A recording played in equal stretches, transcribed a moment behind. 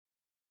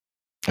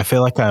I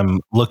feel like I'm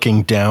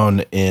looking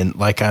down in,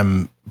 like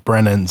I'm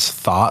Brennan's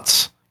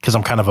thoughts because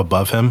I'm kind of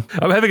above him.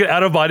 I'm having an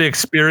out-of-body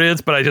experience,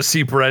 but I just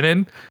see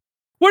Brennan.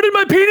 Where did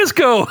my penis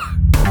go?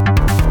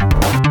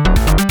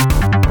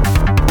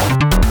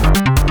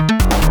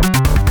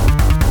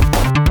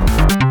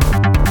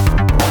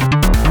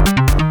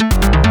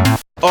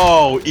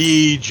 Oh,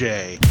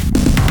 EJ.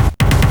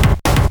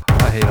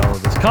 I hate all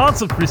of this.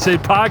 Console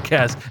Crusade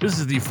podcast. This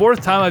is the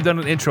fourth time I've done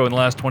an intro in the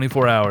last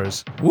 24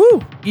 hours.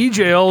 Woo!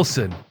 EJ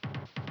Olson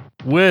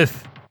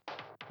with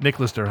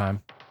Nicholas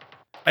Durheim.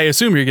 I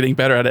assume you're getting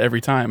better at it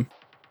every time.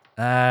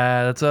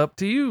 That's up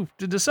to you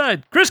to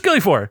decide. Chris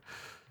Gillyfor.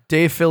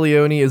 Dave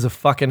Filioni is a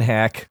fucking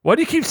hack. Why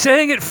do you keep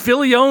saying it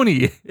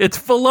Filioni? It's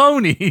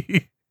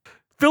Filoni.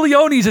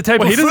 Filioni's a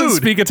type of He food.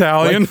 doesn't speak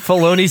Italian. Like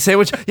Filoni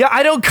sandwich. Yeah,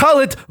 I don't call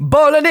it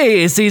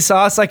bolognese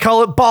sauce. I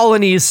call it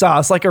bolognese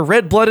sauce, like a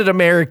red-blooded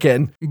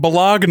American.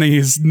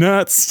 Bologna's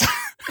nuts.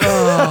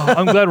 Oh,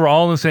 I'm glad we're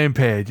all on the same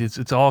page.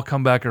 It's all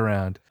come back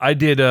around. I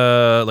did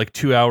like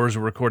 2 hours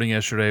of recording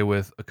yesterday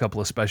with a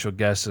couple of special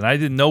guests, and I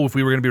didn't know if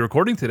we were going to be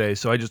recording today,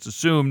 so I just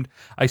assumed.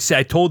 I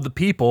told the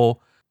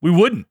people we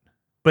wouldn't,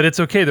 but it's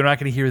okay. They're not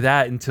going to hear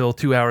that until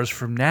 2 hours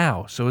from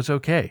now, so it's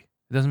okay.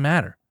 It doesn't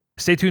matter.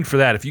 Stay tuned for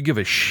that. If you give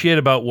a shit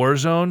about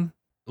Warzone,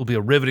 it'll be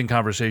a riveting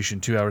conversation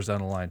 2 hours down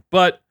the line.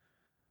 But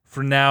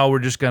for now, we're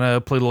just going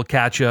to play a little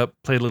catch-up,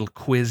 play a little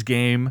quiz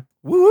game.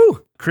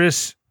 Woo!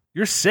 Chris,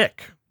 you're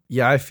sick.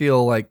 Yeah, I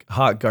feel like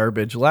hot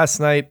garbage. Last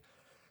night,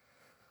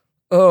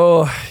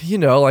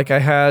 like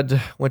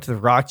I went to the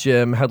rock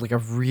gym, had like a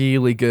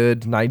really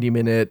good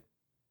 90-minute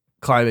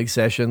climbing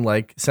session,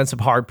 like sent some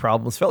hard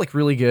problems, felt like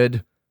really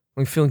good.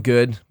 I'm feeling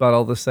good about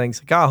all those things.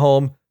 I got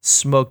home,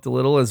 smoked a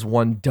little as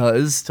one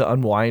does to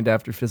unwind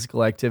after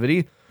physical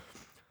activity.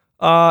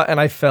 And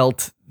I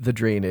felt the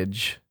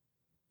drainage.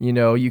 You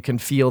know, you can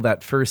feel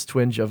that first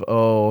twinge of,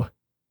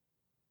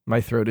 my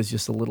throat is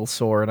just a little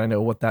sore and I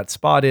know what that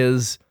spot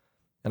is.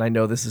 And I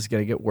know this is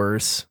going to get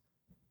worse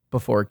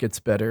before it gets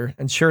better.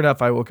 And sure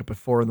enough, I woke up at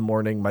 4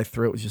 a.m. My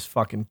throat was just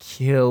fucking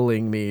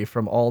killing me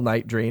from all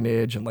night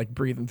drainage and like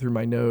breathing through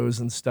my nose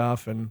and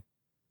stuff. And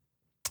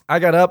I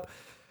got up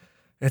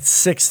at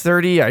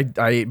 6:30.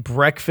 I ate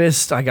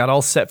breakfast. I got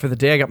all set for the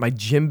day. I got my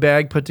gym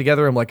bag put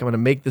together. I'm like, I'm going to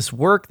make this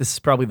work. This is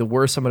probably the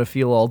worst I'm going to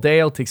feel all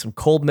day. I'll take some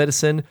cold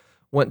medicine.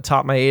 Went and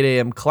taught my 8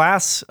 a.m.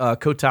 class,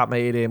 co-taught my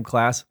 8 a.m.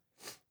 class.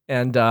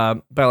 And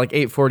by like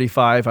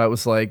 8:45, I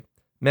was like,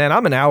 man,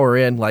 I'm an hour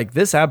in. Like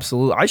this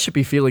absolutely, I should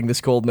be feeling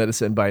this cold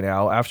medicine by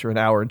now after an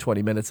hour and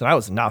 20 minutes. And I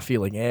was not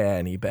feeling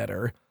any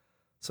better.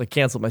 So I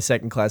canceled my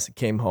second class and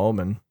came home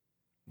and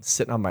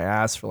sitting on my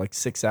ass for like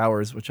 6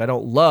 hours, which I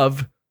don't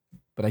love,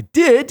 but I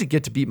did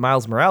get to beat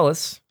Miles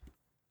Morales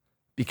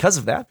because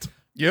of that.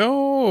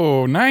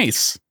 Yo,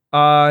 nice.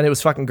 And it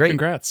was fucking great.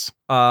 Congrats.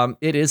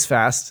 It is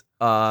fast.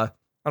 I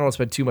don't want to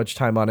spend too much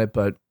time on it,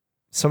 but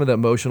some of the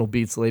emotional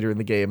beats later in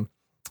the game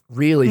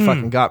really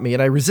fucking got me.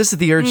 And I resisted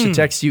the urge to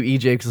text you,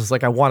 EJ, because it's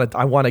like, I want to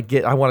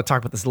talk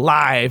about this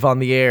live on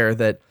the air.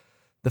 That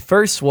the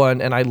first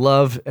one, and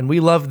we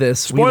love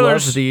this.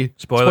 Spoilers. We love the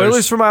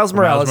Spoilers for Miles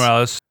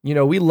Morales. You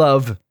know, we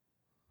love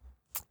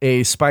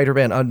a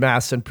Spider-Man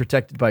unmasked and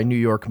protected by New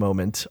York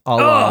moment, a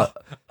la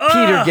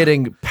Peter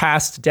getting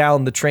passed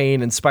down the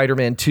train in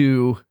Spider-Man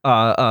 2,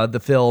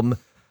 the film.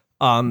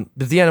 But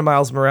at the end of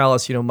Miles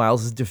Morales, you know,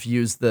 Miles has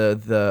diffused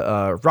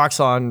the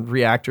Roxxon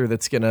reactor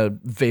that's going to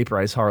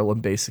vaporize Harlem,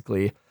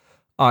 basically.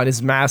 And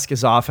his mask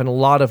is off, and a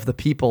lot of the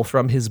people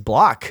from his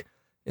block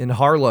in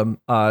Harlem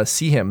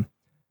see him.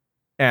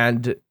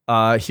 And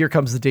here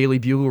comes the Daily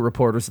Bugle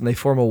reporters, and they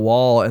form a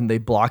wall, and they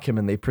block him,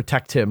 and they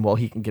protect him while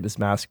he can get his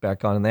mask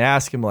back on. And they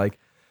ask him, like,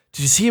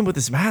 did you see him with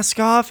his mask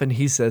off? And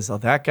he says, oh,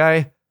 that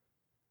guy,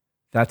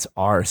 that's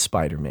our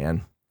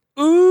Spider-Man.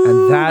 Ooh,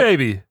 and that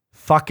baby.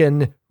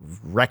 Fucking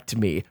wrecked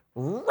me.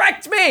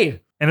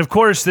 And of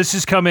course, this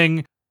is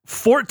coming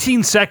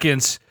 14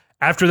 seconds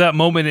after that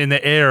moment in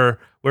the air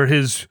where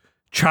his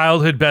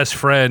childhood best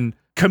friend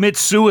commits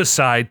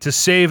suicide to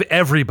save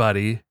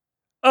everybody.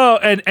 Oh,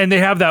 and they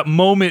have that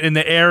moment in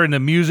the air and the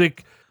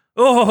music.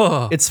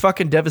 Oh, it's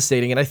fucking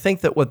devastating. And I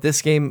think that what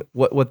this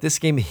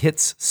game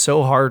hits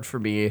so hard for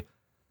me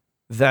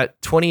that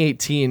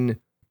 2018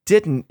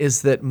 didn't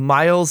is that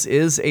Miles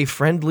is a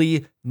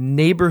friendly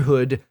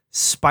neighborhood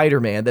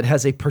Spider-Man that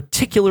has a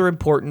particular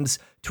importance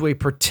to a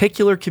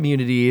particular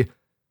community,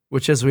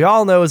 which, as we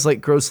all know, is like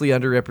grossly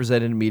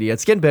underrepresented in media.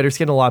 It's getting better. It's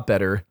getting a lot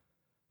better.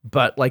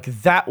 But like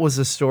that was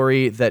a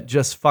story that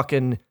just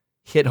fucking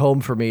hit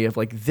home for me of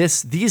like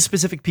these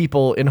specific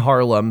people in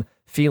Harlem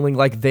feeling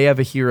like they have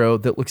a hero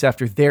that looks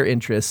after their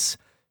interests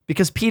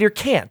because Peter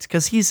can't,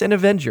 because he's an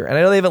Avenger. And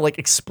I know they haven't like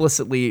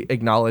explicitly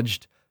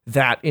acknowledged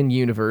that in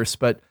universe,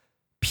 but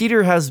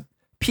Peter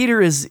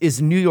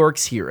is New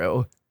York's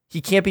hero. He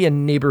can't be a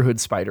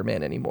neighborhood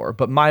Spider-Man anymore,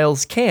 but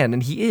Miles can,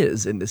 and he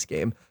is in this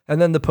game. And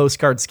then the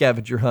postcard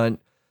scavenger hunt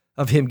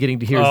of him getting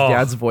to hear his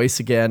dad's voice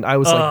again. I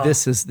was like,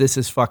 this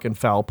is fucking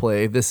foul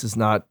play. This is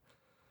not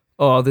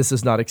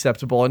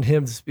acceptable. And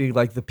him just being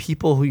like, the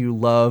people who you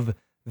love,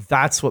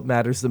 that's what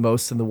matters the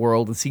most in the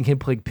world. And seeing him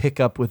play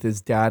pickup with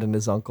his dad and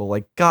his uncle,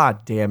 like,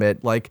 God damn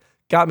it. Like,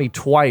 got me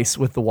twice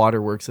with the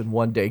waterworks in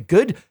one day.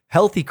 Good,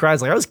 healthy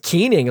cries. Like, I was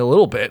keening a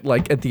little bit,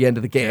 like, at the end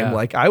of the game. Yeah.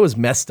 Like, I was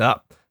messed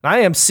up.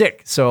 I am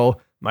sick,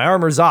 so my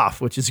armor's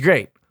off, which is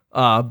great.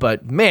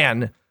 But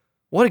man,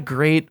 what a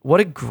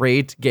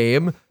great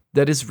game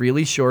that is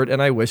really short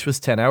and I wish was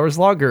 10 hours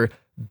longer,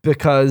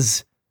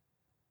 because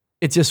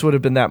it just would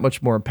have been that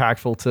much more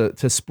impactful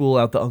to spool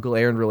out the Uncle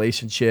Aaron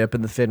relationship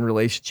and the Finn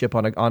relationship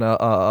on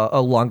a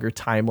longer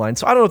timeline.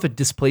 So I don't know if it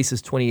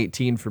displaces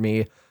 2018 for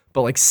me,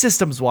 but like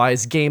systems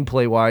wise,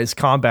 gameplay wise,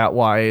 combat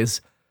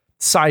wise,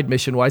 side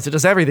mission wise, it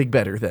does everything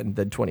better than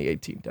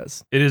 2018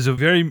 does. It is a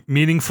very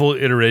meaningful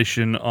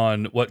iteration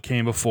on what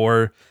came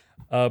before.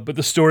 But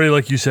the story,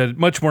 like you said,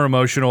 much more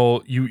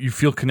emotional. You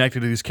feel connected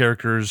to these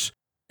characters.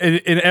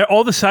 And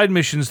all the side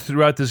missions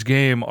throughout this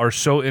game are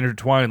so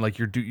intertwined. Like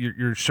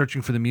you're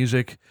searching for the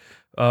music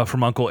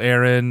from Uncle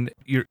Aaron.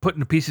 You're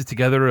putting the pieces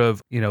together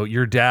of, you know,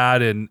 your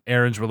dad and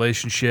Aaron's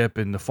relationship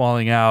and the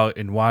falling out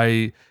and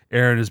why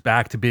Aaron is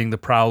back to being the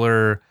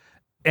Prowler.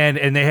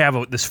 And they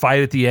have this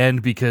fight at the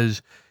end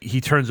because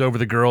he turns over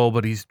the girl,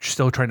 but he's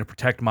still trying to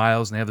protect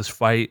Miles, and they have this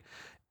fight.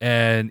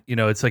 And, you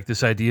know, it's like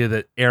this idea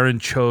that Aaron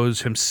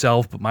chose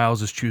himself, but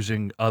Miles is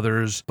choosing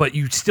others. But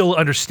you still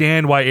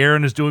understand why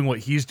Aaron is doing what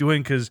he's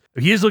doing, because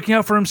he is looking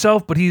out for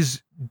himself, but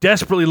he's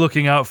desperately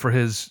looking out for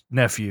his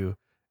nephew.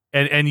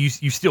 And you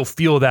still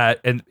feel that,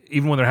 and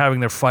even when they're having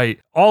their fight,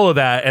 all of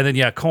that. And then,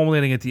 yeah,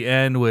 culminating at the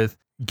end with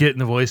getting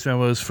the voice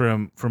memos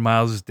from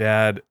Miles'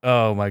 dad.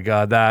 Oh, my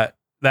God.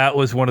 That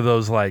was one of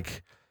those,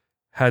 like,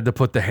 had to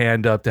put the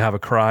hand up to have a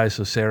cry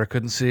so Sarah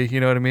couldn't see, you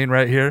know what I mean,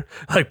 right here?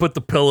 Like, put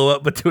the pillow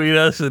up between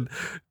us and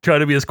try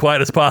to be as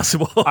quiet as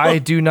possible. I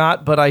do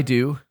not, but I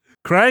do.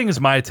 Crying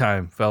is my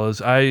time,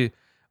 fellas. I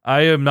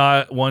am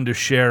not one to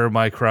share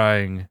my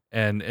crying,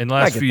 and in the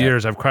last few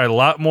years, I've cried a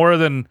lot more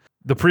than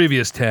the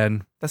previous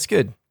 10. That's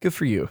good. Good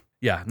for you.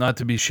 Yeah, not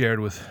to be shared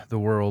with the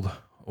world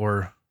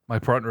or my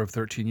partner of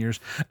 13 years.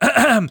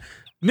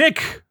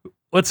 Nick,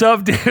 what's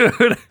up,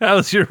 dude?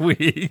 How's your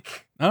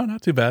week? Oh,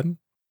 not too bad.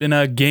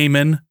 Been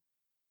gaming.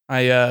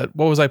 What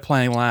was I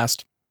playing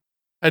last?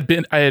 I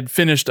had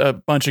finished a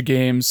bunch of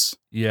games.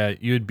 Yeah,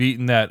 you had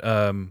beaten that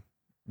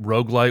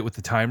roguelite with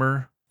the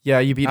timer. Yeah,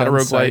 you beat Not a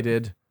roguelite.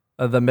 Unsighted,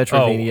 the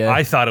Metroidvania. Oh,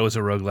 I thought it was a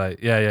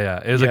roguelite. Yeah.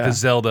 It was like the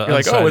Zelda. You're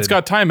like, oh, it's Unsighted.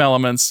 got time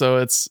elements, so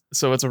it's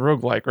a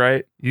roguelike,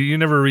 right? You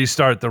never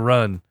restart the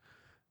run.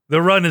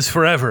 The run is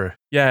forever.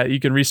 Yeah, you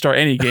can restart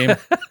any game.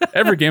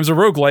 Every game's a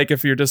roguelike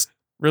if you're just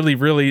really,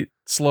 really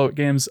slow at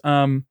games.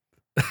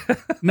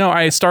 No,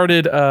 I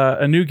started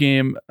a new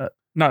game.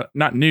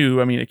 Not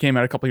new. I mean, it came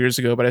out a couple years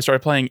ago, but I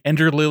started playing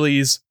Ender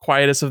Lily's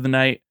Quietus of the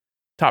Night.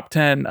 Top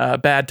 10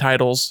 bad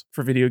titles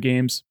for video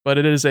games, but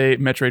it is a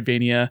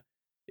Metroidvania.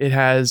 It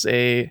has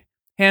a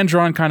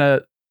hand-drawn kind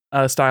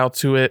of style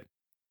to it.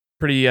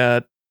 Pretty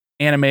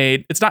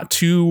anime. It's not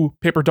too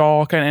paper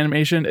doll kind of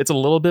animation. It's a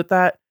little bit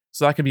that,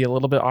 so that can be a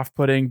little bit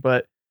off-putting,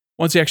 but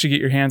once you actually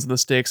get your hands on the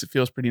sticks, it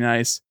feels pretty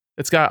nice.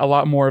 It's got a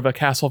lot more of a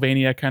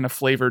Castlevania kind of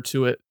flavor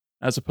to it,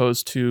 as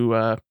opposed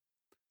to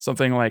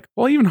something like,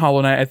 well, even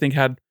Hollow Knight, I think,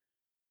 had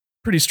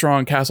pretty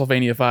strong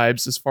Castlevania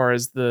vibes as far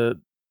as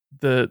the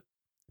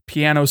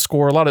piano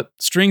score. A lot of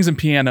strings and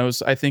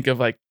pianos, I think of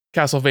like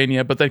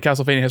Castlevania, but then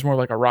Castlevania has more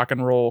like a rock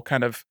and roll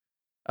kind of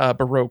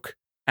Baroque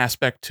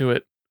aspect to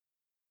it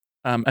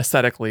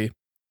aesthetically.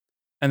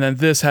 And then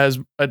this has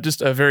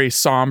just a very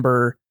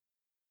somber,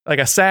 like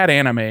a sad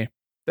anime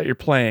that you're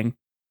playing.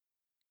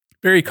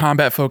 Very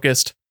combat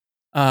focused.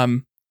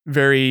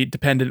 Very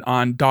dependent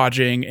on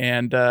dodging,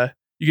 and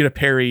you get a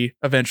parry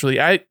eventually.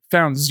 I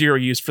found zero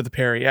use for the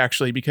parry,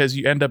 actually, because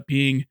you end up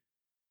being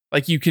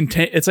like, you can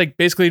it's like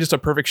basically just a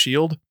perfect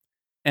shield,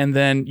 and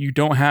then you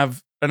don't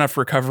have enough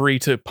recovery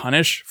to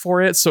punish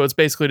for it. So it's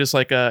basically just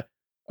like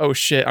oh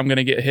shit, I'm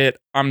gonna get hit.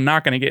 I'm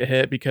not gonna get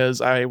hit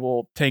because I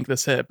will tank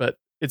this hit, but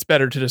it's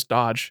better to just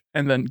dodge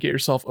and then get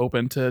yourself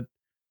open to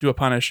do a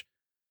punish.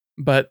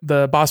 But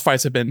the boss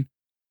fights have been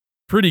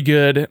pretty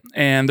good,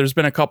 and there's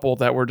been a couple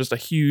that were just a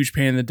huge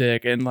pain in the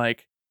dick and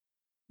like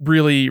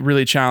really,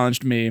 really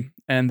challenged me,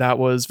 and that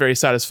was very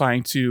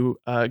satisfying to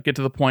get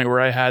to the point where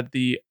I had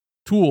the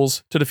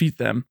tools to defeat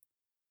them.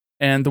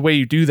 And the way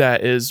you do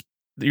that is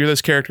you're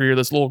this character, you're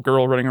this little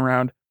girl running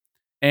around,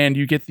 and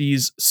you get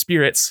these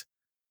spirits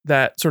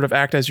that sort of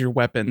act as your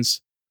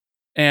weapons,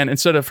 and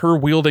instead of her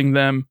wielding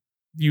them,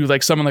 you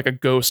like summon like a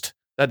ghost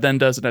that then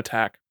does an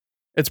attack.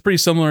 It's pretty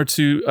similar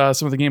to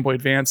some of the Game Boy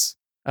Advance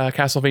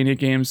Castlevania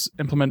games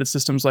implemented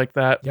systems like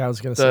that. Yeah, I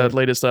was going to say. The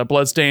latest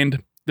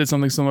Bloodstained did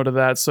something similar to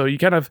that. So you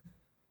kind of,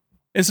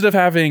 instead of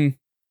having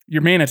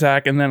your main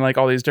attack and then like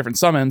all these different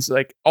summons,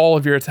 like all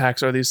of your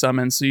attacks are these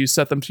summons. So you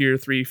set them to your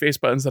 3 face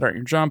buttons that aren't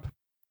your jump,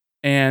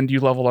 and you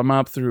level them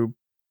up through,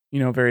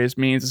 various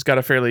means. It's got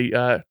a fairly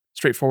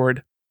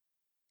straightforward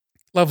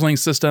leveling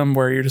system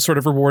where you're just sort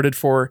of rewarded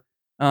for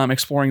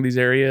exploring these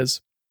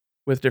areas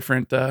with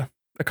different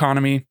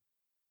economy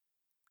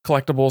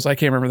collectibles. I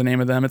can't remember the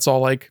name of them. It's all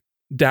like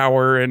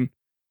dour and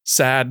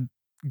sad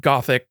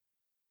gothic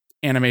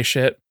anime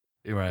shit.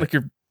 Right. Like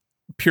you're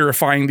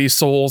purifying these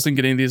souls and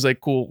getting these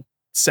like cool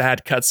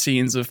sad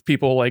cutscenes of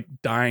people like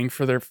dying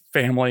for their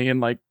family and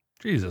like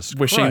Jesus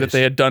wishing that Christ.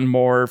 they had done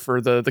more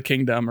for the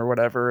kingdom or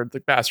whatever, the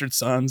bastard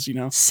sons, you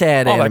know,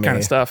 Sad all anime. that kind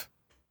of stuff.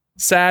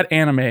 Sad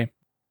anime.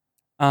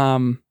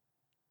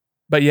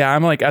 But yeah,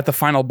 I'm like at the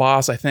final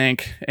boss, I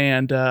think,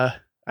 and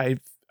I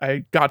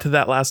got to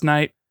that last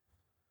night.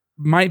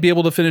 Might be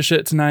able to finish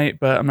it tonight,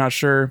 but I'm not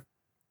sure.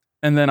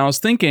 And then I was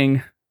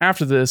thinking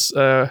after this,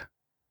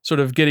 sort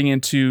of getting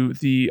into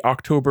the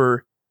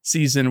October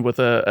season with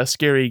a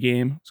scary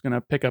game. I was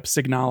gonna pick up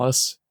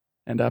Signalis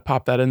and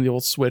pop that in the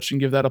old Switch and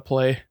give that a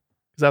play,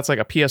 because that's like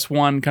a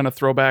PS1 kind of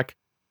throwback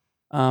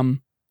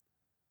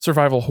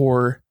survival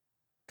horror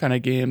kind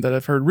of game that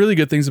I've heard really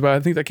good things about. I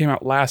think that came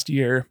out last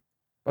year,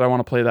 but I want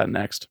to play that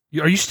next.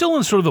 Are you still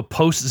in sort of a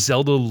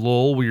post-Zelda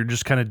lull where you're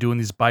just kind of doing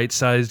these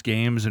bite-sized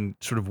games and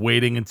sort of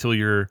waiting until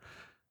your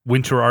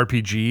winter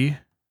RPG?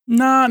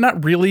 Nah,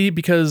 not really,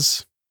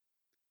 because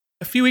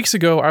a few weeks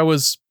ago I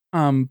was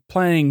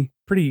playing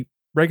pretty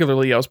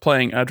regularly. I was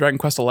playing Dragon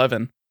Quest XI,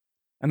 and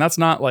that's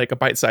not like a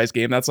bite-sized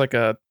game. That's like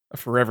a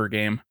forever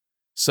game.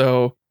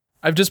 So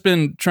I've just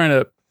been trying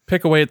to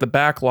pick away at the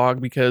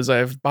backlog because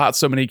I've bought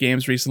so many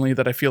games recently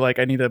that I feel like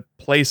I need to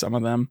play some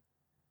of them.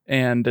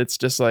 And it's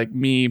just like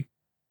me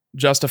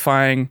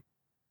justifying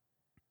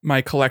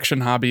my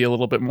collection hobby a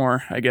little bit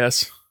more, I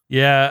guess.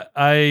 Yeah,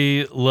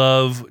 I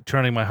love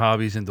turning my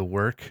hobbies into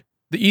work.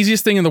 The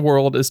easiest thing in the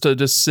world is to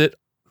just sit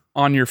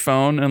on your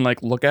phone and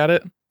like look at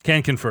it.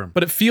 Can confirm.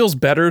 But it feels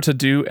better to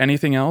do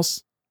anything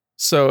else.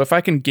 So if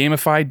I can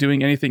gamify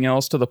doing anything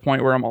else to the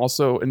point where I'm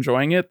also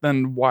enjoying it,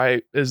 then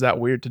why is that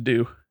weird to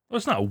do? Well,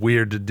 it's not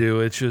weird to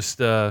do. It's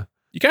just...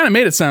 You kind of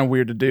made it sound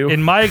weird to do.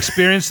 In my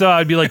experience, though,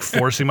 I'd be like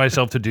forcing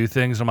myself to do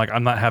things. I'm like,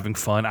 I'm not having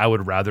fun. I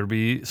would rather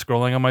be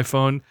scrolling on my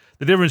phone.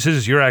 The difference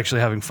is you're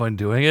actually having fun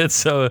doing it.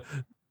 So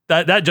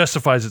that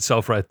justifies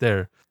itself right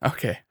there.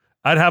 Okay.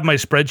 I'd have my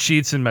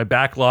spreadsheets in my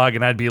backlog,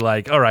 and I'd be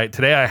like, all right,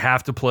 today I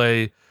have to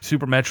play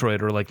Super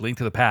Metroid or like Link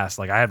to the Past.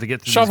 Like I have to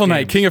get through Shovel these Knight,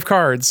 games. King of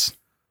Cards.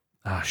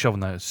 Shovel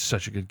Knight is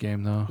such a good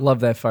game, though.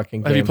 Love that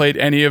fucking game. Have you played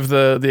any of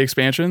the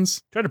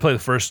expansions? Tried to play the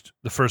first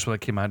one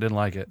that came out. I didn't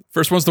like it.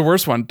 First one's the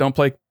worst one. Don't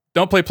play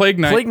Plague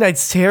Knight. Plague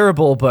Knight's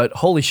terrible, but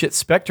holy shit,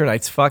 Spectre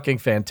Knight's fucking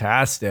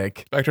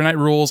fantastic. Spectre Knight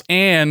rules,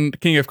 and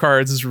King of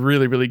Cards is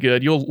really, really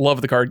good. You'll love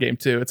the card game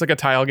too. It's like a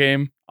tile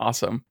game.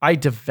 Awesome. I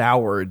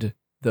devoured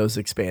those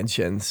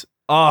expansions.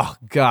 Oh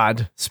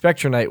god,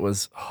 Spectre Knight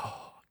was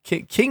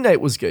King Knight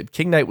was good.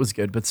 King Knight was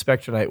good, but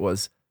Spectre Knight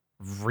was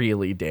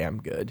really damn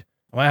good.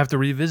 I might have to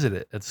revisit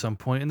it at some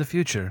point in the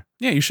future.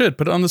 Yeah, you should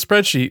put it on the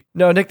spreadsheet.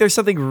 No, Nick, there's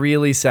something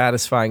really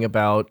satisfying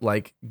about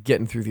like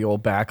getting through the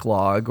old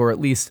backlog, or at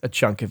least a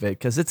chunk of it,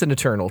 because it's an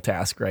eternal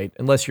task, right?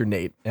 Unless you're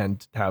Nate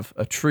and have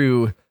a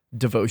true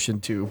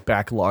devotion to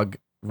backlog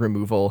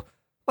removal.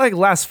 Like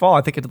last fall,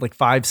 I think I did like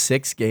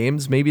 5-6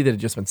 games, maybe that had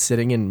just been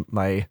sitting in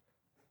my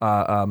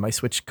my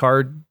Switch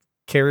card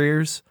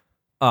carriers.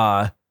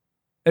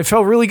 It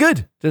felt really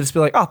good to just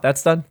be like, oh,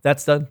 that's done,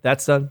 that's done,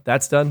 that's done,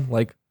 that's done.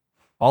 Like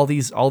all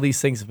these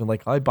things have been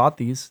like, I bought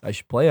these, I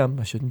should play them,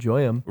 I should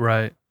enjoy them.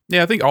 Right.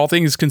 Yeah, I think all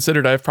things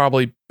considered, I've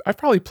probably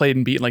played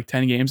and beaten like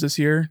 10 games this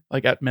year,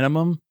 like at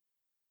minimum.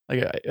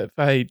 Like if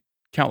I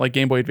count like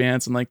Game Boy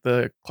Advance and like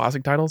the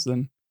classic titles,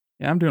 then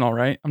yeah, I'm doing all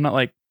right. I'm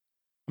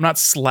not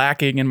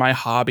slacking in my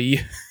hobby.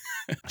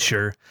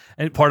 Sure.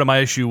 And part of my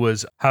issue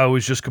was how I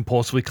was just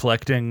compulsively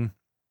collecting.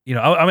 You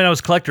know, I mean, I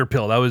was collector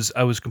pilled. I was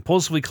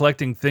compulsively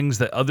collecting things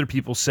that other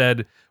people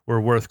said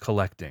were worth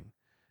collecting.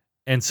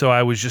 And so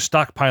I was just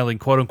stockpiling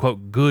quote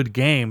unquote good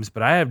games,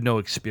 but I have no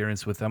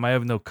experience with them. I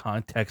have no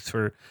context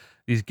for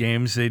these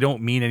games. They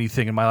don't mean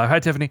anything in my life. Hi,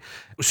 Tiffany.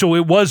 So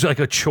it was like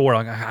a chore.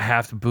 Like I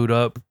have to boot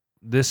up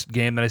this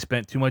game that I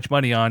spent too much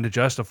money on to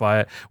justify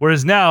it.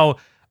 Whereas now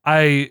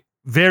I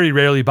very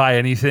rarely buy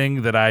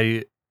anything that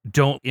I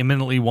don't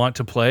imminently want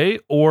to play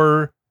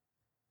or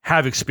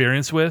have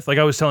experience with. Like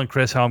I was telling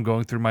Chris how I'm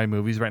going through my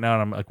movies right now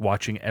and I'm like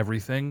watching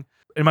everything.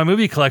 And my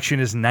movie collection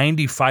is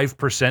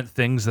 95%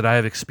 things that I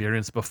have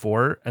experienced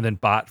before and then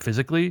bought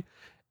physically.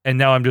 And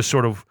now I'm just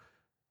sort of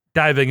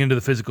diving into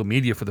the physical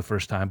media for the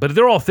first time. But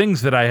they're all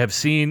things that I have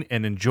seen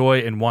and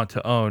enjoy and want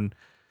to own.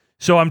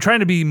 So I'm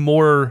trying to be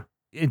more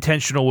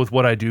intentional with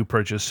what I do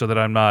purchase so that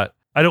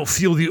I don't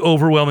feel the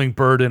overwhelming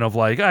burden of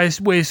like, I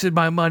wasted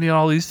my money on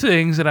all these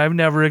things and I've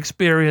never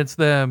experienced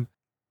them.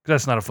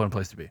 That's not a fun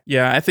place to be.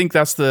 Yeah, I think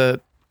that's a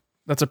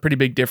pretty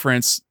big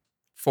difference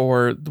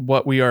for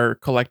what we are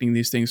collecting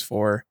these things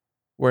for.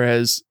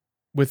 Whereas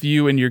with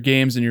you and your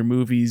games and your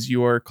movies,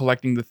 you are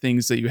collecting the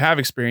things that you have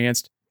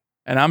experienced.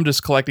 And I'm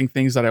just collecting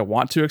things that I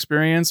want to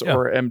experience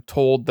or am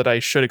told that I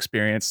should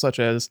experience, such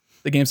as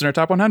the games in our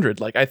top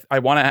 100. Like I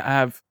want to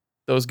have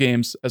those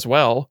games as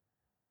well.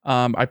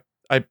 I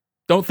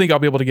don't think I'll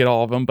be able to get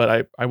all of them,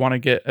 but I want to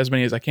get as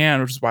many as I can,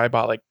 which is why I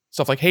bought like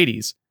stuff like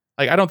Hades.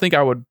 Like I don't think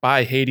I would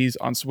buy Hades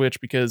on Switch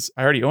because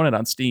I already own it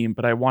on Steam,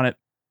 but I want it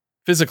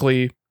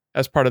physically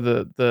as part of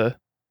the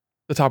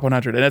top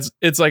 100, and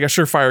it's like a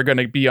surefire going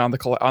to be on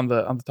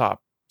the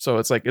top. So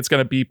it's like it's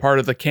going to be part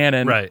of the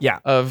canon Right. Yeah.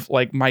 of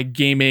like my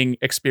gaming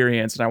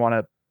experience, and I want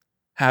to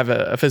have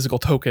a physical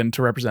token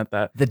to represent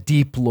that. The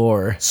deep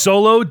lore.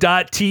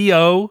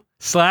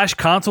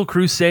 Solo.to/console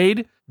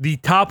crusade. The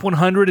top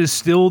 100 is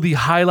still the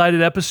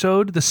highlighted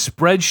episode. The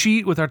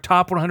spreadsheet with our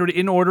top 100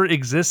 in order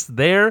exists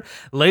there.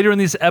 Later in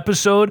this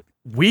episode,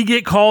 we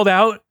get called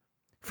out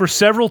for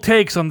several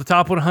takes on the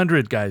top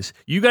 100, guys.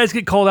 You guys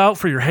get called out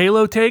for your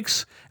Halo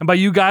takes. And by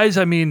you guys,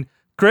 I mean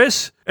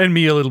Chris and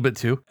me a little bit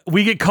too.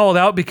 We get called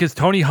out because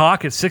Tony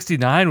Hawk at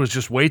 69 was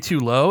just way too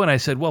low. And I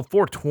said, well,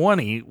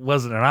 420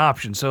 wasn't an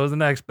option. So it was the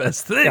next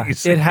best thing.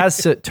 Yeah, it has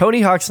to.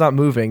 Tony Hawk's not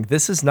moving.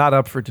 This is not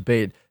up for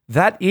debate.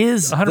 That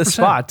is 100%. the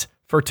spot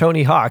for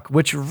Tony Hawk,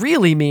 which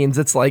really means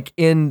it's like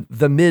in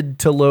the mid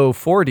to low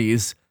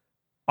 40s,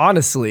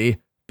 honestly.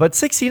 But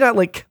 69,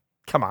 like,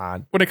 come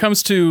on. When it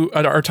comes to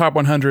our top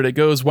 100, it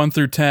goes 1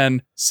 through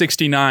 10,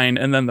 69,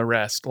 and then the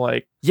rest.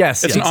 Like,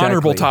 Yes, it's yeah, an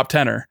honorable exactly. top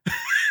tenner.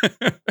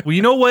 Well,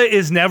 you know what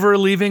is never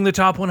leaving the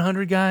top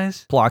 100,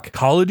 guys? Block.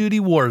 Call of Duty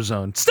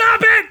Warzone.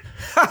 Stop it!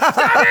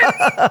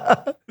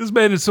 Stop it! This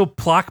man is so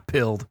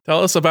plock-pilled.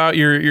 Tell us about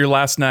your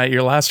last night,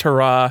 your last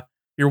hurrah,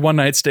 your one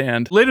night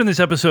stand. Later in this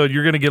episode,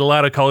 you're going to get a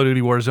lot of Call of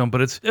Duty Warzone,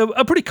 but it's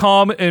a pretty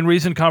calm and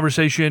recent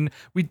conversation.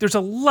 There's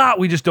a lot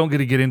we just don't get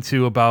to get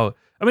into about.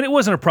 I mean, it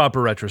wasn't a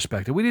proper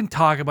retrospective. We didn't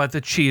talk about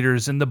the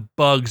cheaters and the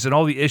bugs and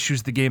all the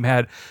issues the game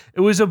had. It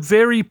was a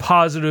very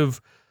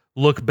positive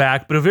look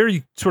back, but a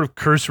very sort of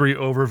cursory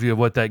overview of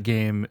what that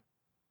game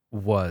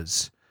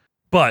was.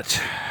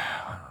 But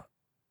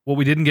what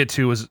we didn't get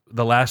to was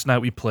the last night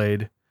we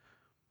played.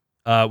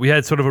 We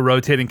had sort of a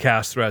rotating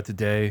cast throughout the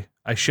day.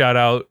 I shout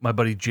out my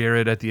buddy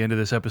Jared at the end of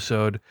this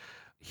episode.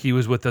 He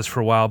was with us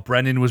for a while.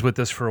 Brennan was with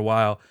us for a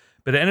while.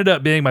 But it ended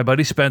up being my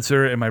buddy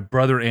Spencer and my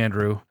brother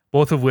Andrew,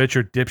 both of which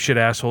are dipshit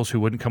assholes who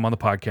wouldn't come on the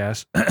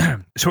podcast.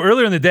 So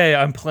earlier in the day,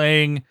 I'm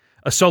playing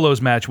a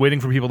solos match, waiting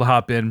for people to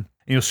hop in.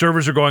 You know,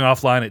 servers are going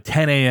offline at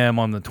 10 a.m.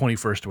 on the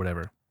 21st or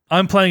whatever.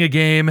 I'm playing a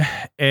game,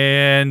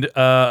 and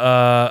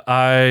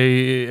I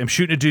am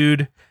shooting a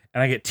dude,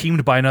 and I get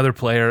teamed by another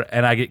player,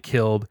 and I get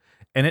killed.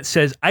 And it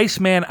says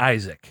Iceman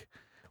Isaac,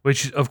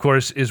 which, of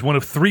course, is one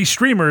of 3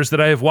 streamers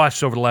that I have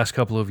watched over the last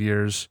couple of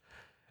years.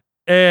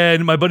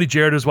 And my buddy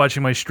Jared was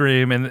watching my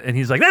stream, and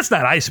he's like, that's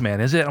not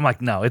Iceman, is it? I'm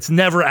like, no, it's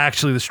never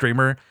actually the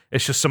streamer.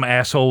 It's just some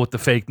asshole with the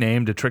fake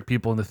name to trick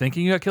people into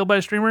thinking you got killed by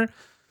a streamer.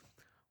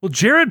 Well,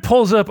 Jared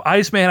pulls up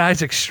Iceman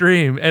Isaac's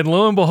stream, and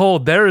lo and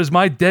behold, there is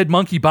my dead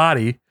monkey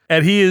body,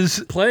 and he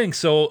is playing.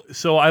 So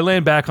I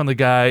land back on the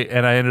guy,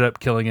 and I ended up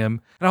killing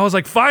him. And I was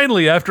like,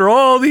 finally, after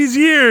all these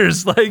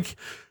years, like,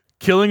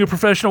 killing a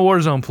professional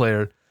Warzone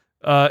player.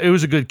 It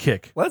was a good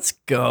kick. Let's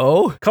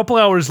go. Couple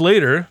hours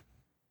later,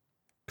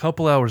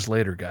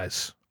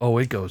 guys. Oh,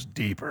 it goes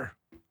deeper.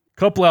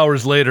 Couple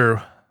hours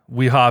later,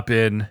 we hop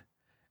in,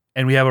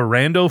 and we have a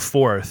rando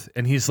fourth,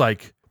 and he's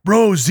like,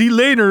 bro, Z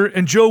Laner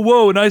and Joe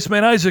Woe and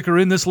Iceman Isaac are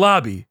in this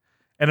lobby.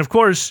 And of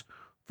course,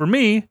 for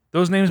me,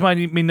 those names might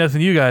mean nothing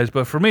to you guys,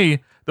 but for me,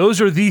 those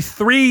are the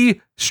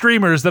 3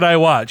 streamers that I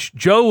watch.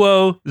 Joe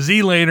Woe,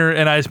 Z Laner,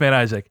 and Iceman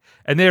Isaac.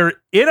 And they're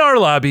in our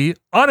lobby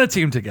on a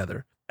team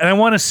together. And I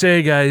want to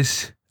say,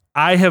 guys,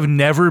 I have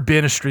never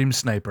been a stream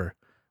sniper.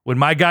 When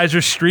my guys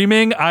are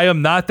streaming, I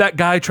am not that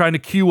guy trying to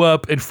queue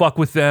up and fuck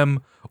with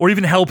them or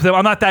even help them.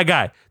 I'm not that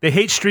guy. They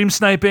hate stream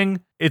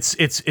sniping. It's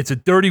a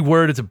dirty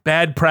word. It's a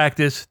bad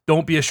practice.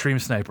 Don't be a stream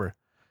sniper.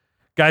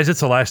 Guys,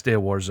 it's the last day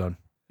of Warzone.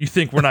 You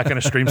think we're not going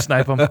to stream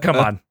snipe them? Come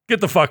on. Get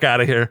the fuck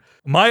out of here.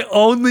 My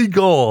only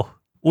goal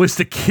was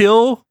to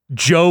kill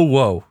Joe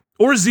Woe.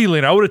 Or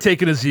Z-Lane. I would have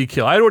taken a Z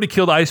kill. I had already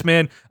killed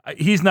Iceman.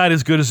 He's not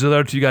as good as the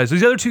other 2 guys.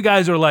 These other 2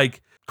 guys are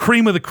like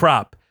cream of the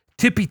crop.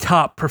 Tippy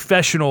top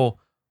professional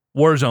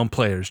Warzone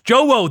players.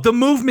 Joe Woe, the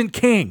movement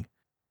king.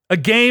 A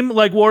game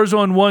like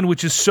Warzone 1,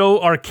 which is so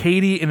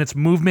arcadey in its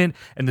movement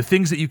and the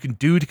things that you can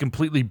do to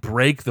completely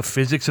break the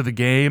physics of the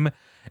game.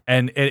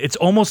 And it's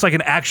almost like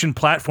an action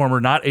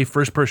platformer, not a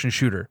first-person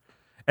shooter.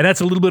 And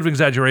that's a little bit of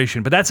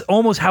exaggeration, but that's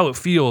almost how it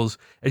feels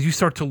as you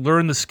start to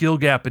learn the skill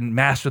gap and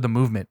master the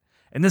movement.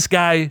 And this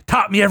guy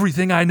taught me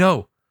everything I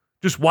know.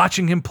 Just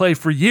watching him play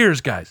for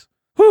years, guys.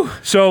 Whew.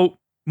 So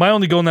my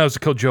only goal now is to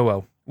kill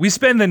Joe. We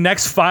spend the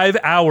next 5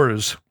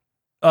 hours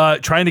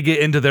trying to get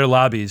into their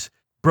lobbies.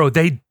 Bro,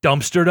 they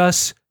dumpstered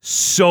us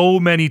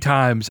so many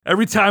times.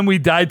 Every time we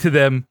died to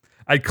them,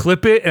 I'd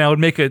clip it and I would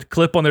make a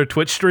clip on their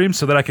Twitch stream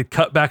so that I could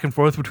cut back and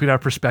forth between our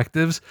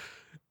perspectives.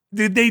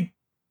 Dude, they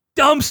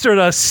dumpstered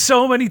us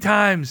so many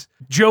times.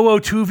 Joe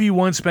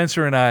 2v1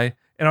 Spencer and I,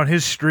 and on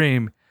his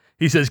stream,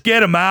 he says,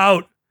 get him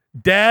out.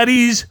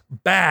 Daddy's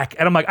back.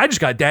 And I'm like, I just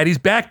got Daddy's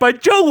back by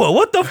Joe.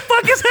 What the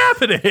fuck is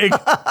happening?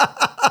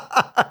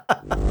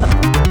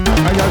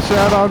 I got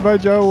shot on by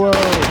Joe.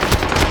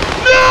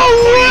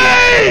 No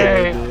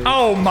way!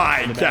 Oh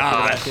my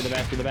god.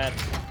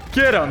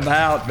 Get him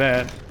out,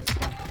 man.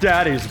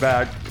 Daddy's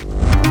back.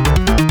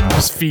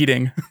 Just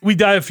feeding. We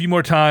die a few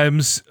more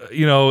times.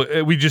 You know,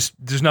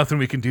 there's nothing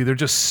we can do. They're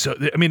just so,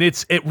 I mean,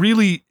 it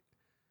really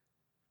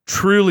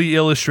truly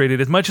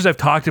illustrated, as much as I've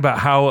talked about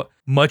how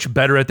much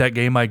better at that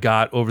game I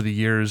got over the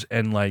years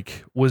and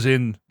like was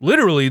in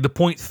literally the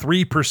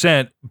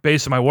 0.3%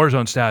 based on my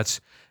Warzone stats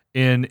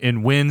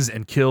in wins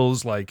and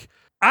kills. Like,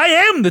 I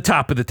am the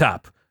top of the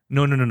top.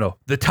 No.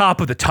 The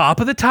top of the top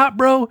of the top,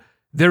 bro.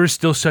 There is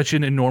still such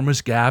an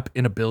enormous gap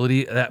in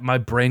ability that my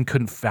brain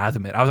couldn't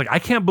fathom it. I was like, I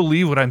can't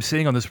believe what I'm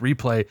seeing on this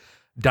replay,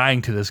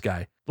 dying to this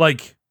guy.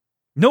 Like,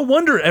 no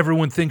wonder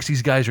everyone thinks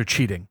these guys are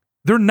cheating.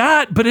 They're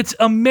not, but it's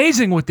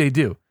amazing what they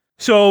do.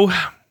 So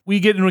we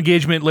get an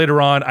engagement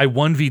later on. I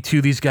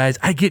 1v2 these guys.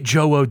 I get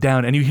Joe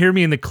down, and you hear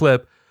me in the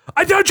clip.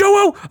 I got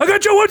Joe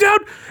down,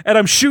 and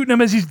I'm shooting him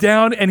as he's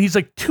down, and he's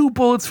like 2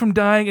 bullets from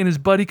dying, and his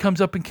buddy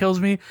comes up and kills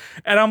me,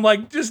 and I'm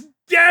like just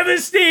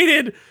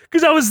devastated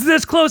because I was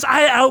this close.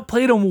 I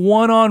outplayed him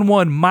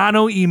one-on-one,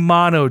 mano y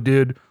mano,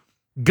 dude.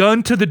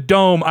 Gun to the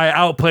dome. I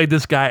outplayed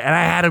this guy, and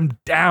I had him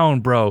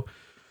down, bro.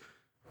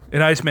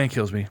 And Iceman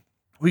kills me.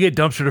 We get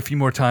dumpstered a few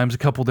more times, a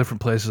couple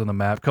different places on the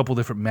map, a couple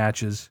different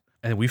matches,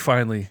 and it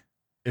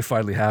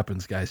finally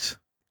happens, guys.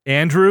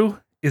 Andrew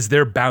is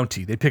their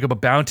bounty. They pick up a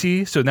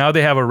bounty, so now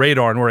they have a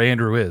radar on where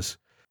Andrew is.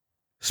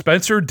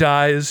 Spencer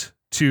dies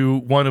to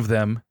one of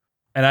them,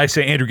 and I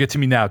say, Andrew, get to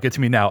me now.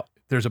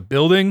 There's a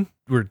building.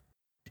 We're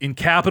in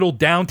Capitol,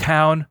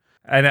 downtown,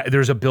 and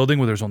there's a building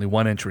where there's only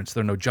one entrance.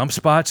 There are no jump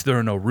spots. There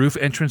are no roof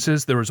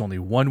entrances. There was only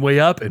one way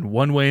up and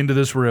one way into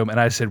this room, and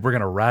I said, we're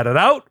going to rat it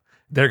out.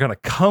 They're going to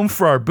come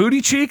for our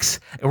booty cheeks,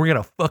 and we're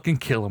going to fucking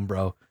kill them,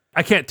 bro.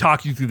 I can't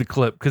talk you through the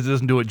clip because it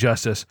doesn't do it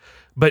justice,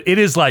 but it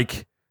is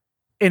like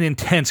an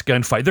intense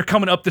gunfight. They're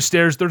coming up the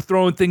stairs. They're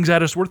throwing things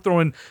at us. We're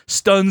throwing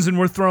stuns and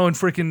we're throwing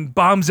freaking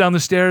bombs down the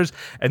stairs,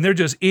 and they're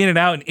just in and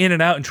out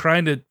and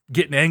trying to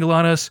get an angle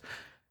on us.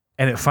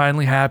 And it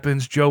finally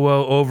happens. Joe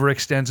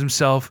overextends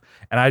himself,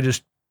 and I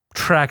just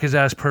track his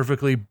ass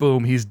perfectly.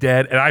 Boom, he's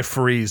dead, and I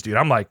freeze, dude.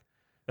 I'm like,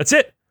 that's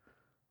it.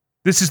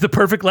 This is the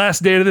perfect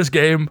last day of this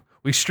game.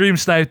 We stream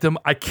sniped him.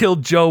 I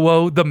killed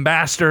Joe, the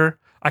master.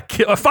 I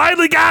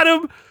finally got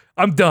him.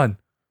 I'm done.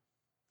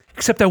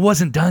 Except I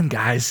wasn't done,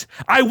 guys.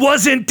 I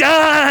wasn't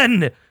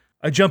done.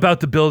 I jump out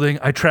the building.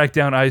 I track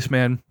down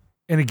Iceman.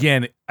 And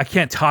again, I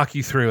can't talk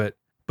you through it,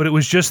 but it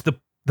was just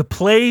the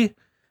play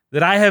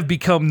that I have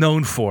become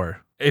known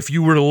for. If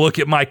you were to look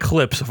at my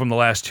clips from the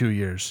last 2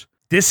 years,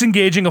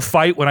 disengaging a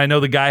fight when I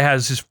know the guy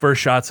has his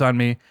first shots on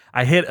me.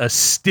 I hit a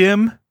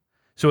stim,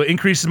 so it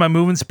increases my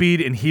movement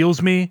speed and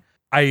heals me.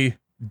 I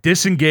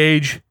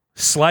disengage,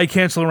 slide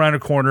cancel around a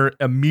corner,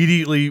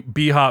 immediately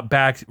B-hop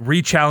back,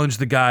 re-challenge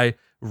the guy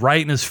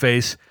right in his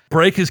face,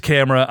 break his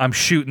camera, I'm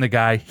shooting the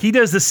guy. He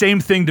does the same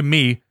thing to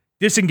me,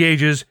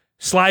 disengages,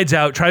 slides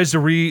out, tries to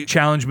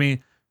re-challenge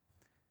me.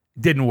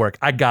 Didn't work.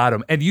 I got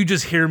him. And you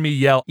just hear me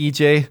yell,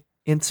 EJ,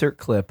 insert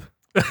clip.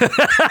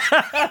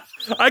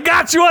 I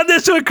got you on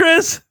this one,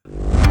 Chris.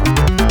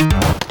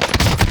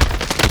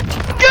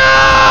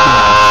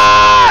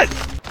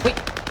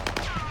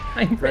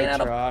 I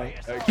ran out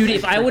of... Dude,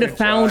 if I would have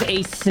found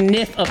a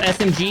sniff of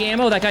SMG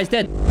ammo, that guy's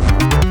dead.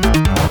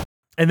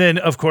 And then,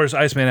 of course,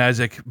 Iceman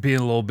Isaac being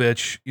a little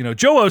bitch. You know,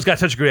 Joe-O's got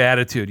such a great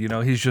attitude. You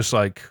know, he's just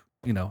like,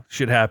 you know,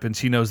 shit happens.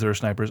 He knows there are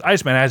snipers.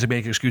 Iceman Isaac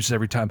making excuses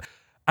every time.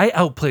 I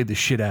outplayed the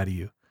shit out of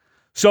you.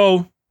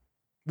 So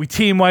we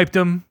team wiped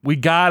him. We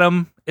got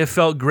him. It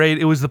felt great.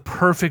 It was the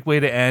perfect way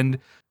to end.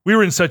 We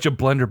were in such a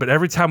blunder, but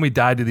every time we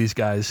died to these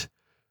guys,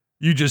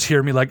 you just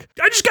hear me like,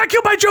 I just got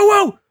killed by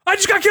Joe-O.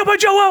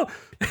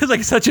 It's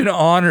like such an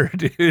honor,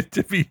 dude,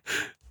 to be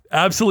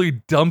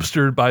absolutely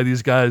dumpstered by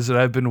these guys that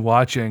I've been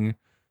watching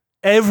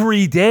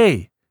every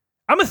day.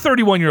 I'm a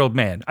 31-year-old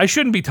man. I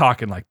shouldn't be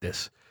talking like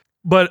this,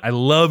 but I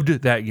loved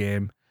that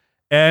game.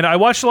 And I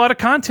watched a lot of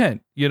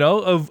content, you know,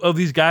 of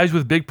these guys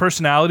with big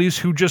personalities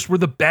who just were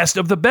the best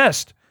of the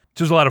best. It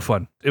was a lot of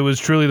fun. It was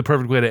truly the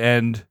perfect way to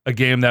end a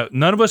game that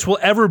none of us will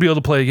ever be able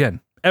to play again.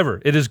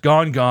 Ever. It is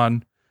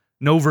gone.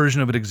 No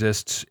version of it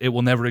exists. It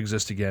will never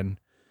exist again.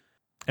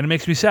 And it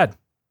makes me sad.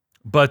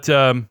 But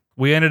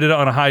we ended it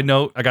on a high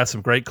note. I got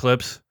some great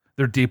clips.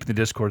 They're deep in the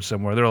Discord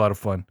somewhere. They're a lot of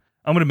fun.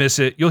 I'm going to miss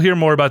it. You'll hear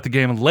more about the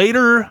game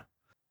later,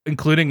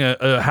 including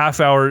a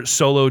half-hour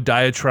solo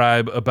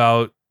diatribe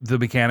about the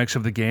mechanics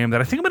of the game that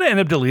I think I'm going to end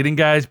up deleting,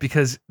 guys,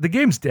 because the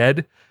game's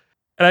dead.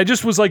 And I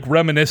just was like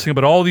reminiscing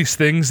about all these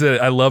things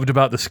that I loved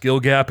about the skill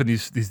gap and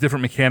these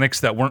different mechanics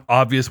that weren't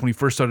obvious when we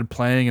first started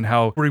playing, and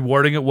how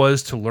rewarding it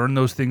was to learn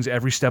those things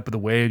every step of the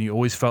way, and you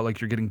always felt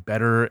like you're getting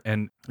better,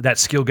 and that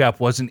skill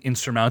gap wasn't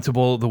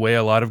insurmountable the way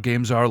a lot of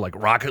games are, like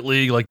Rocket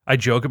League. Like, I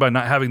joke about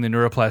not having the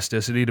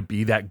neuroplasticity to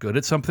be that good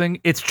at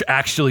something. It's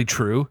actually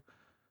true.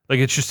 Like,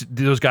 it's just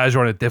those guys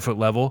are on a different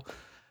level.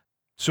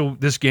 So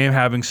this game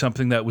having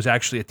something that was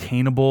actually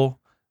attainable,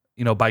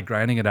 you know, by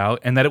grinding it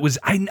out, and that it was,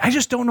 I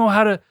just don't know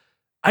how to,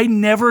 I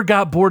never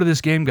got bored of this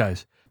game,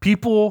 guys.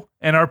 People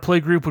in our play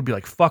group would be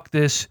like, fuck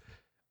this.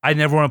 I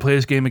never want to play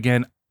this game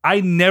again.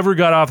 I never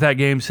got off that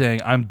game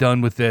saying, I'm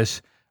done with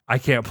this. I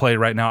can't play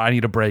right now. I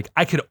need a break.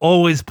 I could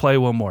always play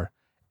one more.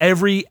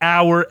 Every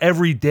hour,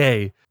 every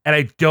day. And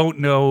I don't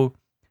know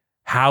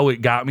how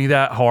it got me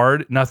that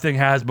hard. Nothing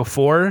has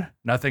before.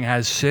 Nothing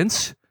has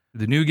since.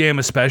 The new game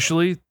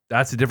especially.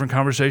 that's a different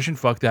conversation.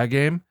 Fuck that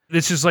game.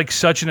 It's just like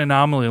such an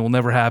anomaly. It will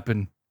never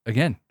happen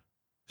again.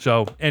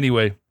 So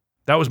anyway,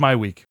 that was my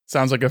week.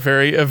 Sounds like a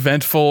very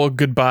eventful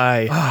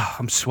goodbye.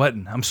 I'm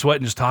sweating. I'm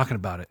sweating just talking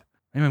about it.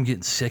 Maybe I'm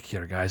getting sick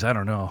here, guys. I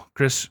don't know.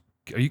 Chris,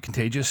 are you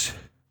contagious?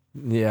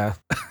 Yeah.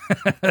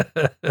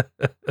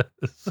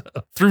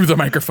 Through the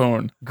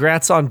microphone.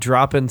 Grats on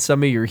dropping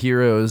some of your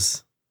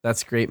heroes.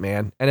 That's great,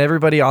 man. And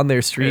everybody on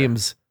their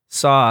streams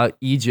saw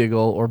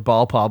E-Jiggle or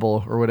Ball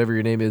Pobble or whatever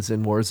your name is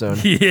in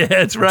Warzone. Yeah,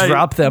 that's right.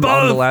 Drop them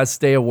on the Both.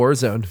 last day of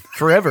Warzone.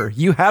 Forever.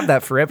 You have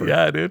that forever.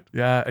 Yeah, dude.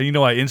 Yeah, and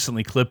I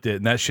instantly clipped it,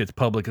 and that shit's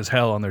public as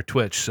hell on their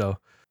Twitch. So,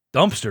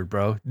 dumpstered,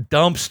 bro.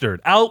 Dumpstered.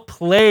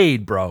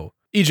 Outplayed, bro.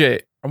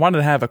 EJ, I wanted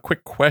to have a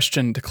quick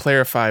question to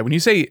clarify. When you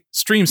say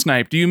stream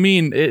snipe, do you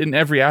mean in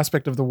every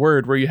aspect of the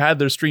word where you had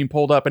their stream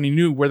pulled up and you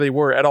knew where they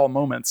were at all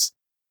moments?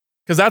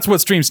 Because that's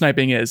what stream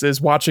sniping is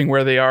watching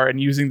where they are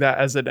and using that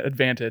as an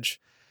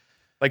advantage.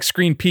 Like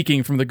screen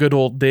peeking from the good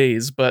old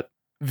days, but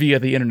via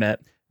the internet.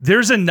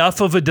 There's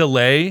enough of a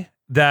delay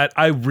that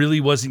I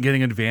really wasn't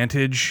getting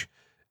advantage,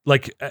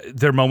 like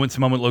their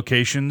moment-to-moment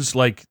locations.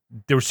 Like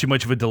there was too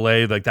much of a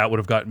delay, like that would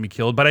have gotten me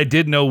killed. But I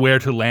did know where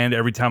to land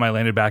every time I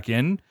landed back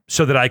in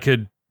so that I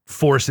could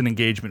force an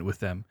engagement with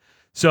them.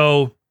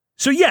 So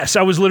yes,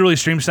 I was literally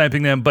stream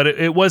sniping them, but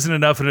it wasn't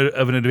enough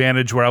of an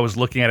advantage where I was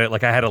looking at it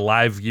like I had a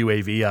live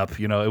UAV up.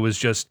 It was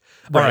just,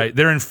 all right,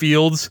 they're in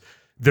fields.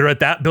 They're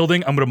at that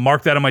building. I'm going to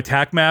mark that on my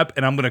TAC map,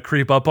 and I'm going to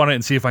creep up on it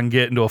and see if I can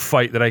get into a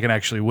fight that I can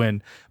actually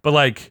win. But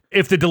like,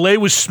 if the delay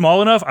was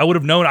small enough, I would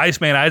have known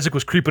Iceman Isaac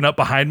was creeping up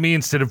behind me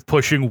instead of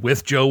pushing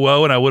with Joe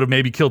Woe, and I would have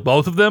maybe killed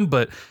both of them.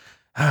 But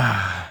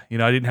I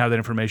didn't have that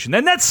information.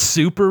 And that's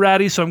super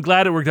ratty, so I'm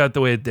glad it worked out the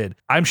way it did.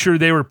 I'm sure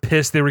they were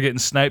pissed they were getting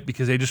sniped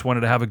because they just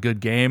wanted to have a good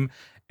game,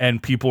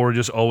 and people were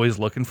just always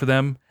looking for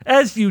them,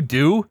 as you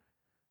do,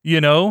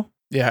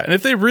 Yeah, and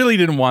if they really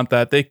didn't want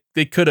that,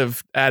 they could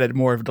have added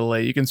more of a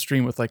delay. You can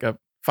stream with like a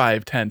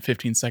 5, 10,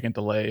 15 second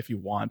delay if you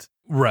want.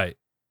 Right.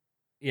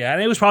 Yeah,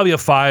 and it was probably a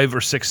 5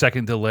 or 6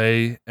 second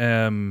delay,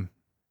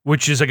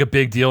 which is like a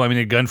big deal. I mean,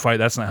 a gunfight,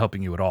 that's not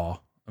helping you at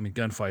all. I mean,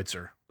 gunfights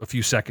are a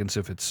few seconds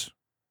if it's,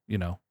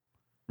 really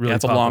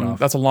that's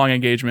a long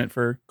engagement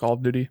for Call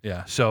of Duty.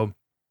 Yeah, so,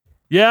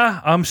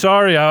 yeah, I'm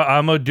sorry.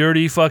 I'm a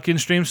dirty fucking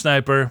stream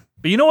sniper.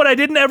 But you know what I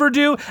didn't ever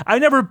do? I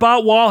never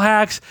bought wall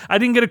hacks. I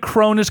didn't get a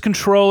Cronus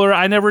controller.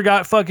 I never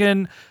got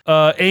fucking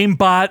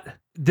aimbot.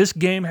 This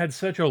game had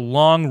such a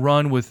long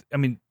run with,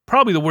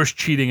 probably the worst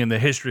cheating in the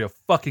history of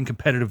fucking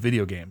competitive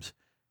video games.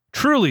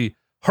 Truly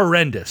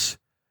horrendous,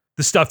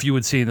 the stuff you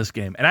would see in this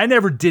game. And I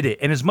never did it.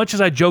 And as much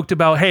as I joked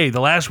about, hey,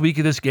 the last week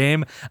of this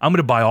game, I'm going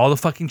to buy all the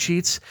fucking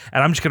cheats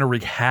and I'm just going to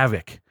wreak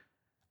havoc.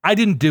 I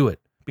didn't do it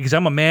because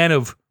I'm a man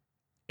of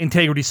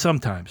integrity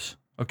sometimes,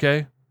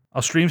 okay?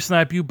 I'll stream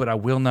snipe you, but I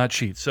will not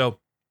cheat. So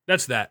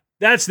that's that.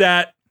 That's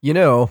that.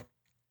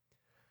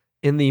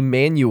 In the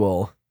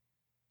manual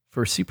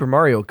for Super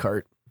Mario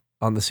Kart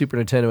on the Super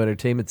Nintendo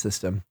Entertainment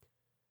System,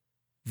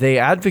 they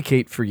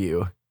advocate for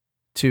you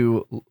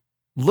to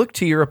look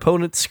to your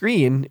opponent's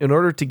screen in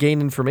order to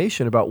gain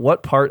information about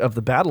what part of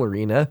the battle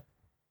arena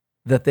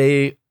that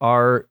they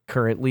are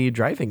currently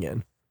driving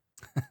in.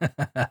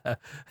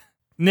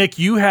 Nick,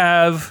 you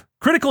have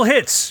Critical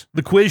Hits,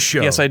 the quiz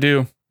show. Yes, I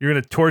do. You're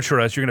going to torture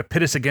us. You're going to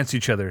pit us against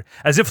each other.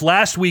 As if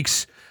last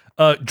week's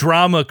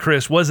drama,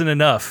 Chris, wasn't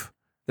enough.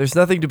 There's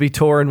nothing to be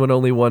torn when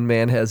only one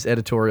man has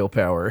editorial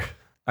power.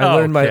 I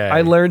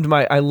learned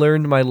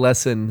my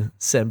lesson,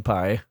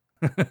 senpai.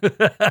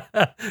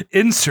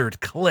 Insert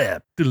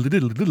clip.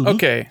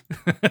 Okay.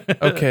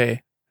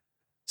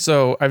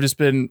 So I've just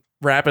been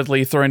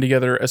rapidly throwing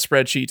together a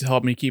spreadsheet to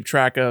help me keep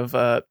track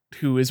of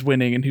who is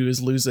winning and who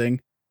is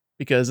losing,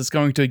 because it's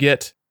going to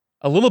get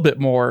a little bit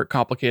more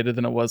complicated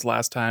than it was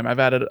last time. I've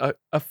added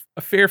a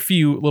fair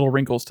few little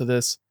wrinkles to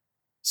this.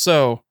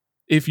 So,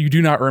 if you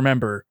do not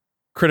remember,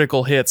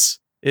 Critical Hits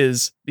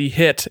is the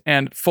hit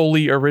and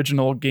fully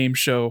original game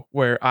show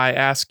where I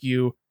ask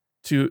you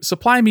to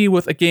supply me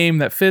with a game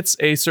that fits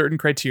a certain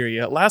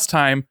criteria. Last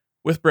time,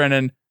 with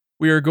Brennan,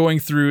 we were going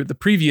through the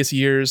previous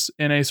years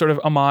in a sort of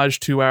homage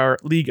to our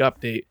league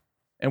update.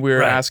 And we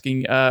were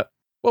asking,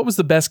 what was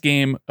the best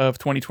game of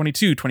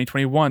 2022,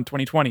 2021,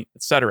 2020,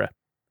 etc.?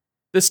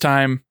 This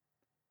time,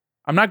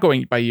 I'm not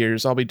going by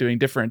years. I'll be doing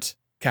different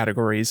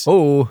categories.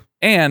 Oh.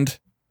 And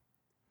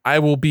I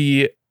will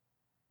be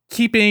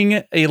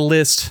keeping a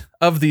list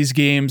of these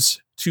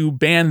games to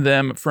ban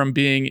them from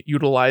being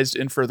utilized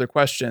in further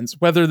questions.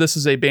 Whether this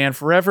is a ban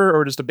forever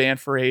or just a ban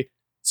for a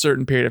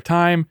certain period of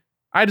time,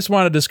 I just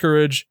want to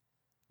discourage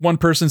one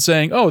person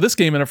saying, oh, this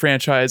game in a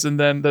franchise, and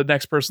then the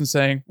next person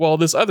saying, well,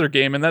 this other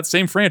game in that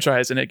same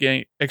franchise, and it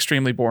getting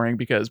extremely boring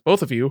because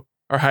both of you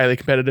are highly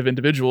competitive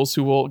individuals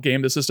who will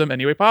game the system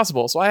any way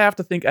possible. So I have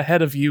to think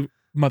ahead of you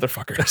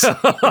motherfuckers.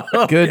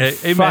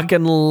 Good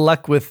fucking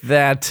luck with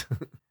that.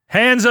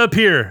 Hands up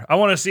here. I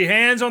want to see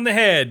hands on the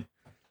head.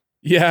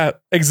 Yeah,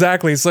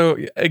 exactly. So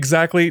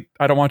exactly.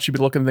 I don't want you to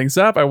be looking things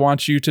up. I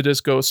want you to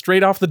just go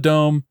straight off the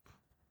dome.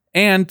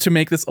 And to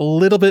make this a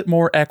little bit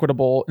more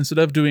equitable, instead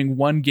of doing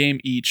one game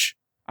each,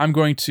 I'm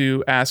going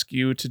to ask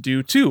you to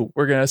do 2.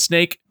 We're going to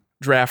snake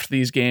draft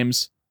these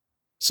games,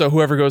 so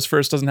whoever goes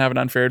first doesn't have an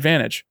unfair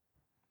advantage.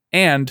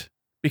 And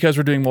because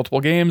we're doing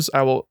multiple games,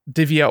 I will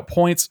divvy out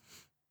points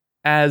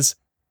as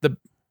the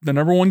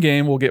number 1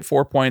 game will get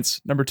 4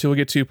 points, number 2 will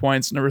get 2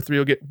 points, number 3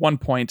 will get 1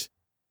 point,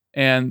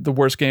 and the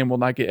worst game will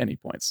not get any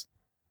points.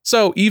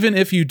 So even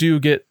if you do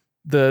get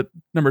the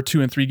number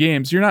 2 and 3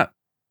 games, you're not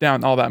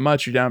down all that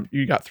much. You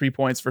got 3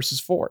 points versus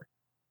 4.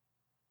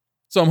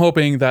 So I'm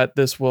hoping that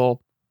this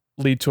will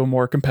lead to a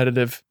more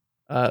competitive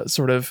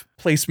sort of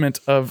placement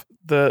of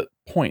the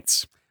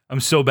points. I'm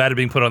so bad at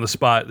being put on the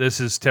spot. This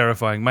is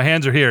terrifying. My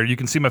hands are here. You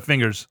can see my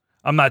fingers.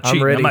 I'm not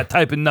cheating. I'm not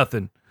typing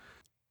nothing.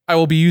 I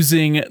will be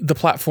using the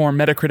platform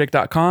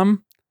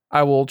Metacritic.com.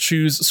 I will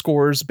choose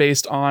scores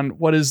based on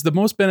what is the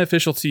most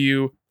beneficial to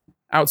you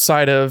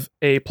outside of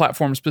a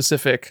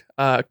platform-specific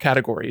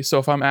category. So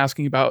if I'm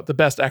asking about the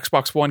best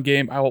Xbox One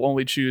game, I will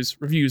only choose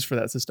reviews for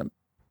that system.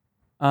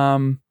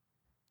 Other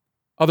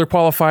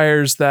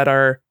qualifiers that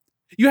are...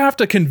 You have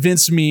to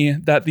convince me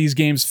that these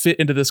games fit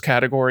into this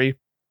category.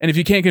 And if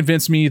you can't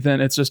convince me, then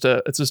it's just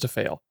a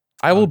fail.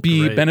 I will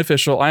be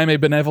beneficial. I am a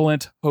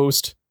benevolent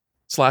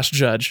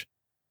host/judge.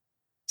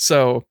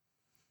 So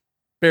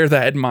bear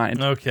that in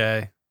mind.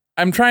 Okay.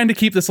 I'm trying to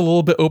keep this a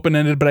little bit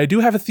open-ended, but I do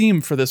have a theme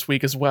for this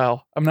week as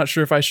well. I'm not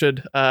sure if I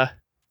should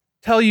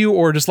tell you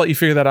or just let you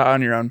figure that out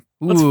on your own.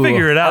 Let's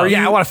figure it out.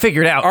 I want to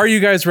figure it out. Are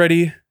you guys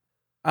ready?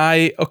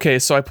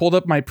 So I pulled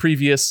up my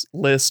previous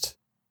list.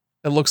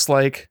 It looks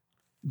like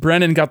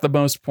Brennan got the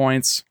most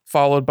points,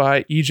 followed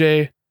by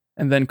EJ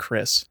and then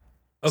Chris.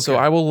 Okay. So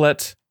I will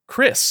let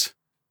Chris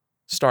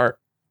start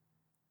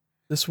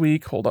this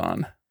week. Hold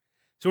on.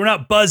 So we're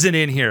not buzzing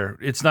in here.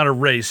 It's not a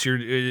race.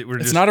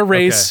 It's not a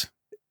race. Okay.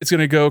 It's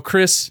going to go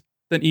Chris,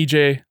 then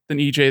EJ,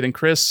 then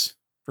Chris.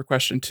 For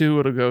question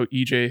 2, it'll go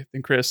EJ,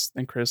 then Chris,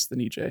 then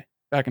EJ.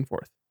 Back and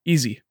forth.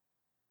 Easy.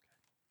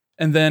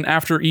 And then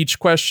after each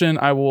question,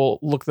 I will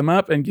look them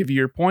up and give you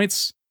your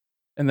points,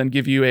 and then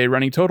give you a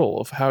running total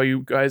of how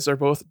you guys are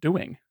both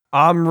doing.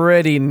 I'm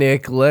ready,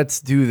 Nick. Let's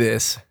do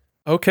this.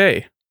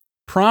 Okay.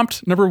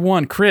 Prompt number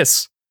 1,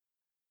 Chris.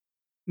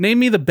 Name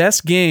me the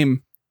best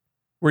game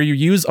where you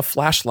use a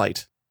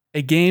flashlight.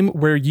 A game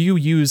where you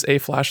use a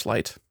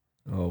flashlight.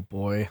 Oh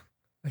boy.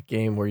 A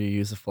game where you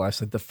use a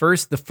flashlight. The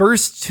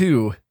first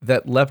 2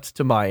 that leapt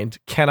to mind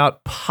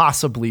cannot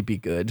possibly be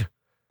good.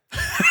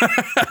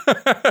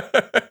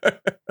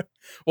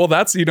 Well,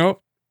 that's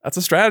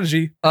a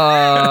strategy.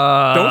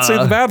 Don't say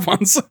the bad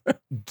ones.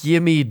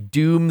 Gimme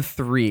Doom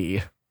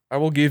 3. I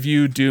will give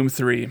you Doom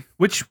 3.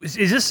 Which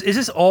is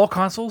this all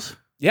consoles?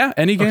 Yeah,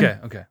 any game.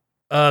 Okay.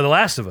 The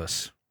Last of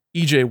Us.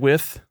 EJ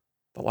with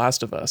The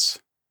Last of Us.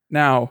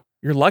 Now,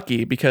 you're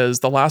lucky because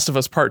The Last of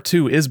Us Part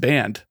 2 is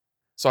banned.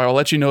 So I will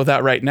let you know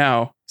that right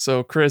now.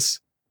 So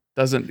Chris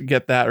doesn't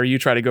get that, or you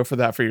try to go for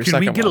that for your second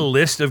one. Can we get a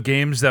list of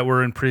games that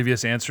were in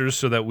previous answers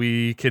so that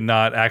we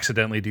cannot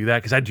accidentally do that?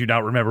 Because I do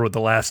not remember what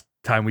the last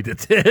time we did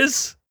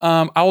this.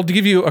 I'll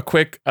give you a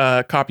quick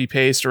copy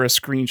paste or a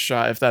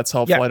screenshot if that's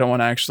helpful. Yeah. I don't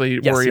want to actually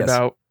worry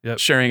about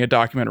sharing a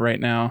document right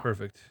now.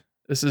 Perfect.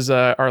 This is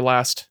our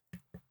last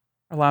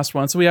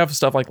one. So we have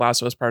stuff like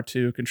Last of Us Part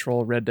 2,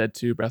 Control, Red Dead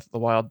 2, Breath of the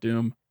Wild,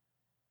 Doom,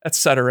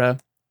 etc.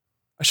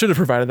 I should have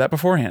provided that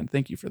beforehand.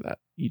 Thank you for that,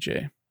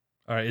 EJ.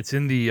 All right, it's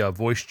in the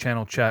voice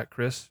channel chat,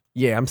 Chris.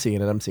 Yeah, I'm seeing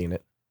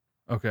it.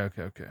 Okay.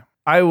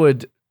 I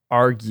would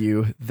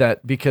argue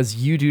that because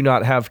you do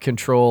not have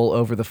control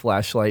over the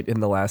flashlight in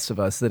The Last of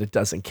Us, that it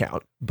doesn't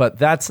count. But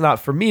that's not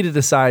for me to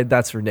decide.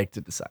 That's for Nick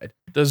to decide.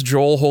 Does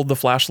Joel hold the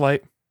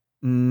flashlight?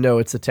 No,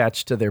 it's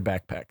attached to their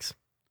backpacks.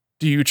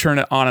 Do you turn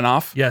it on and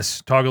off?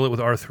 Yes, toggle it with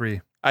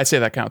R3. I'd say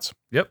that counts.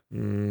 Yep.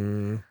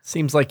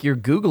 Seems like you're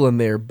Googling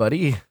there,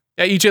 buddy.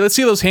 Yeah, EJ, let's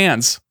see those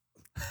hands.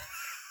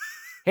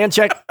 Hand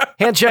check.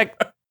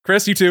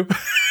 Chris, you too.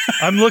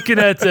 I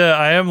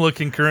am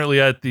looking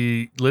currently at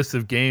the list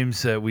of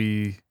games that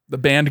the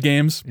banned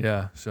games.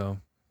 Yeah, so,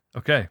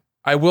 okay.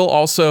 I will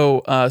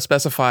also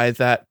specify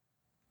that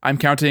I'm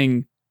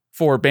counting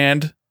for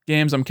banned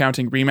games. I'm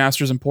counting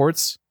remasters and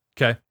ports.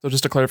 Okay. So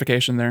just a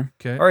clarification there.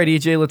 Okay. All right,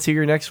 EJ, let's hear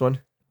your next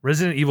one.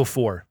 Resident Evil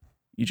 4.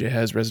 EJ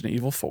has Resident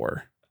Evil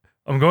 4.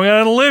 I'm going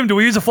out on a limb. Do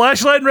we use a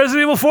flashlight in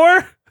Resident Evil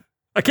 4?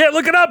 I can't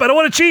look it up. I don't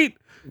want to cheat.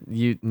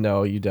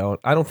 No, you don't.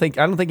 I don't think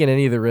in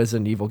any of the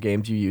Resident Evil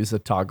games you use a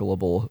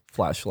toggleable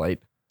flashlight.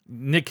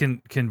 Nick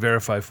can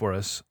verify for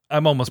us.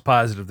 I'm almost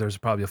positive there's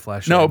probably a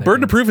flashlight. No,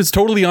 burden of proof is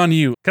totally on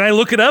you. Can I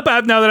look it up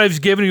now that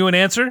I've given you an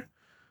answer?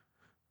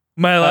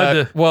 Am I allowed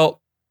to?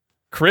 Well,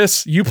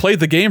 Chris, you played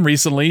the game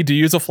recently. Do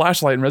you use a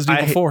flashlight in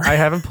Resident Evil 4? I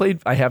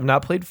have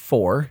not played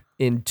 4.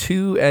 In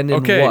 2 and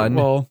in 1.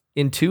 Well,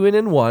 in 2 and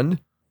in 1,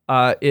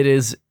 it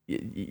is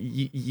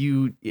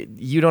you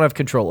don't have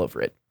control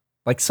over it.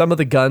 Like some of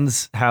the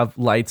guns have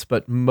lights,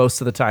 but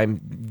most of the time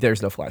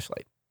there's no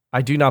flashlight.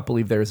 I do not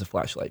believe there is a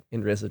flashlight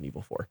in Resident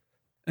Evil 4.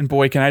 And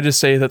boy, can I just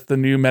say that the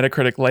new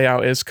Metacritic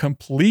layout is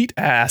complete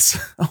ass.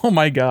 Oh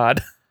my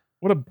God.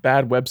 What a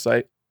bad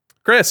website.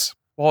 Chris,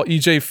 while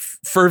EJ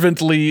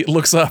fervently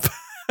looks up.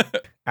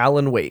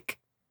 Alan Wake.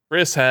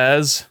 Chris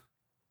has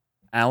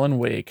Alan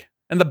Wake.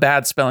 And the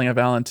bad spelling of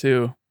Alan,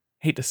 too.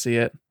 Hate to see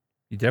it.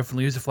 You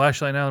definitely use a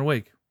flashlight in Alan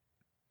Wake.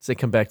 Does it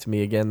come back to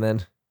me again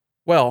then?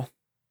 Well,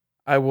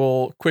 I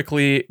will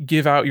quickly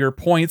give out your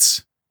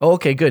points. Oh,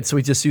 okay, good. So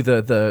we just do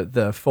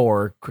the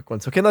 4 quick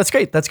ones. Okay, that's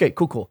great. That's great.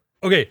 Cool.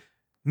 Okay,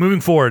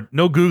 moving forward,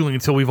 no Googling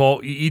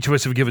until each of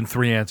us have given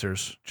 3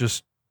 answers.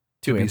 Just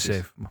 2 to be answers.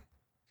 safe.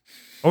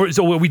 Or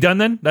so are we done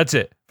then? That's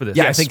it for this.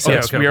 Yeah, I think so.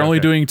 Yes, we are only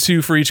doing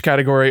 2 for each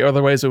category.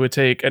 Otherwise, it would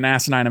take an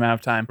asinine amount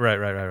of time.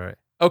 Right.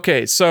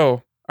 Okay,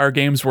 so our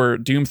games were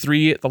Doom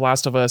 3, The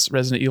Last of Us,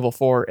 Resident Evil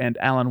 4, and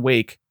Alan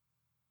Wake.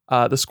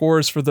 The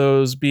scores for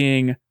those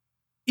being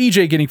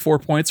EJ getting 4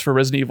 points for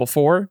Resident Evil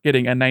 4,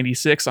 getting a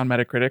 96 on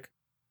Metacritic.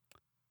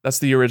 That's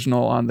the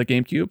original on the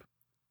GameCube.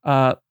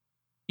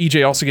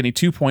 EJ also getting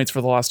 2 points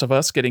for The Last of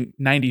Us, getting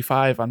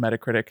 95 on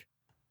Metacritic.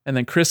 And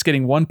then Chris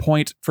getting 1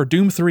 point for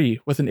Doom 3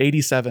 with an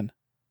 87.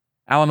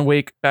 Alan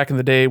Wake back in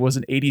the day was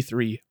an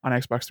 83 on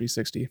Xbox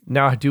 360.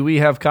 Now, do we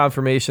have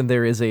confirmation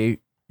there is a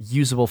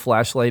usable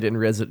flashlight in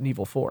Resident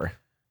Evil 4?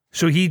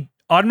 So he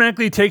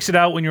automatically takes it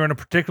out when you're in a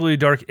particularly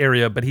dark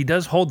area, but he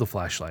does hold the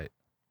flashlight,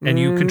 and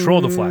you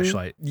control the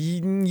flashlight.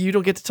 You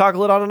don't get to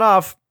toggle it on and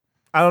off.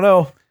 I don't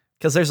know,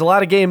 because there's a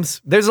lot of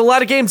games. There's a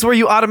lot of games where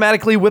you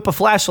automatically whip a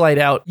flashlight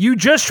out. You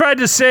just tried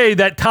to say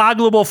that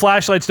toggleable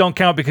flashlights don't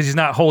count because he's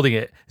not holding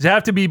it. Does it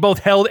have to be both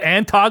held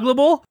and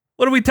toggleable?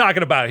 What are we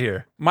talking about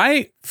here?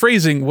 My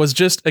phrasing was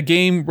just a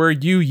game where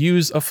you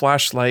use a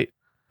flashlight.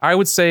 I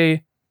would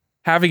say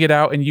having it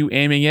out and you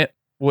aiming it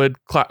would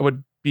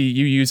be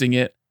you using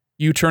it.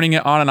 You turning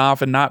it on and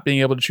off and not being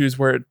able to choose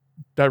where it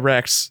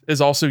directs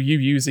is also you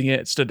using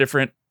it. It's a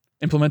different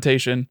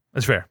implementation.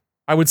 That's fair.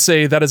 I would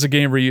say that is a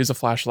game where you use a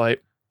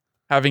flashlight.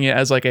 Having it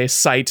as like a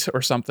sight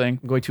or something.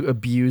 I'm going to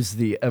abuse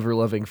the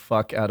ever-loving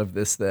fuck out of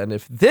this then.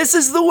 If this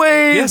is the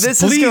way Yes, this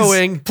please, is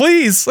going.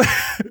 Please.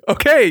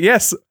 Okay,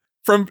 yes.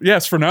 From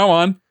now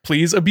on,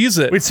 please abuse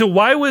it. Wait, so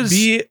why was...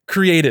 Be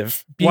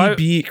creative.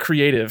 Be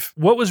creative.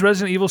 What was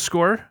Resident Evil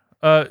score?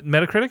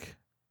 Metacritic?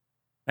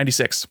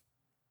 96.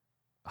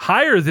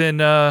 Higher than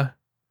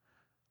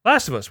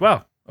Last of Us.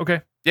 Wow.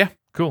 Okay. Yeah.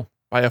 Cool.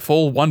 By a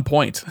full 1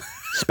 point.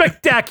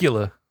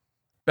 Spectacular.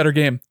 Better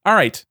game. All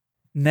right.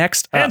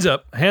 Next up. Hands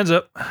up. Hands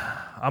up.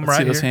 I'm Let's right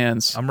see here. those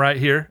hands. I'm right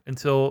here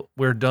until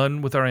we're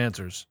done with our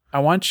answers. I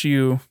want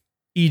you,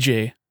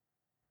 EJ,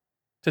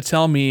 to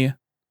tell me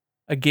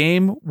a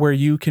game where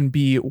you can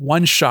be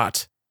one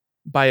shot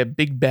by a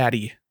big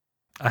baddie.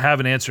 I have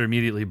an answer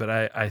immediately, but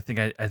I think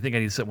I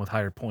need something with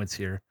higher points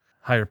here.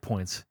 Higher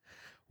points.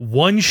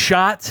 One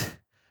shot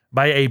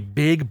by a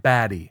big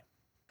baddie.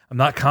 I'm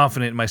not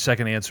confident in my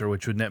second answer,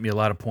 which would net me a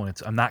lot of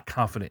points. I'm not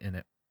confident in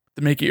it.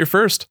 To make it your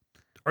first.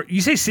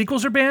 You say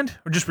sequels are banned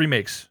or just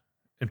remakes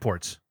and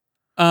ports?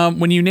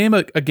 When you name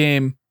a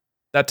game,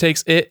 that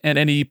takes it and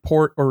any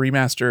port or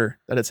remaster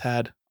that it's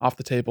had off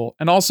the table.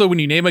 And also when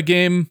you name a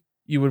game,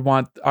 I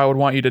would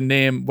want you to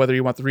name whether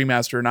you want the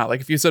remaster or not.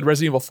 Like if you said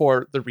Resident Evil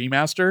 4, the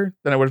remaster,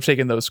 then I would have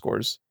taken those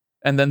scores.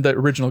 And then the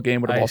original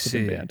game would have also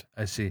been banned.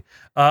 I see.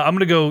 I'm going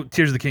to go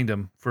Tears of the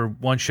Kingdom for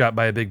one shot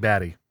by a big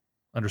baddie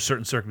under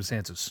certain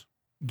circumstances.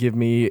 Give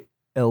me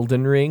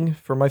Elden Ring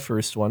for my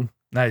first one.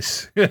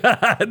 Nice.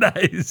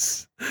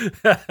 Nice.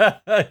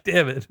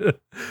 Damn it.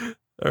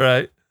 All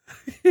right.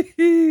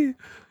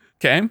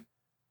 Okay.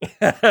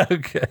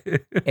 Okay.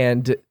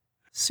 And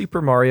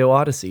Super Mario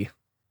Odyssey.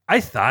 I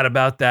thought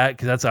about that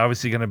because that's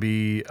obviously going to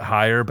be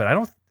higher, but I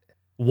don't.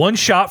 One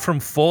shot from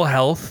full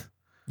health.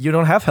 You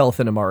don't have health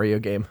in a Mario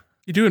game.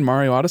 You do in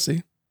Mario Odyssey.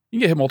 You can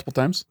get hit multiple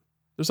times.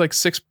 There's like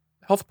 6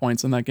 health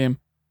points in that game.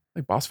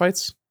 Like boss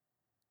fights.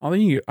 I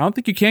don't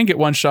think you can get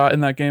one shot in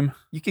that game.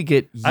 You could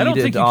get I don't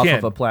think yeeted you off can.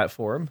 of a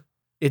platform,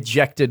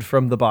 ejected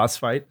from the boss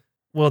fight.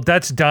 Well,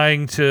 that's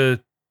dying to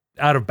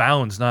out of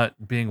bounds,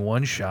 not being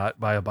one shot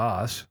by a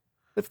boss.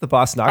 If the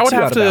boss knocks you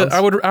out of bounds. I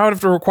would have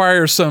to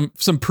require some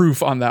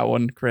proof on that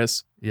one,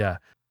 Chris. Yeah.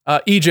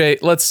 EJ,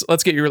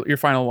 let's get your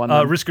final one.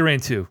 Risk of Rain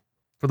 2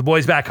 for the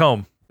boys back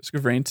home. Risk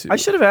of Rain 2. I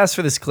should have asked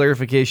for this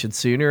clarification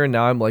sooner, and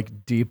now I'm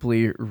like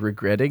deeply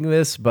regretting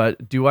this.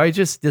 But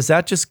does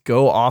that just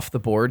go off the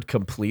board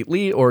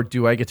completely, or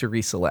do I get to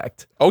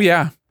reselect? Oh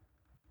yeah,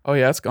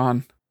 it's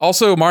gone.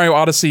 Also, Mario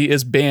Odyssey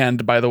is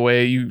banned. By the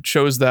way, you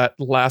chose that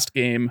last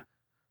game.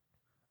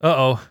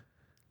 Uh-oh.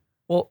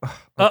 Well, okay.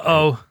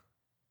 Uh-oh.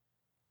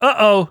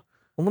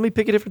 Well, let me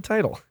pick a different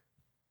title.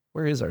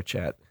 Where is our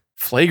chat?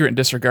 Flagrant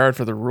disregard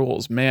for the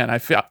rules, man. I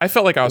felt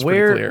like I was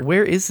pretty clear.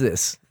 Where is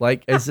this?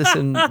 Like, is this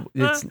in?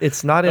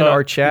 It's not in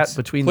our chat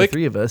between the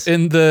three of us.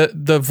 In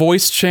the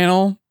voice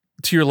channel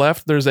to your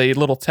left, there's a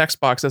little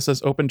text box that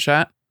says "Open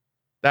Chat."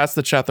 That's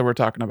the chat that we're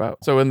talking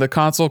about. So in the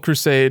Console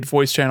Crusade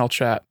voice channel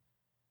chat,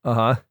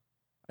 I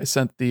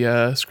sent the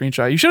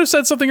screenshot. You should have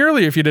said something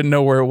earlier if you didn't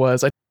know where it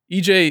was.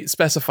 EJ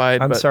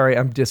specified. I'm sorry,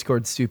 I'm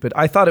Discord stupid.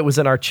 I thought it was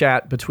in our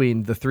chat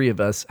between the three of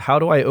us. How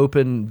do I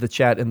open the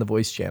chat in the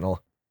voice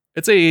channel?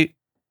 It's a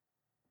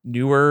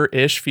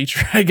newer-ish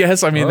feature, I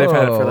guess. I mean, they've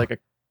had it for like a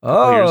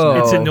couple years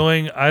now. It's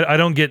annoying. I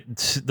don't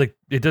get, like,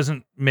 it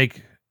doesn't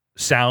make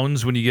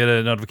sounds when you get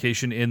a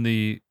notification in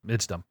the,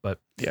 it's dumb, but.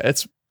 Yeah,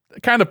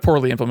 kind of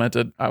poorly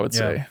implemented, I would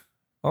say.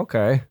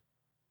 Okay.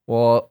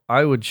 Well,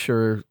 I would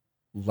sure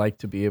like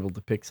to be able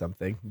to pick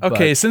something.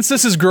 Okay, since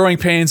this is growing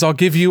pains, I'll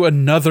give you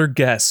another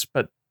guess,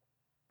 but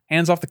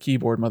hands off the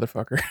keyboard,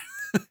 motherfucker.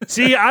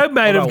 See, I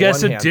might have about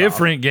guessed one a hand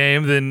different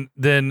game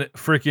than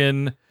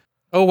freaking.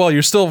 Oh, well,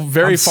 you're still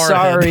very I'm far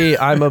ahead. sorry,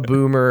 I'm a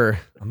boomer.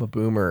 I'm a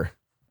boomer.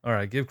 All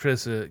right, give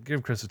Chris a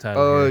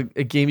title. Here.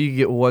 A game you can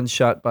get one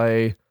shot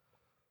by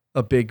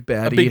a big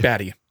baddie. A big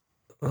baddie.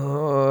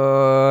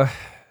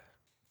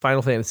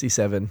 Final Fantasy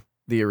VII,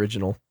 the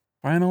original.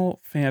 Final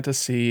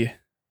Fantasy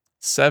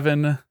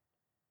 7,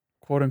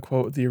 quote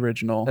unquote, the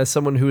original. As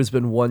someone who has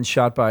been one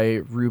shot by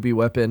Ruby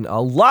Weapon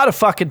a lot of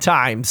fucking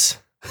times,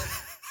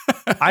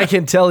 I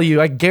can tell you,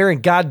 I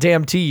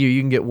guarantee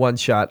you can get one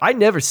shot. I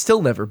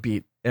still never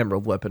beat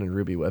Emerald Weapon and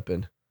Ruby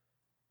Weapon.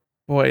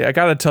 Boy, I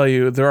gotta tell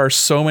you, there are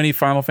so many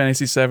Final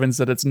Fantasy 7s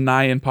that it's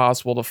nigh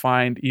impossible to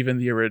find even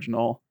the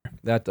original.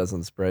 That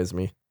doesn't surprise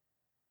me.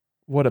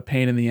 What a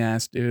pain in the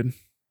ass, dude.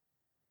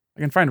 I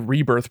can find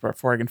Rebirth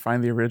before I can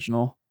find the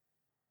original.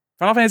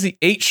 Final Fantasy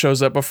 8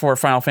 shows up before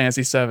Final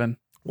Fantasy 7.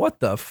 What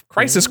the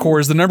Crisis Core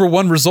is the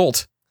 #1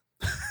 result.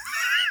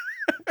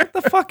 What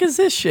the fuck is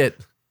this shit?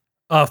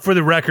 For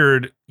the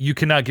record, you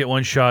cannot get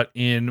one shot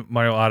in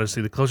Mario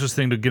Odyssey. The closest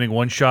thing to getting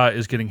one shot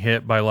is getting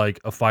hit by like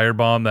a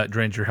firebomb that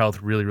drains your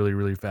health really, really,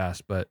 really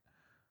fast. But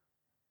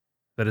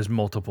that is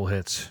multiple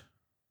hits.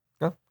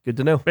 Oh, good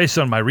to know. Based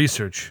on my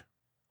research.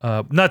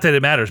 Not that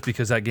it matters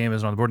because that game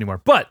isn't on the board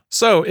anymore. But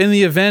so in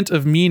the event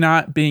of me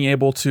not being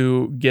able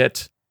to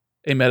get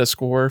a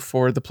Metascore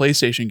for the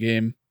PlayStation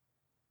game,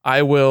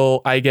 I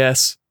will, I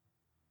guess,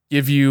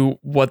 give you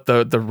what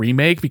the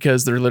remake,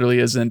 because there literally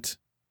isn't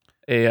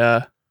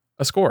a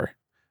score.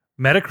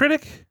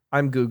 Metacritic?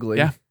 I'm Googling.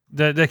 Yeah.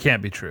 That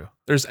can't be true.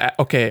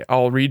 Okay,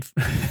 I'll read.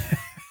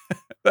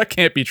 That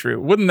can't be true.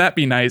 Wouldn't that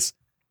be nice?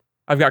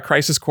 I've got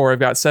Crisis Core. I've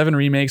got 7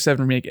 Remake,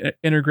 7 Remake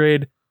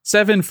Intergrade,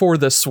 7 for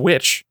the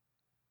Switch,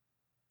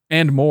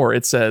 and more,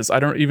 it says.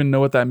 I don't even know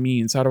what that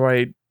means. How do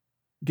I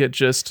get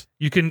just...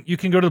 You can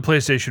go to the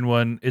PlayStation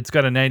one. It's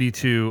got a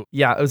 92.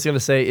 Yeah, I was going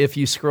to say, if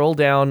you scroll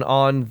down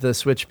on the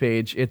Switch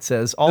page, it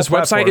says all This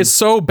platforms. website is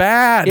so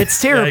bad. It's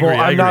terrible.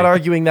 I I'm not agree.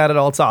 arguing that at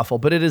all. It's awful,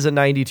 but it is a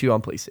 92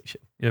 on PlayStation.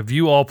 Yeah,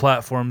 view all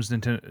platforms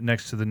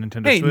next to the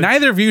Nintendo Hey, Switch.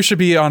 neither of you should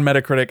be on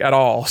Metacritic at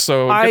all,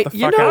 so get the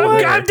you fuck know out of what?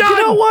 here. I'm done.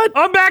 You know what?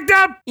 I'm backed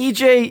up.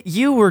 EJ,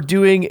 you were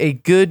doing a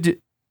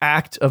good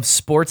act of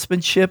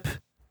sportsmanship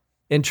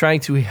in trying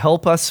to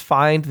help us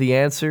find the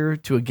answer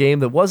to a game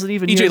that wasn't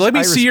even EJ, yours. let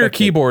me I see your respect it.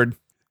 keyboard.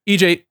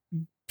 EJ,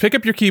 pick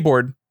up your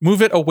keyboard.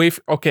 Move it away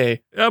from...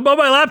 Okay, I'm on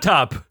my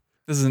laptop.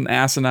 this is an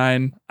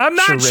asinine I'm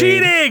not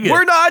charade. cheating.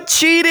 We're not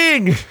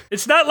cheating.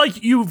 It's not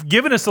like you've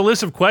given us a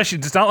list of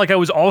questions. It's not like I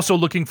was also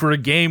looking for a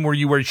game where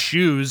you wear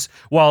shoes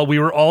while we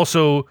were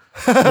also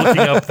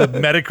looking up the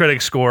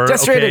Metacritic score. Death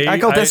Stranding. Okay? I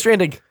call Death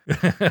Stranding.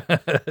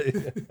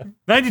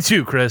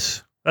 92,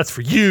 Chris. That's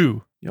for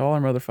you. Y'all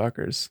are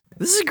motherfuckers.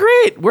 This is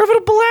great. We're having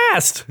a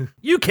blast.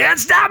 You can't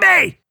stop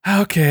me.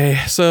 Okay,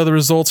 so the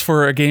results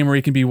for a game where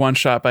you can be one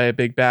shot by a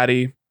big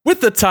baddie. With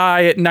the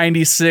tie at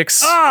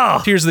 96.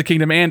 Oh, Tears of the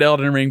Kingdom and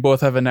Elden Ring both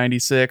have a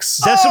 96.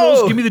 decimals.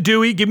 Oh. Give me the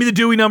Dewey. Give me the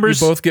Dewey You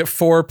numbers. both get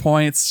 4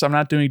 points. I'm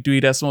not doing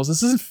Dewey Decimals.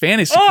 This isn't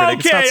Fantasy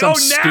Critic. Okay. It's not some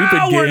stupid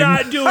now game. we're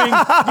not doing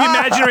the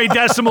imaginary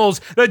decimals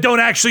that don't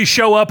actually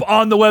show up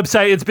on the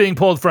website it's being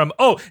pulled from.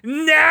 Oh,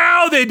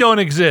 now they don't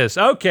exist.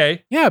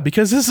 Okay. Yeah,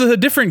 because this is a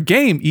different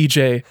game,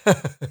 EJ.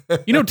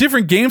 You know,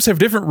 different games have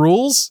different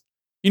rules.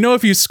 You know,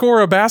 if you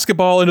score a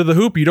basketball into the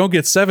hoop, you don't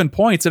get 7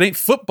 points. It ain't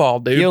football,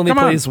 dude. He only Come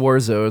on. plays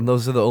Warzone.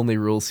 Those are the only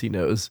rules he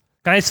knows.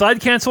 Can I slide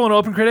cancel an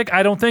Open Critic?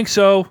 I don't think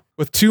so.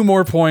 With 2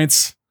 more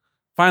points,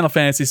 Final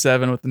Fantasy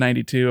 7 with the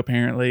 92,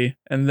 apparently,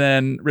 and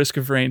then Risk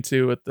of Rain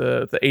 2 with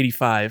the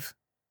 85.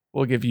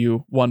 We'll give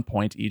you 1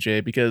 point,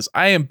 EJ, because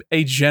I am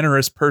a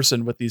generous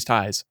person with these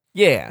ties.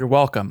 Yeah. You're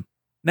welcome.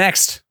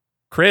 Next,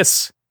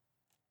 Chris.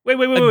 Wait.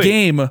 A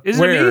game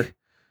Isn't it where... me?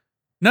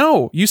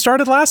 No, you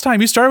started last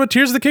time. You started with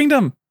Tears of the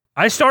Kingdom.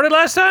 I started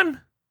last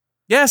time?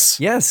 Yes.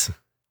 Yes.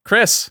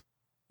 Chris,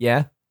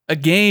 Yeah. a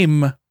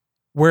game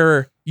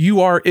where you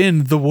are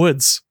in the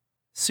woods.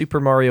 Super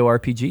Mario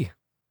RPG.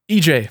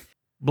 EJ,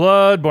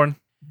 Bloodborne.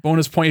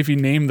 bonus point if you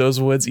name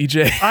those woods,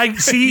 EJ. I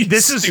see. You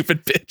This is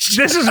stupid bitch.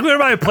 this is where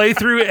my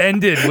playthrough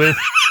ended with.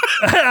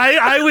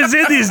 I was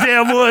in these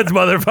damn woods,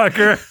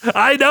 motherfucker.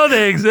 I know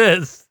they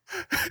exist.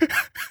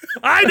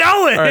 I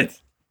know it.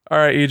 All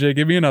right, EJ,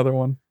 give me another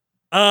one.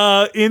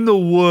 In the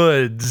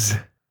woods.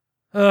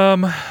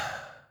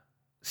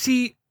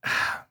 See,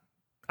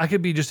 I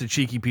could be just a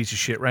cheeky piece of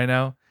shit right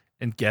now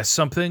and guess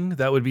something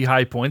that would be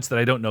high points that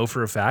I don't know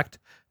for a fact.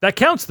 That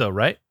counts though,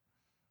 right?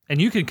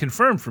 And you can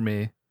confirm for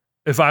me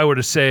if I were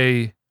to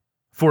say,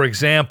 for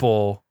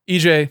example,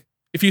 EJ,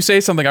 if you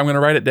say something, I'm going to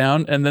write it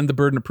down, and then the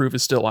burden of proof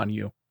is still on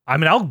you. I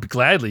mean, I'll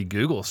gladly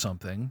Google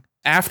something.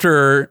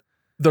 After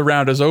the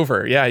round is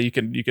over, yeah, you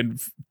can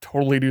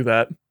totally do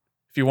that.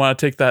 If you want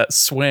to take that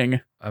swing.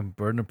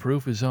 Burden of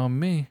proof is on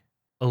me.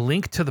 A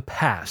Link to the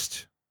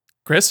Past.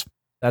 Chris?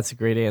 That's a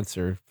great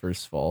answer,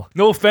 first of all.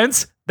 No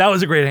offense, That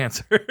was a great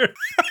answer.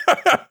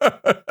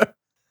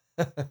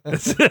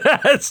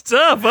 That's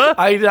tough, huh?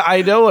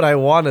 I know what I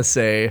want to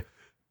say,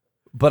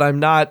 but I'm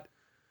not.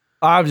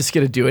 I'm just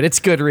going to do it. It's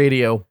good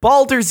radio.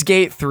 Baldur's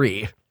Gate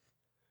 3.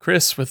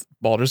 Chris with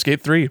Baldur's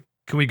Gate 3.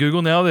 Can we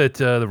Google now that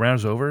the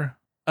round's over?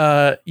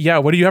 Yeah,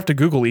 what do you have to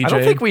Google, EJ? I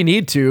don't think we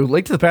need to.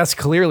 Link to the Past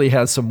clearly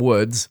has some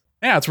woods.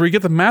 Yeah, it's where you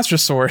get the Master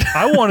Sword.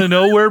 I want to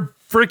know where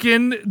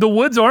freaking the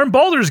woods are in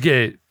Baldur's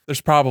Gate. There's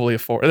probably a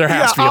forest. There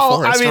has to be a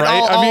forest,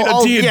 right?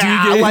 A D&D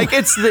game. Like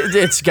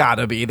it's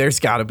gotta be.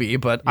 There's gotta be,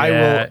 but I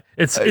will.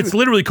 It's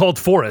literally called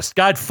Forest.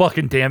 God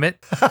fucking damn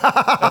it.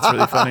 That's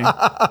really funny.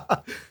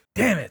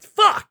 Damn it.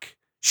 Fuck.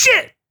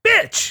 Shit.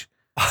 Bitch.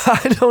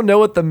 I don't know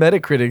what the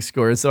Metacritic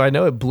score is, so I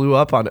know it blew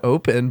up on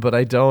open, but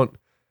I don't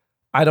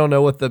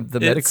know what the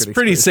Metacritic It's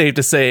pretty score safe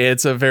to say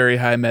it's a very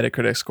high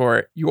Metacritic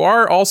score. You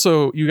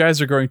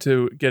guys are going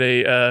to get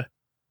a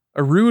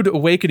rude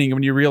awakening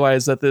when you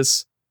realize that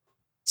this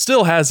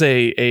still has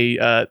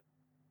a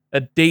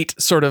date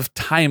sort of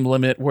time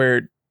limit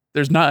where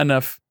there's not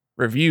enough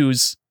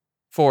reviews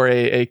for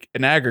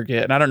an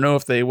aggregate. And I don't know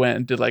if they went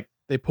and did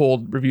they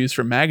pulled reviews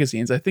from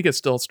magazines. I think it's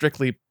still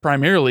strictly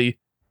primarily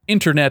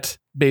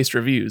internet-based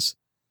reviews.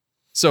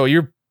 So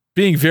you're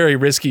being very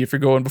risky if you're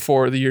going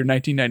before the year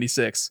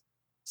 1996.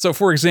 So,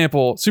 for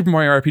example, Super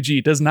Mario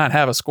RPG does not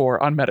have a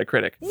score on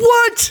Metacritic.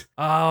 What?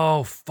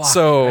 Oh, fuck.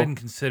 So- I hadn't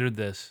considered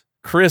this.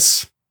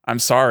 Chris, I'm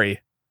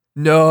sorry.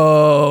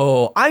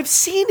 No, I've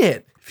seen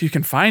it. If you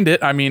can find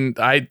it, I mean,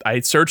 I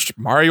searched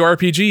Mario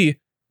RPG.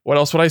 What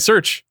else would I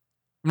search?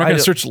 I'm not going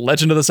to search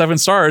Legend of the Seven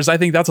Stars. I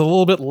think that's a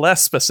little bit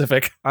less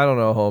specific. I don't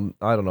know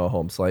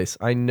Home Slice.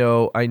 I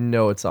know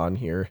it's on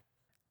here.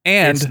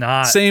 And It's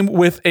not. same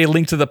with A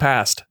Link to the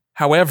Past.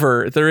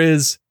 However, there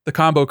is the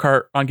combo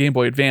cart on Game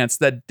Boy Advance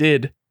that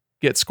did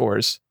get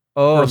scores.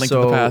 Oh, Or Link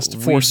to the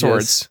Past, Four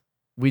Swords.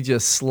 We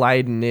just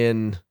sliding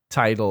in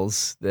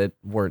titles that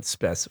weren't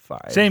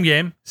specified. Same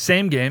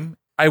game.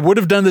 I would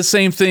have done the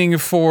same thing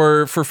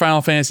for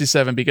Final Fantasy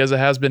VII because it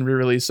has been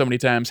re-released so many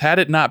times. Had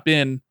it not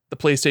been the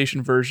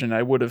PlayStation version,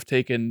 I would have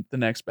taken the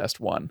next best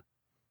one.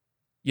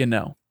 You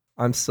know.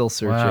 I'm still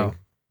searching. Wow.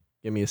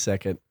 Give me a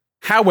second.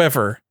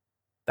 However,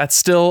 that's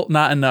still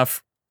not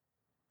enough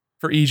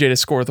for EJ to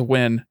score the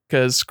win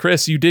because,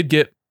 Chris, you did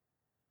get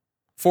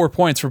 4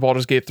 points for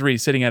Baldur's Gate 3,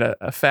 sitting at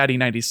a fatty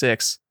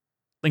 96.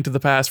 Link to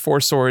the Past,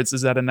 Four Swords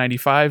is at a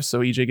 95,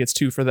 so EJ gets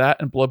 2 for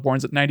that, and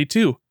Bloodborne's at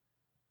 92.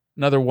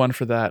 Another 1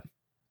 for that.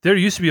 There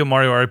used to be a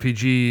Mario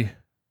RPG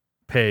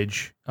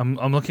page. I'm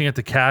looking at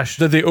the cache.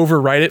 Did they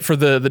overwrite it for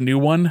the new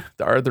one,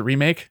 the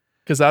remake?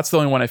 Because that's the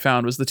only one I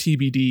found was the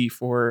TBD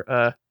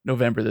for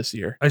November this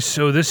year.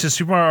 So this is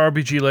Super Mario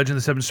RPG Legend of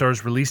the Seven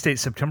Stars, release date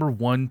September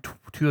 1,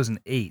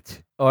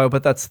 2008. Oh,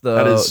 but that's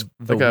That is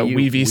the like a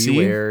Wii VC?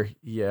 WiiWare.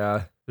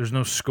 Yeah. There's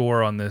no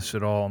score on this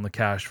at all on the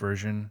cached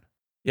version.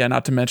 Yeah,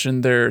 not to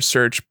mention their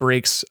search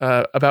breaks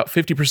about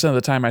 50% of the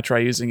time I try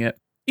using it.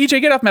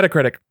 EJ, get off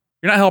Metacritic.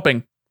 You're not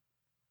helping.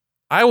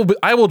 I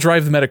will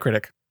drive the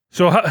Metacritic.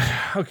 So,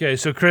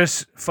 so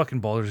Chris, fucking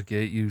Baldur's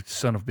Gate, you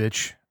son of a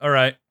bitch. All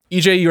right.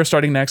 EJ, you are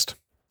starting next.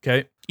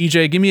 Okay.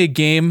 EJ, give me a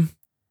game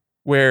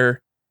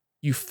where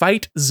you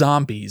fight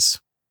zombies.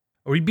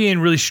 Are we being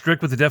really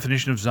strict with the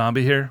definition of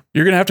zombie here?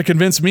 You're going to have to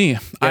convince me.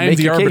 I am make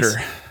the your arbiter.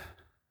 case.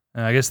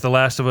 I guess The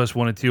Last of Us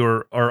 1 and 2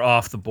 are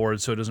off the board,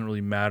 so it doesn't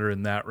really matter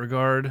in that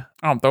regard.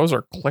 Those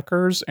are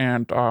clickers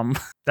and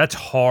That's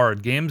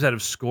hard. Games that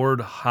have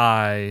scored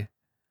high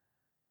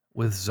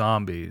with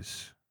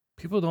zombies.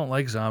 People don't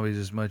like zombies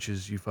as much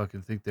as you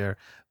fucking think they're.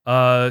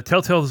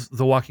 Telltale's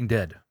The Walking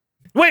Dead.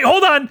 Wait,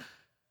 hold on.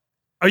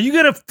 Are you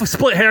going to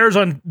split hairs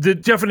on the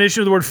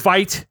definition of the word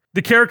fight?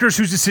 The characters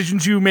whose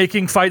decisions you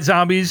making fight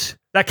zombies?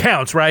 That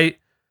counts, right?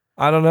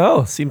 I don't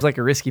know. Seems like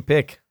a risky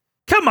pick.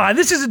 Come on,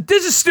 this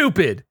is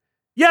stupid.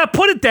 Yeah,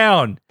 put it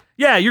down.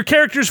 Yeah, your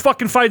characters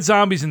fucking fight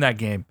zombies in that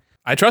game.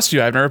 I trust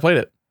you. I've never played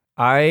it.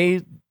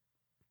 I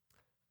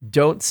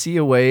don't see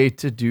a way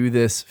to do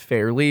this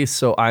fairly,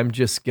 so I'm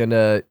just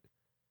gonna...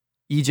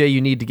 EJ,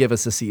 you need to give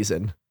us a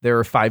season. There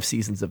are 5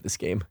 seasons of this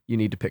game. You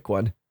need to pick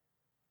one.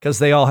 Because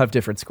they all have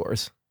different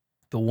scores.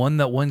 The one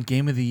that won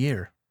Game of the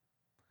Year.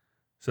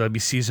 So that'd be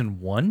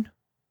season 1?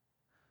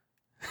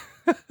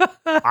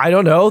 I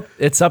don't know.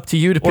 It's up to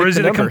you to pick Or is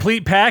the it number. a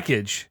complete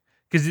package?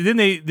 Because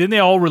didn't they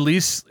all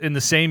release in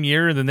the same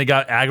year and then they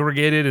got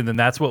aggregated and then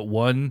that's what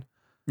won?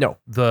 No.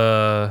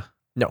 No.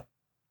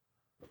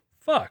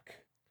 Fuck.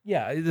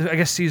 Yeah, I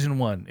guess season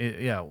 1.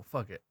 Well,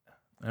 fuck it.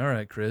 All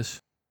right,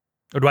 Chris.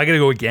 Or do I got to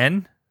go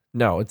again?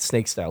 No, it's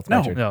snake style. It's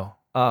my turn. No.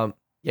 Yeah, don't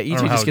know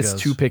EJ how just it gets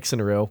goes. 2 picks in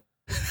a row.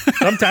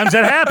 Sometimes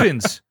that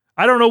happens.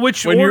 I don't know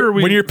which When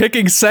order you're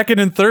picking second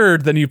and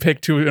third, then you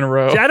pick 2 in a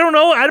row. I don't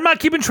know. I'm not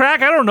keeping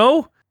track. I don't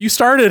know. You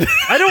started.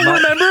 I don't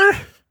remember.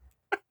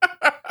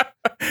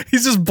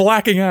 He's just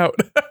blacking out.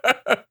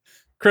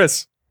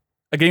 Chris,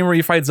 a game where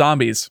you fight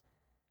zombies.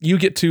 You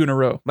get 2 in a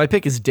row. My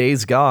pick is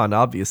Days Gone,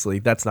 obviously.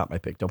 That's not my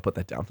pick. Don't put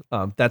that down.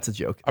 That's a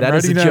joke. I'm That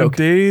is a writing down joke.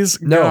 Days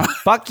No, Gone.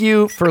 fuck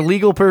you. For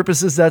legal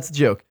purposes, that's a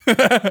joke.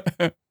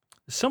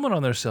 Someone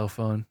on their cell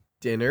phone.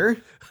 Dinner.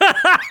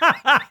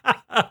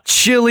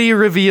 Chili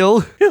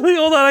reveal.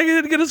 Hold on, I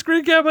didn't get a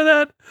screen cap of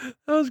that.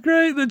 That was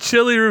great. The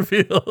chili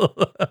reveal.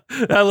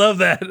 I love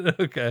that.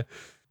 Okay.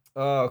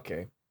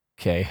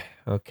 Okay.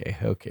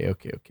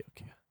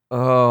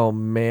 Oh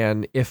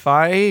man, if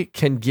I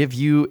can give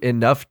you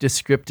enough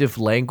descriptive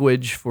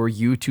language for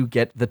you to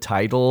get the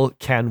title,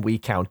 can we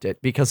count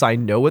it? Because I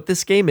know what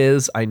this game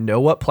is. I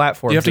know what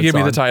platform. You have to give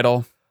me the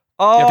title.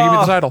 Oh, you have to give me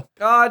the title.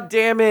 God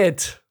damn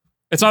it.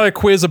 It's not a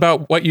quiz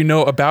about what you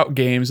know about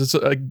games.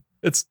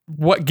 It's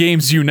what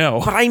games you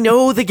know. But I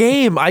know the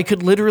game. I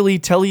could literally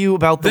tell you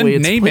about the Then way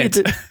it's name played.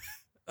 it.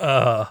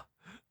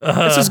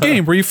 It's this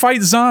game where you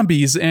fight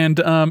zombies,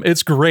 and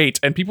it's great,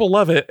 and people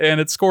love it, and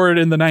it scored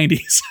in the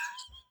 90s.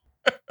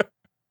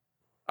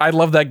 I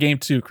love that game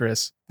too,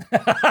 Chris.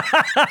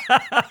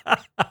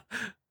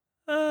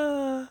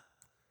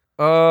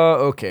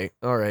 Okay.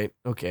 All right.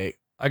 Okay.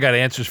 I got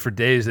answers for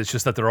days. It's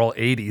just that they're all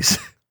 80s.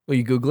 Are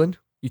you Googling?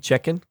 You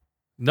checking?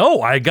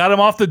 No, I got them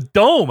off the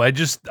dome.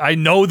 I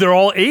know they're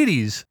all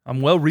 80s.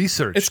 I'm well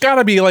researched. It's got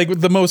to be like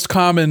the most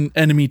common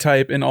enemy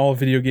type in all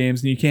video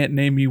games, and you can't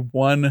name me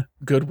one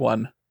good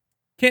one.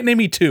 Can't name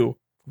me two.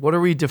 What are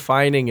we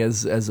defining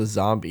as a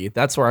zombie?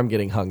 That's where I'm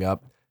getting hung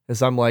up.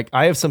 Is I'm like,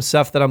 I have some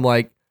stuff that I'm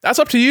like, that's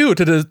up to you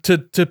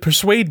to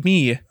persuade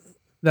me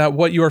that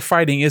what you are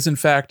fighting is in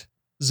fact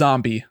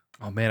zombie.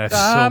 Oh man, I have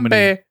so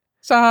many.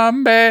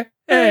 Zombie.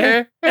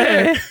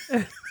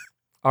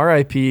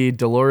 R.I.P.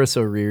 Dolores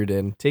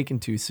O'Riordan, taken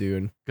too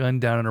soon. Gun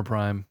down in her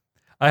prime.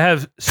 I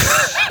have.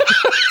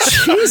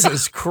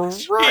 Jesus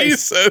Christ.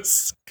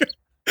 Jesus.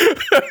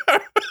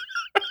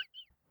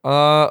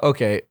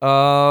 Okay.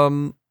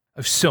 I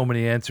have so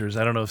many answers.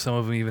 I don't know if some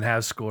of them even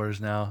have scores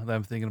now that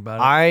I'm thinking about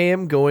it. I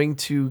am going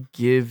to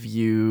give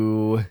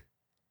you.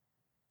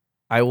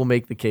 I will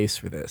make the case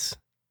for this.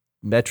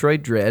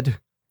 Metroid Dread,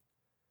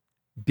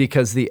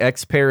 because the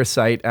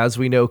X-Parasite, as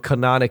we know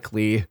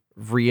canonically,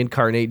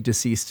 reincarnate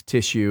deceased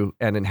tissue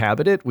and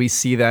inhabit it. We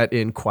see that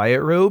in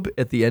Quiet Robe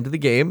at the end of the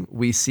game.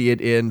 We see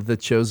it in the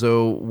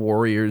Chozo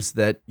warriors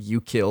that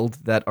you killed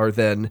that are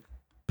then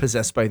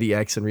possessed by the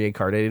X and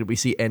reincarnated. We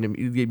see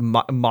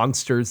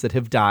monsters that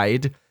have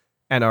died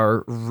and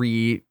are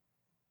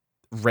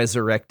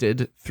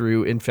resurrected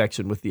through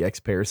infection with the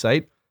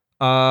X-Parasite.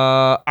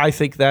 I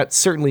think that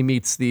certainly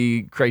meets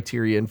the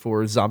criterion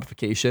for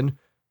zombification,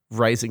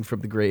 rising from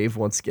the grave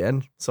once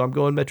again. So I'm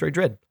going Metroid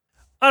Dread.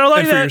 I don't like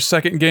and that. For your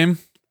second game?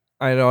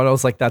 I know, and I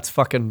was like, that's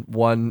fucking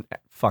one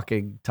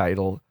fucking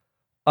title.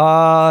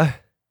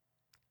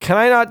 Can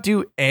I not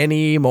do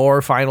any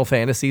more Final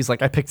Fantasies?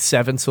 Like, I picked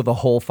 7, so the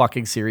whole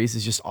fucking series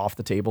is just off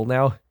the table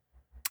now.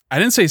 I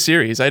didn't say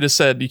series. I just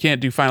said you can't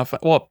do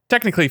Well,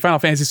 technically, Final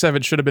Fantasy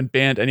VII should have been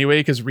banned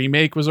anyway because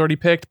remake was already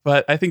picked.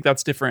 But I think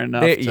that's different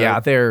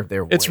enough. They're.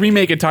 It's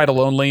remake and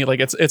title only. Like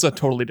it's a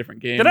totally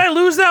different game. Did I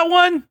lose that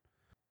one?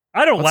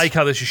 I don't like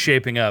how this is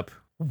shaping up.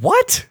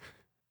 What?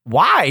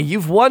 Why?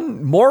 You've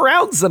won more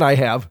rounds than I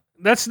have.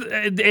 That's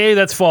A,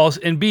 that's false.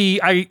 And B,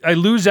 I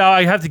lose out.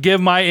 I have to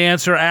give my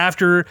answer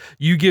after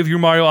you give your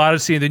Mario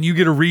Odyssey, and then you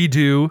get a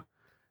redo.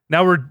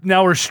 Now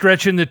we're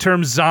stretching the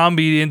term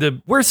zombie into.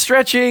 We're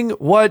stretching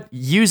what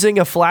using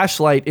a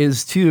flashlight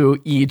is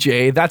too,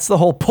 EJ. That's the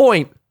whole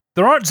point.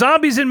 There aren't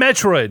zombies in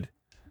Metroid.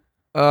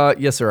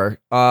 Yes, there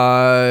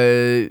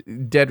are.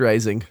 Dead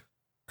Rising.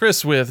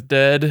 Chris with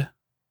Dead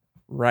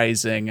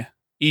Rising.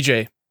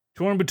 EJ.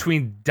 Torn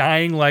between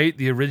Dying Light,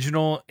 the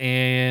original,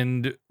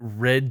 and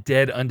Red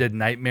Dead Undead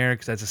Nightmare,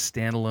 because that's a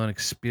standalone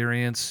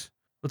experience.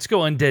 Let's go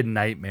Undead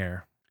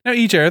Nightmare. Now,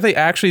 EJ, are they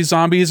actually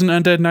zombies in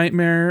Undead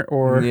Nightmare,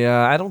 or?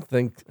 Yeah, I don't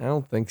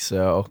think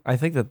so. I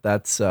think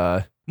that's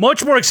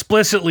much more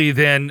explicitly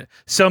than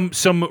some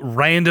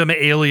random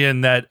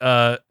alien that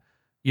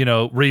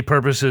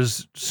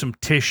repurposes some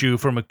tissue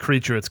from a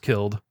creature it's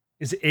killed.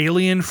 Is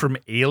Alien from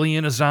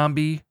Alien a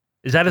zombie?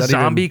 Is that a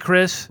zombie,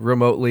 Chris?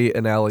 Remotely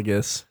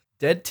analogous.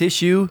 Dead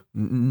tissue,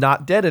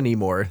 not dead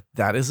anymore.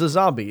 That is a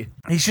zombie.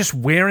 He's just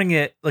wearing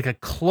it like a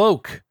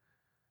cloak.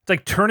 It's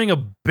like turning a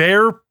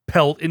bear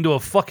pelt into a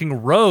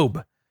fucking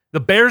robe. The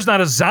bear's not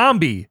a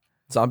zombie.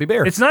 Zombie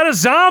bear. It's not a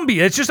zombie.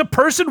 It's just a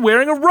person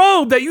wearing a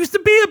robe that used to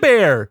be a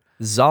bear.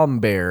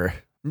 Zombear.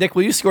 Nick,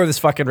 will you score this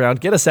fucking round?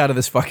 Get us out of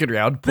this fucking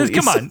round, please.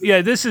 Come on.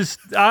 Yeah, this is...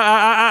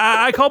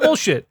 I call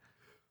bullshit.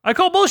 I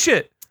call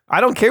bullshit. I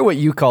don't care what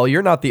you call.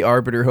 You're not the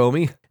arbiter,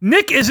 homie.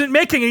 Nick isn't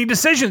making any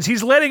decisions.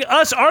 He's letting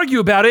us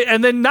argue about it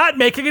and then not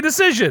making a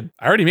decision.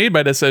 I already made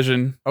my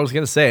decision. I was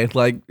going to say,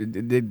 like,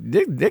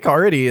 Nick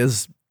already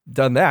has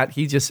done that.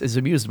 He just is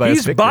amused by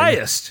us. He's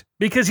biased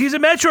because he's a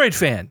Metroid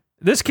fan.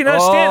 This cannot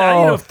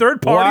stand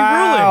third-party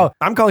ruling.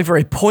 I'm calling for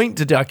a point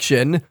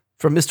deduction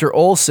from Mr.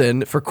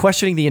 Olson for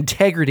questioning the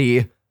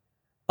integrity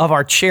of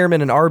our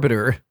chairman and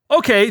arbiter.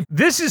 Okay,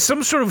 this is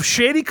some sort of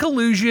shady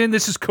collusion.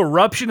 This is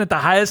corruption at the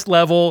highest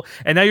level,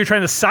 and now you're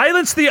trying to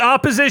silence the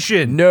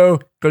opposition. No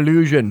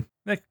collusion.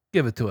 Nick,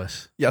 give it to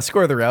us. Yeah,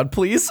 score the round,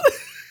 please.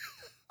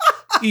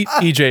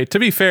 EJ, to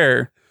be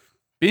fair,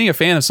 being a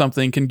fan of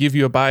something can give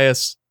you a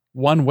bias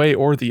one way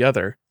or the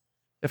other.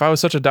 if I was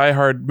such a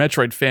diehard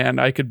Metroid fan,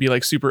 I could be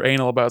like super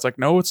anal about it. It's like,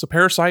 no, it's a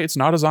parasite. It's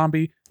not a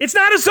zombie. It's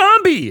not a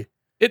zombie.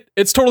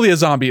 It's totally a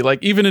zombie.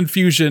 Like even in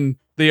Fusion,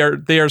 they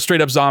are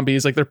straight up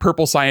zombies. Like they're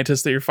purple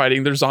scientists that you're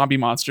fighting. They're zombie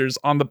monsters.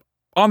 On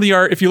the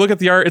art, if you look at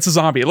the art, it's a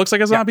zombie. It looks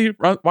like a zombie,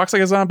 walks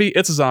like a zombie.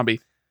 It's a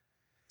zombie.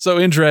 So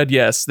in Dread,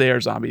 yes, they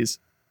are zombies.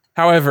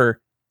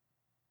 However,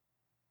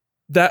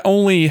 that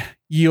only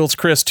yields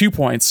Chris 2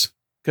 points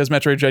because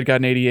Metroid Dread got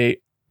an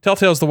 88.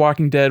 Telltale's The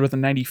Walking Dead with a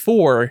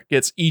 94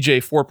 gets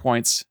EJ 4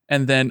 points.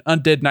 And then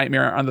Undead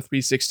Nightmare on the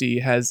 360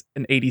 has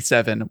an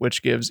 87,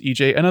 which gives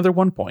EJ another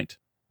 1 point.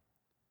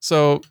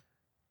 So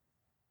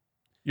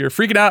you're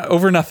freaking out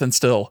over nothing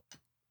still,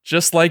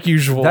 just like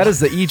usual. That is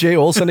the EJ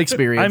Olsen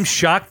experience. I'm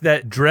shocked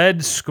that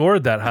Dread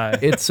scored that high.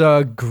 It's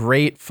a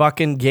great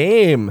fucking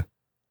game.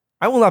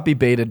 I will not be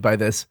baited by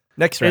this.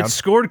 Next round. It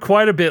scored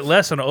quite a bit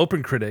less on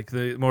OpenCritic,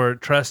 the more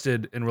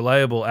trusted and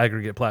reliable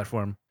aggregate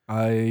platform.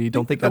 I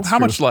don't think that's how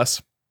true. much less?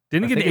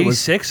 Didn't it get an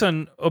 86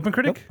 on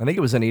OpenCritic? Nope, I think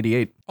it was an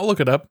 88. I'll look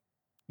it up.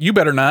 You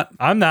better not.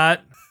 I'm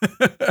not.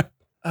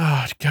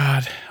 Oh,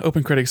 God.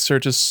 OpenCritic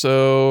search is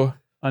so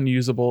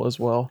unusable as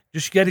well.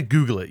 Just got to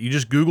Google it. You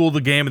just Google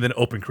the game and then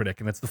OpenCritic,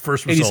 and that's the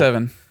first result.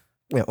 87.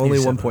 Yeah, only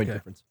 1 point okay.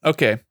 difference.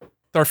 Okay.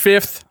 Our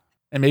fifth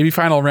and maybe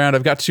final round.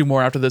 I've got 2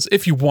 more after this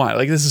if you want.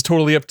 Like, this is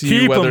totally up to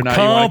you Keep whether or 'em not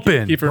you want to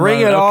comping. keep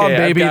Bring it on,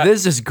 baby.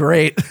 This is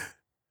great.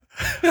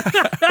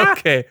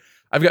 Okay.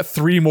 I've got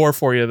 3 more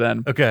for you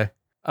then. Okay.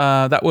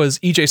 That was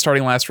EJ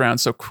starting last round.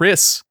 So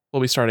Chris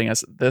will be starting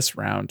us this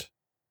round.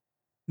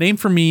 Name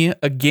for me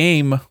a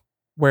game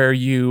where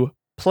you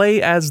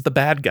play as the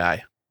bad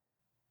guy.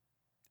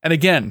 And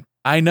again,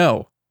 I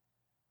know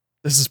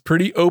this is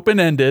pretty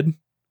open-ended,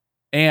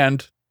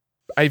 and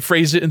I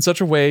phrased it in such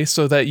a way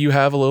so that you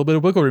have a little bit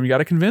of wiggle room. You got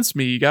to convince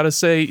me. You got to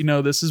say,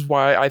 this is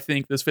why I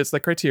think this fits that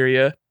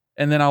criteria,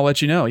 and then I'll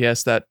let you know.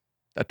 Yes, that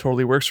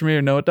totally works for me,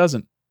 or no, it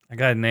doesn't. I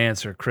got an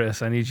answer,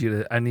 Chris. I need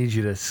you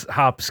to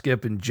hop,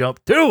 skip, and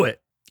jump to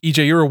it.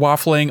 EJ, you were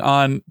waffling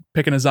on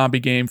picking a zombie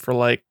game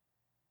for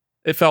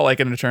it felt like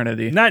an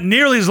eternity. Not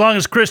nearly as long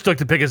as Chris took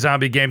to pick a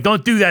zombie game.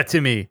 Don't do that to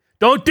me.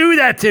 Don't do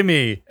that to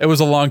me. It was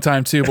a long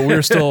time too, but we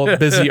were still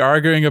busy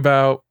arguing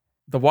about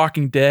The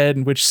Walking Dead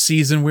and which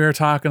season we were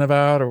talking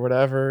about or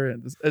whatever.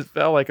 And it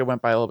felt like it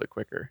went by a little bit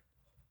quicker.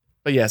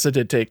 But yes, it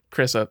did take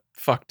Chris a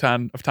fuck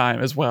ton of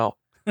time as well.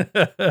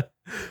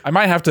 I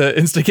might have to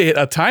instigate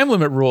a time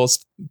limit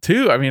rules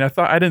too. I mean,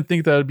 I didn't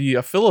think that would be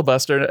a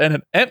filibuster and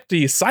an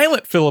empty,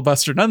 silent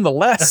filibuster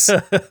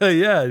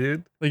Yeah,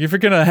 dude. Like if you're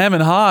gonna hem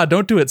and haw,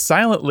 don't do it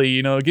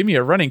silently. Give me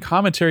a running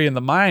commentary in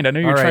the mind. I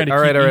know you're trying to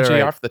keep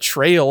EJ off the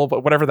trail,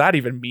 but whatever that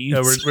even means.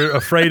 Yeah, we're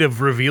afraid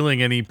of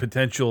revealing any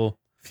potential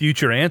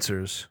future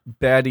answers.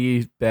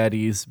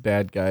 Baddies,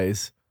 bad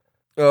guys.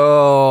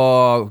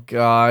 Oh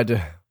God.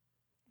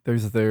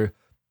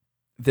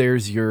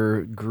 There's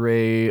your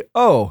gray.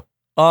 Oh,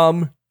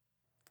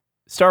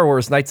 Star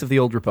Wars: Knights of the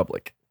Old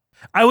Republic.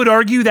 I would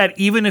argue that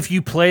even if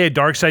you play a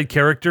dark side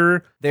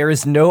character, there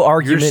is no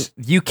argument.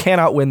 You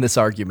cannot win this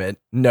argument.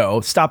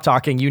 No, stop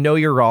talking. You know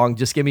you're wrong.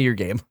 Just give me your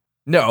game.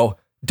 No,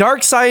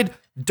 dark side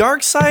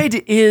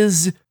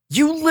is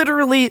you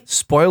literally,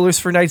 spoilers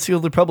for Knights of the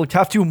Old Republic,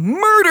 have to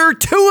murder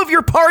 2 of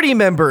your party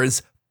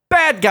members.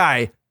 Bad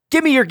guy.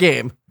 Give me your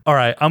game. All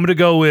right, I'm gonna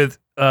go with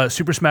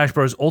Super Smash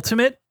Bros.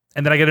 Ultimate.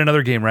 And then I get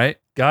another game, right?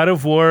 God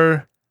of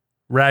War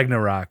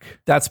Ragnarok.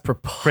 That's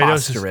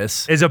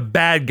preposterous. Kratos is a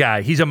bad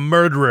guy. He's a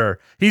murderer.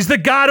 He's the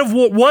God of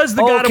War. Was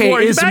the God of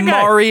War. He's is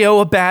Mario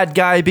a bad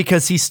guy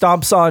because he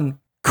stomps on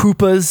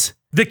Koopas?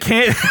 The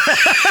canon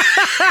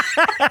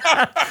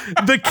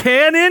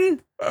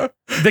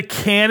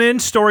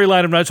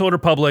storyline of Knights of the Old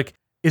Republic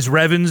is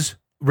Revan's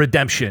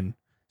redemption.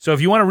 So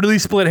if you want to really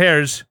split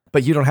hairs,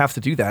 but you don't have to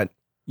do that.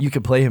 You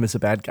can play him as a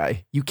bad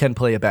guy. You can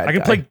play a bad guy.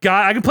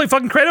 I can play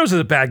fucking Kratos as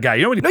a bad guy.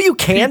 You know what? No, you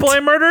can't. People I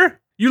murder.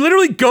 You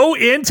literally go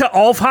into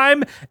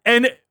Alfheim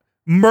and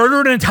murder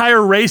an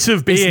entire race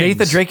of beings. Is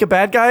Nathan Drake a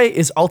bad guy?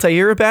 Is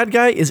Altair a bad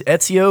guy? Is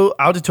Ezio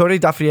Auditore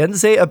da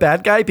Firenze a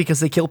bad guy because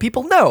they kill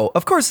people? No,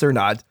 of course they're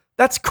not.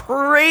 That's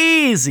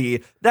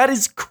crazy. That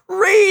is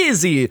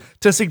crazy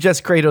to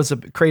suggest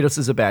Kratos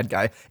is a bad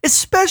guy,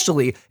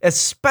 especially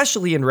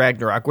in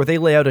Ragnarok, where they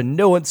lay out in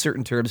no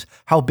uncertain terms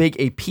how big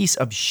a piece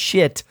of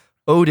shit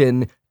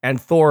Odin and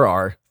Thor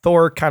are.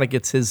 Thor kind of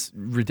gets his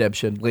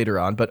redemption later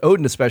on, but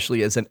Odin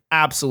especially is an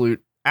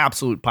absolute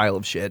pile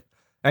of shit.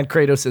 And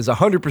Kratos is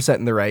 100%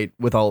 in the right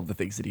with all of the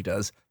things that he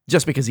does,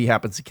 just because he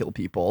happens to kill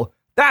people.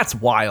 That's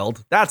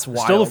wild. That's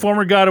wild. Still a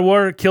former God of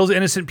War, kills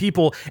innocent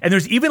people. And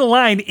there's even a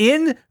line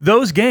in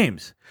those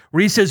games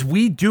where he says,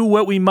 we do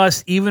what we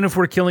must, even if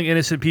we're killing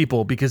innocent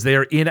people, because they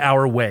are in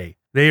our way.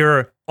 They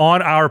are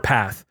on our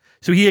path.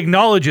 So he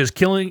acknowledges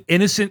killing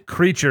innocent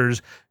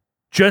creatures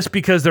just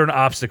because they're an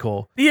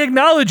obstacle. He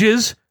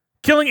acknowledges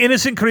killing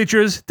innocent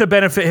creatures to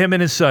benefit him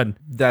and his son.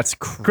 That's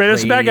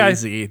crazy. Kratos, bad guy.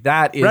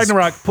 That is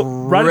Ragnarok,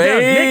 write it down.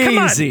 Nick, come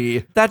on.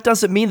 That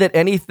doesn't mean that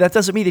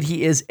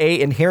he is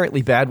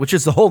inherently bad, which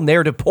is the whole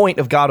narrative point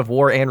of God of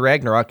War and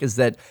Ragnarok, is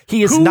that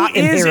he is not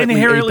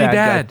inherently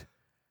bad.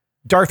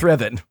 Darth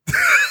Revan.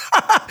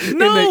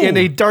 No! in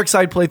a dark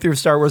side playthrough of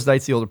Star Wars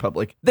Knights of the Old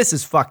Republic. This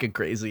is fucking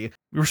crazy.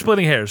 We're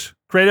splitting hairs.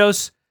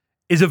 Kratos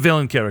is a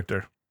villain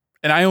character.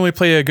 And I only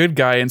play a good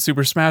guy in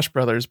Super Smash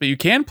Brothers, but you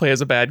can play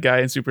as a bad guy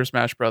in Super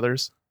Smash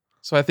Brothers.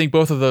 So I think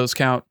both of those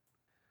count.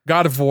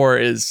 God of War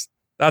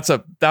that's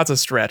a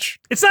stretch.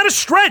 It's not a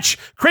stretch.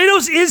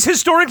 Kratos is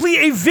historically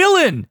a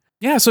villain.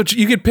 Yeah, so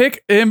you could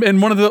pick him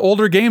in one of the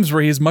older games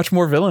where he's much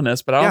more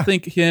villainous, but I don't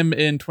think him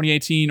in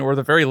 2018 or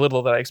the very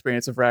little that I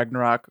experienced of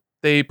Ragnarok,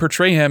 they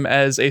portray him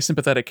as a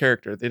sympathetic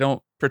character. They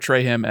don't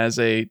portray him as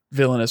a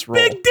villainous role.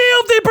 Big deal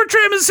if they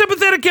portray him as a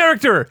sympathetic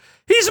character.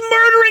 He's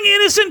murdering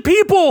innocent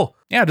people.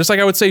 Yeah, just like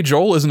I would say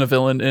Joel isn't a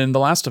villain in The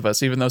Last of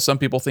Us, even though some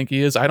people think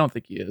he is. I don't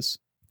think he is.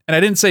 And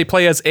I didn't say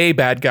play as a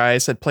bad guy. I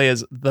said play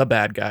as the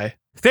bad guy.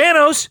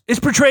 Thanos is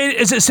portrayed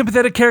as a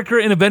sympathetic character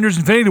in Avengers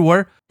Infinity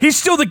War. He's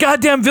still the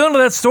goddamn villain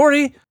of that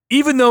story,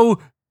 even though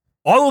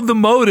all of the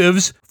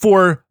motives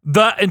for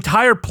the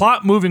entire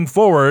plot moving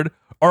forward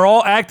are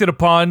all acted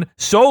upon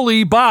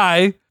solely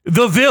by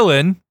the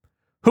villain,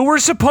 who we're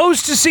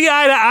supposed to see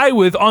eye to eye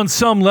with on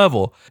some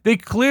level. They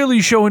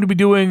clearly show him to be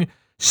doing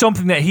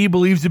something that he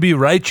believes to be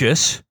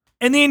righteous,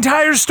 and the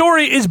entire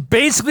story is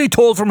basically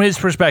told from his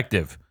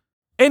perspective.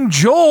 And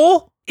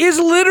Joel is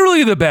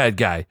literally the bad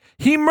guy.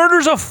 He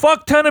murders a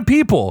fuck ton of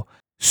people.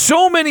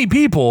 So many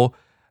people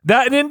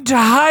that an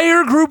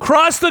entire group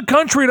crossed the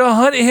country to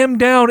hunt him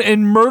down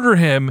and murder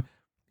him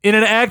in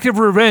an act of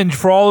revenge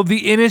for all of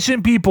the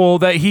innocent people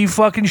that he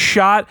fucking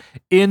shot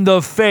in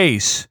the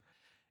face.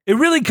 It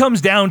really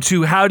comes down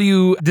to how do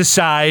you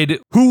decide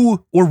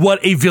who or what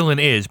a villain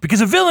is?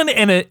 Because a villain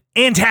and an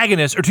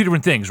antagonist are two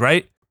different things,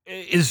 right?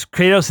 Is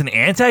Kratos an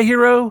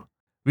anti-hero?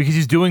 Because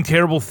he's doing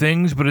terrible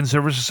things, but in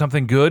service of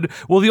something good?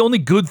 Well, the only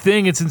good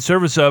thing it's in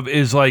service of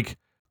is like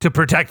to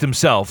protect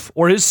himself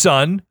or his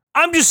son.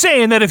 I'm just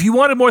saying that if you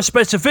wanted more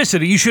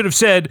specificity, you should have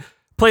said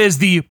play as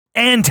the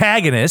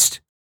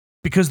antagonist,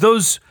 because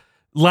those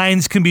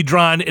lines can be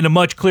drawn in a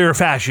much clearer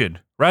fashion,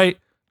 right?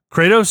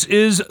 Kratos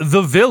is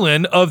the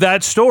villain of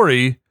that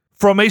story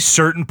from a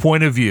certain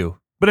point of view.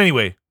 But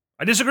anyway,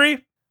 I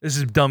disagree. This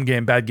is a dumb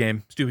game, bad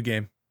game, stupid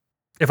game.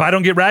 If I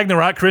don't get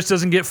Ragnarok, Chris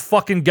doesn't get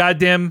fucking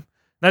goddamn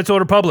Knights of the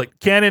Old Republic.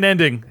 Canon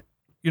ending.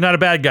 You're not a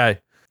bad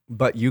guy.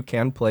 But you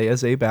can play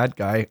as a bad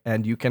guy,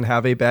 and you can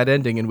have a bad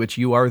ending in which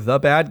you are the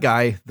bad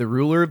guy, the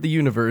ruler of the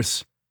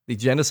universe, the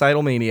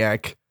genocidal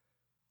maniac.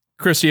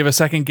 Chris, do you have a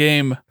second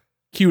game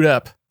queued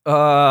up?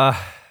 I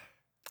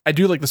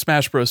do like the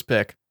Smash Bros.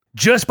 Pick.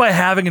 Just by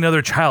having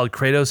another child,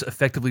 Kratos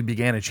effectively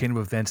began a chain of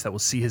events that will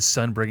see his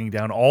son bringing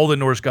down all the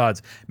Norse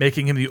gods,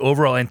 making him the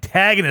overall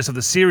antagonist of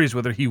the series,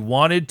 whether he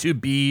wanted to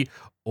be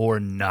or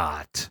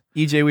not.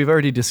 EJ, we've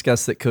already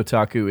discussed that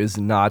Kotaku is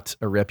not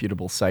a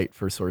reputable site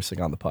for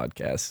sourcing on the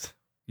podcast.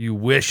 You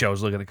wish I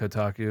was looking at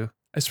Kotaku.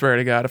 I swear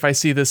to God, if I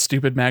see this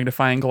stupid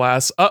magnifying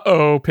glass,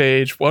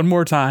 page, one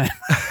more time.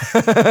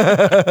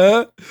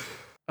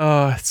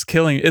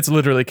 It's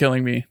literally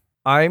killing me.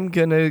 I'm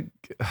gonna...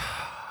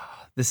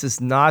 This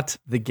is not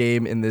the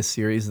game in this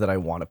series that I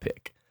want to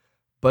pick,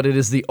 but it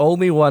is the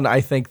only one I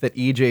think that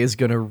EJ is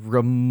going to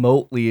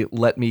remotely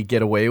let me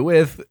get away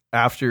with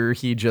after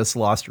he just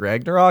lost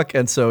Ragnarok,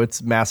 and so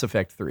it's Mass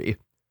Effect 3.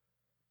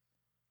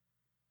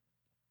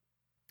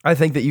 I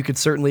think that you could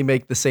certainly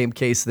make the same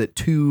case that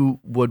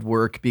 2 would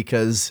work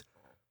because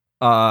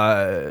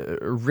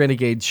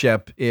Renegade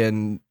Shep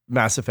in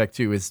Mass Effect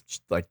 2 is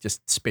like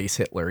just space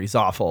Hitler. He's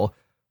awful.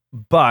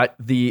 But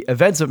the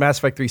events of Mass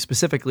Effect 3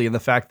 specifically, and the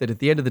fact that at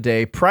the end of the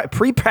day,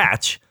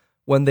 pre-patch,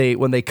 when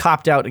they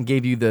copped out and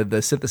gave you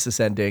the synthesis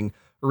ending,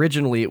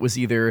 originally it was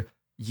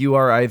you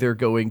are either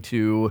going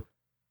to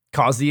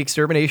cause the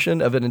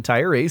extermination of an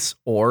entire race,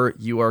 or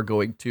you are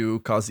going to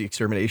cause the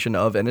extermination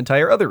of an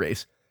entire other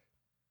race.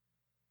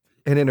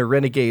 And in a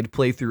Renegade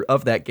playthrough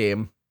of that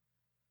game,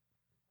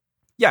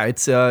 yeah,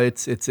 it's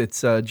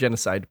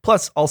genocide.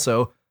 Plus,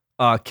 also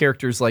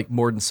characters like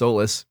Morden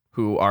Solis,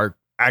 who are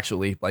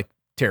actually like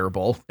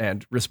terrible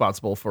and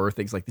responsible for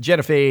things like the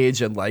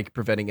genophage and like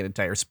preventing an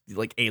entire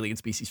like alien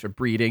species from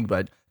breeding.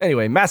 But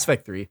anyway, Mass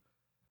Effect 3.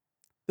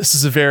 This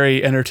is a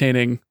very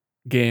entertaining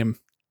game.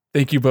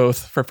 Thank you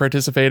both for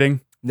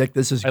participating. Nick,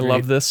 this is great. I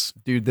love this.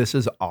 Dude, this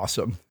is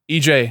awesome.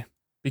 EJ,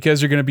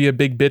 because you're going to be a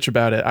big bitch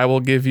about it, I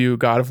will give you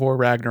God of War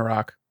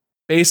Ragnarok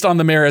based on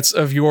the merits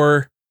of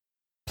your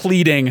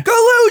pleading.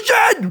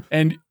 Collusion!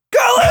 And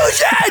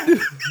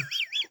collusion!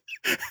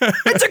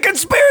 It's a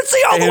conspiracy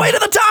all the way to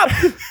the top!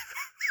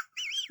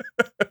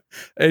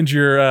 And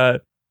your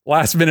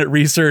last minute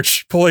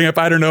research, pulling up,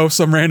 I don't know,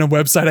 some random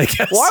website, I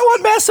guess. Why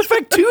want Mass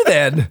Effect 2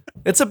 then?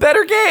 It's a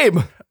better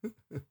game.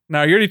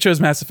 Now, you already chose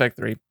Mass Effect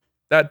 3.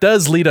 That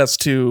does lead us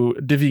to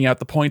divvying out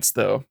the points,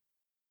 though,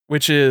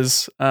 which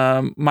is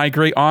my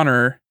great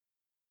honor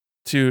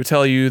to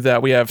tell you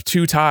that we have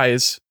two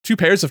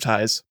pairs of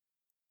ties.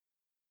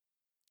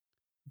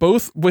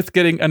 Both with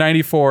getting a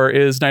 94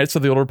 is Knights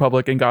of the Old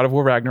Republic and God of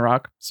War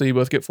Ragnarok, so you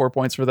both get 4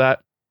 points for that.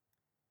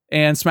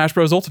 And Smash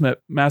Bros.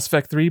 Ultimate, Mass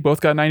Effect 3, both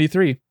got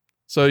 93.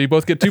 So you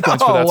both get 2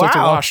 points for that, so it's a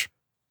wash.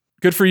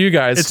 Good for you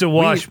guys. It's a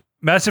wash.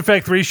 Mass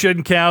Effect 3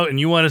 shouldn't count, and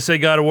you want to say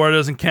God of War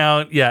doesn't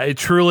count. Yeah, it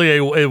truly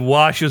a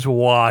wash is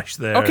wash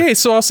there. Okay,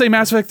 so I'll say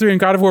Mass Effect 3 and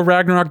God of War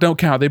Ragnarok don't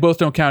count. They both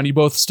don't count. You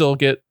both still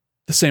get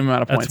the same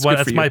amount of points.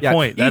 That's my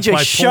point. That's EJ,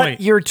 my shut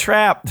point. your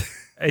trap.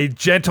 A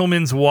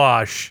gentleman's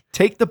wash.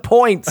 Take the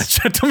points.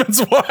 Gentleman's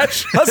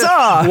wash.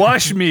 Huzzah!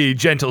 Wash me,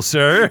 gentle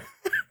sir.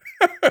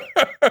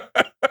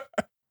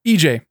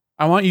 EJ,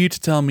 I want you to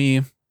tell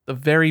me the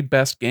very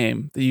best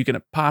game that you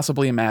can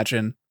possibly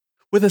imagine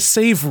with a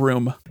save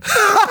room.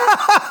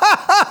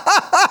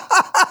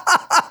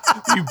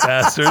 You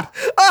bastard.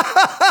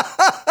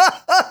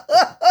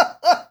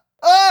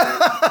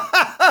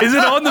 Is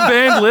it on the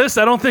banned list?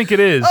 I don't think it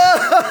is.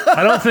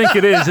 I don't think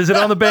it is. Is it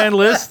on the banned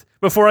list?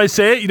 Before I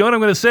say it, you know what I'm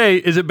going to say?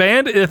 Is it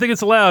banned? I think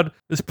it's allowed.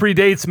 This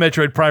predates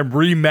Metroid Prime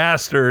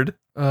Remastered.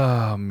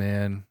 Oh,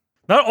 man.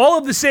 Not all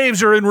of the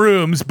saves are in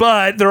rooms,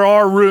 but there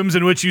are rooms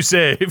in which you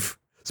save.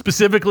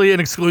 Specifically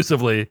and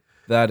exclusively.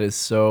 That is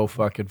so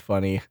fucking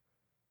funny.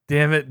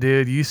 Damn it,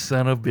 dude. You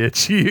son of a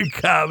bitch. You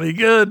got me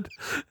good.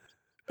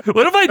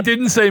 What if I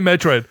didn't say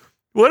Metroid?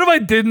 What if I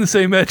didn't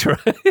say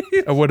Metroid?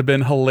 It would have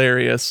been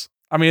hilarious.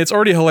 I mean, it's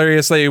already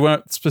hilarious that you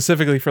went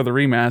specifically for the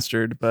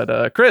remastered,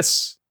 but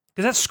Chris.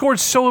 Because that scored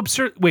so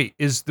absurd. Wait,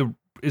 is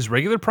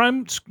regular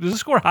Prime, does it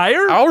score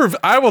higher?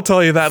 I will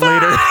tell you that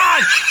later.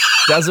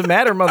 Doesn't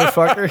matter,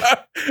 motherfucker.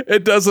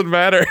 It doesn't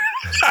matter.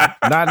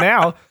 Not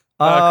now. Chris.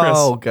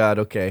 Oh, God.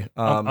 Okay.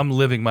 I'm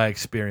living my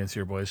experience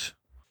here, boys.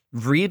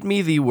 Read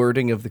me the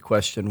wording of the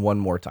question one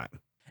more time.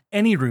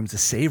 Any room's a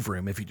save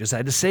room if you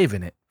decide to save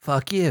in it.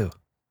 Fuck you.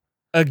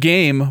 A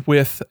game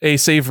with a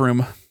save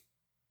room.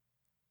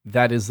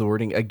 That is the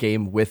wording. A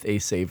game with a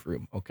save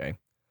room. Okay.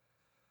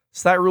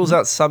 So that rules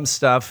out some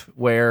stuff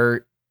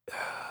where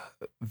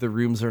the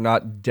rooms are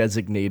not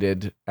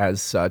designated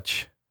as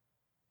such.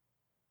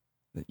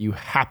 That you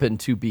happen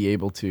to be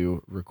able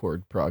to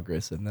record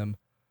progress in them.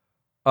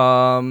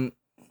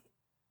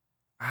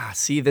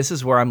 See, this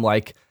is where I'm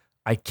like,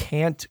 I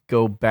can't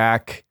go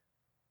back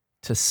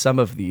to some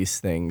of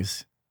these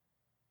things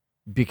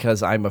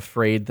because I'm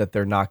afraid that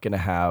they're not going to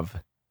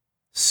have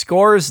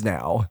scores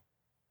now.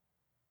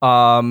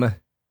 I'm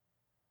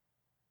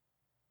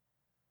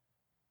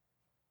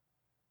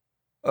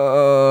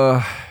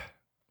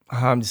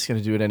just going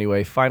to do it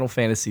anyway. Final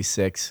Fantasy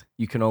VI.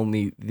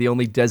 The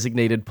only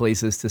designated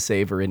places to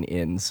save are in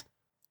inns.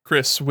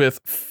 Chris, with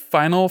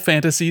Final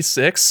Fantasy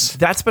VI.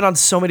 That's been on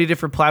so many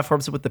different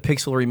platforms with the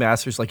pixel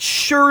remasters. Like,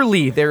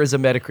 surely there is a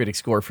Metacritic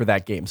score for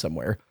that game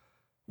somewhere.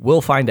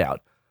 We'll find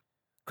out.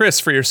 Chris,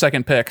 for your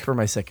second pick. For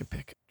my second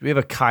pick. Do we have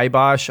a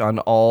kibosh on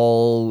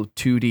all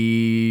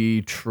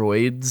 2D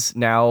Troids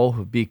now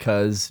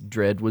because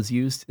Dread was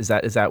used? Is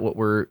that what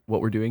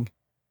we're doing?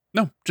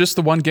 No, just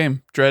the one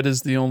game. Dread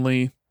is the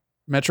only.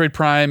 Metroid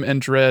Prime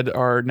and Dread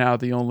are now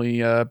the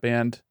only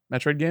banned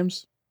Metroid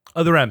games.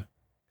 Other M.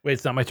 Wait,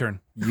 it's not my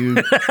turn.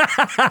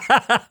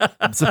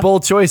 It's a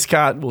bold choice,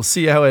 Kat. We'll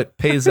see how it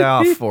pays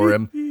off for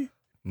him.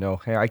 No,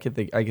 hey, I can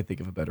think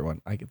of a better one.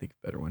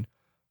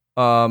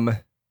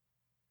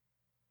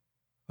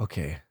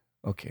 Okay.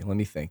 Let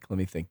me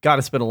think. God,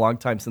 it's been a long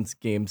time since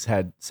games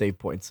had save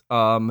points.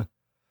 Let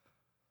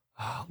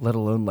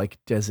alone like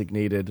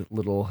designated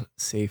little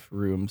safe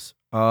rooms.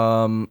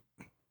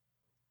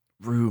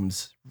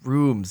 Rooms.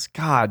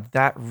 God,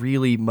 that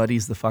really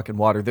muddies the fucking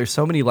water. There's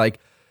so many like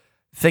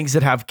things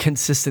that have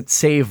consistent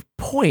save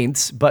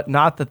points, but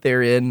not that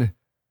there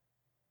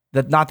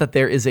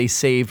is a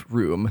save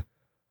room.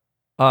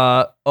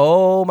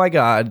 Oh my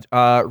God.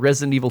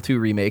 Resident Evil 2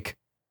 remake.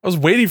 I was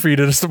waiting for you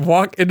to just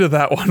walk into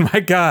that one.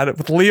 My God,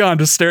 with Leon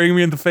just staring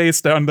me in the face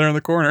down there in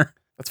the corner.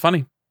 That's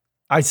funny.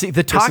 I see.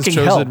 The talking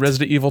chosen helped.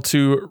 Resident Evil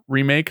 2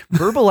 remake.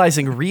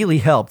 Verbalizing really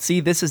helped.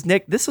 See, this is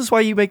Nick. This is why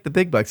you make the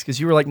big bucks, because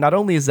you were like, not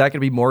only is that going to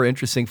be more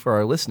interesting for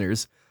our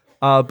listeners,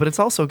 but it's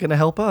also going to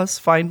help us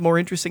find more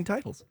interesting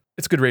titles.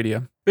 It's good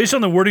radio. Based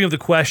on the wording of the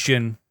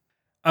question,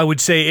 I would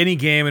say any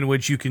game in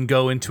which you can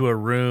go into a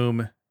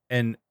room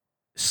and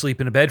sleep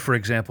in a bed, for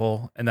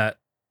example, and that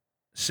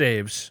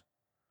saves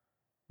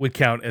would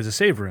count as a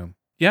save room.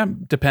 Yeah,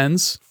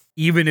 depends.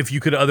 Even if you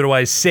could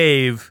otherwise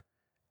save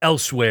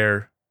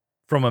elsewhere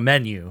from a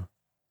menu,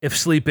 if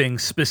sleeping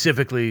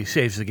specifically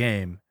saves the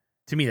game,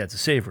 to me that's a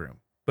save room.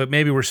 But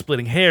maybe we're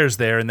splitting hairs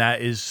there, and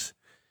that is,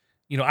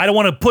 I don't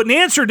want to put an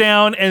answer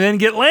down and then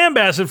get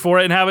lambasted for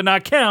it and have it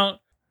not count.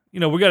 We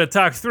got to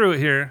talk through it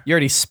here. You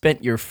already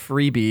spent your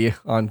freebie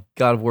on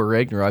God of War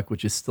Ragnarok,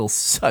 which is still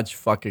such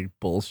fucking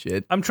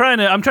bullshit. I'm trying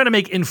to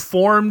make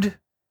informed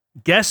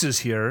guesses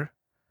here,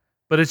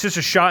 but it's just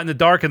a shot in the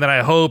dark, and then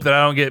I hope that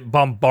I don't get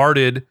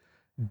bombarded,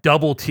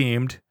 double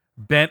teamed,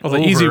 bent over.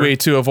 The easy way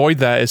to avoid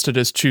that is to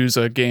just choose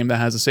a game that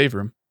has a save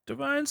room.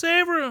 Define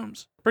save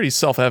rooms. Pretty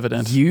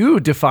self-evident. You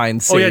define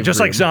save room. Oh yeah,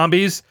 just like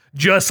zombies.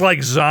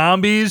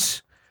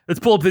 Let's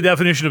pull up the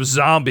definition of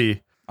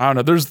zombie. I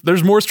don't know.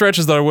 There's more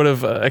stretches that I would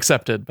have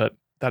accepted, but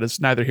that is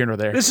neither here nor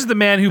there. This is the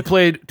man who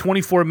played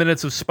 24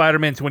 minutes of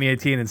Spider-Man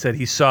 2018 and said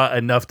he saw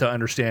enough to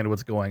understand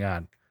what's going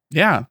on.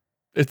 Yeah,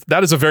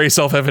 that is a very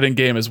self-evident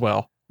game as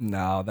well.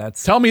 No,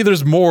 that's. Tell me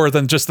there's more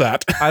than just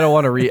that. I don't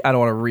want to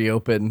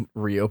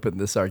reopen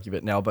this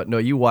argument now. But no,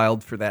 you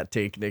wild for that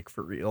take, Nick.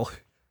 For real.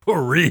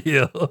 For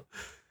real.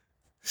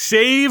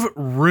 Save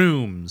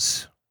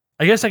rooms.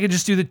 I guess I could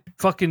just do the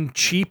fucking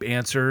cheap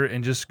answer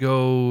and just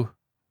go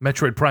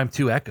Metroid Prime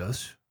 2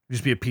 Echoes.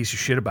 Just be a piece of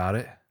shit about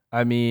it.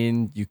 I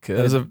mean, you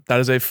could. That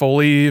is a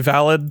fully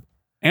valid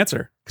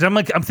answer.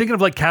 Because I'm thinking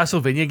of like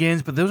Castlevania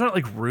games, but those aren't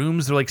like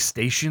rooms. They're like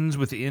stations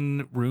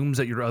within rooms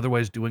that you're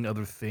otherwise doing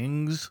other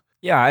things.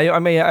 Yeah, I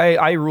mean,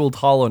 I ruled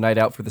Hollow Knight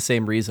out for the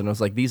same reason. I was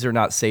like, these are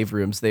not save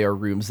rooms; they are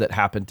rooms that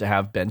happen to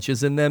have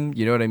benches in them.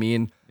 You know what I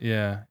mean?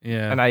 Yeah.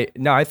 And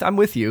I'm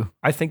with you.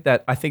 I think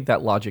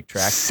that logic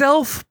tracks.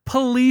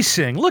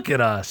 Self-policing. Look at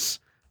us.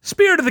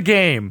 Spirit of the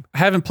game. I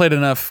haven't played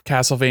enough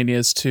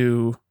Castlevanias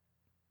to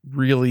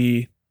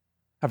really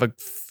have a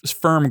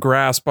firm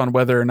grasp on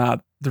whether or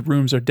not the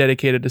rooms are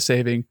dedicated to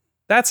saving.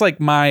 That's like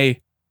my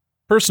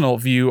personal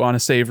view on a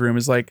save room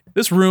is like,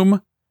 this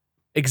room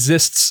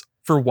exists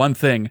for one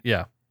thing.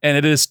 Yeah. And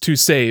it is to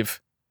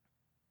save.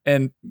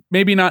 And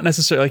maybe not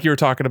necessarily like you were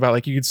talking about,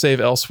 like you could save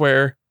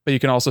elsewhere, but you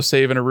can also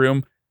save in a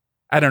room.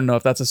 I don't know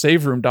if that's a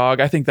save room, dog.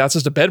 I think that's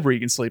just a bed where you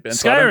can sleep in.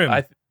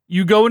 Skyrim.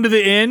 You go into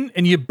the inn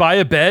and you buy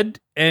a bed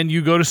and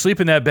you go to sleep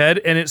in that bed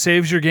and it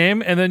saves your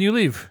game and then you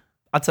leave.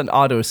 That's an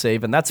auto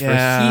save, and that's for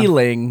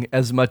healing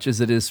as much as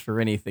it is for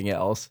anything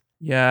else.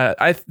 Yeah,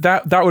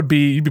 that would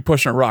be, you'd be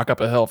pushing a rock up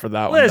a hill for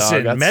that one.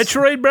 Listen,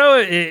 Metroid,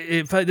 bro,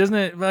 doesn't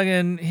it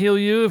fucking heal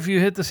you if you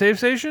hit the save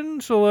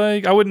station? So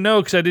like, I wouldn't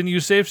know because I didn't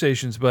use save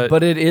stations, but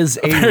it is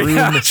a room.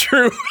 Yeah,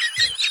 true.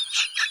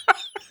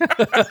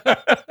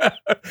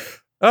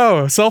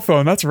 Oh, cell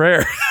phone, that's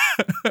rare.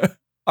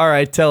 All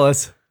right, tell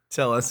us.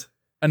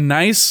 A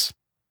nice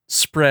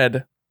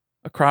spread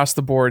across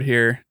the board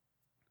here,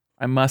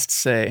 I must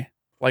say.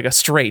 Like a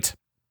straight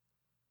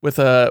with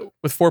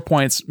 4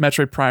 points,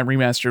 Metroid Prime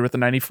Remastered with a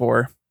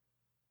 94.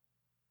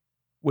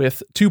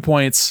 With 2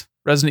 points,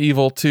 Resident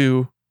Evil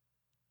 2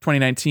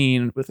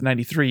 2019 with a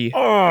 93.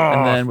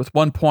 And then with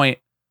 1 point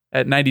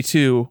at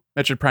 92,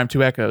 Metroid Prime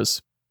 2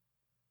 Echoes.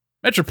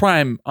 Metroid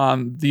Prime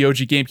on the OG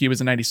GameCube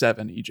is a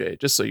 97, EJ,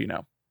 just so you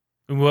know.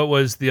 And what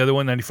was the other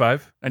one,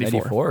 95?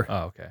 94. Oh,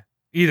 okay.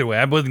 Either way,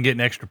 I wasn't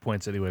getting extra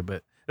points anyway,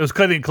 but it was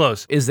cutting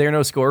close. Is there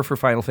no score for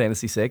Final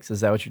Fantasy VI?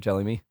 Is that what you're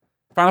telling me?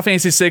 Final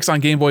Fantasy VI on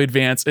Game Boy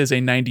Advance is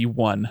a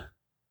 91.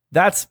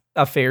 That's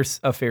a fair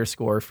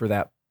score for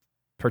that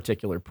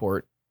particular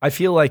port. I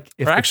feel like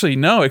actually,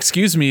 no,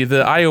 excuse me.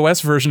 The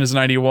iOS version is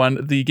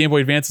 91. The Game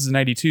Boy Advance is a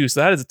 92. So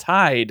that is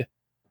tied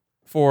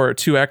for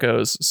 2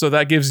 Echoes. So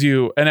that gives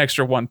you an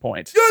extra 1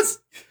 point. Yes!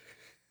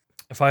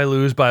 If I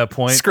lose by a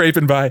point.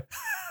 Scraping by.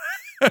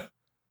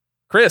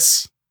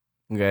 Chris.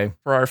 Okay.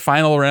 For our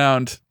final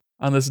round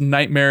on this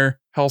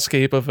nightmare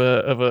hellscape of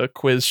a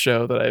quiz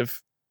show that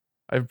I've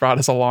brought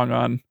us along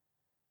on.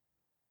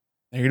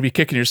 You're gonna be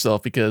kicking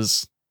yourself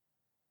because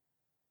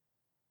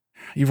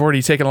you've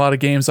already taken a lot of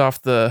games off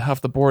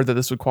the board that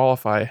this would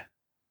qualify.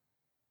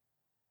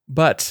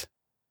 But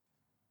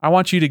I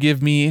want you to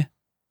give me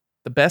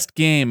the best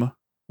game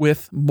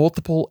with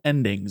multiple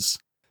endings.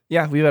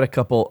 Yeah, we've had a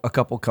couple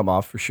come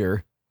off for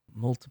sure.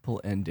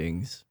 Multiple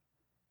endings.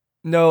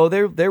 No,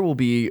 there will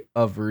be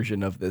a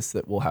version of this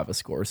that will have a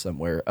score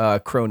somewhere.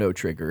 Chrono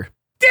Trigger.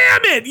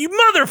 Damn it, you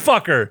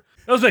motherfucker!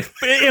 That was like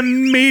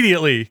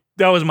immediately.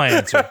 That was my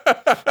answer.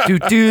 Do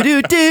do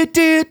do do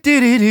do do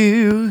do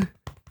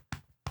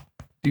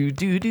do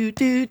do do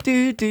do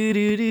do do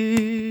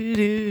do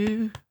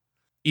do.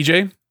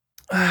 EJ,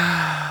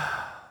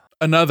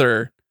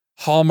 another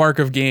hallmark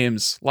of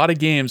games. A lot of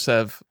games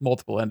have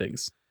multiple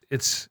endings.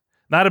 It's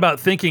not about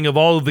thinking of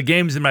all of the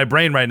games in my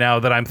brain right now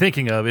that I'm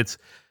thinking of. It's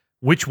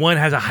which one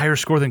has a higher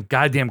score than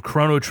goddamn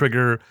Chrono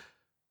Trigger.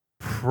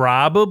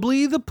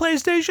 Probably the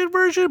PlayStation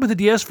version, but the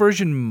DS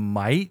version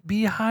might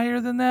be higher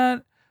than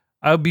that.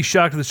 I would be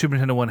shocked if the Super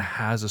Nintendo one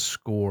has a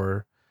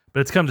score, but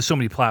it's come to so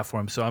many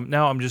platforms. So I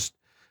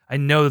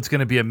know it's going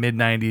to be a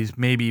mid-90s,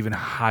 maybe even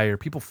higher.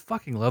 People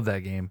fucking love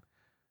that game.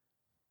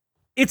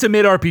 It's a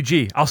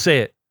mid-RPG. I'll say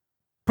it.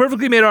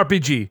 Perfectly made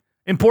RPG.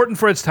 Important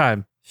for its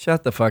time.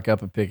 Shut the fuck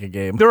up and pick a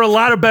game. There are a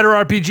lot of better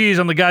RPGs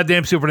on the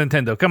goddamn Super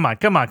Nintendo. Come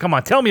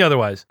on. Tell me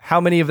otherwise. How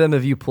many of them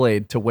have you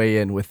played to weigh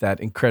in with that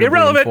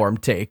incredibly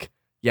informed take?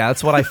 Yeah,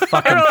 that's what I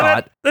fucking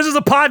thought. This is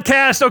a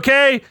podcast,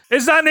 okay?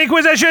 It's not an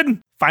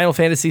Inquisition. Final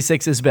Fantasy VI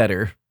is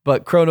better,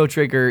 but Chrono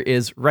Trigger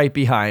is right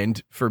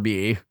behind for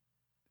me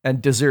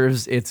and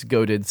deserves its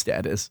goated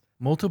status.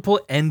 Multiple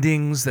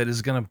endings that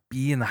is going to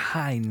be in the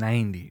high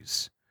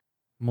 90s.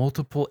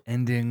 Multiple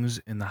endings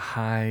in the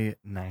high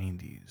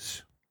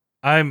 90s.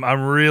 I'm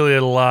really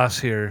at a loss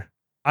here.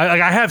 I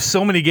have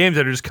so many games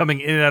that are just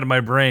coming in and out of my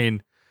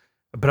brain,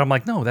 but I'm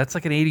like, no, that's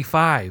like an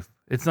 85.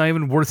 It's not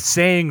even worth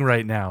saying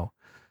right now.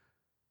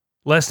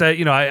 Lest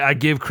I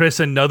give Chris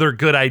another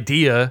good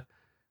idea.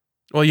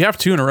 Well, you have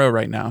 2 in a row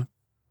right now,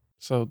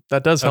 so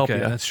that does help you.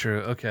 Okay, that's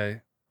true.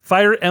 Okay,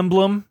 Fire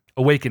Emblem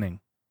Awakening.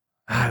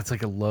 It's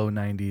like a low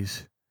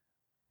 90s.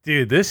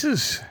 Dude, this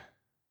is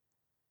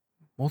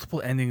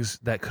multiple endings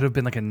that could have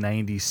been like a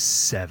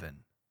 97.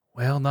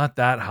 Well, not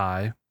that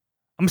high.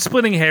 I'm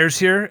splitting hairs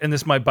here, and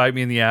this might bite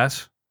me in the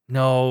ass.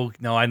 No,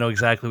 I know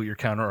exactly what your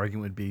counter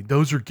argument would be.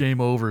 Those are game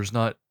overs,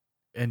 not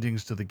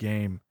endings to the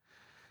game.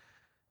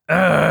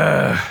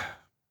 Yeah,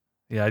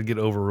 I'd get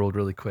overruled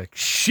really quick.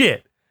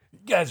 Shit. You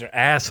guys are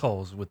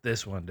assholes with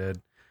this one,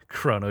 dude.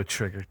 Chrono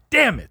Trigger.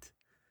 Damn it.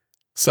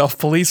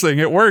 Self-policing,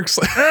 it works.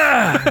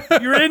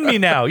 You're in me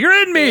now.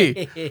 You're in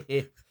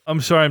me.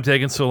 I'm sorry I'm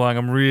taking so long.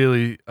 I'm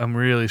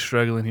really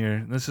struggling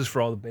here. This is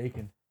for all the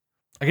bacon.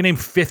 I can name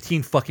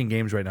 15 fucking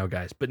games right now,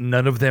 guys, but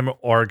none of them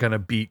are gonna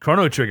beat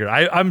Chrono Trigger.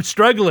 I'm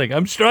struggling.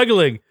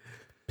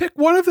 Pick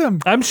one of them.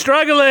 I'm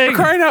struggling. For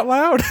crying out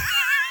loud.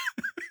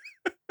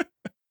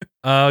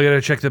 I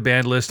gotta check the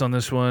banned list on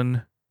this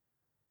one.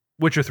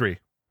 Witcher 3.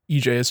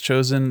 EJ has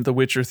chosen The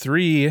Witcher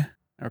 3.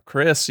 Now,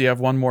 Chris, you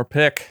have one more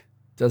pick.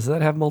 Does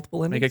that have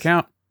multiple endings? Make it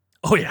count.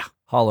 Oh yeah.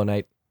 Hollow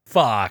Knight.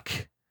 Fuck.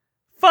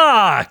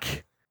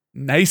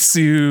 Nice.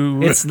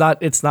 It's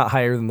not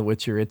higher than The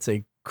Witcher. It's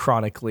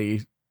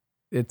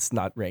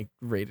not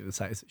rated as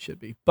high as it should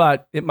be,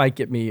 but it might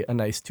get me a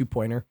nice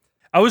 2-pointer.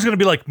 I was gonna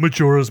be like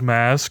Majora's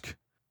Mask.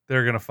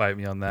 They're gonna fight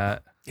me on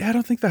that. Yeah, I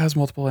don't think that has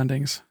multiple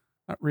endings.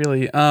 Not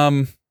really.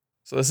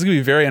 So this is gonna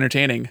be very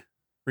entertaining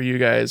for you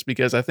guys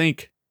because I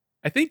think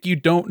you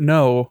don't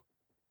know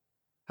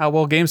how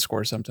well games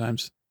score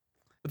sometimes.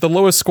 But the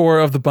lowest score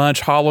of the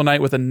bunch, Hollow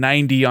Knight with a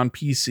 90 on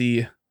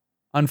PC.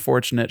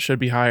 Unfortunate, should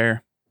be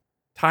higher.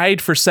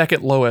 Tied for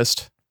second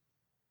lowest,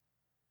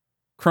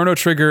 Chrono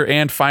Trigger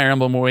and Fire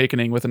Emblem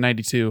Awakening with a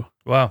 92.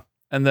 Wow.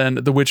 And then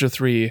The Witcher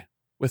 3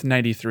 with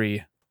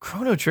 93.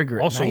 Chrono Trigger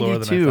at Also 92. lower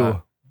than I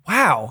thought.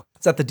 Wow.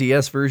 Is that the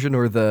DS version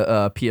or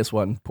the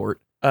PS1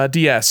 port?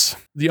 DS.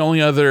 The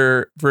only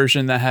other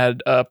version that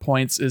had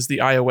points is the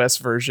iOS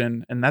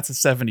version, and that's a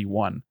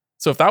 71.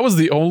 So if that was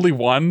the only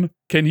one,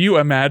 can you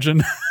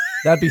imagine?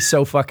 That'd be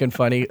so fucking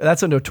funny.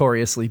 That's a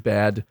notoriously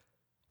bad.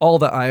 All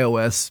the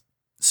iOS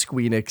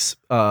Squeenix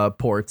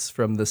ports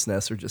from the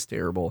SNES are just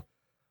terrible.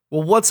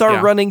 Well, what's our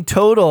running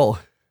total?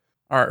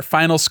 Our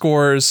final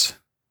scores,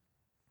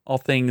 all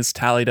things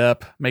tallied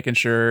up, making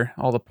sure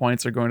all the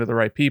points are going to the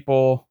right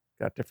people.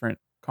 Got different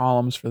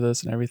columns for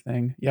this and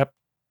everything. Yep.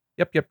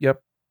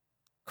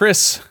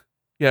 Chris,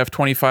 you have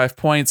 25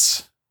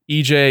 points.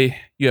 EJ,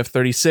 you have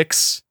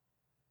 36.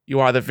 You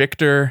are the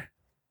victor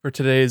for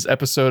today's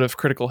episode of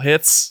Critical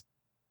Hits.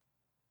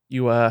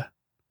 You,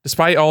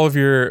 despite all of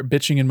your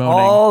bitching and moaning,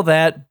 All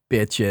that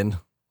bitching. you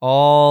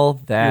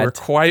were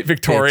quite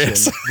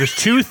victorious. bitchin'. There's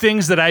two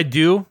things that I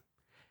do.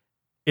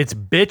 It's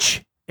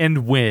bitch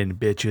and win,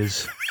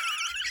 bitches.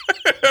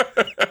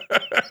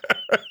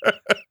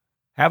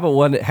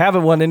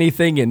 Haven't won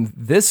anything in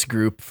this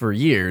group for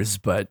years,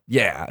 but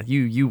yeah,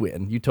 you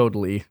win. You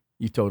totally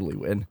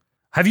win.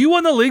 Have you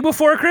won the league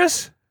before,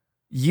 Chris?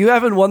 You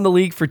haven't won the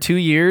league for 2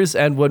 years,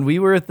 and when we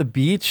were at the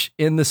beach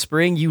in the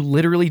spring, you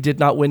literally did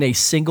not win a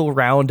single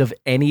round of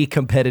any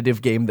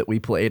competitive game that we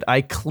played.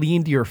 I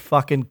cleaned your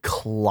fucking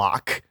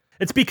clock.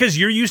 It's because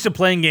you're used to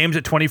playing games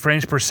at 20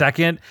 frames per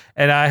second,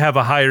 and I have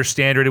a higher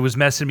standard. It was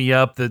messing me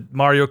up. The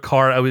Mario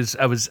Kart, I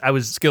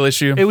was Skill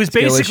issue. It was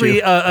Skill basically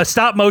issue. a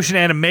stop motion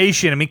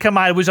animation. I mean, come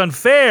on, it was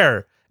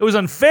unfair. It was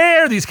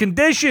unfair, these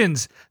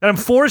conditions that I'm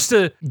forced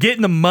to get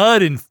in the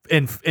mud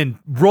and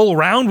roll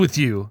around with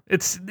you.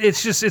 It's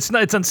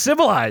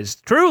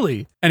uncivilized,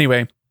 truly.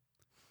 Anyway,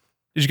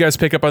 did you guys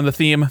pick up on the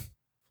theme?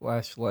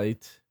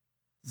 Flashlight,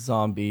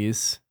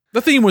 zombies.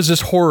 The theme was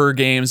just horror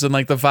games and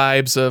like the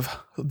vibes of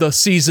the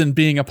season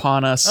being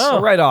upon us.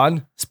 Oh, right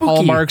on. Spooky.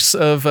 Hallmarks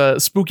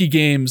of spooky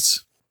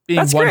games.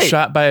 Being That's one great.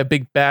 shot by a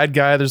big bad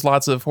guy. There's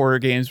lots of horror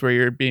games where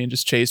you're being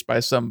just chased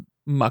by some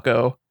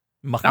mucko.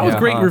 Not with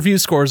great review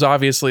scores,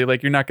 obviously.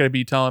 Like, you're not going to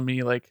be telling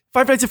me like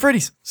Five Nights at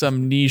Freddy's.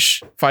 some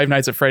niche Five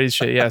Nights at Freddy's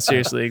shit. Yeah,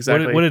 seriously,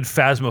 exactly. What did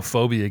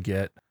Phasmophobia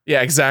get?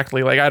 Yeah,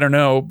 exactly. Like, I don't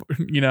know,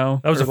 you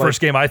know. That was or the like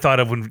first game I thought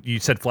of when you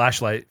said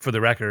Flashlight, for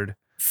the record.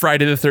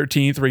 Friday the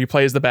 13th, where you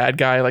play as the bad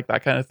guy, like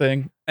that kind of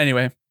thing.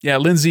 Anyway, yeah,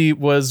 Lindsay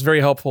was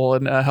very helpful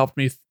and helped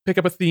me pick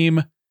up a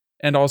theme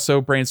and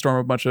also brainstorm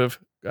a bunch of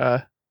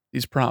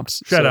these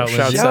prompts. Shout out,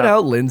 Lindsay. Shout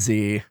out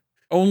Lindsay.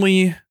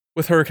 Only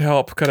with her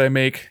help could I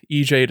make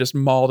EJ just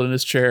mauled in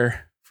his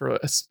chair for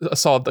a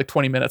solid like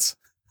 20 minutes.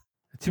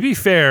 To be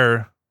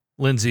fair,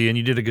 Lindsay, and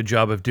you did a good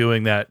job of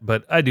doing that,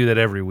 but I do that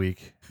every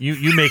week.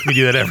 You make me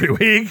do that every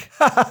week.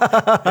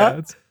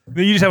 Yeah,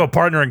 You just have a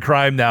partner in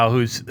crime now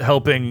who's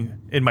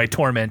helping in my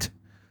torment.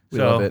 We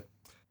love it.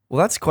 Well,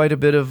 that's quite a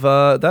bit of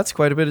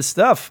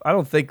stuff. I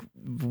don't think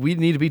we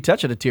need to be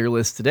touching a tier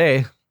list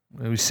today.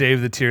 We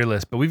saved the tier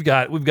list, but we've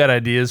got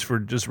ideas for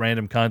just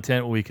random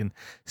content where we can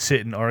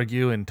sit and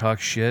argue and talk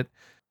shit.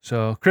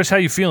 So, Chris, how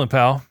you feeling,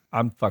 pal?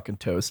 I'm fucking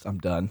toast. I'm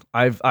done.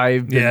 I've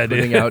been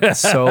putting out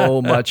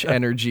so much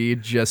energy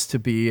just to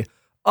be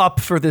up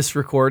for this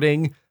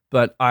recording,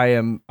 but I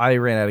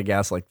ran out of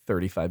gas like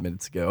 35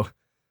 minutes ago,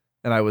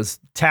 and I was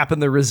tapping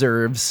the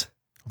reserves.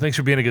 Thanks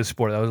for being a good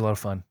sport. That was a lot of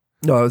fun.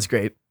 No, it was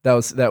great. That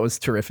was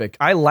terrific.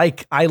 I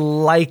like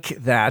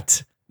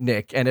that,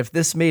 Nick. And if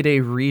this made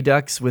a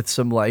Redux with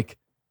some like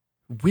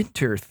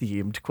winter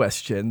themed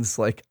questions,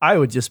 like I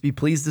would just be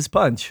pleased as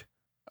punch.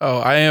 Oh,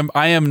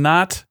 I am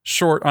not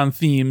short on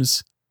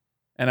themes,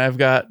 and I've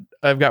got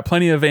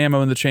plenty of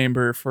ammo in the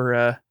chamber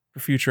for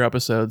future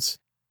episodes,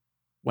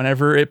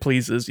 whenever it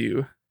pleases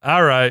you.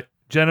 All right,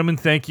 gentlemen,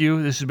 thank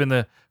you. This has been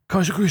the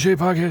Constant Crusade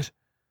podcast.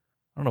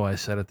 I don't know why I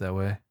said it that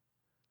way.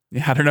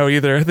 Yeah, I don't know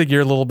either. I think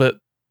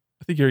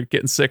you're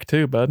getting sick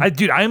too, bud.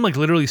 I am like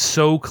literally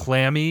so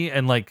clammy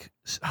and like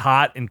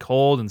hot and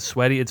cold and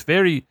sweaty. It's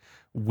very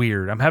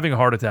weird. I'm having a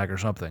heart attack or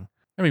something.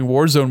 Having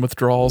Warzone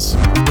withdrawals.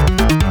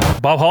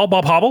 Bob Hall,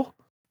 Bob Hobble,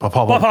 Bob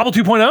Hobble. Bob Hobble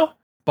 2.0,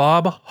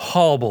 Bob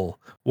Hobble.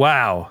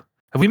 Wow,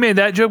 have we made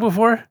that joke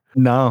before?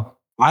 No.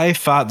 I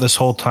thought this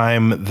whole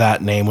time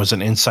that name was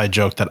an inside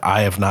joke that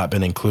I have not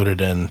been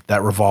included in,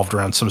 that revolved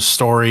around some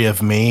story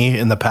of me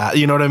in the past.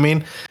 You know what I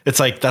mean? It's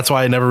like, that's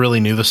why I never really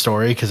knew the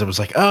story, because it was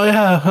like, oh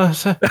yeah. I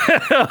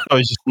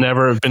was just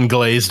never been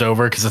glazed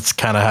over because it's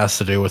kind of has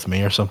to do with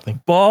me or something.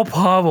 Bob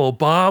Hobble,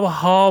 Bob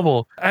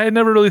Hobble. I had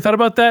never really thought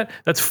about that.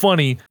 That's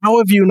funny. How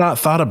have you not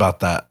thought about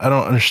that? I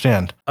don't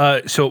understand.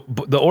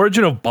 The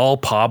origin of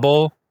Bob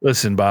Hobble.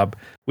 Listen, Bob,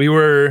 we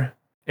were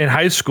in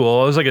high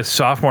school. I was like a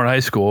sophomore in high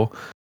school.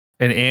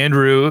 And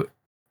Andrew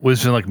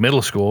was in like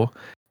middle school.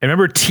 I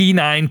remember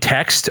T9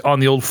 text on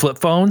the old flip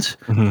phones.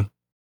 Mm-hmm.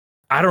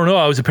 I don't know.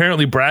 I was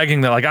apparently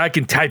bragging that like I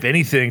can type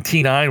anything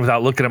T9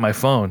 without looking at my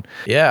phone.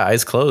 Yeah,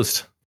 eyes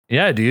closed.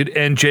 Yeah, dude.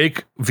 And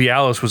Jake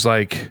Vialis was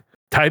like,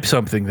 type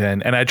something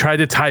then. And I tried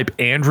to type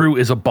Andrew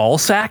is a ball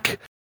sack.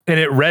 And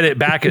it read it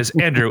back as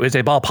Andrew is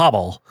a ball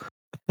pobble.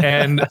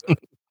 And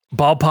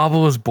Bob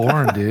Pobble was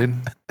born, dude.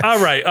 All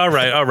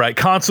right.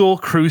 Console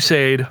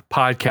Crusade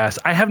podcast.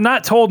 I have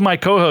not told my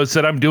co-hosts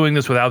that I'm doing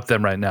this without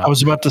them right now. I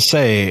was about to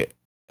say,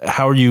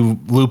 how are you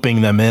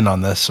looping them in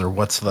on this, or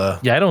what's the...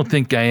 Yeah, I don't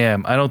think I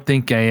am.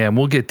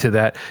 We'll get to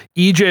that.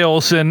 EJ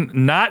Olson,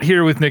 not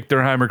here with Nick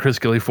Durheimer, Chris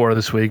Gilliefora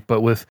this week,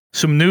 but with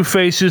some new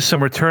faces,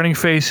 some returning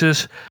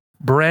faces.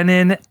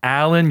 Brennan,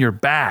 Allen, you're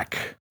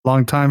back.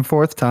 Long time,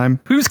 fourth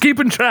time. Who's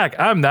keeping track?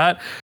 I'm not.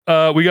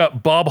 We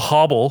got Bob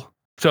Hobble.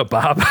 What's up,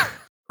 Bob?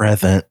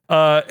 Present.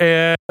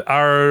 And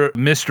our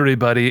mystery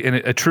buddy, and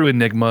a true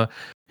enigma,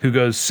 who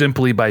goes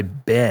simply by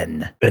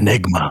Ben.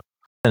 Enigma.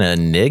 An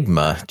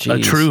enigma. Jeez.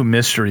 A true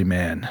mystery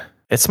man.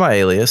 It's my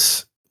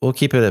alias. We'll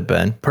keep it at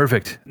Ben.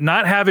 Perfect.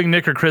 Not having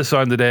Nick or Chris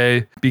on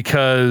today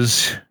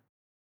because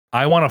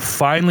I want to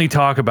finally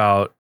talk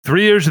about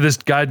 3 years of this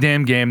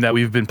goddamn game that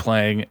we've been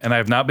playing, and I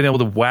have not been able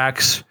to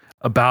wax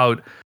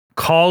about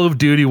Call of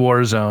Duty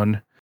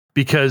Warzone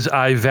because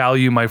I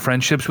value my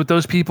friendships with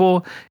those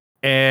people.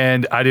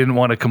 And I didn't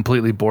want to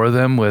completely bore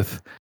them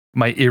with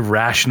my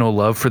irrational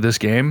love for this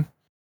game.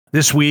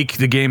 This week,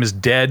 the game is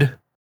dead.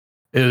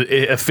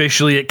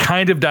 Officially, it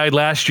kind of died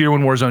last year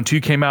when Warzone 2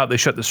 came out. They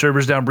shut the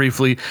servers down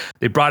briefly.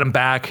 They brought them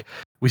back.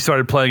 We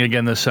started playing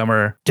again this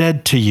summer.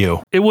 Dead to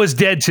you. It was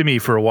dead to me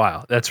for a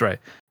while. That's right.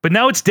 But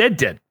now it's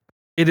dead.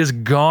 It is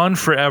gone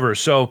forever.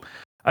 So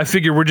I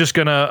figure we're just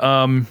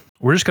gonna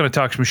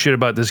talk some shit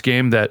about this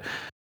game that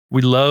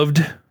we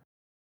loved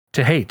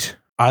to hate.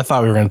 I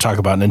thought we were going to talk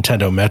about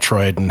Nintendo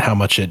Metroid and how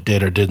much it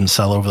did or didn't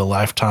sell over the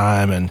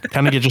lifetime, and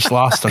kind of get just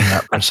lost on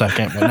that for a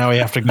second. But now we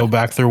have to go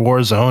back through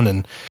Warzone,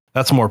 and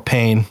that's more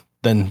pain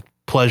than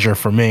pleasure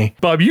for me.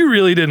 Bob, you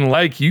really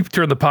didn't you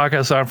turned the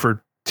podcast on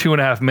for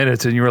 2.5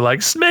 minutes and you were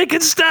like, make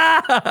it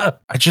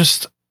stop.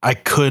 I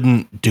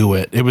couldn't do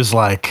it. It was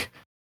like,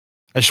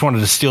 I just wanted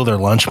to steal their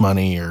lunch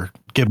money or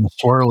give them a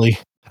swirly.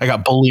 I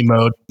got bully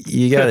mode.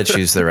 You got to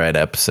choose the right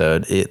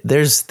episode.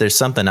 There's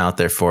something out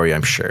there for you,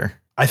 I'm sure.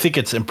 I think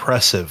it's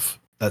impressive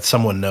that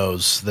someone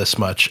knows this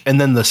much. And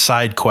then the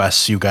side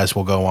quests you guys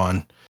will go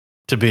on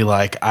to be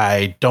like,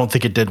 I don't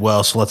think it did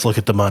well, so let's look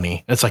at the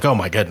money. It's like, oh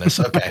my goodness.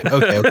 Okay.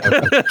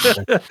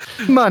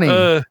 Money.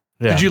 Yeah.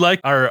 Did you like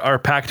our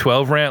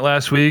Pac-12 rant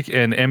last week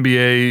and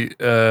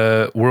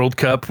NBA World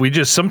Cup? We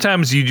just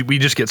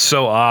get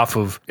so off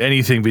of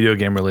anything video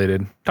game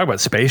related. Talk about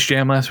Space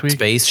Jam last week.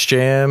 Space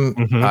Jam.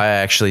 Mhm. I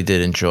actually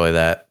did enjoy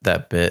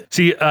that bit.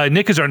 See,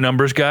 Nick is our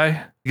numbers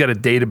guy. He got a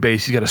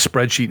database. He's got a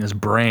spreadsheet in his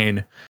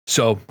brain.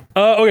 So,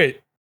 okay.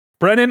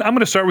 Brennan, I'm going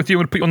to start with you. I'm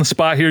going to put you on the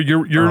spot here.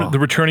 You're the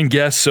returning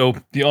guest, so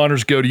the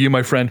honors go to you,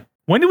 my friend.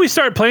 When did we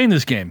start playing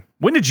this game?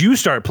 When did you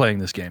start playing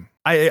this game?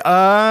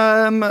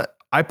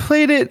 I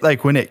played it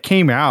like when it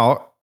came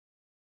out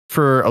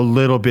for a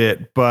little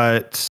bit,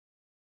 but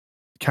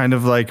kind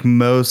of like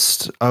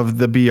most of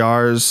the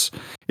BRs,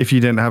 if you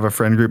didn't have a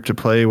friend group to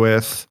play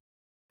with,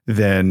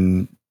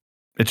 then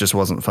it just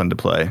wasn't fun to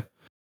play.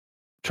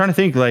 Trying to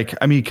think,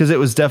 because it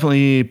was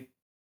definitely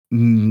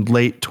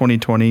late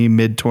 2020,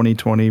 mid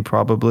 2020,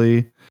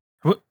 probably.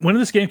 When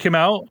did this game come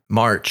out?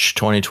 March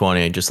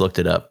 2020. I just looked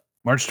it up.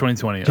 March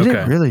 2020. Did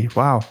Okay. it really?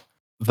 Wow.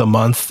 The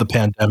month the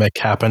pandemic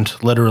happened,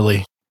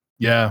 literally.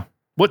 Yeah.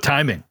 What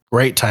timing?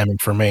 Great timing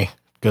for me.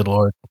 Good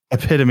Lord.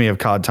 Epitome of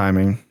COD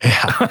timing.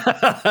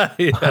 Yeah.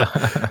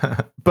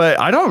 Yeah. But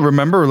I don't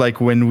remember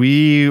when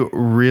we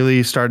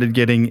really started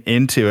getting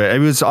into it. It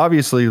was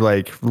obviously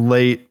late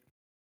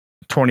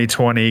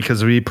 2020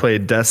 because we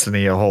played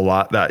Destiny a whole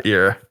lot that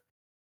year.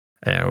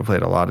 And we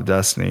played a lot of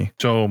Destiny.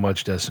 So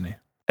much Destiny.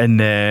 And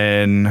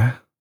then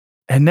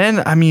And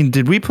then, I mean,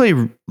 did we play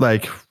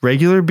like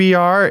regular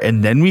BR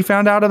and then we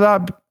found out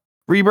about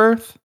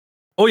Rebirth?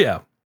 Oh yeah,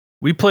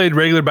 we played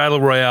regular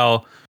Battle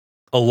Royale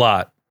a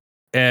lot,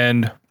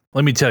 and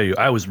let me tell you,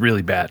 I was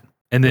really bad.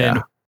 And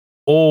then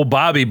old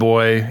Bobby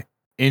Boy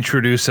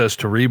introduced us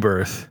to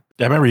Rebirth.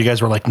 I remember you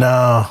guys were like,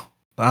 "No,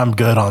 I'm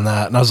good on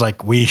that," and I was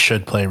like, "We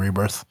should play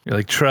Rebirth. You're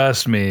like,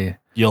 trust me,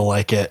 You'll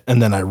like it."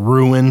 And then I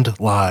ruined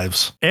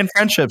lives. And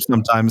friendships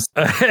sometimes.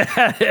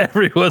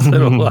 every once in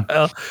a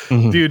while,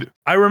 dude.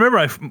 I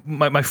remember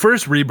my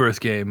first Rebirth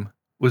game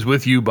was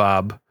with you,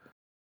 Bob,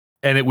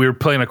 and we were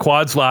playing a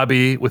quads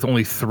lobby with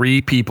only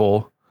 3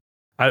 people,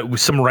 with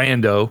some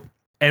rando,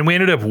 and we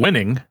ended up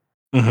winning.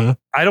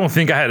 I don't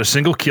think I had a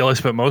single kill. I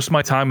spent most of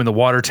my time in the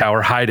water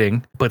tower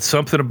hiding, but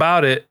something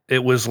about it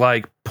was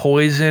like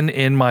poison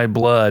in my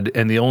blood,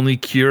 and the only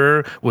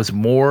cure was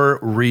more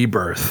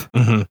Rebirth.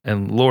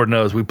 And Lord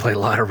knows we played a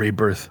lot of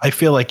Rebirth. I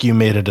feel like you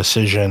made a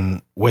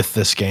decision with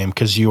this game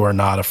because you are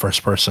not a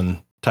first person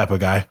type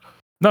of guy.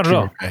 Not at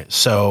all.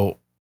 So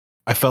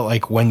I felt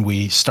like when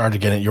we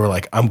started getting it, you were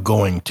like, I'm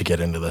going to get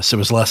into this. It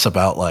was less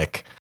about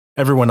like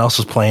everyone else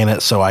was playing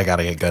it, so I got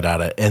to get good at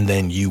it. And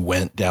then you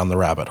went down the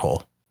rabbit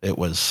hole.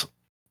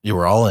 You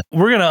were all in.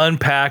 We're going to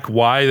unpack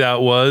why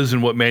that was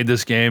and what made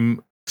this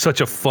game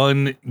such a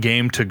fun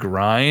game to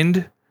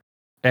grind,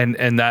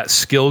 and that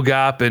skill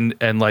gap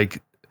and like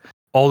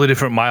all the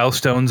different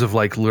milestones of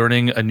like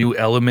learning a new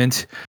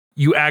element.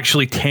 You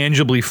actually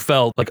tangibly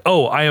felt like,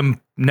 oh, I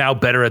am now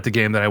better at the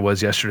game than I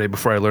was yesterday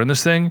before I learned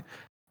this thing.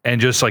 And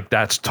just like,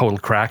 that's total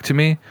crack to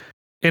me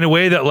in a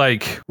way that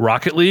like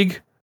Rocket League,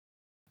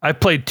 I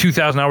played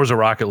 2,000 hours of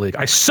Rocket League.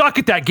 I suck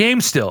at that game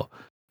still.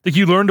 Like,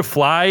 you learn to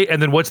fly,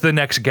 and then what's the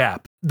next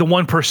gap? The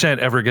 1%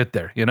 ever get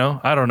there, you know?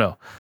 I don't know.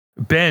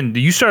 Ben,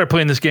 you started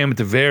playing this game at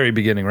the very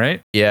beginning,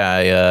 right?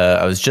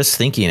 Yeah, I was just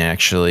thinking,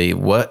 actually,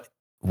 what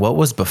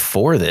was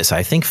before this?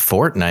 I think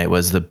Fortnite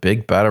was the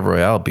big battle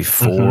royale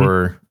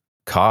before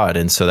COD,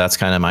 and so that's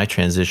kind of my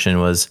transition,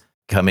 was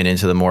coming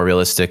into the more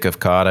realistic of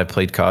COD. I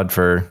played COD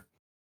for,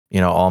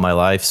 all my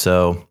life,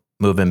 so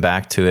moving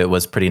back to it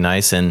was pretty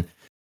nice, and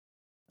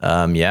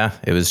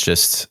it was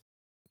just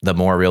the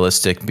more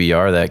realistic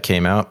BR that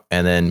came out.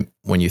 And then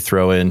when you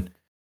throw in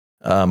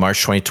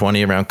March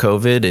 2020 around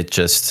COVID, it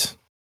just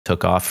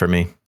took off for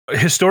me.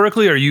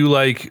 Historically,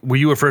 were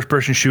you a first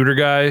person shooter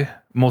guy,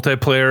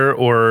 multiplayer,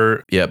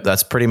 or? Yep,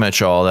 that's pretty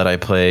much all that I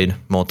played.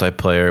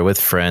 Multiplayer with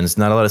friends,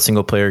 not a lot of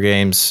single player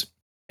games.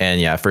 And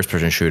yeah, first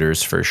person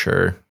shooters for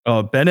sure.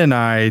 Oh, Ben and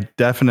I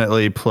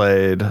definitely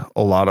played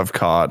a lot of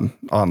COD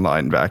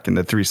online back in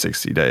the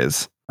 360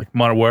 days. Like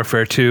Modern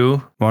Warfare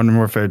 2? Modern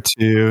Warfare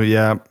 2,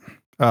 yeah.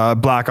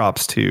 Black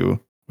Ops 2.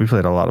 We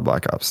played a lot of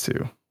Black Ops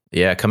 2.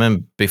 Yeah,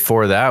 coming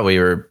before that, we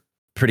were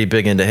pretty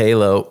big into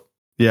Halo.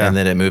 Yeah. And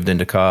then it moved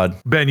into COD.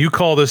 Ben, you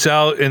called us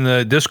out in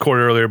the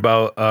Discord earlier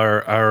about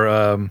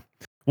our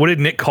what did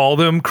Nick call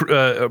them?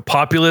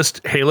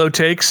 Populist Halo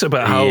takes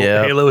about how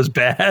Halo is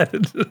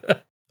bad.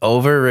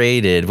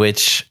 Overrated,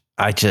 which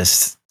I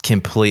just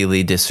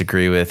completely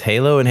disagree with.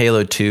 Halo and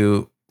Halo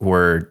 2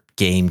 were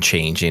game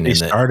changing. They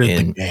started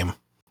the game.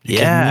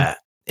 Yeah.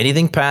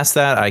 Anything past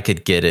that, I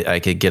could get it. I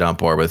could get on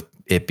board with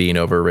it being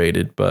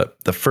overrated. But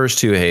the first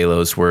 2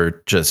 Halos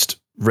were just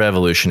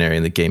revolutionary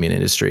in the gaming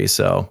industry.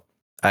 So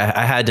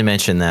I had to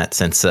mention that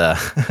since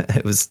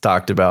it was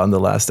talked about in the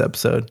last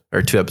episode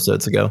or 2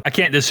 episodes ago. I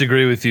can't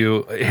disagree with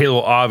you.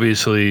 Halo,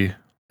 obviously,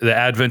 the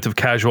advent of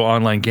casual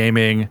online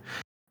gaming,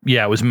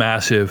 it was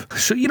massive.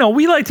 So,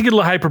 we like to get a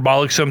little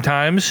hyperbolic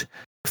sometimes.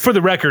 For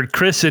the record,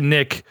 Chris and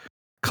Nick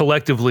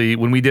collectively,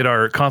 when we did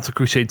our Console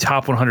Crusade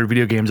top 100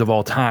 video games of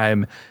all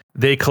time,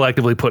 they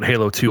collectively put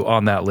Halo 2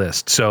 on that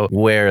list. So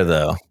where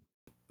though?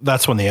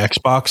 That's when the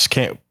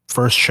Xbox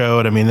first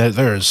showed. I mean,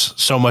 there's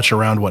so much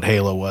around what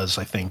Halo was,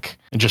 I think,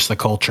 and just the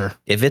culture.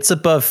 If it's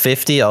above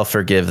 50, I'll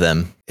forgive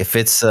them. If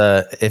it's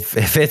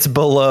if it's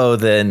below,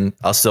 then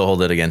I'll still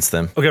hold it against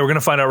them. Okay, we're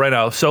gonna find out right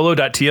now.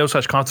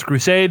 Solo.to/Console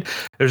Crusade.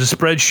 There's a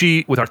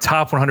spreadsheet with our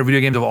top 100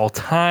 video games of all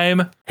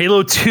time.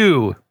 Halo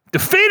 2,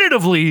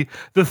 definitively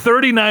the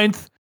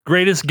 39th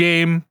greatest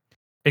game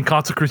in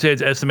Console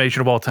Crusade's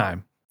estimation of all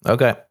time.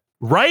 Okay.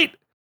 Right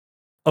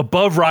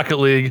above Rocket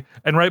League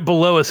and right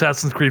below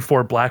Assassin's Creed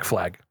 4 Black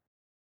Flag.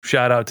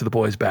 Shout out to the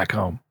boys back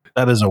home.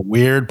 That is a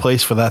weird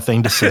place for that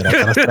thing to sit, I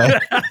gotta say.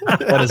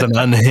 That is an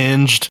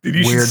unhinged, dude,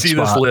 you weird should see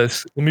spot. This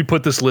list. Let me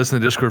put this list in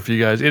the Discord for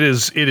you guys. It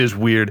is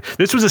weird.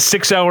 This was a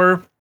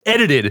 6-hour,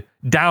 edited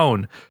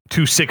down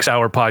to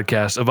 6-hour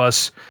podcast of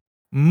us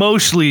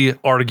mostly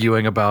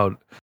arguing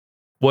about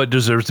what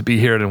deserves to be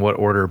here and in what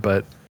order,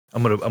 but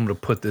I'm gonna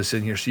put this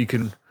in here so you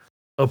can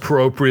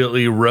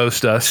appropriately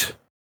roast us.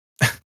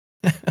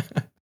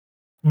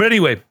 But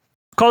anyway,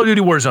 Call of Duty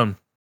Warzone.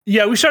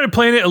 Yeah, we started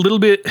playing it a little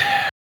bit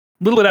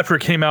after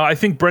it came out. I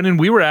think, Brennan,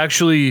 we were like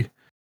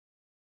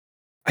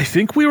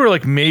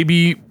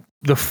maybe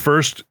the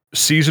first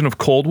season of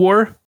Cold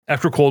War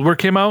after Cold War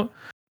came out.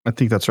 I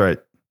think that's right.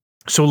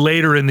 So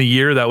later in the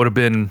year, that would have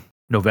been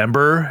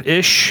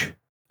November-ish.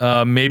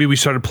 Maybe we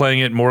started playing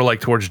it more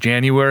like towards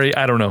January.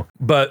 I don't know.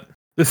 But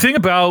the thing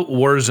about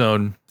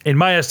Warzone in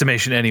my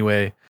estimation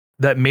anyway,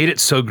 that made it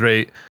so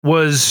great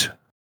was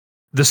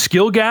the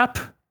skill gap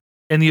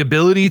and the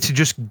ability to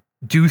just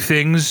do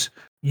things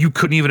you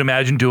couldn't even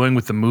imagine doing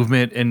with the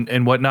movement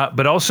and whatnot.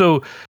 But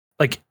also,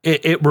 like,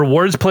 it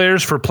rewards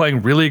players for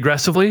playing really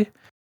aggressively,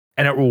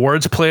 and it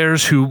rewards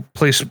players who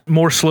play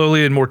more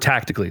slowly and more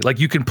tactically. Like,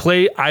 you can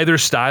play either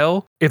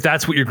style if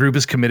that's what your group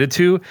is committed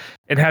to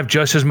and have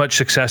just as much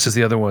success as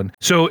the other one.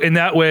 So in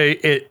that way,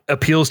 it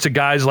appeals to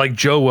guys like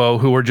Joe,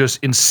 who are just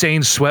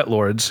insane sweat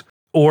lords,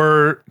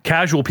 or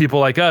casual people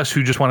like us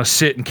who just want to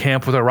sit and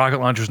camp with our rocket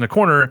launchers in the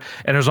corner.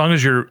 And as long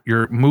as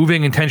you're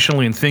moving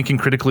intentionally and thinking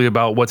critically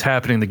about what's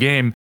happening in the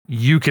game,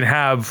 you can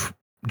have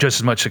just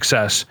as much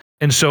success.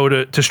 And so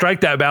to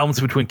strike that balance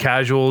between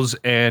casuals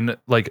and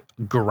like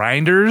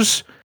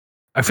grinders,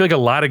 I feel like a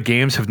lot of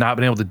games have not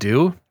been able to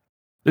do.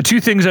 The two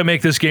things that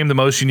make this game the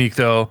most unique,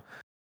 though,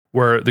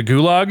 were the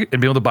gulag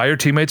and being able to buy your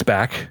teammates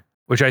back,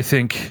 which I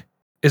think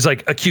is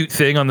like a cute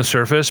thing on the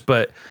surface,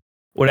 but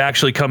what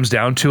actually comes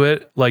down to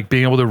it, like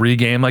being able to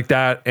regame like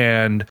that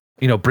and,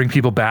 you know, bring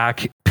people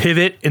back,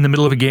 pivot in the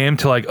middle of a game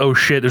to like, oh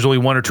shit, there's only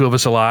one or two of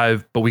us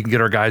alive, but we can get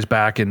our guys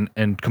back and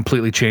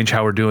completely change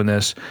how we're doing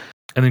this.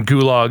 And then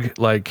gulag,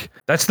 like,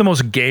 that's the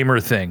most gamer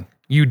thing.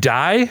 You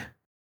die,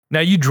 now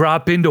you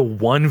drop into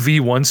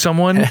 1v1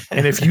 someone,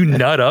 and if you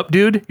nut up,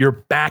 dude, you're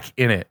back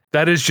in it.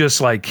 That is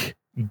just like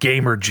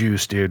gamer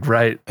juice, dude,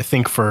 right? I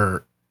think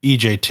for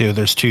EJ too,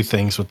 there's two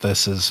things with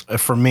this. Is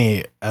for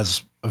me,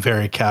 as a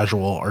very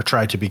casual or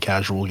try to be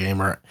casual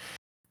gamer,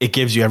 it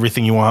gives you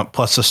everything you want,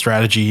 plus a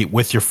strategy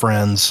with your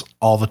friends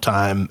all the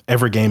time.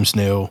 Every game's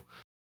new.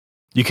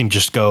 You can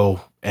just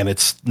go and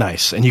it's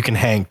nice, and you can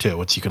hang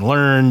too. You can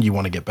learn, you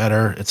want to get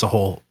better. It's a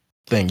whole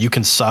thing. You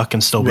can suck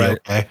and still be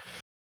okay.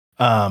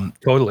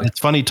 Totally. It's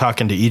funny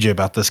talking to EJ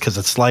about this because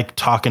it's like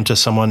talking to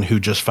someone who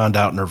just found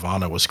out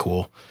Nirvana was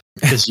cool,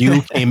 because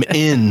you came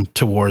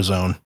into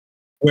Warzone.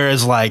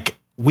 Whereas like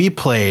I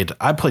played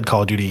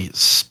Call of Duty,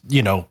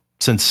 you know,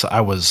 since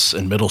I was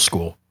in middle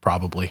school,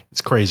 probably.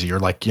 It's crazy. Or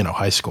like, you know,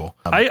 high school.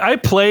 I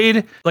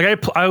played,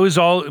 like I was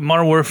all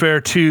Modern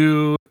Warfare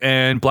 2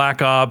 and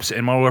Black Ops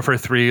and Modern Warfare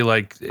 3,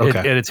 like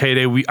at its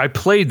heyday. I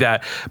played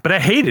that, but I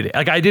hated it.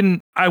 Like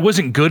I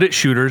wasn't good at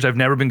shooters. I've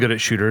never been good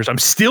at shooters. I'm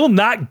still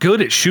not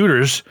good at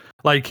shooters.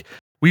 Like,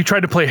 we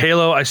tried to play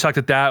Halo. I sucked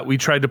at that. We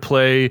tried to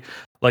play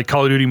like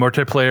Call of Duty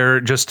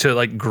multiplayer just to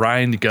like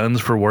grind guns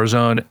for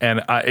Warzone.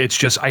 And it's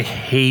just, I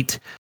hate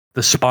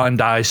the spawn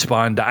die.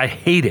 I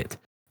hate it.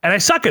 And I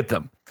suck at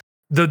them.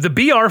 The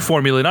BR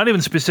formula, not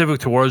even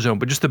specific to Warzone,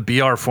 but just the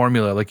BR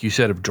formula, like you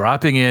said, of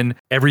dropping in,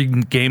 every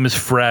game is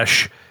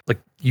fresh. Like,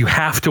 you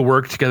have to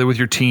work together with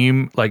your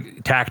team,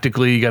 like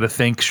tactically, you got to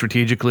think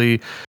strategically,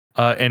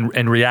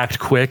 and react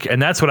quick. And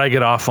that's what I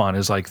get off on,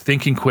 is like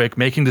thinking quick,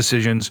 making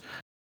decisions,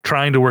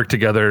 trying to work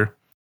together,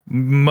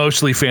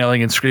 mostly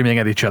failing and screaming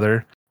at each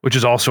other, which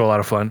is also a lot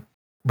of fun.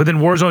 But then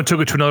Warzone took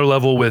it to another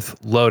level with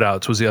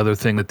loadouts, was the other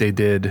thing that they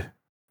did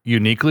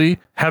uniquely.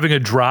 Having a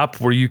drop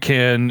where you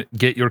can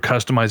get your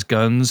customized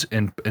guns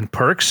and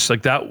perks,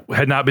 like that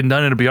had not been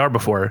done in a BR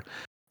before.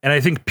 And I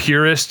think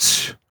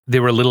purists, they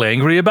were a little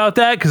angry about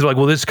that, because like,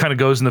 well, this kind of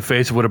goes in the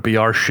face of what a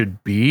BR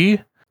should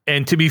be.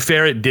 And to be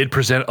fair, it did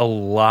present a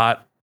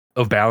lot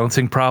of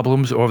balancing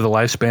problems over the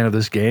lifespan of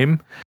this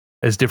game,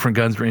 as different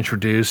guns were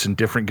introduced and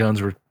different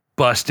guns were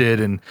busted,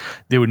 and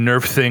they would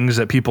nerf things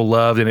that people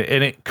loved, and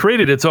it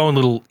created its own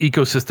little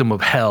ecosystem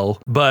of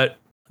hell. But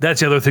that's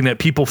the other thing, that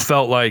people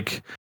felt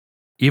like,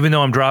 even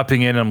though I'm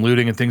dropping in and I'm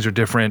looting and things are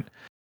different,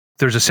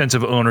 there's a sense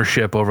of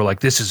ownership over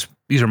like, these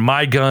are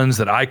my guns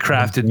that I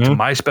crafted to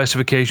my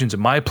specifications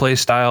and my play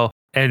style.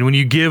 And when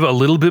you give a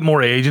little bit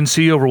more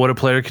agency over what a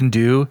player can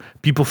do,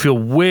 people feel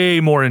way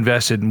more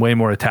invested and way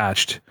more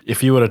attached.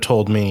 If you would have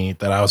told me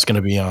that I was going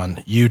to be on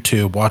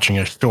YouTube watching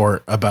a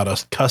short about a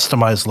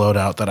customized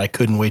loadout that I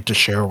couldn't wait to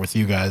share with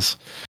you guys,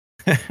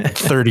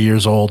 30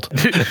 years old,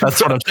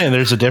 that's what I'm saying.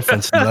 There's a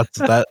difference. And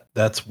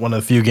that's one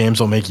of the few games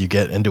will make you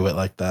get into it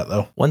like that,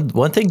 though.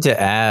 One thing to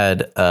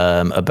add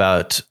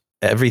about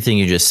everything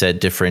you just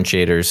said,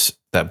 differentiators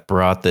that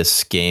brought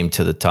this game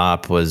to the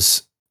top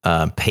was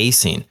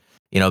pacing.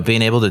 You know,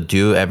 being able to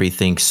do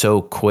everything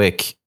so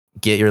quick,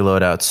 get your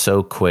loadout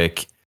so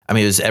quick. I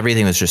mean,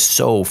 everything was just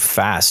so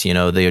fast. You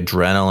know, the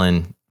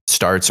adrenaline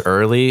starts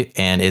early,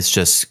 and it's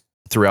just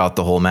throughout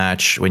the whole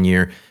match. When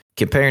you're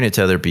comparing it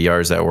to other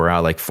BRs that were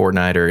out, like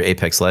Fortnite or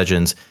Apex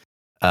Legends,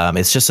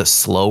 it's just a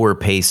slower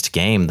paced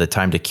game. The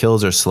time to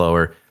kills are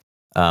slower,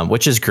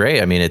 which is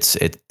great. I mean, it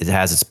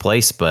has its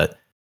place, but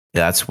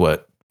that's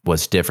what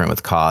was different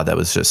with COD. That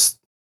was just,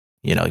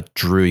 you know,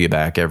 drew you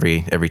back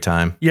every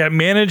time. Yeah, it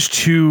managed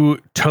to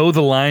toe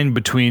the line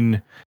between,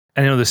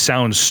 I know this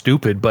sounds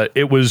stupid, but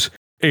it was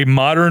a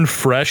modern,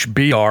 fresh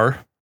BR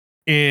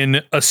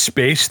in a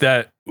space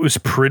that was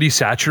pretty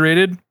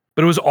saturated,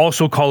 but it was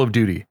also Call of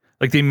Duty.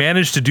 Like, they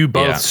managed to do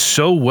both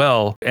so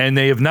well, and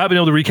they have not been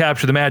able to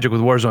recapture the magic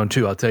with Warzone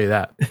 2, I'll tell you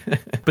that.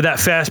 But that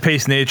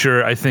fast-paced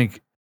nature, I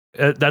think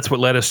that's what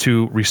led us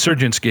to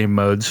Resurgence game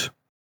modes,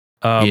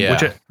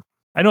 which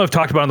I know I've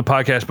talked about on the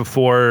podcast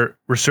before.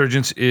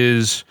 Resurgence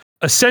is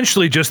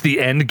essentially just the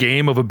end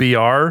game of a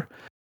BR.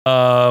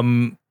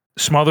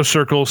 Smaller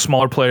circle,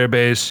 smaller player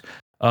base.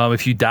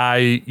 If you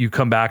die, you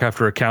come back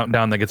after a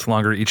countdown that gets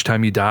longer each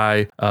time you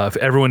die. If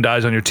everyone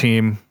dies on your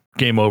team,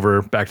 game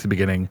over, back to the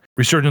beginning.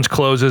 Resurgence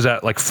closes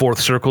at like 4th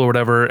circle or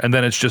whatever, and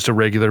then it's just a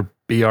regular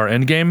BR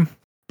endgame.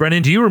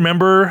 Brennan, do you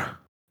remember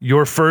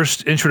your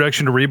first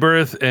introduction to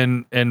Rebirth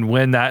and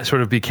when that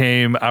sort of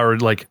became our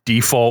like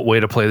default way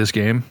to play this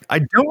game? I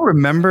don't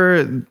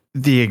remember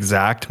the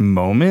exact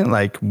moment,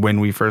 like when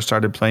we first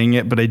started playing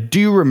it, but I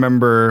do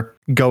remember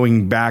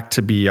going back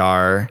to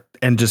BR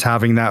and just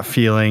having that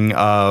feeling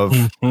of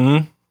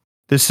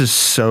this is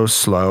so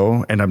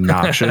slow and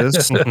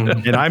obnoxious.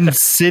 And I'm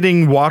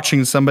sitting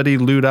watching somebody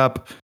loot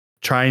up,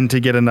 trying to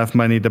get enough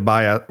money to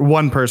buy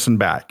one person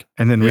back.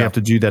 And then we have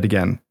to do that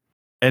again.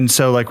 And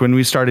so like when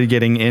we started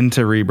getting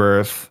into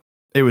Rebirth,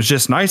 it was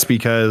just nice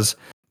because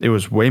it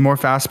was way more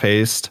fast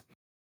paced.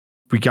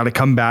 We got to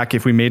come back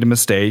if we made a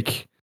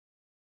mistake.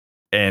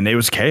 And it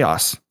was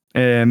chaos.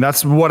 And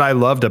that's what I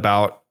loved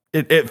about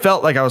it. It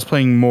felt like I was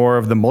playing more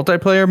of the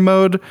multiplayer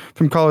mode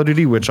from Call of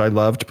Duty, which I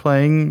loved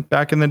playing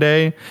back in the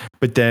day,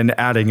 but then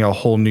adding a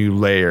whole new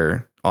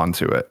layer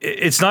onto it.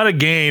 It's not a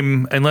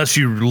game unless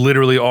you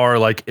literally are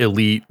like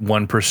elite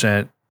 1%,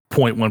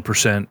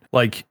 0.1%.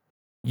 Like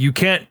you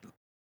can't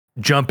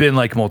jump in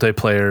like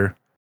multiplayer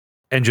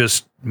and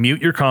just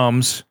mute your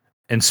comms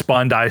and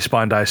spawn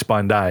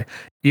die.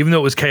 Even though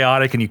it was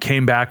chaotic and you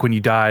came back when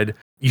you died,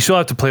 you still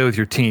have to play with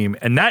your team.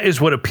 And that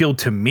is what appealed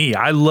to me.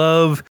 I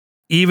love,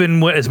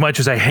 even as much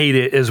as I hate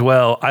it as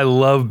well, I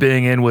love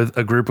being in with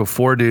a group of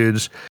 4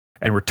 dudes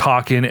and we're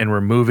talking and we're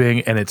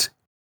moving, and it's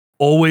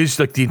always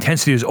like the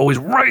intensity is always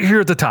right here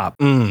at the top.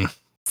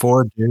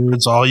 4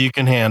 dudes, all you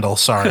can handle.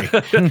 Sorry.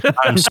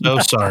 I'm so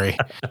sorry.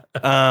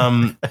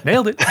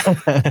 Nailed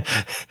it.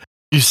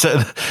 You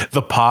said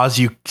the pause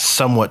you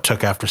somewhat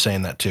took after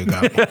saying that too,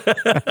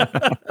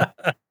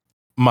 got me.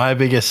 My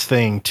biggest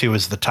thing too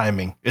is the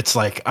timing. It's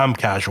like I'm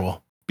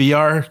casual.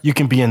 BR, you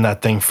can be in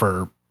that thing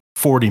for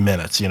 40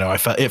 minutes. You know,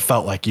 it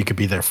felt like you could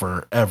be there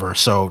forever.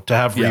 So to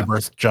have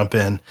Rebirth jump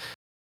in,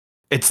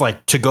 it's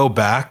like to go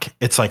back.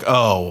 It's like,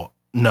 oh,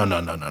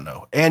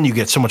 no. And you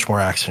get so much more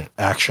action.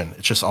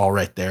 It's just all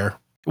right there.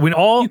 When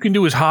all you can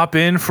do is hop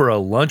in for a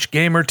lunch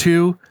game or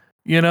two,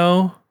 you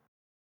know,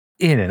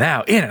 in and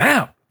out.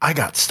 I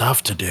got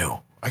stuff to do.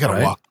 I got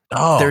to walk.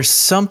 Oh, There's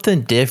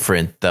something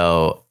different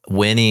though,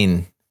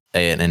 winning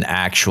an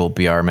actual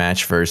BR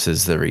match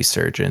versus the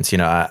Resurgence. You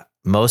know,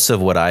 most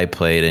of what I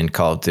played in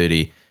Call of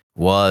Duty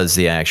was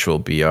the actual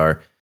BR,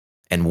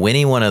 and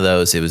winning one of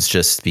those, it was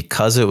just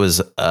because it was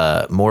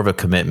more of a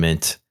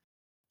commitment.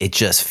 It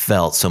just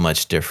felt so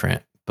much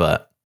different.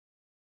 But,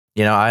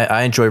 you know,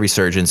 I enjoy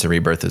Resurgence and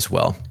Rebirth as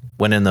well.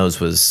 Winning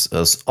those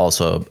was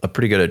also a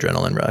pretty good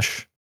adrenaline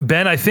rush.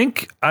 Ben, I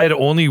think I had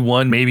only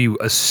won maybe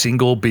a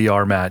single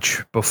BR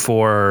match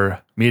before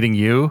meeting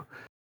you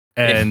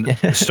and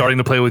starting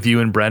to play with you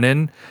and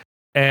Brennan.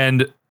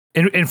 And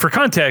for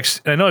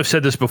context, and I know I've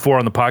said this before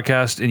on the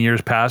podcast in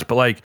years past, but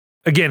like,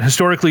 again,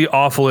 historically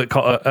awful at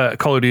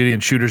Call of Duty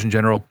and shooters in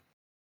general.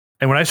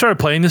 And when I started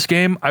playing this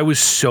game, I was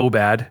so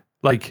bad.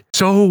 Like,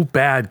 so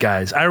bad,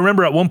 guys. I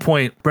remember at one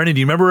point, Brennan,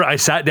 do you remember I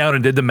sat down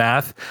and did the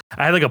math?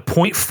 I had like a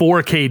 0.4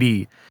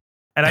 KD.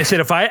 And I said,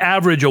 if I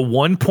average a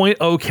 1.0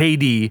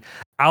 KD,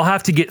 I'll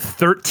have to get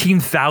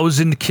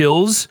 13,000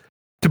 kills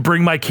to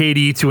bring my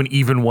KD to an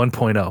even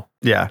 1.0.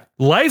 Yeah.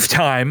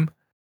 Lifetime,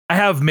 I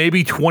have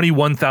maybe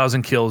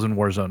 21,000 kills in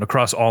Warzone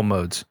across all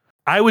modes.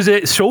 I was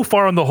so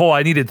far on the hole,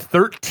 I needed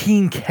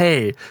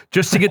 13K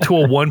just to get to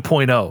a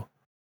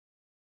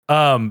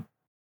 1.0.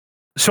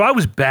 So I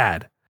was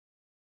bad.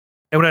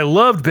 And what I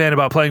loved, Ben,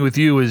 about playing with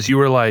you is you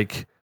were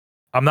like,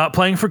 I'm not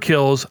playing for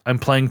kills, I'm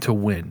playing to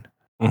win.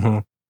 Mm-hmm.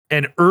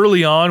 And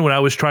early on, when I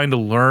was trying to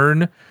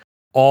learn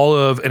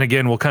and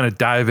again, we'll kind of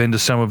dive into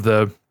some of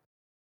the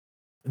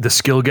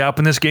skill gap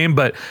in this game,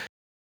 but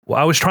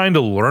I was trying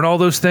to learn all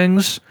those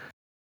things,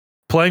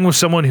 playing with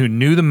someone who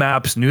knew the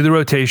maps, knew the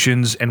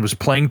rotations, and was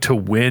playing to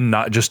win,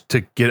 not just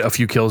to get a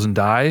few kills and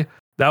die.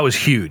 That was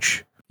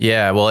huge.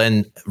 Yeah, well,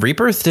 and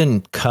Rebirth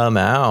didn't come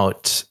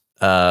out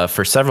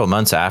for several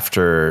months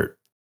after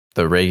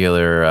the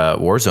regular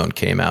Warzone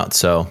came out.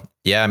 So,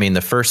 yeah, I mean,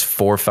 the first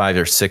 4, 5,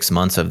 or 6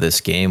 months of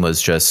this game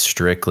was just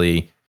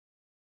strictly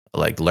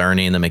like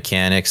learning the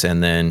mechanics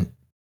and then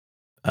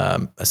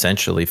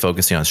essentially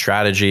focusing on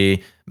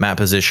strategy, map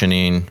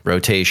positioning,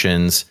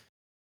 rotations.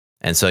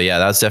 And so, yeah,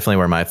 that's definitely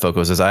where my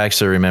focus is. I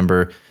actually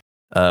remember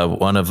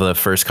one of the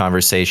first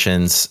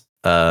conversations,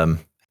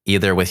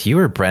 either with you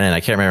or Brennan,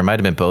 I can't remember, it might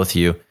have been both of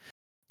you.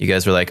 You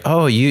guys were like,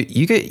 "Oh,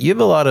 you have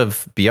a lot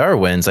of BR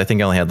wins. I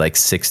think I only had like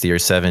 60 or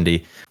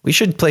 70. We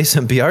should play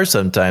some BR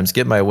sometimes,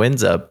 get my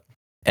wins up."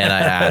 And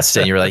I asked,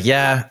 and you were like,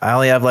 "Yeah, I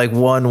only have like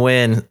 1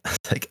 win." I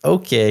was like,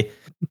 "Okay,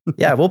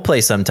 yeah, we'll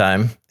play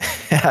sometime."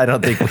 I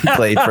don't think we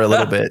played for a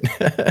little bit.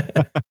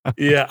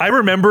 Yeah, I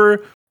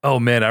remember.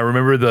 Oh man, I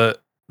remember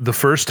the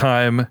first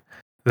time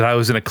that I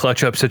was in a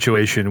clutch up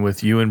situation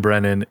with you and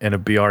Brennan in a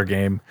BR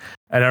game,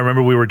 and I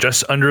remember we were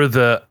just under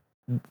the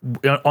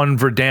on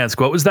Verdansk,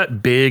 what was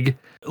that big,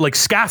 like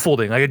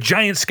scaffolding, like a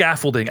giant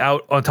scaffolding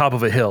out on top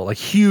of a hill, like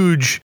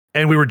huge.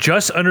 And we were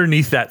just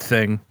underneath that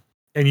thing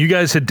and you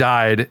guys had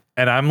died.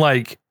 And I'm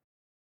like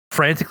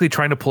frantically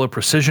trying to pull a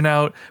precision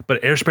out,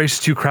 but airspace is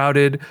too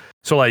crowded.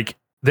 So like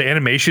the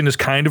animation is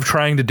kind of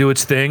trying to do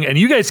its thing. And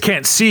you guys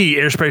can't see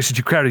airspace is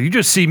too crowded. You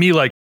just see me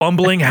like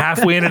fumbling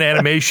halfway in an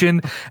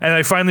animation. And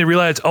I finally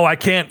realized, oh, I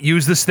can't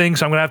use this thing.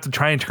 So I'm going to have to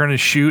try and turn and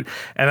shoot.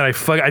 And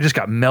then I just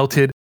got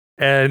melted.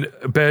 And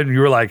Ben, you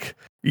were like,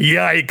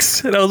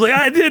 yikes. And I was like,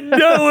 I didn't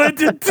know what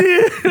to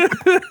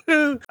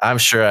do. I'm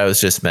sure I was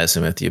just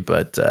messing with you,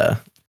 but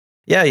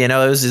yeah, you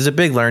know, it was a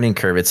big learning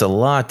curve. It's a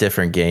lot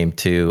different game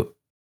to,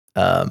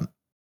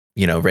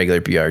 you know,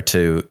 regular BR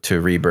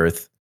to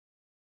Rebirth.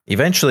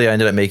 Eventually, I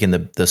ended up making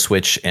the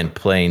switch and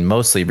playing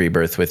mostly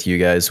Rebirth with you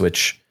guys,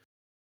 which,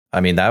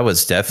 I mean, that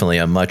was definitely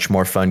a much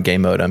more fun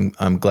game mode.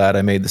 I'm glad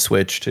I made the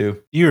switch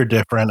too. You were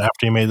different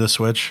after you made the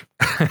switch.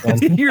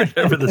 You're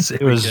never the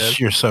same.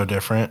 You're so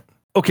different.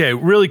 Okay,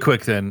 really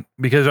quick then,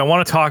 because I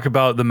want to talk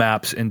about the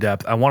maps in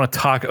depth. I want to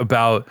talk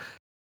about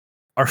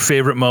our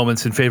favorite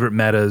moments and favorite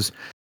metas.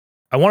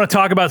 I want to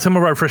talk about some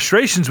of our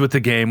frustrations with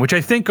the game, which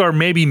I think are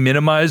maybe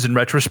minimized in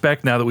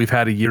retrospect now that we've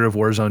had a year of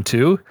Warzone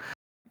 2.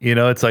 You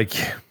know, it's like,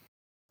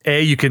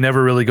 A, you can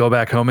never really go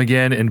back home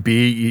again, and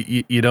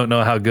B, you don't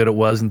know how good it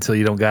was until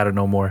you don't got it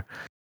no more.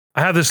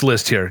 I have this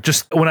list here.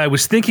 Just when I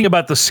was thinking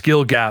about the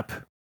skill gap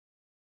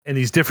and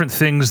these different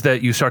things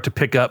that you start to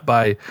pick up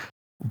by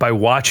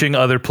watching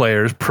other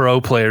players,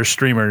 pro players,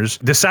 streamers,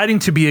 deciding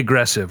to be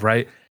aggressive,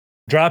 right?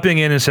 Dropping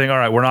in and saying, all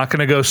right, we're not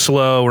going to go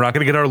slow. We're not going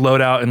to get our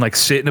loadout and like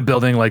sit in a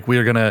building. Like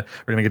we're going to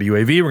get a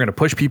UAV. We're going to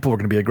push people. We're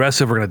going to be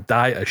aggressive. We're going to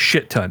die a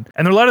shit ton.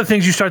 And there are a lot of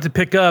things you start to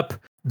pick up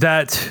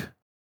that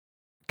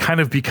kind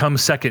of become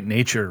second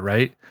nature,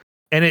 right?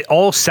 And it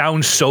all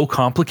sounds so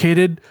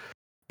complicated,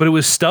 but it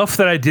was stuff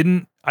that I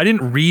didn't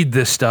read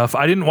this stuff.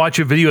 I didn't watch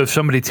a video of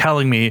somebody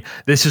telling me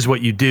this is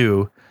what you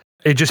do.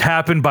 It just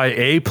happened by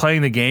A,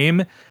 playing the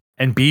game,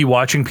 and B,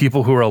 watching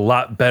people who are a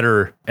lot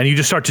better. And you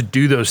just start to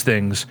do those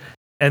things.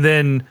 And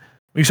then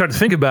when you start to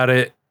think about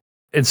it,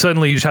 and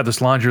suddenly you just have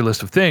this laundry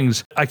list of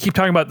things. I keep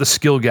talking about the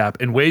skill gap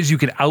and ways you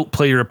can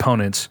outplay your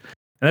opponents.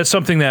 And that's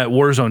something that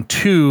Warzone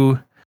 2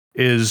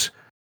 is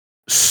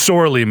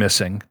sorely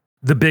missing.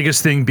 The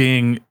biggest thing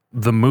being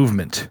the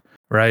movement,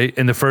 right?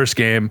 In the first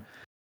game,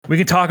 we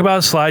can talk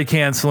about slide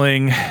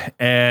canceling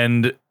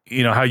and,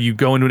 you know, how you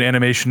go into an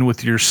animation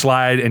with your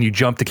slide and you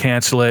jump to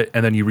cancel it,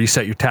 and then you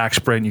reset your tac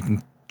sprint and you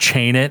can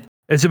chain it.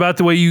 It's about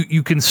the way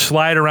you can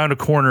slide around a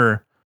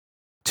corner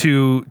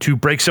to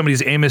break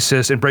somebody's aim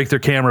assist and break their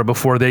camera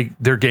before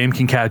their game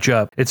can catch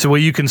up. It's the way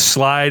you can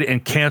slide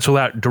and cancel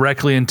that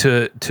directly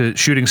into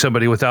shooting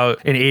somebody without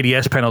an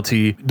ADS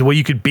penalty. The way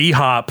you could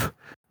B-hop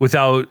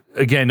without,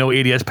 again, no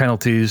ADS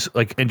penalties,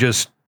 like, and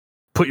just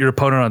put your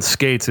opponent on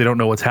skates. They don't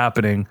know what's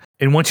happening.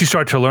 And once you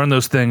start to learn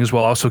those things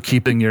while also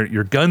keeping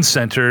your gun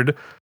centered,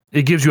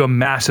 it gives you a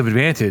massive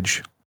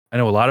advantage. I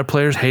know a lot of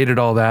players hated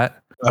all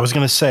that. I was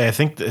going to say, I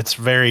think it's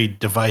very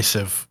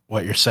divisive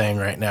what you're saying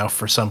right now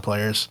for some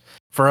players.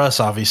 For us,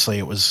 obviously,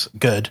 it was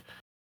good.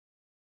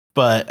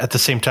 But at the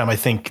same time, I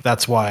think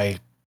that's why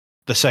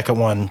the second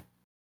one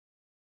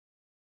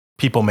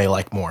people may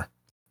like more.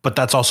 But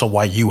that's also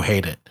why you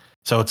hate it.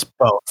 So it's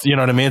both. You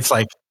know what I mean? It's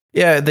like,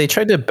 yeah, they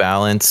tried to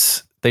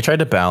balance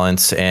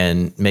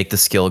and make the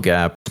skill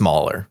gap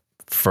smaller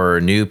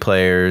for new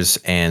players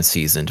and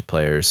seasoned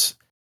players.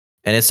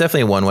 And it's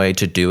definitely one way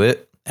to do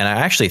it. And I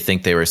actually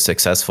think they were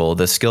successful.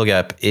 The skill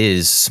gap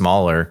is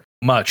smaller.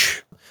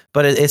 Much.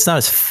 But it's not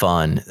as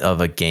fun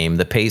of a game.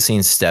 The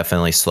pacing's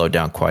definitely slowed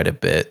down quite a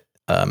bit.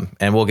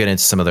 And we'll get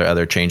into some of the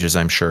other changes,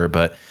 I'm sure.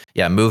 But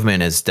yeah,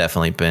 movement has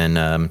definitely been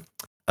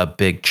a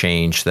big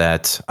change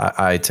that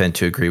I tend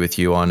to agree with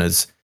you on,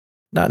 is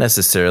not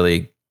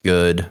necessarily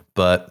good,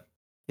 but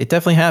it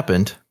definitely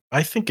happened.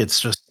 I think it's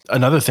just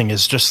another thing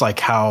is just like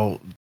how,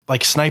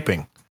 like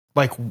sniping,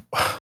 like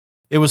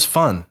it was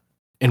fun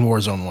in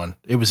Warzone 1.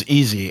 It was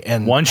easy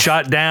and one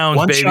shot down,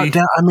 baby. Shot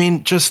down. I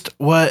mean, just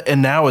what?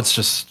 And now it's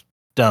just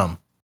dumb.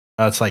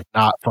 It's like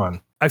not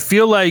fun. I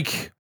feel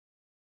like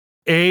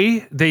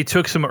they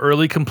took some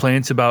early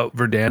complaints about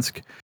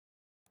Verdansk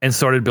and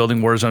started building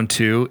Warzone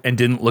 2 and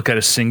didn't look at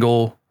a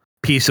single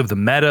piece of the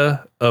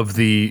meta, of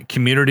the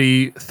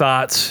community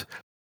thoughts,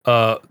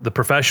 the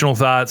professional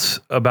thoughts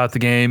about the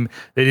game.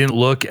 They didn't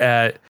look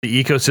at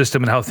the ecosystem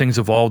and how things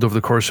evolved over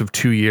the course of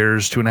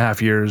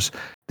 2.5 years.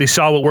 They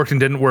saw what worked and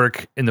didn't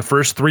work in the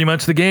first 3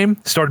 months of the game,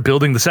 started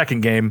building the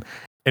second game,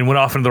 and went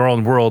off into their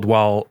own world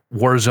while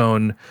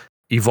Warzone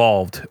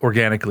evolved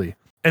organically.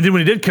 And then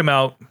when it did come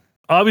out,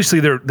 obviously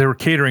they were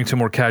catering to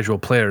more casual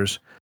players.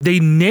 They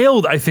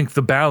nailed, I think,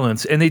 the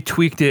balance, and they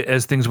tweaked it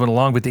as things went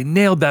along, but they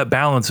nailed that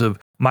balance of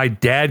my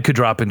dad could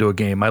drop into a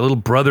game, my little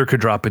brother could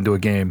drop into a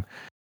game.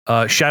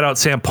 Shout out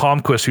Sam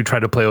Palmquist, who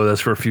tried to play with us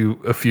for a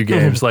few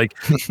games. Like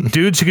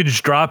dudes who could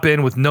just drop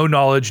in with no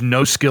knowledge,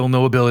 no skill,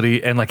 no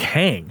ability, and like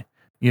hang.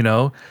 You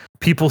know,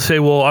 people say,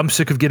 well, I'm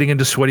sick of getting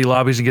into sweaty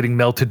lobbies and getting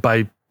melted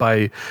by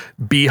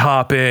bee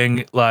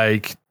hopping,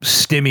 like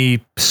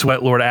stimmy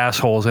sweat lord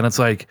assholes. And it's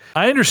like,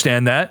 I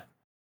understand that.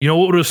 You know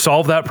what would have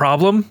solved that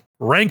problem?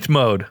 Ranked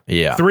mode.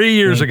 Yeah. 3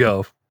 years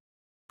ago.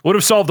 Would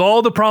have solved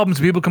all the problems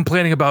of people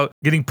complaining about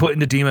getting put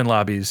into demon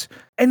lobbies.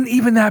 And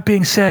even that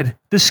being said,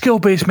 the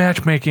skill-based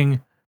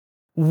matchmaking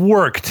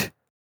worked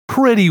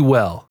pretty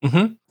well.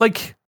 Mm-hmm.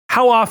 Like,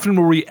 how often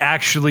were we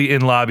actually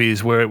in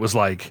lobbies where it was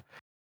like,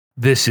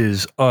 this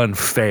is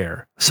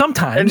unfair?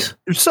 Sometimes.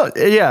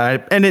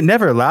 And it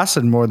never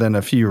lasted more than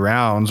a few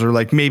rounds, or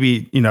like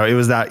maybe, it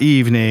was that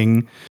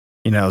evening,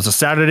 it was a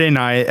Saturday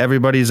night,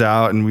 everybody's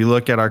out, and we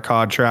look at our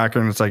COD tracker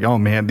and it's like, oh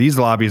man, these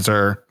lobbies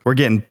we're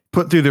getting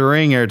put through the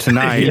ringer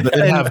tonight. But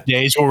then have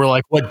days where we're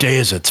like, what day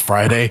is it? It's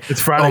Friday.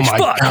 It's Friday. Oh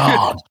my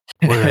God.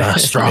 We're gonna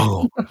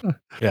struggle.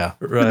 Yeah.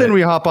 Right. But then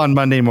we hop on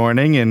Monday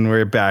morning and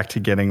we're back to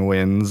getting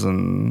wins,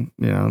 and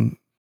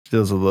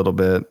feels a little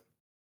bit,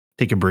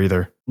 take a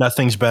breather.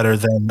 Nothing's better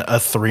than a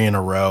 3 in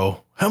a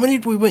row. How many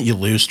did we win? You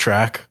lose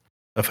track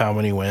of how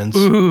many wins.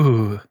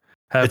 Ooh.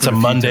 It's a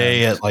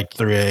Monday at like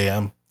 3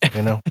 a.m.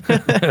 Man.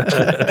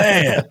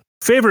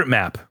 Favorite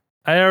map.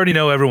 I already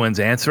know everyone's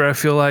answer, I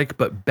feel like.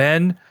 But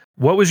Ben,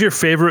 what was your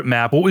favorite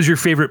map? What was your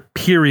favorite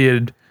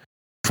period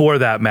for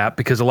that map?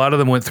 Because a lot of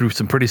them went through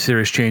some pretty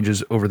serious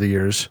changes over the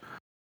years.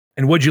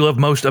 And what'd you love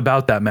most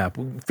about that map?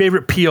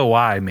 Favorite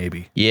POI,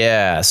 maybe?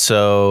 Yeah,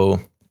 so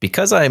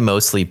because I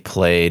mostly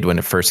played when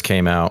it first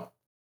came out,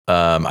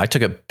 I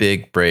took a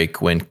big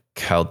break when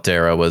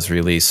Caldera was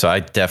released. So I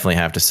definitely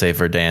have to say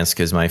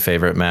Verdansk is my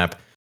favorite map.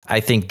 I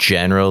think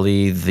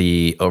generally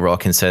the overall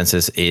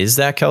consensus is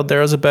that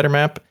Caldera is a better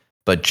map,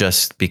 but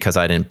just because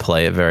I didn't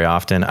play it very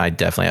often, I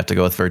definitely have to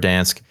go with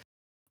Verdansk.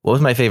 What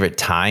was my favorite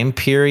time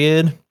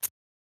period?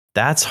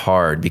 That's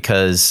hard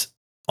because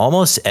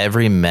almost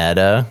every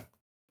meta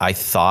I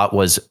thought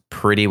was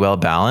pretty well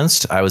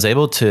balanced. I was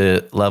able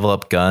to level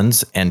up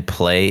guns and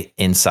play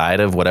inside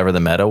of whatever the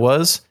meta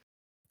was,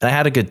 and I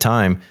had a good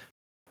time.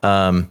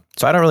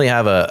 So I don't really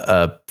have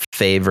a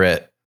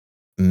favorite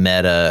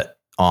meta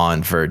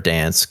on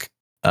Verdansk.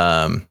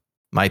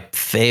 My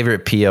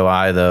favorite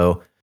POI,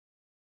 though,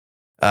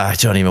 I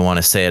don't even want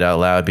to say it out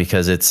loud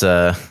because it's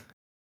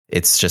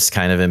just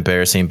kind of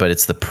embarrassing, but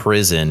it's the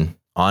prison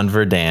on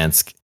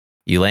Verdansk.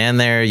 You land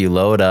there, you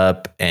load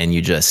up, and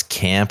you just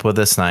camp with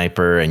a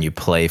sniper, and you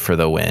play for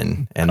the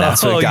win. And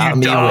that's what got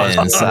me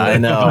wins. I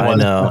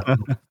know.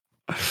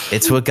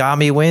 It's what got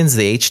me wins.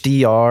 The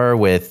HDR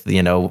with,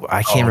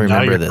 I can't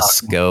remember the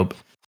scope.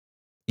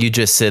 You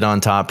just sit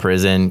on top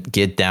prison,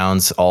 get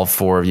downs all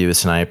 4 of you with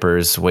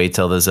snipers, wait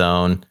till the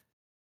zone.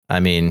 I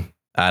mean,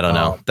 I don't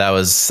know. That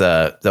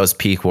was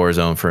peak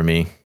Warzone for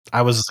me.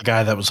 I was the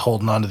guy that was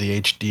holding on to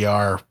the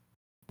HDR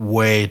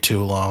way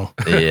too long.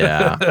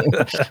 Yeah.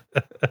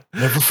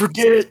 Never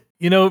forget.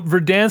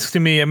 Verdansk to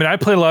me, I mean, I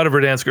played a lot of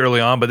Verdansk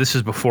early on, but this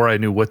is before I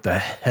knew what the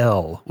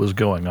hell was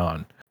going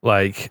on.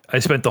 Like, I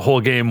spent the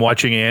whole game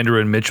watching Andrew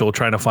and Mitchell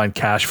trying to find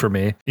cash for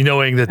me,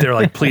 knowing that they're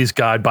like, please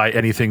God, buy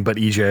anything but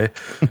EJ.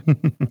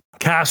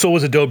 Castle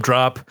was a dope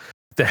drop.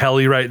 The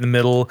heli right in the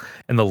middle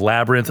and the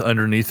labyrinth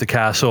underneath the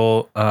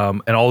castle,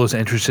 and all those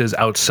entrances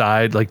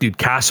outside. Like, dude,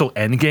 castle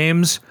end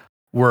games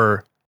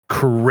were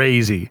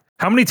crazy.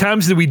 How many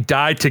times did we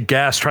die to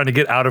gas trying to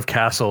get out of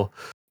castle?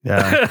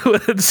 Yeah.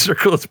 When the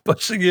circle is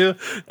pushing you,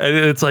 and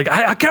it's like,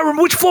 I can't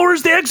remember which floor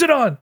is the exit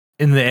on.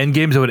 In the end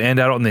games, it would end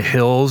out on the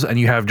hills, and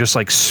you have just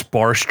like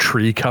sparse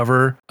tree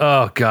cover.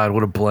 Oh God,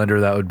 what a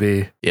blender that would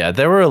be. Yeah,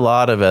 there were a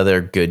lot of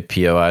other good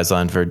POIs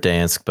on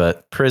Verdansk,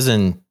 but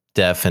prison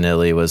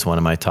definitely was one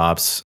of my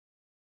tops.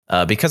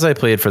 Because I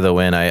played for the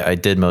win, I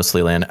did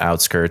mostly land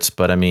outskirts,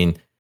 but I mean,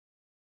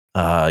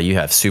 you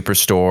have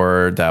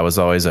Superstore. That was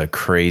always a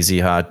crazy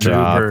hot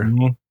job.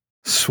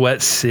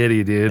 Sweat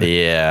City, dude.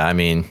 Yeah, I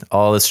mean,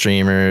 all the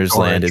streamers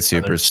landed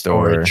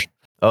Superstore.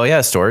 Oh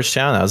yeah, Storage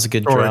Town. That was a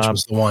good Storage job.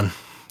 was the one.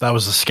 That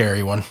was the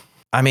scary one.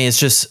 I mean, it's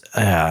just,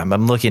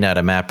 I'm looking at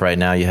a map right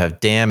now. You have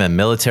dam and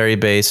military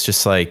base.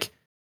 Just like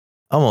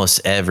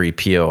almost every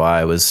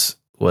POI was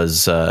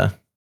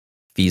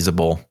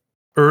feasible.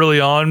 Early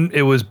on,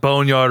 it was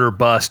Boneyard or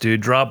bust, dude.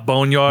 Drop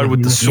Boneyard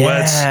with the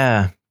sweats.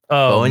 Yeah.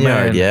 Oh,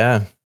 Boneyard, man.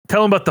 yeah.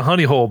 Tell them about the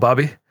honey hole,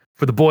 Bobby,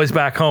 for the boys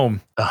back home.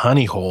 The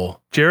honey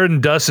hole. Jared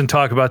and Dustin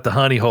talk about the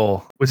honey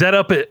hole. Was that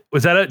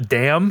at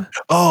Dam?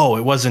 Oh,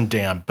 it wasn't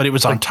Dam, but it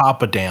was on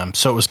top of Dam.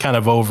 So it was kind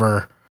of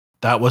over.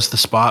 That was the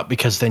spot,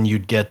 because then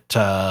you'd get,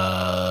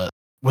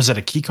 was it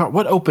a key card?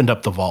 What opened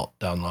up the vault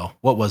down low?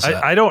 What was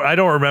that? I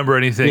don't remember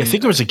anything. Yeah, I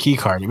think it was a key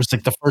card. It was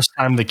like the first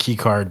time the key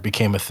card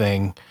became a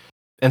thing.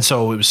 And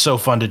so it was so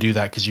fun to do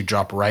that because you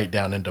drop right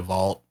down into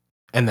vault.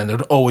 And then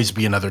there'd always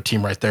be another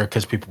team right there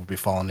because people would be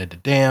falling into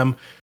Dam.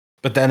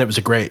 But then it was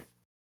a great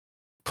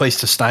place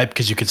to snipe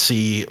because you could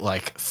see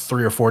like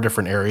 3 or 4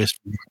 different areas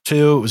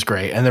too. It was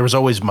great. And there was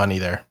always money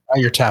there.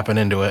 Now you're tapping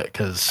into it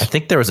because I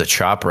think there was a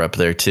chopper up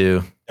there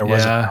too. There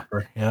was a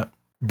chopper. Yeah.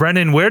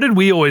 Brennan, where did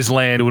we always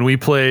land when we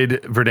played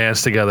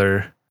Verdansk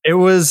together? It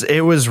was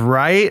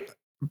right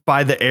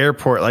by the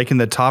airport, like in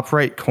the top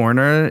right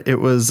corner. It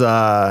was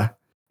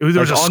There was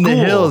Like, a on school. the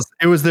hills.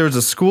 There was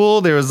a school.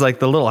 There was like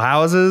the little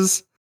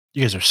houses.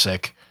 You guys are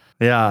sick.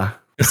 Yeah.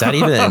 Is that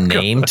even a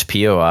named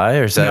POI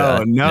or is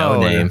that no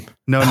name?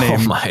 No Oh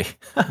name. my.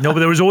 No, but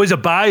there was always a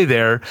buy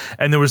there,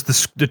 and there was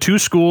the two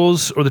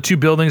schools or the two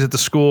buildings at the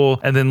school,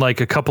 and then like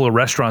a couple of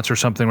restaurants or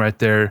something right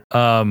there.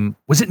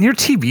 Was it near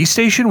TV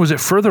station? Was it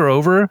further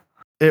over?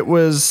 It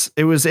was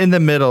in the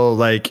middle,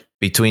 like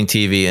Between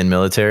TV and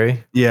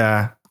military?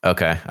 yeah,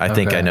 Okay. I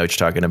think Okay. I know what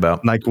you're talking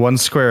about. like one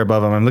square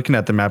above them. I'm looking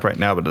at the map right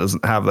now, but it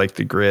doesn't have like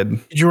the grid.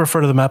 Did you refer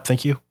to the map?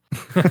 Thank you.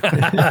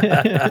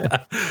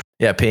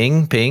 Yeah,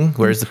 ping.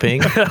 Where's the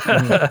ping?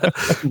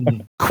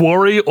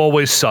 Quarry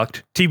always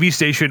sucked. TV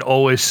station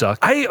always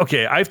sucked.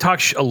 I've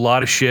talked a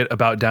lot of shit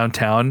about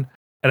downtown,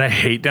 and I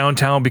hate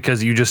downtown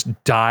because you just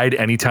died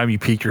anytime you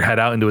peek your head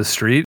out into a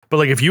street. But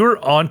like if you were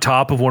on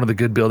top of one of the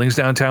good buildings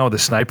downtown with a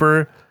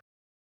sniper,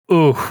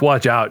 ooh,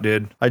 watch out,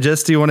 dude. I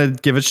just do want to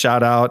give a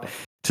shout out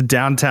to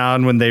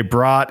downtown when they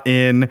brought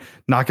in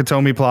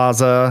Nakatomi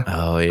Plaza.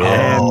 Oh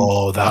yeah.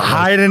 Oh, that was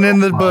Hiding in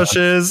the fun.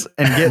 bushes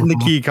and getting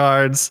the key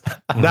cards.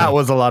 That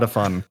was a lot of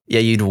fun.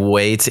 Yeah, you'd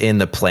wait in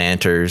the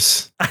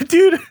planters.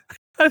 Dude,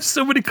 I have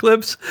so many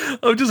clips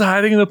of just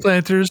hiding in the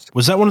planters.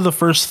 Was that one of the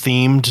first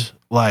themed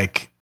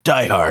like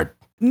Die Hard?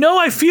 No,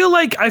 I feel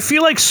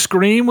like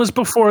Scream was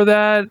before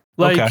that.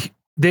 Like Okay.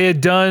 they had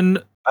done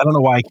I don't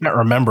know why I can't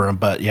remember them,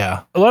 but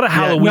yeah. a lot of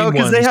Halloween no,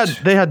 because ones.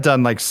 they had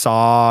done like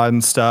Saw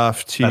and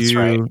stuff too. That's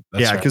right.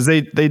 That's yeah, right. because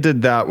they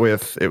did that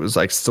with it was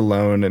like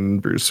Stallone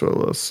and Bruce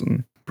Willis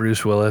and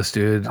Bruce Willis,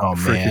 dude. Oh,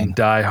 Freaking man.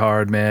 Die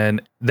Hard, man.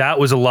 That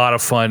was a lot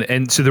of fun.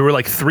 And so there were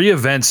like 3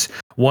 events.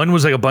 One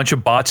was like a bunch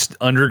of bots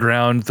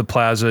underground the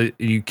plaza.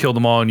 You kill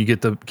them all and you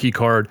get the key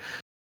card.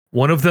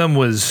 One of them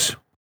was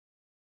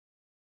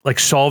like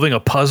solving a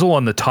puzzle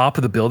on the top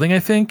of the building, I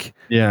think,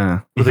 yeah.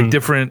 with like Mhm.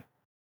 different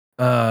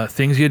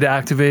things you had to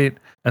activate.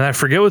 And I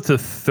forget what the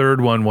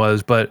third one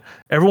was, but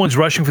everyone's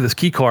rushing for this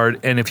key card.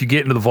 And if you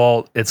get into the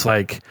vault, it's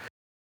like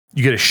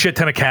you get a shit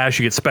ton of cash.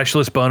 You get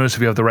specialist bonus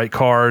if you have the right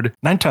card.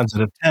 9 times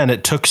out of 10,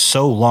 it took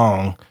so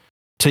long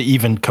to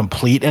even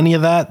complete any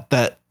of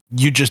that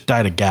you just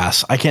died of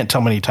gas. I can't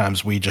tell how many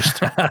times we just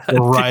were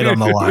right on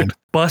the line.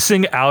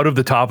 Bussing out of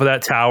the top of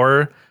that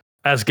tower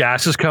as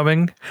gas is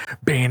coming.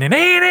 And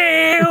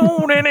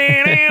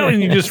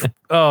you just,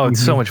 oh,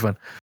 it's so much fun.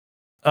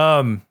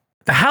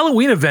 The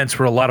Halloween events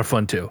were a lot of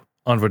fun too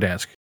on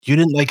Verdansk. You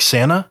didn't like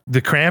Santa?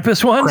 The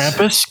Krampus ones?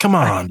 Krampus? Come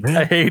on, I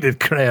man. hated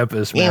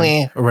Krampus,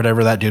 man. Or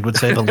whatever that dude would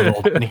say. The little.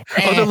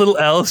 Oh, the little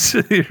elves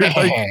you're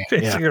like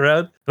chasing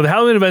around. But the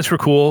Halloween events were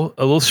cool,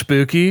 a little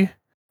spooky,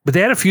 but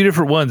they had a few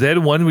different ones. They had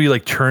one where you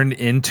like turned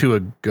into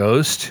a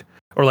ghost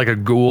or like a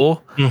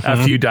ghoul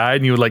after you died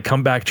and you would like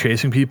come back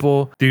chasing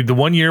people. Dude, the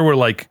one year where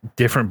like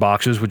different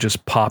boxes would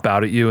just pop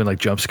out at you and like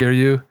jump scare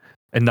you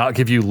and not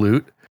give you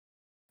loot.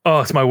 Oh,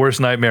 it's my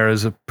worst nightmare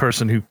as a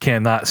person who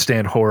cannot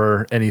stand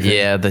horror anything.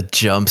 Yeah, the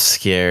jump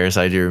scares.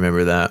 I do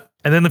remember that.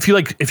 And then if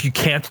you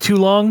camped too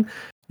long,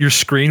 your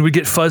screen would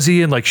get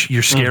fuzzy and like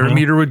your scare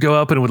meter would go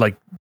up and it would like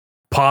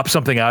pop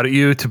something out at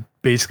you to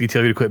basically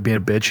tell you to quit being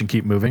a bitch and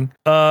keep moving.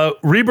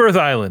 Rebirth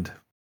Island.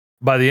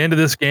 By the end of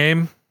this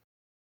game,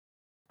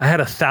 I had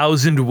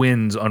 1,000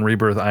 wins on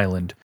Rebirth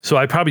Island. So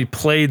I probably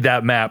played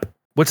that map.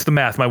 What's the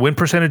math? My win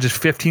percentage is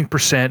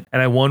 15%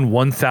 and I won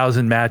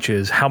 1,000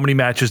 matches. How many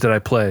matches did I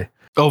play?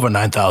 Over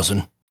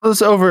 9,000.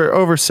 It's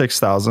over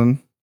 6,000.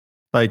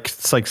 Like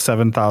it's like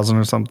 7,000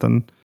 or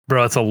something.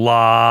 Bro, it's a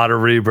lot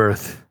of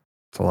Rebirth.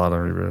 It's a lot of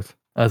Rebirth.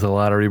 That's a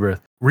lot of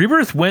Rebirth.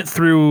 Rebirth went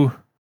through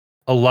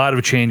a lot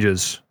of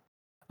changes,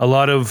 a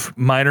lot of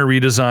minor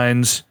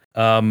redesigns,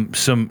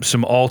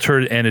 some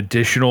altered and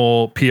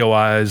additional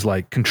POIs,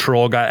 like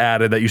control got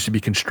added that used to be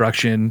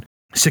construction.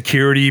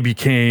 Security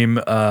became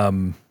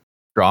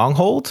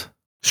Stronghold?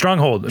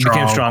 Stronghold. It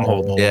became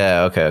Stronghold.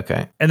 Yeah,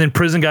 okay. And then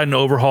Prison got an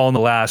overhaul in the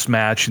last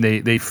match, and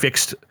they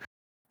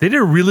did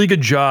a really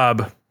good job.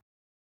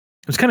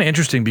 It was kind of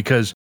interesting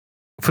because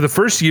for the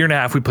first year and a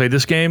half we played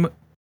this game,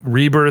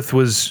 Rebirth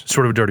was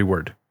sort of a dirty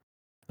word.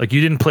 Like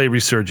you didn't play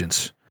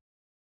Resurgence.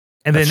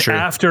 And That's then true.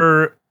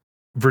 after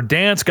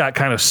Verdansk got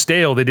kind of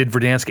stale, they did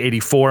Verdansk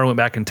 84 and went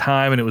back in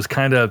time, and it was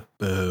kind of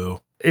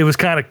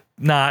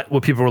not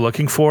what people were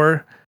looking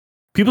for.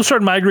 People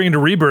started migrating to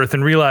Rebirth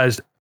and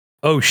realized,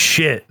 oh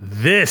shit,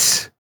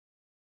 this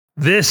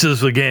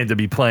is the game to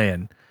be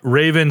playing.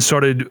 Raven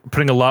started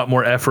putting a lot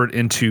more effort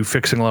into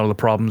fixing a lot of the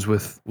problems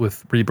with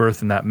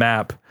Rebirth and that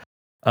map.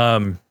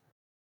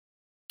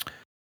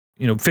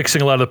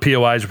 Fixing a lot of the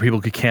POIs where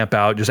people could camp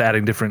out, just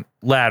adding different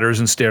ladders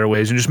and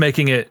stairways and just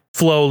making it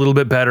flow a little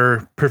bit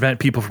better, prevent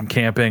people from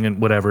camping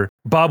and whatever.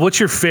 Bob, what's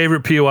your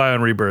favorite POI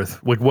on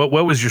Rebirth? Like what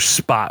was your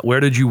spot? Where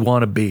did you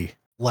want to be?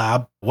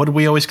 Lab. What do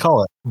we always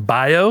call it?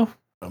 Bio,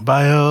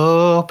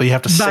 but you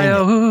have to sing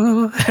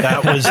it.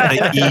 That was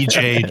the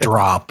EJ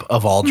drop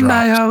of all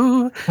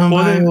drops.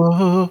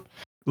 Well,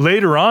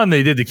 later on,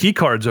 they did the key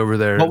cards over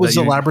there. What was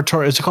the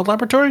laboratory? Is it called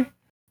laboratory?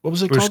 What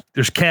was it called?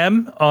 There's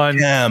Chem on.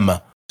 Chem.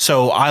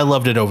 So I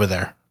loved it over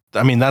there.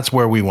 I mean, that's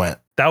where we went.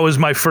 That was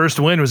my first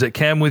win. Was at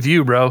Chem with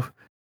you, bro.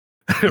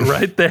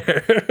 Right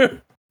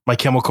there. My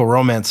Chemical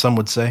Romance, some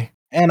would say.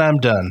 And I'm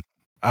done.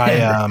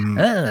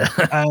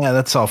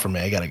 That's all for me.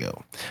 I gotta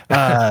go.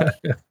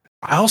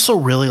 I also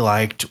really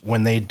liked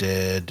when they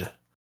did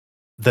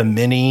the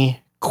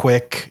mini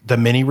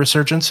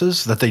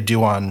resurgences that they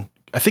do on.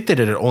 I think they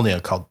did it only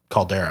on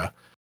Caldera,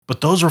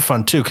 but those were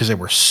fun too because they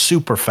were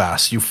super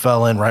fast. You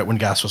fell in right when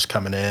gas was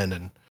coming in,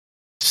 and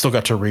still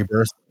got to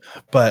rebirth.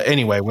 But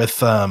anyway,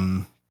 with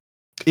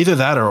either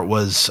that or it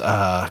was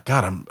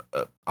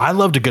I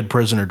loved a good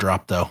prisoner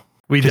drop though.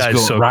 We died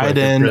so right quick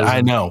in.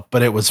 I know,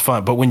 but it was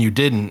fun. But when you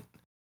didn't,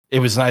 it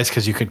was nice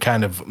because you could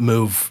kind of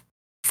move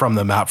from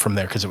the map from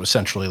there because it was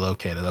centrally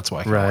located. That's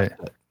why. Right.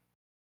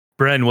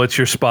 Bren, what's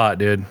your spot,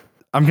 dude?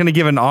 I'm gonna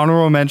give an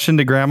honorable mention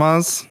to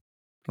grandma's.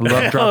 I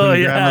love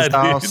dropping grandma's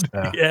house.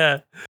 Yeah.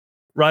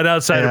 Right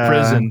outside of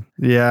prison.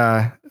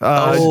 Yeah.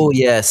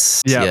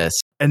 Yes. Yeah. Yes.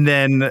 And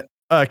then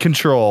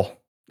Control.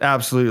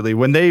 Absolutely.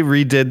 When they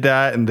redid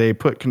that and they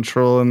put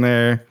Control in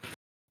there,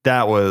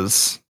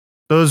 those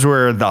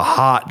were the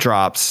hot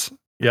drops.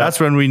 Yeah. That's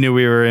when we knew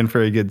we were in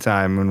for a good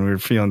time, when we were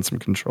feeling some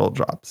Control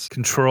drops.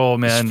 Control,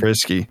 man. It's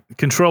frisky.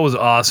 Control was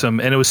awesome.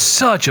 And it was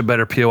such a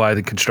better POI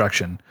than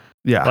Construction.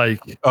 Yeah. Like,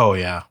 oh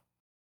yeah.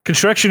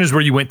 Construction is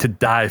where you went to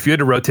die. If you had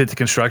to rotate to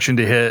Construction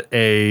to hit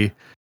a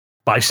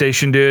buy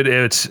station, dude,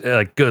 it's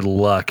like good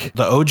luck.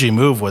 The OG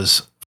move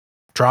was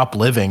drop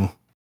living,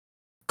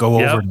 go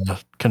over to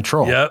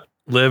Control. Yep.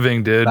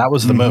 Living, dude. That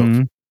was the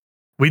move.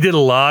 We did a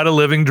lot of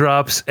living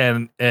drops,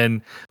 and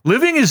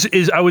living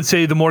is I would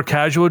say the more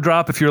casual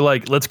drop if you're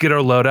like, let's get our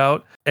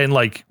loadout and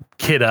like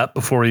kit up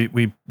before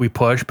we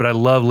push. But I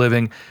love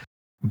living.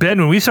 Ben,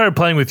 when we started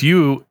playing with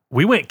you,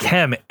 we went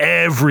chem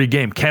every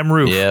game, chem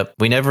roof. Yep.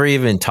 We never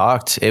even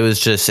talked. It was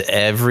just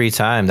every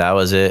time that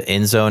was it.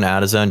 In zone,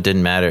 out of zone,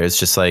 didn't matter. It's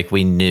just like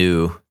we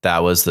knew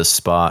that was the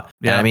spot.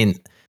 Yeah. And I mean,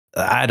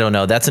 I don't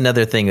know. That's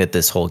another thing that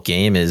this whole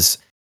game is.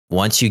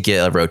 Once you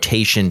get a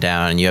rotation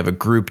down and you have a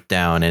group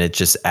down, and it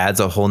just adds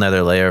a whole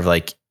nother layer of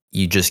like,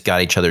 you just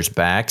got each other's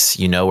backs.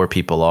 You know where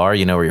people are.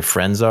 You know where your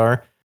friends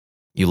are.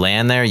 You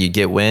land there, you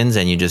get wins,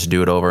 and you just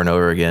do it over and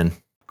over again.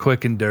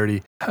 Quick and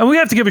dirty. And we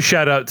have to give a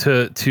shout out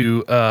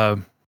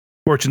to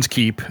Fortune's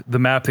Keep, the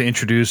map they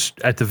introduced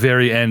at the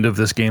very end of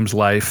this game's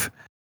life.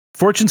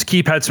 Fortune's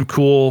Keep had some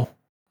cool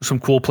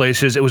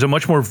places. It was a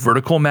much more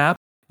vertical map.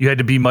 You had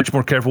to be much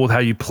more careful with how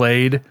you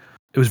played.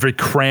 It was very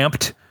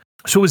cramped.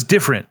 So it was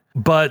different,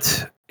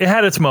 but it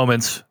had its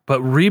moments.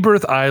 But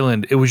Rebirth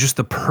Island, it was just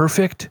the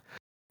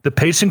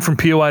pacing from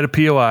POI to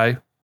POI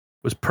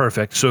was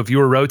perfect. So if you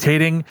were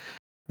rotating,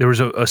 there was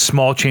a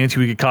small chance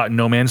you would get caught in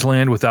no man's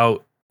land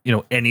without,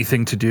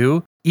 anything to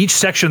do. Each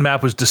section of the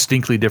map was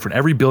distinctly different.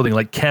 Every building,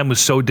 like Chem,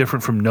 was so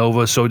different from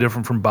Nova, so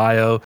different from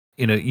Bio.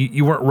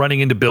 You weren't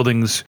running into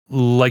buildings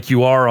like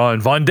you are on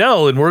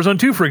Vondel in Warzone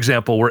 2, for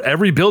example, where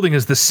every building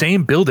is the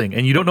same building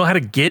and you don't know how to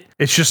get.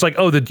 It's just like,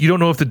 you don't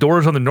know if the door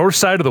is on the north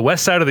side or the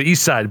west side or the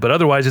east side, but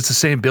otherwise it's the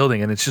same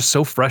building, and it's just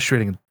so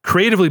frustrating and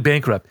creatively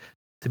bankrupt.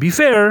 To be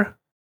fair,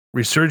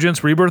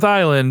 Resurgence Rebirth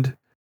Island,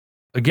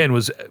 again,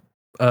 was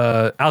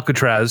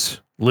Alcatraz,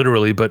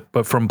 literally,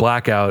 but from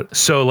Blackout.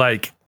 So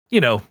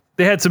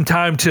they had some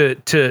time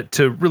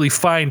to really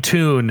fine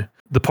tune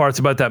the parts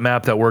about that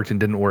map that worked and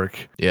didn't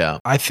work. Yeah.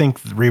 I think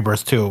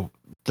Rebirth 2,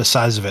 the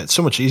size of it's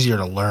so much easier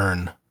to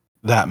learn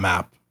that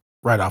map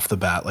right off the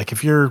bat. Like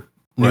if you're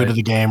new to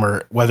the game,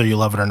 or whether you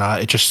love it or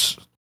not,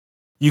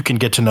 you can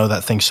get to know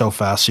that thing so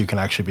fast so you can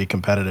actually be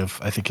competitive,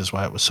 I think is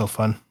why it was so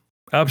fun.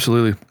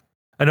 Absolutely.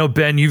 I know,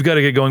 Ben, you've got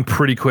to get going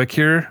pretty quick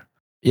here.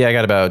 Yeah, I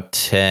got about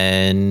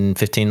 10,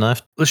 15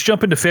 left. Let's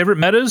jump into favorite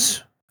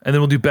metas, and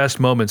then we'll do best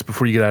moments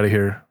before you get out of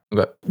here.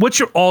 Okay. What's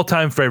your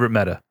all-time favorite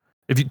meta?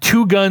 If you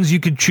two guns you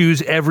could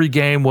choose every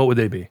game, what would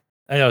they be?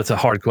 I know it's a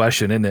hard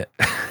question, isn't it?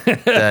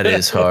 That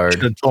is hard.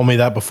 Should have told me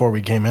that before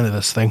we came into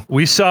this thing.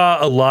 We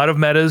saw a lot of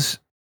metas.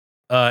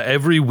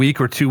 Every week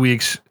or 2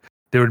 weeks,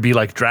 there would be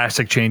like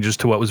drastic changes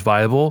to what was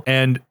viable.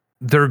 And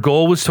their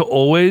goal was to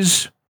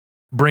always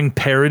bring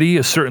parity,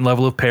 a certain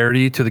level of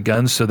parity to the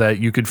guns so that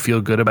you could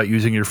feel good about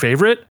using your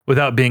favorite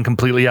without being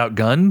completely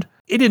outgunned.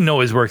 It didn't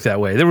always work that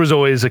way. There was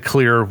always a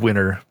clear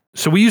winner.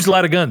 So we used a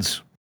lot of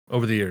guns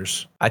over the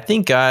years. I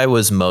think I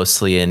was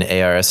mostly an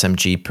AR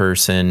SMG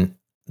person.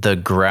 The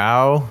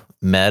Grau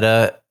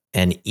meta,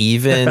 and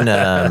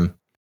even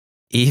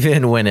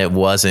even when it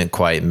wasn't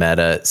quite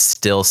meta,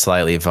 still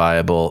slightly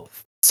viable.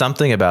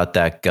 Something about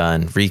that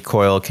gun,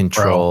 recoil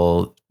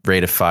control,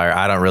 rate of fire.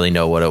 I don't really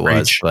know what it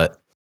was, but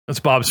that's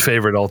Bob's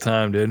favorite all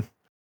time, dude.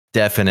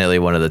 Definitely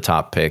one of the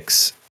top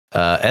picks.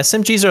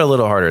 SMGs are a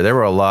little harder. There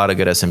were a lot of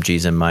good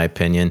SMGs in my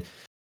opinion.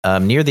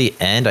 Near the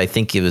end, I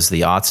think it was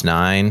the Aughts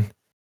 9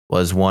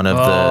 was one of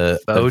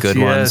the good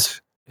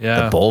ones.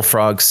 Yeah. The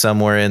Bullfrog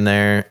somewhere in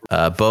there.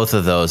 Both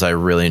of those I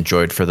really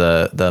enjoyed for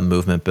the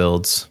movement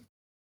builds.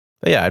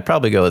 But yeah, I'd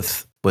probably go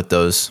with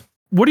those.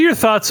 What are your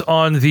thoughts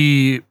on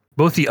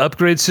both the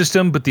upgrade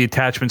system, but the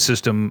attachment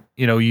system?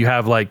 You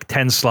have like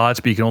 10 slots,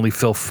 but you can only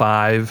fill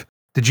 5.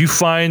 Did you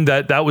find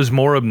that was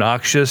more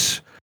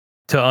obnoxious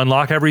to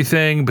unlock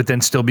everything, but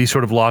then still be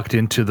sort of locked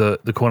into the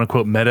quote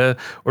unquote meta?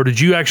 Or did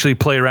you actually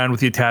play around with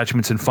the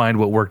attachments and find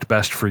what worked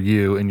best for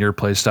you and your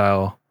play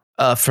style?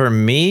 For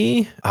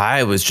me,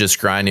 I was just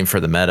grinding for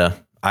the meta.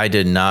 I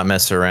did not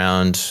mess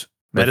around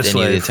with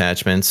any of the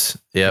attachments.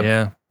 Yep.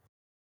 Yeah.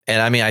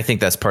 And I mean, I think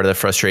that's part of the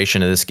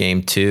frustration of this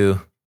game too,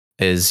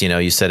 is,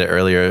 you said it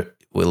earlier,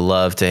 we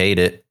love to hate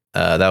it.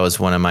 That was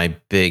one of my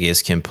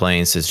biggest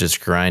complaints, is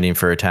just grinding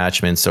for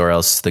attachments or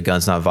else the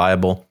gun's not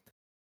viable.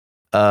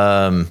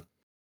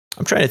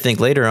 I'm trying to think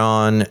later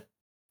on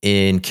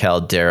in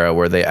Caldera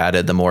where they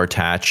added the more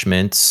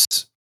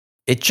attachments.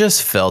 It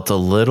just felt a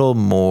little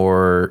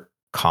more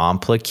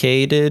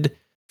complicated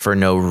for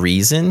no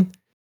reason,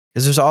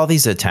 because there's all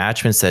these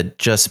attachments that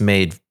just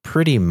made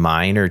pretty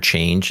minor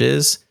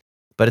changes.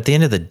 But at the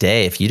end of the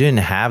day, if you didn't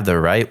have the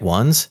right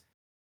ones,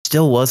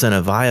 still wasn't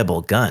a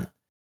viable gun.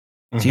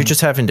 So you're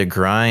just having to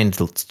grind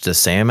the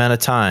same amount of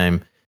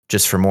time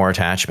just for more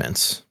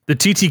attachments. The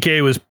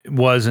TTK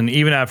was, and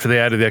even after they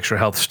added the extra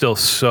health, still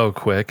so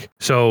quick.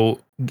 So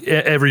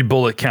every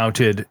bullet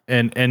counted,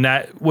 and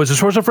that was a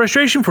source of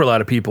frustration for a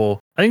lot of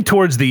people. I think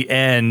towards the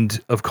end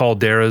of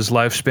Caldera's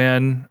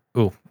lifespan,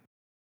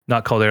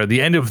 not Caldera,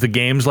 the end of the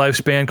game's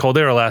lifespan,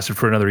 Caldera lasted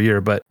for another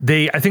year, but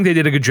I think they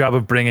did a good job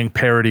of bringing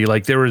parity.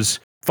 Like there was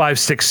 5,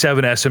 6,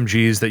 7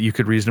 SMGs that you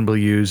could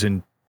reasonably use,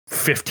 and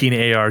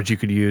 15 ARs you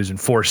could use, and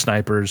 4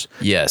 snipers.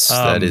 Yes,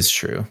 that is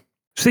true.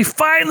 So they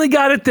finally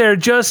got it there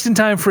just in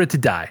time for it to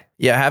die.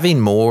 Yeah, having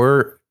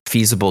more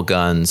feasible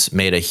guns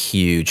made a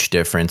huge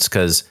difference,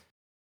 because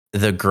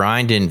the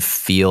grind didn't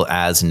feel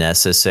as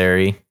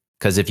necessary,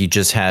 because if you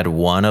just had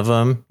one of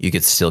them, you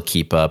could still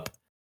keep up.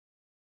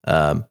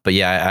 But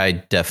yeah, I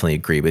definitely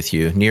agree with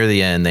you. Near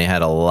the end, they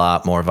had a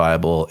lot more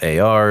viable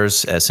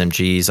ARs,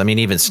 SMGs. I mean,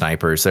 even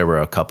snipers. There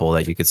were a couple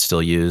that you could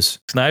still use.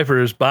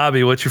 Snipers,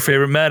 Bobby, what's your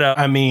favorite meta?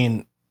 I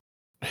mean,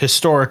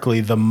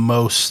 historically, the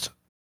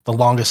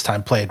longest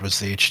time played was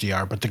the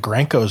HDR, but the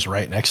Granko's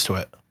right next to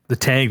it.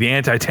 The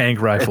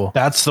anti-tank rifle.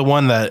 That's the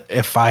one that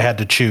if I had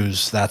to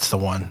choose, that's the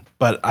one.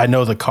 But I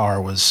know the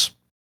car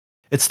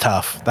it's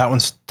tough. That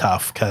one's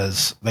tough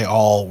because they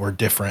all were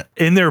different.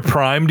 In their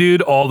prime,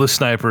 dude, all those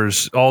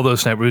snipers, you're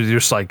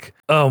just like,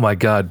 oh my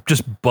God,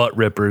 just butt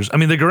rippers. I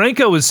mean, the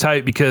Gorenko was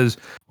tight because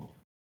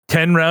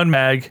 10 round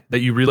mag that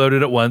you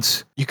reloaded at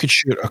once. You could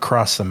shoot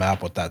across the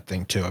map with that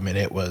thing too. I mean,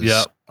 it was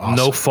awesome.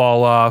 No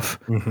fall off,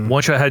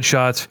 one shot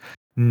headshots,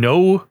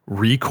 no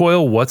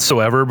recoil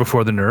whatsoever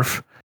before the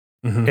nerf.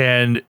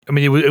 And I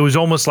mean, it was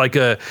almost like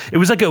a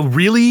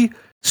really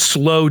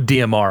slow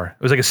DMR.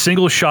 It was like a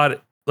single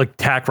shot, like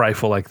tac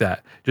rifle like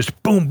that.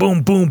 Just boom,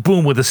 boom, boom,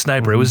 boom with a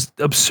sniper. It was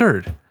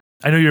absurd.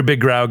 I know you're a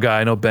big Grau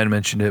guy. I know Ben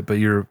mentioned it, but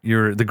you're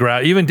the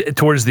Grau, even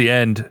towards the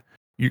end,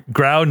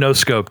 Grau no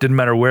scope. Didn't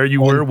matter where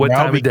you were, what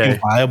time of day.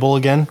 Viable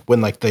again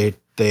when like they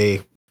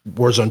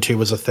Warzone 2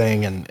 was a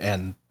thing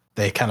and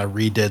they kind of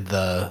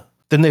redid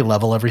didn't they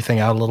level everything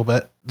out a little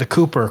bit? The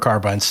Cooper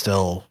carbine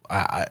still,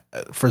 I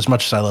for as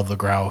much as I love the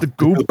Grau, the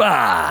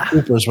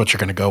Cooper is what you're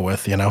going to go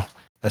with,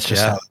 That's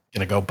just how it's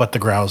going to go. But the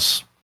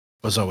Graus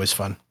was always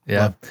fun.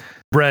 Yeah.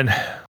 Bren,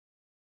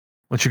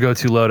 what's your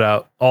go-to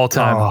loadout all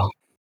time? Oh,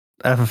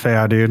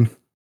 FFAR, dude.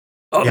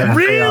 Oh, yeah.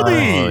 really?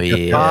 Oh,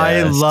 yes.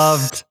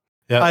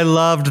 I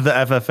loved the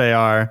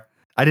FFAR.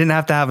 I didn't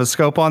have to have a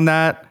scope on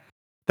that.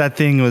 That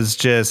thing was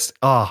just,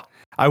 I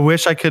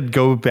wish I could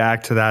go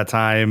back to that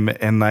time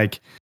and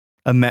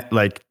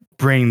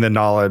bring the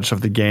knowledge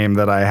of the game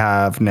that I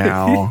have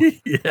now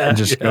and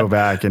just go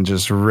back and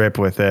just rip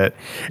with it.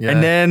 Yeah.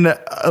 And then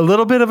a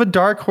little bit of a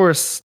dark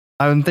horse.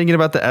 I'm thinking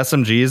about the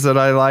SMGs that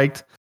I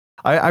liked.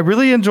 I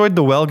really enjoyed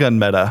the Wellgun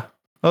meta.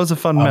 That was a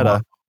fun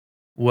meta.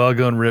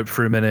 Wellgun ripped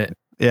for a minute.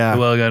 Yeah.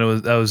 The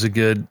Wellgun that was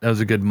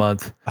a good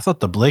month. I thought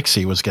the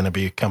Blixie was going to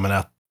be coming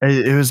out.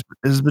 It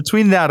was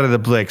between that or the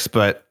Blix,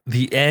 but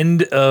the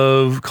end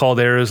of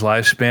Caldera's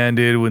lifespan,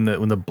 dude, when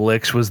the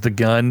Blix was the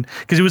gun,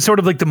 because it was sort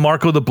of like the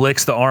Marco, the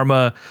Blix, the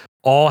Arma,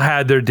 all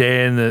had their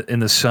day in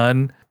the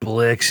sun.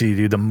 Blixie,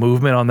 dude, the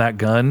movement on that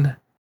gun.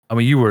 I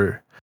mean, you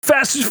were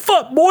fast as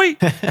fuck, boy.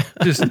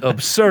 Just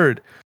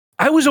absurd.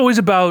 I was always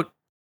about,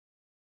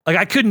 like,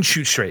 I couldn't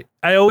shoot straight.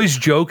 I always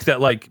joke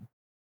that, like,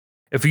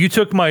 if you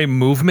took my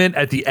movement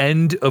at the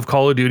end of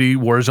Call of Duty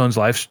Warzone's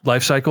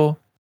life cycle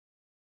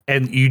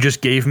and you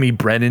just gave me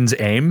Brennan's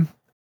aim,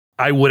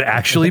 I would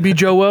actually be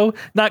Joe-O.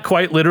 Not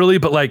quite literally,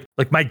 but like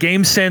my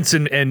game sense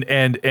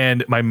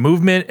and my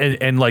movement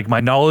and like my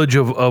knowledge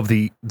of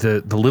the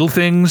little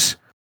things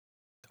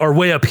are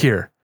way up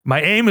here.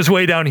 My aim is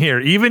way down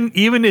here.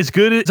 Even as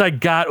good as I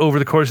got over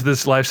the course of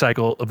this life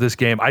cycle of this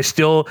game, I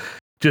still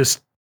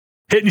just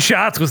hitting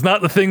shots was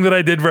not the thing that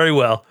I did very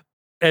well.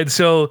 And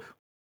so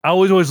I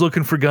was always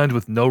looking for guns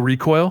with no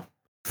recoil,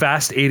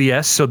 fast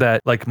ADS, so that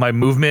like my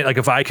movement, like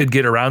if I could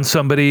get around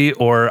somebody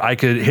or I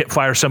could hit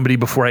fire somebody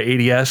before I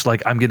ADS,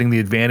 like I'm getting the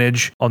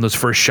advantage on those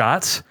first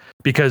shots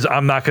because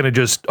I'm not going to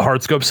just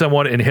hard scope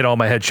someone and hit all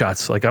my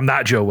headshots. Like I'm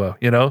not Joe-O,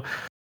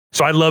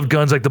 So I love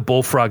guns like the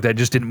Bullfrog that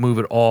just didn't move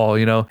at all,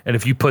 And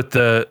if you put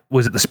the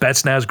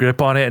Spetsnaz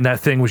grip on it and that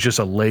thing was just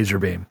a laser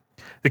beam.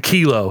 The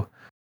Kilo,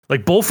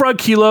 Like Bullfrog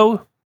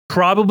Kilo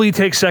probably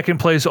takes second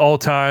place all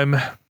time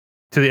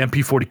to the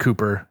MP40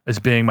 Cooper as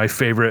being my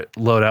favorite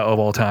loadout of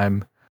all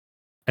time.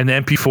 And the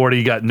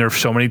MP40 got nerfed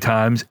so many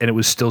times, and it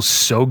was still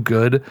so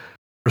good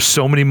for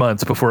so many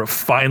months before it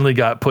finally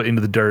got put into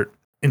the dirt.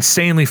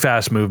 Insanely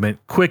fast movement,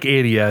 quick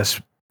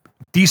ADS,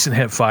 decent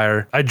hip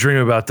fire. I dream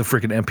about the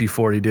freaking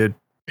MP40, dude.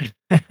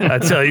 I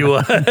tell you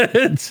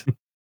what.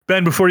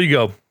 Ben, before you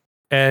go,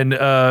 and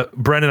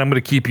Brennan, I'm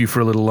going to keep you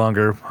for a little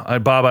longer.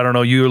 Bob, I don't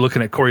know. You were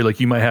looking at Corey like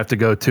you might have to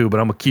go too, but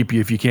I'm going to keep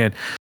you if you can.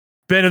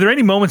 Ben, are there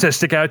any moments that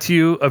stick out to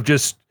you of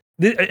just,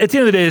 at the end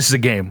of the day, this is a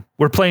game.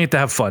 We're playing it to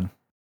have fun.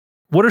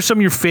 What are some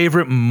of your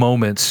favorite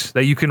moments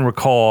that you can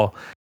recall?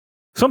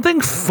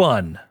 Something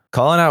fun.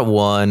 Calling out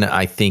one,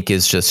 I think,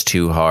 is just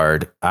too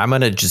hard. I'm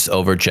going to just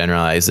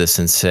overgeneralize this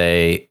and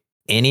say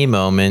any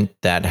moment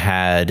that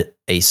had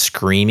a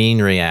screaming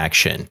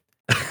reaction,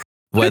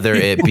 whether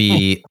it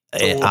be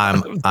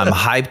I'm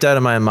hyped out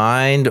of my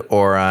mind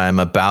or I'm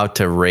about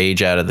to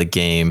rage out of the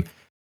game.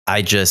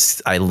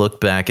 I look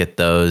back at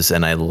those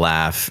and I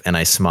laugh and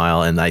I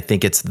smile. And I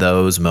think it's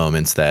those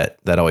moments that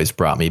always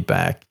brought me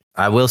back.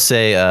 I will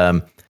say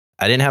I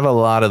didn't have a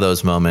lot of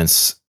those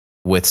moments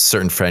with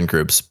certain friend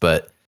groups,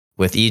 but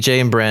with EJ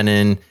and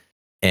Brennan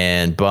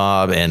and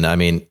Bob, and I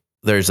mean,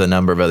 there's a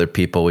number of other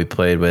people we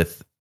played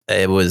with.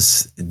 It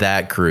was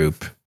that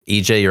group.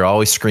 EJ, you're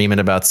always screaming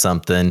about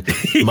something,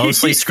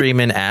 mostly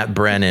screaming at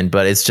Brennan,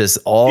 but it's just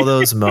all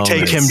those moments.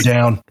 Take him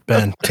down,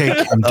 Ben. Take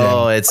him down.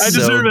 Oh, it's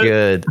so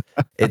good.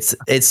 It's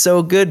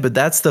so good, but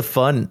that's the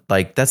fun.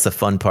 Like, that's the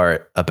fun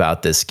part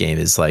about this game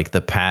is like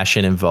the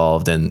passion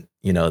involved and,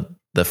 you know,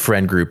 the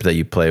friend group that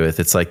you play with.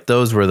 It's like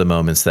those were the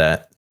moments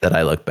that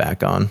I look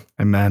back on.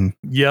 Amen.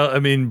 Yeah, I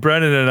mean,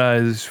 Brennan and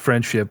I's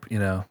friendship, you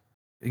know,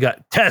 it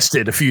got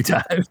tested a few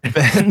times.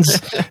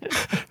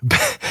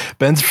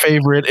 Ben's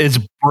favorite is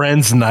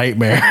Bren's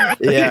nightmare.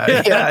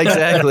 Yeah,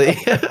 exactly.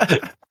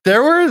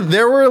 There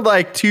were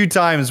like 2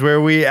 times where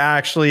we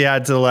actually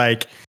had to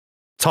like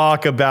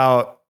talk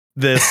about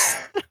this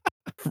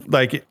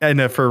like in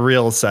a for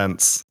real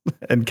sense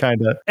and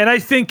kind of. And I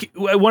think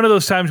one of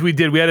those times we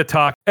had to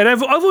talk, and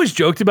I've always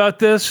joked about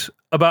this,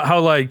 about how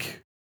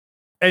like,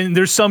 and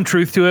there's some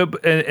truth to it,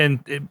 and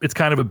it's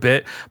kind of a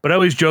bit, but I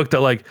always joke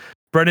that like,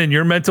 Brennan,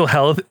 your mental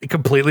health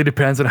completely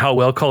depends on how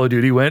well Call of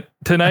Duty went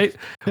tonight.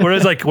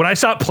 Whereas like when I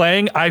stopped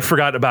playing, I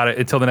forgot about it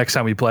until the next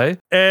time we play.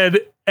 And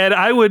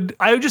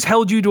I just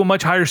held you to a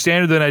much higher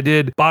standard than I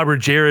did Bob or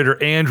Jared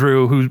or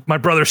Andrew, who my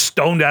brother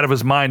stoned out of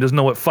his mind, doesn't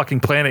know what fucking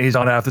planet he's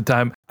on half the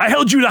time. I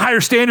held you to a higher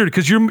standard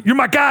because you're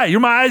my guy. You're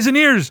my eyes and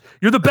ears.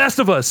 You're the best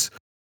of us.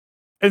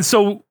 And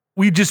so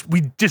we just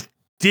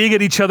dig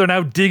at each other, and I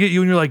would dig at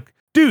you, and you're like,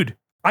 dude,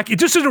 it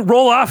just doesn't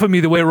roll off of me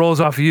the way it rolls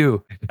off of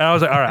you. And I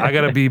was like, all right, I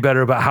got to be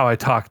better about how I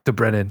talk to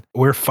Brennan.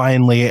 We're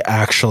finally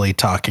actually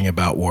talking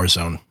about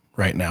Warzone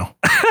right now.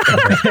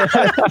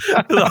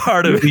 The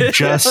heart of We it.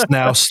 just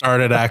now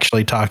started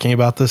actually talking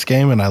about this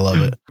game, and I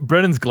love it.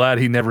 Brennan's glad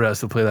he never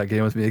has to play that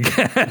game with me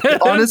again.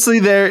 Honestly,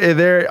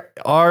 there's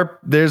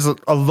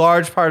a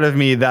large part of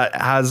me that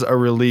has a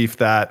relief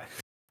that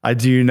I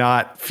do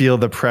not feel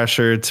the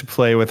pressure to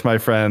play with my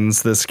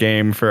friends this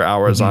game for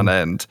hours on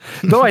end.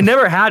 Though I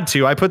never had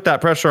to. I put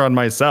that pressure on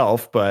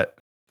myself, but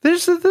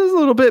there's a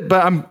little bit,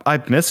 but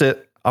I miss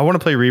it. I want to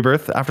play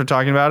Rebirth after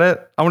talking about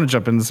it. I want to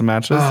jump into some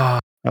matches.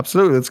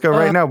 Absolutely. Let's go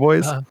right now,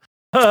 boys.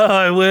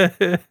 I wish.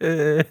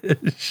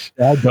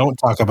 I don't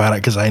talk about it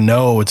because I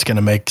know it's going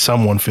to make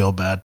someone feel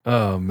bad.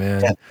 Oh,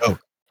 man. Oh.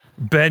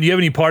 Ben, do you have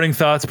any parting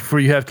thoughts before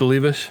you have to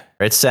leave us?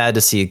 It's sad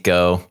to see it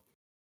go.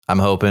 I'm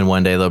hoping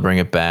one day they'll bring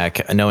it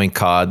back. Knowing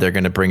COD, they're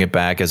going to bring it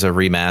back as a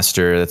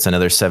remaster. That's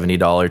another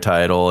 $70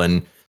 title,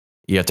 and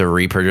you have to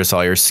repurchase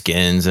all your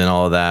skins and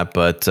all of that.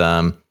 But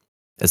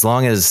as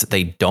long as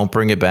they don't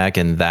bring it back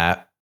in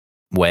that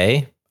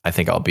way, I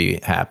think I'll be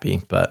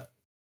happy. But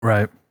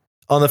right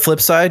on the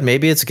flip side,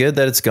 maybe it's good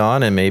that it's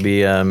gone, and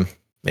maybe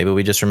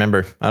we just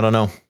remember. I don't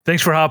know.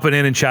 Thanks for hopping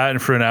in and chatting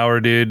for an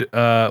hour, dude. We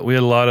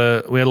had a lot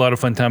of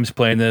fun times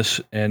playing this,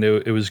 and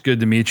it was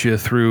good to meet you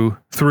through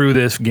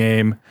this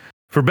game.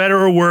 For better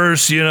or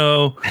worse, you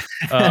know,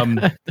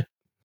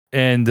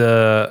 and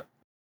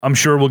I'm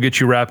sure we'll get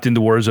you wrapped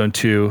into Warzone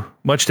 2,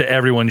 much to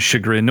everyone's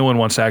chagrin. No one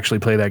wants to actually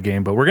play that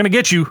game, but we're going to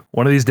get you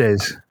one of these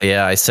days.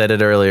 Yeah, I said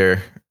it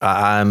earlier.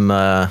 I'm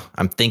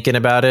thinking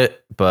about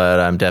it, but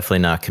I'm definitely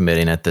not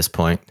committing at this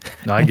point.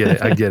 No, I get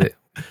it.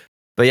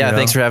 But yeah, You know?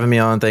 Thanks for having me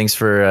on. Thanks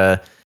for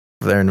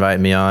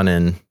inviting me on,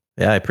 and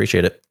yeah, I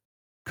appreciate it.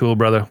 Cool,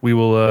 brother. We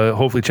will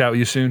hopefully chat with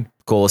you soon.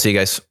 Cool. We'll see you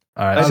guys.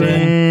 All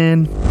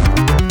right.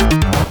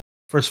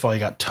 First of all, you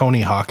got Tony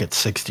Hawk at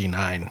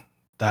 69.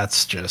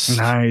 That's just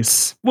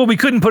nice. Well, we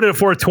couldn't put it at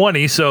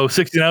 420, so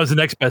 69 was the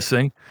next best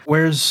thing.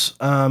 Where's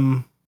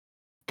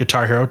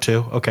Guitar Hero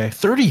 2? Okay.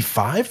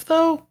 35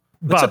 though?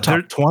 That's Bob, a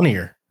top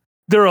 20er.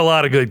 There are a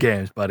lot of good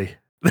games, buddy.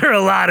 There are a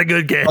lot of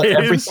good games. Like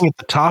everything at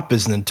the top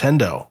is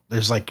Nintendo.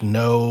 There's like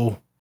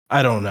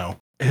I don't know.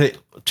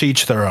 To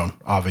each their own,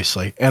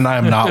 obviously. And I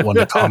am not one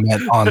to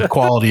comment on the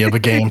quality of a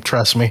game.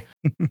 Trust me.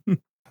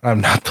 I'm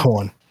not the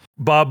one.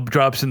 Bob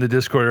drops in the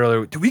Discord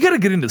earlier. We got to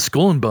get into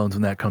Skull and Bones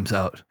when that comes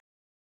out.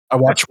 I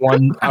watch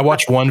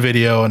one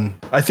video and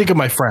I think of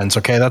my friends.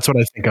 Okay, that's what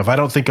I think of. I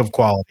don't think of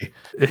quality.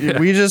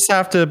 We just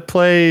have to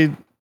play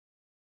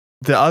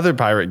the other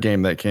pirate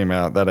game that came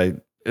out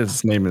that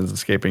its name is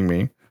escaping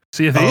me.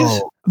 Sea of Thieves?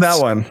 Oh,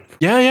 that one.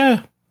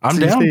 Yeah. I'm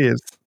Sea of down.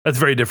 Thieves. That's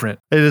very different.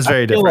 It is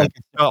very different.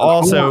 Like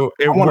also,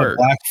 it works.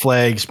 Black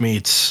Flags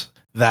meets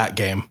that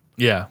game.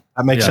 Yeah.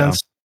 That makes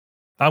sense.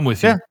 I'm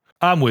with you. Yeah.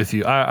 I'm with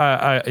you.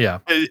 Yeah.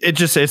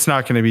 It's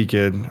not going to be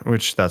good,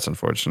 which that's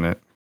unfortunate.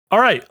 All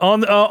right.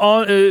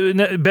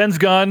 Ben's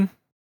gone.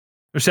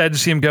 We're sad to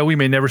see him go. We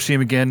may never see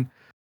him again.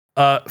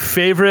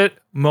 Favorite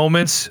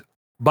moments.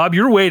 Bob,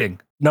 you're waiting.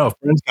 No, if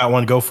Bren's got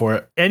one, go for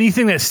it.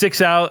 Anything that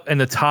sticks out in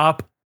the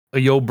top of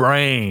your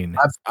brain.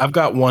 I've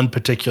got one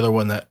particular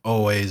one that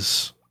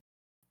always.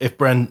 If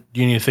Bren,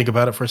 you need to think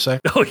about it for a sec.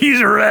 Oh,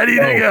 he's ready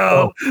to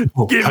go.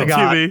 Give it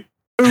to me.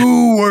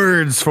 2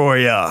 words for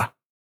you.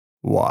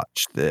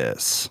 Watch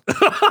this.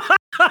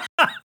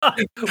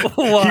 He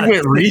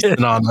went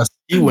recent on us.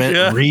 He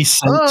went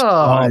recent.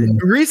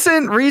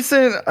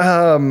 Recent.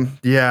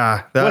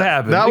 Yeah. What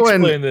happened?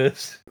 Explain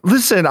this.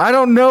 Listen, I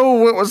don't know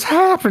what was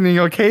happening.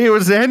 Okay, it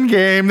was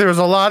endgame. There was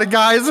a lot of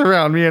guys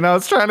around me, and I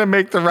was trying to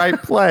make the right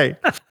play.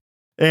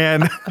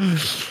 And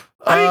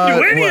I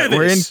didn't do any of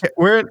this.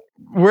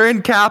 We're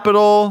in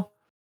Capital.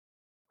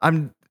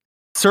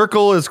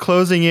 Circle is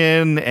closing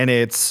in, and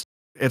it's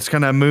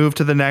gonna move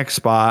to the next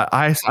spot.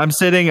 I'm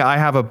sitting. I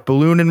have a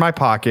balloon in my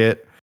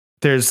pocket.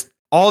 There's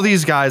all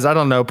these guys. I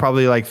don't know,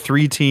 probably like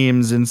 3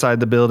 teams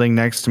inside the building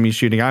next to me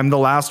shooting. I'm the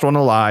last one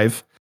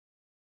alive,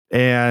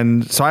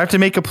 and so I have to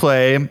make a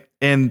play.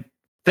 And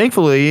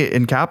thankfully,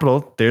 in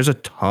Capital, there's a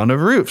ton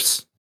of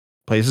roofs,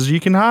 places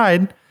you can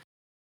hide,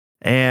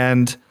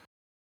 and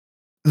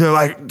they're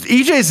like,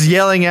 EJ's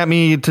yelling at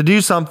me to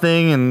do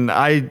something, and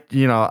I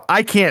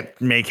can't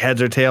make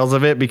heads or tails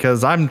of it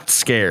because I'm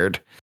scared.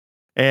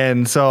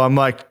 And so I'm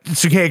like,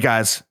 it's okay,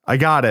 guys. I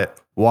got it.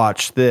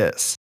 Watch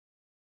this.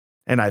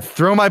 And I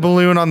throw my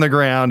balloon on the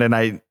ground and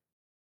I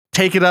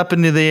take it up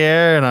into the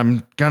air and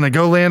I'm going to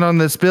go land on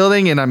this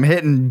building and I'm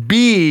hitting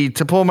B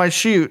to pull my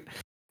chute.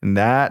 And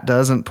that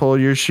doesn't pull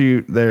your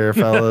chute there,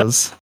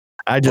 fellas.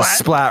 I just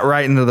splat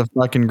right into the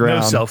fucking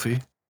ground. No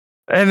selfie.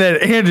 And then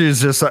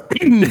Andrew's just like,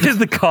 It's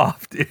the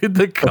cough, dude.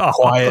 The cough.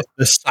 Quiet,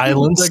 the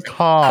silence. The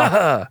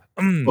cough.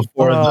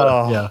 Before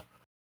yeah.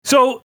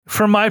 So,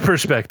 from my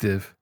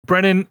perspective,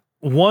 Brennan,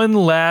 one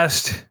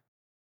last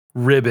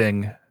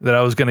ribbing that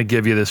I was going to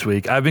give you this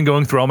week. I've been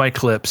going through all my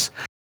clips,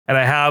 and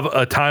I have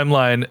a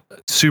timeline,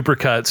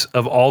 supercuts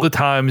of all the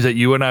times that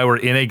you and I were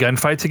in a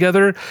gunfight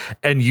together,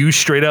 and you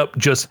straight up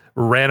just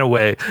ran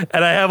away.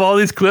 And I have all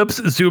these clips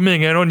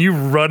zooming in on you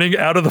running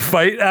out of the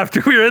fight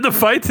after we were in the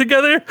fight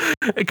together.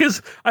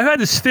 Because I've had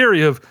this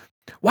theory of,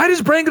 why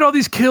does Bran get all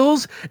these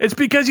kills? It's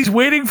because he's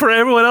waiting for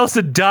everyone else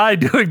to die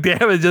doing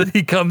damage, and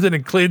he comes in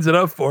and cleans it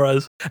up for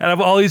us. And I have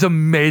all these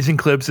amazing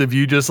clips of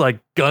you just like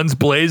guns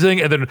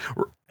blazing, and then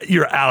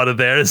you're out of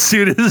there as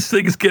soon as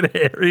things get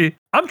hairy.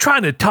 I'm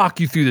trying to talk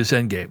you through this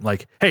endgame.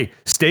 Like, hey,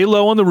 stay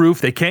low on the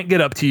roof. They can't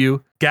get up to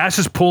you. Gas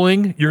is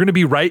pulling. You're going to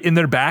be right in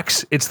their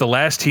backs. It's the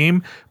last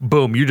team.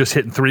 Boom. You're just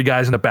hitting 3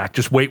 guys in the back.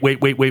 Just wait.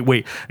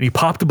 And you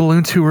pop the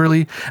balloon too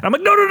early. And I'm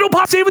like, no,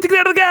 pop, save it to get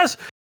out of the gas.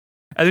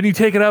 And then you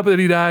take it up and then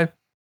you die.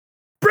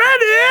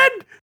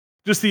 Brennan!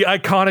 Just the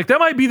iconic. That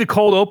might be the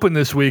cold open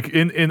this week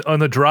in on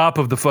the drop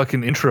of the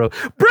fucking intro.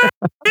 Brennan!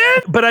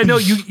 But I know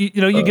you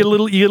get a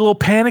little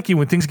panicky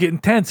when things get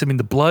intense. I mean,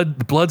 the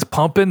blood's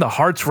pumping, the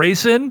heart's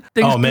racing.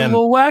 Things get a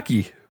little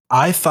wacky.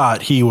 I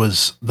thought he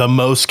was the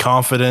most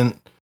confident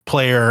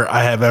player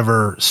I have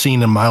ever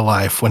seen in my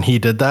life when he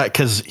did that,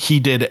 because he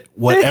did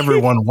what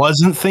everyone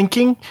wasn't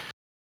thinking.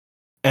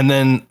 And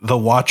then the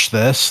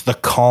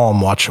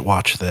calm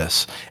watch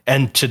this.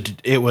 And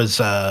that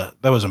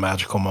was a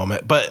magical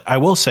moment. But I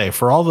will say,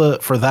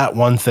 for that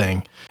one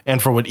thing,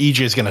 and for what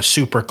EJ is going to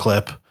super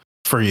clip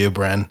for you,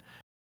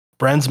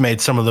 Bren's made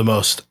some of the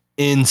most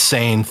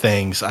insane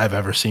things I've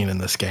ever seen in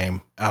this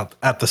game out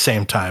at the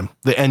same time.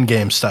 The end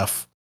game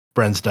stuff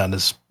Bren's done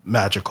is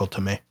magical to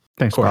me.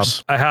 Thanks, Bob.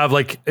 I have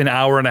like an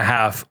hour and a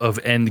half of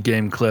end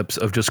game clips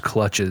of just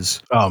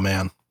clutches. Oh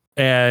man.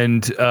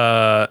 And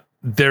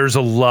there's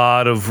a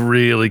lot of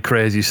really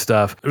crazy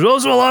stuff. There's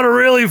also a lot of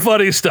really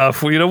funny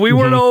stuff. We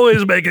weren't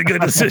always making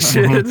good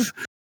decisions.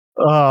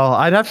 Oh,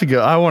 I'd have to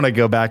go. I want to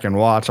go back and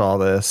watch all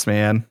this,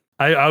 man.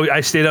 I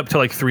stayed up till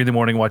like 3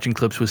 a.m. watching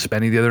clips with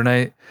Spenny the other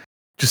night,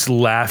 just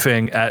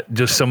laughing at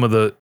just some of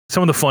the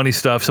funny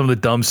stuff, some of the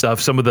dumb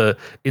stuff, some of the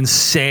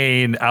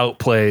insane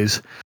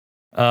outplays.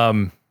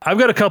 I've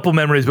got a couple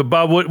memories, but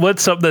Bob,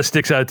 what's something that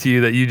sticks out to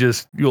you that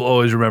you'll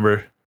always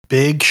remember?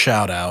 Big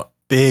shout out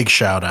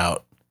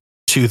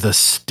to the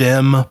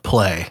stem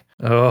play.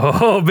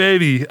 Oh,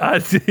 baby.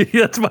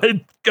 That's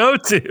my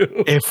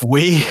go-to. If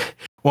we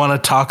want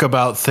to talk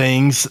about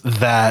things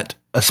that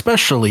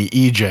especially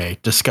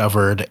EJ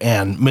discovered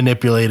and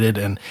manipulated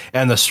and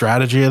the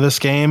strategy of this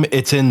game,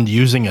 it's in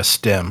using a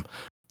stem.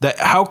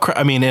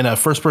 In a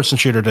first-person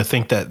shooter, to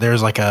think that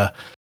there's like a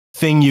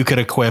thing you could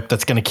equip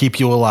that's going to keep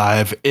you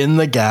alive in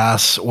the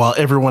gas while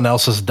everyone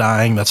else is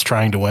dying that's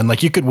trying to win.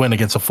 Like, you could win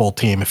against a full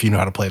team if you know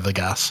how to play the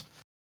gas.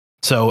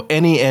 So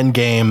any end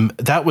game,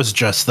 that was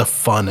just the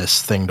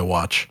funnest thing to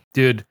watch.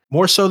 Dude.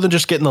 More so than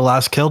just getting the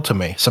last kill to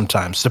me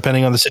sometimes,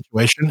 depending on the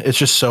situation. It's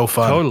just so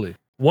fun. Totally.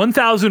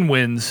 1,000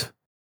 wins.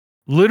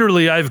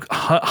 Literally, I have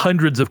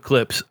hundreds of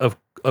clips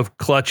of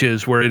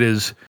clutches where it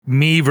is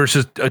me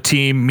versus a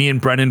team, me and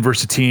Brennan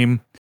versus a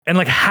team. And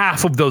like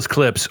half of those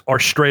clips are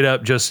straight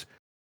up just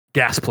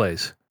gas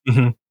plays.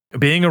 Mm-hmm.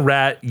 Being a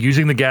rat,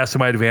 using the gas to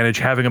my advantage,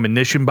 having a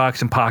munition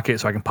box in pocket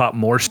so I can pop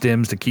more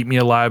stims to keep me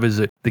alive as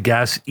the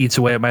gas eats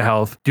away at my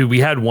health. Dude, we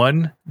had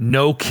one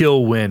no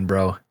kill win,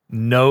 bro.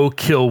 No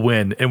kill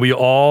win. And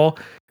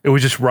it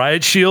was just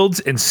riot shields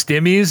and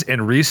stimmies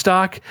and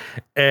restock.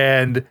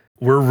 And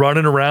we're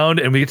running around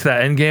and we get to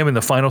that end game in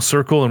the final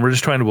circle and we're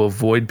just trying to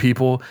avoid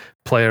people,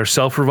 play our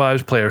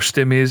self-revives, play our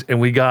stimmies, and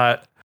we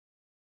got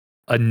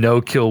a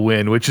no-kill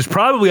win, which is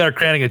probably our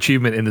crowning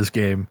achievement in this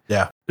game.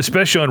 Yeah.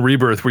 Especially on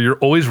Rebirth, where you're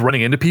always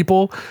running into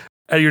people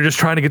and you're just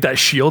trying to get that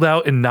shield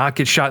out and not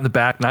get shot in the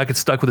back, not get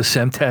stuck with a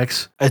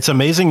Semtex. It's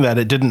amazing that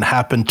it didn't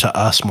happen to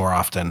us more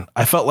often.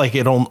 I felt like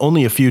it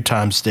only a few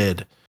times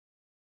did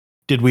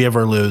we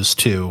ever lose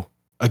to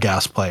a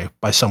gas play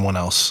by someone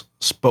else.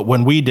 But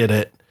when we did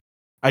it,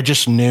 I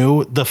just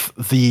knew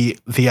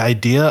the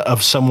idea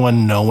of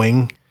someone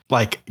knowing,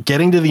 like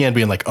getting to the end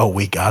being like, oh,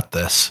 we got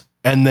this.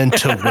 And then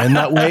to win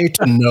that way,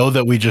 to know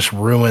that we just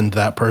ruined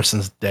that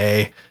person's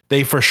day.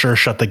 They for sure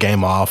shut the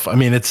game off. I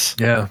mean, it's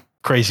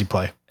crazy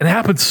play. And it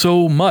happens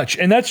so much.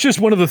 And that's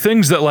just one of the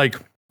things that like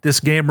this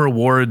game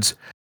rewards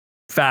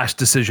fast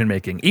decision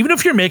making. Even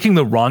if you're making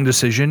the wrong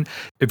decision,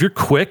 if you're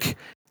quick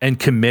and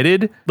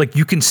committed, like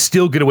you can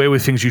still get away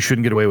with things you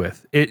shouldn't get away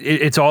with.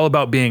 It's all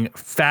about being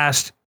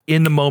fast,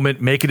 in the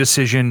moment, make a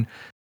decision,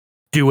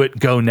 do it,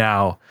 go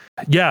now.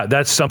 Yeah,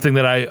 that's something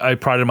that I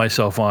prided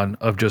myself on,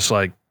 of just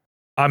like,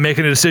 I'm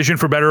making a decision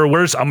for better or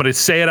worse. I'm going to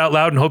say it out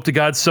loud and hope to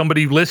God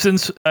somebody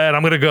listens, and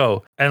I'm going to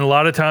go. And a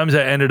lot of times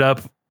I ended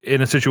up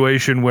in a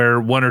situation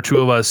where one or two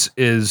of us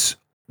is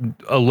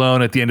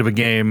alone at the end of a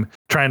game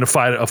trying to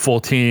fight a full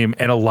team.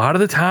 And a lot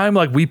of the time,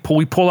 like we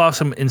pull off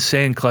some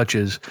insane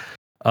clutches,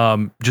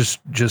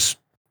 just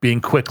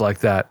being quick like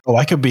that. Oh,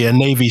 I could be a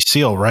Navy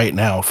SEAL right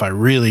now if I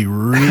really,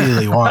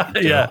 really want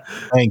to. Yeah.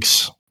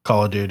 Thanks,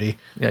 Call of Duty.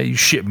 Yeah, you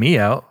ship me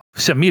out.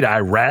 Send me to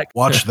Iraq.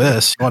 Watch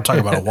this. You want to talk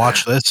about a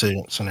watch this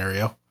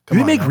scenario? Do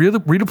we make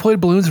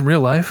redeployed balloons in real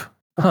life?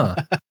 Huh.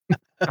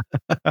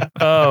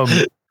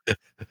 The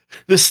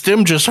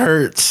stim just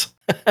hurts.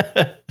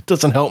 It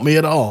doesn't help me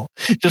at all.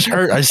 It just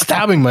hurt. I'm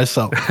stabbing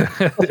myself.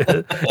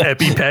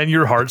 EpiPen,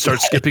 your heart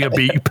starts skipping a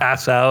beat. You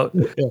pass out.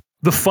 Yeah.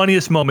 The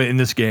funniest moment in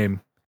this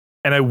game,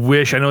 and I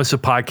know it's a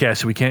podcast,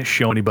 so we can't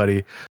show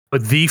anybody,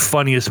 but the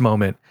funniest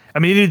moment. I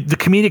mean, the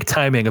comedic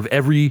timing of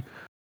every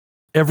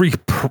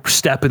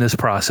step in this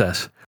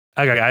process.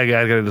 I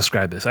gotta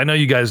describe this. I know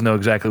you guys know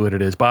exactly what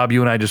it is. Bob,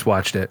 you and I just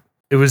watched it.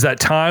 It was that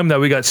time that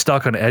we got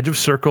stuck on edge of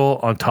circle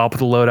on top of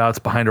the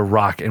loadouts behind a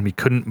rock and we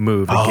couldn't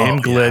move. The game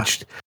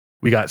glitched. Yeah.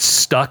 We got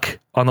stuck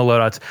on the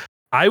loadouts.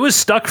 I was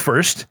stuck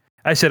first.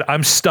 I said,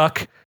 I'm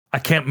stuck. I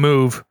can't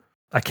move.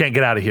 I can't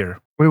get out of here.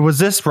 Wait, was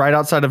this right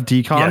outside of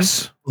decon?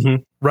 Yes.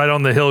 Mm-hmm. Right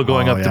on the hill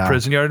going up the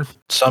prison yard.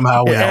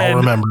 Somehow we all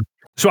remember.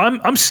 So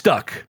I'm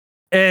stuck.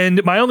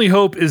 And my only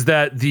hope is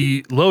that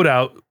the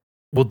loadout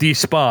will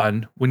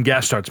despawn when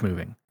gas starts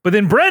moving. But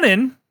then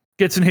Brennan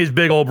gets in his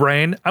big old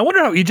brain, I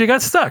wonder how EJ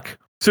got stuck.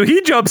 So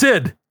he jumps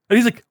in and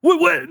he's like,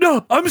 what?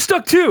 No, I'm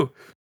stuck too.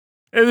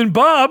 And then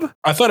Bob.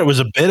 I thought it was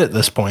a bit at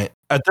this point.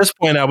 At this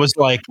point, I was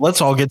like, let's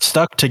all get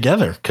stuck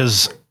together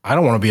because I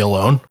don't want to be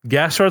alone.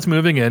 Gas starts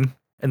moving in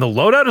and the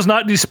loadout is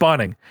not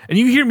despawning. And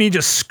you hear me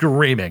just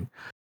screaming,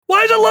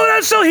 why is the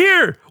loadout still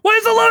here? Why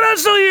is the loadout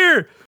still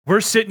here?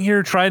 We're sitting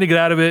here trying to get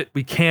out of it.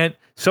 We can't.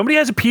 Somebody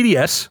has a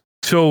PDS.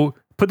 So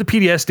put the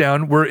PDS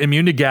down. We're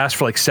immune to gas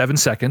for like 7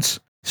 seconds.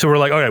 So we're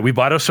like, okay, we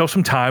bought ourselves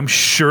some time.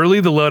 Surely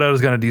the loadout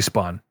is going to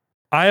despawn.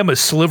 I am a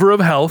sliver of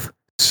health.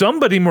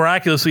 Somebody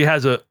miraculously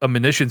has a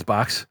munitions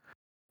box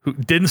who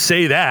didn't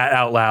say that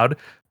out loud.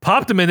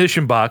 Popped the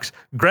munition box,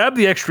 grabbed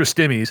the extra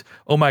stimmies.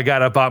 Oh my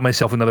God, I bought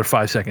myself another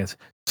 5 seconds.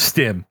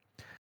 Stim.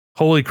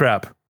 Holy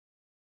crap.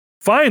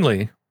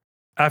 Finally,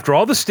 after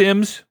all the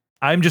stims,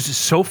 I'm just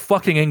so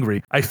fucking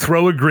angry. I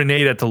throw a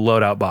grenade at the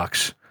loadout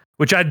box,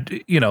 which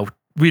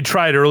we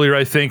tried earlier,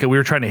 I think, and we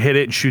were trying to hit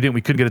it and shoot it and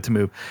we couldn't get it to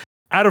move.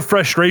 Out of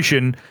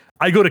frustration,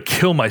 I go to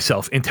kill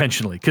myself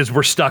intentionally because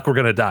we're stuck, we're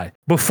going to die.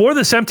 Before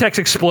the Semtex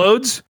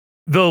explodes,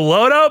 the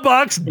loadout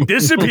box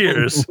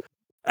disappears.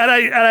 and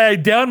I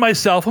down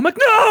myself. I'm like,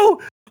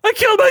 no, I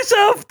killed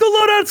myself. The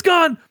loadout's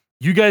gone.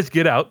 You guys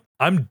get out.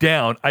 I'm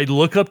down. I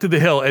look up to the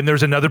hill and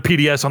there's another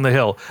PDS on the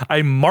hill.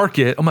 I mark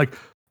it. I'm like,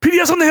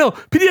 PDS on the hill,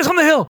 PDS on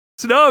the hill.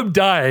 So now I'm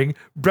dying.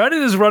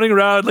 Brennan is running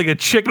around like a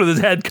chicken with his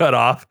head cut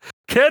off.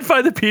 Can't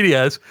find the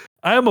PDS.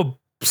 I am a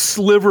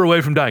sliver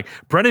away from dying.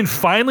 Brennan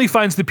finally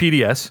finds the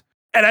PDS,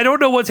 and I don't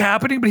know what's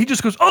happening, but he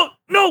just goes, oh,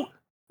 no.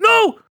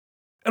 And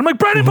I'm like,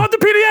 Brennan, found the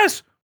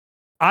PDS.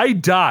 I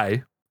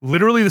die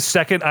Literally the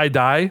second I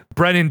die,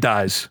 Brennan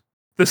dies.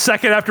 The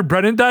second after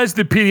Brennan dies,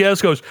 the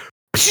PDS goes,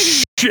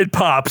 it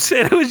pops.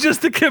 And it was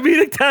just the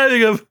comedic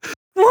timing of,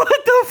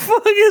 what the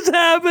fuck is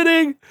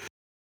happening?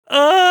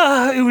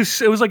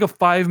 It was like a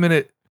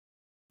 5-minute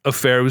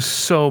affair. It was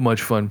so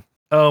much fun.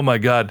 Oh my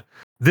God.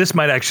 This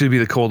might actually be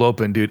the cold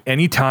open, dude.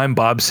 Anytime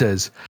Bob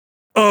says,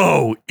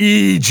 oh,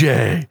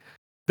 EJ,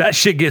 that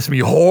shit gets me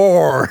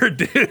hard,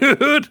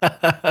 dude.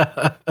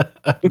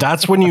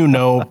 That's when you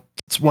know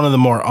it's one of the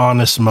more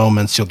honest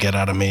moments you'll get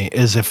out of me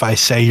is if I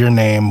say your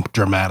name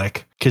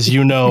dramatic. Because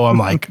you know I'm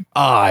like,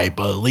 I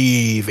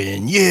believe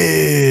in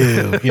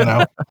you, you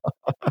know?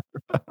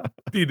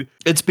 Dude.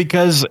 It's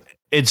because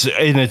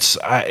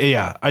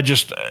I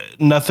just,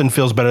 nothing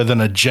feels better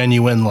than a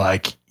genuine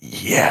like,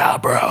 yeah,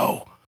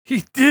 bro.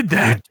 He did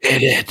that. You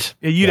did it.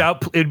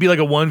 It'd be like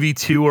a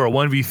 1v2 or a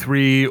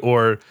 1v3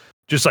 or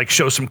just like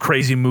show some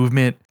crazy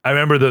movement. I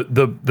remember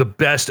the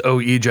best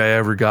OEJ I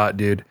ever got,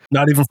 dude.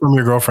 Not even from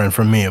your girlfriend,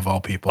 from me of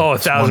all people. Oh,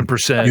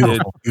 1,000%.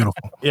 Beautiful,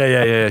 beautiful.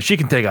 Yeah. She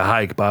can take a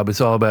hike, Bob.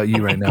 It's all about you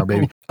right now,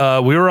 baby.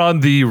 We were on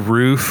the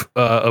roof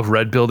of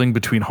Red Building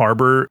between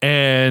Harbor,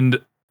 and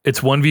it's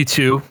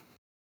 1v2.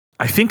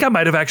 I think I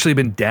might have actually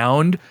been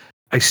downed.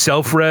 I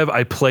self-rev.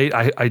 I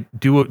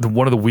do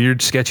one of the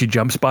weird, sketchy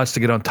jump spots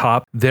to get on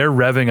top. They're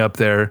revving up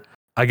there.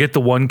 I get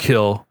the one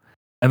kill.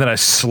 And then I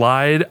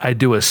slide, I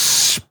do a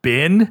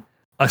spin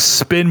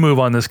move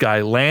on this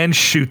guy, land,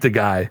 shoot the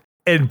guy.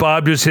 And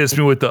Bob just hits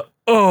me with the,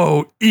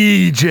 oh,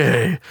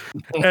 EJ.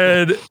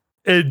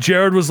 And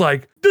Jared was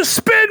like, the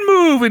spin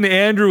move. And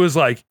Andrew was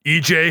like,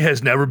 EJ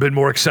has never been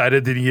more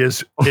excited than he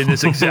is in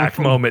this exact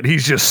moment.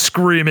 He's just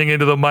screaming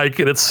into the mic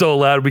and it's so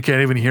loud we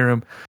can't even hear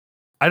him.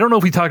 I don't know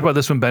if we talked about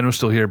this when Ben was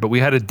still here, but we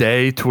had a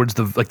day towards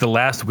the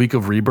last week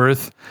of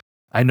Rebirth.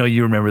 I know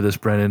you remember this,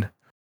 Brennan.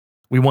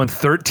 We won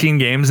 13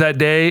 games that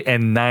day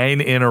and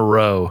 9 in a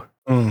row.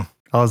 That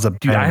was a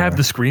dude. I have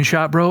the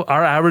screenshot, bro.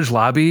 Our average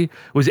lobby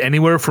was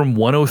anywhere from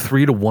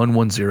 103 to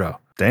 110.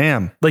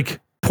 Damn.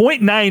 Like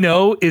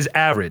 0.90 is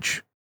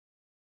average.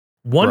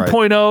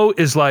 1.0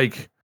 is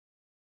like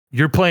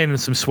you're playing in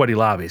some sweaty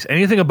lobbies.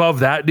 Anything above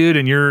that, dude,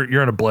 and you're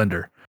in a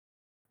blender.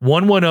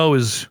 110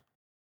 is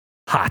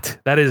hot.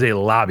 That is a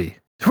lobby.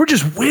 We're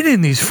just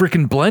winning these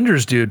freaking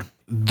blenders, dude.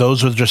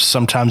 Those were just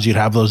sometimes you'd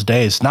have those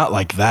days. Not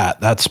like that.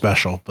 That's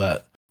special.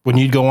 But when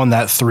you'd go on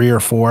that 3 or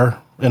 4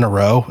 in a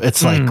row,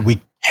 it's like we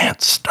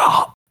can't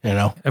stop, you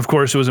know? Of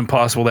course, it was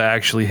impossible to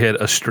actually hit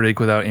a streak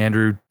without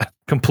Andrew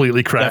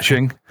completely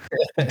crashing.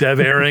 Dev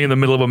airing in the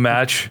middle of a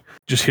match,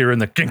 just hearing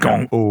the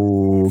king-kong.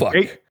 Oh, fuck.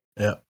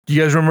 Yeah. Do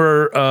you guys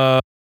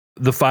remember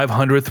the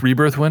 500th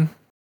Rebirth win?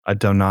 I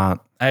do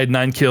not. I had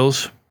 9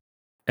 kills,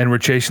 and we're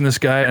chasing this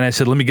guy, and I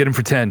said, let me get him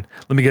for 10.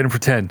 Let me get him for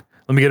 10.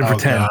 Let me get him for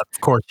 10. God, of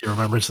course he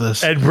remembers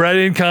this. And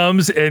Brennan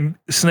comes and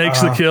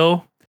snakes the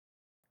kill.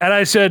 And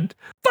I said,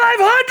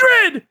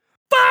 500!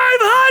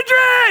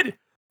 500!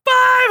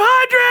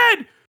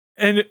 500!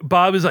 And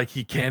Bob is like,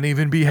 he can't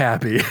even be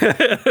happy.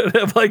 And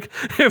I'm like,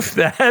 if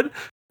that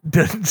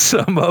doesn't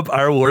sum up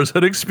our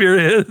Warzone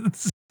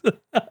experience.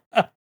 What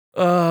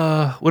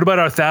about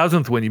our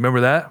 1,000th win? You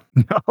remember that?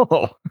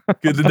 No.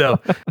 Good to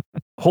know.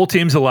 Whole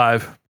team's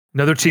alive.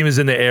 Another team is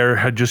in the air,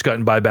 had just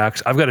gotten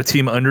buybacks. I've got a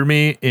team under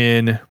me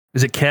in,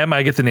 is it Chem?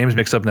 I get the names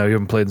mixed up now. You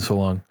haven't played in so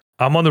long.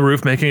 I'm on the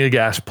roof making a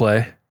gas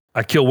play.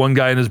 I kill one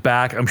guy in his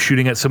back. I'm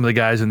shooting at some of the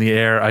guys in the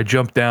air. I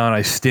jump down, I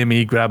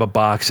stimmy, grab a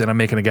box, and I'm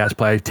making a gas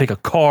play. I take a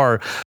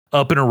car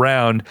up and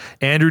around.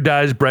 Andrew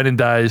dies, Brennan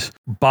dies.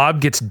 Bob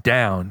gets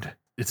downed.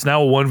 It's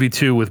now a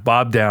 1v2 with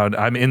Bob down.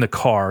 I'm in the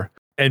car,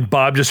 and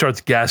Bob just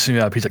starts gassing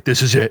me up. He's like,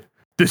 this is it.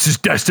 This is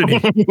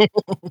destiny.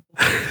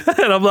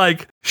 And I'm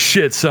like,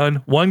 shit,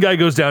 son. One guy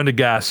goes down to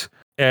gas,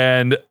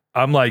 and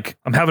I'm like,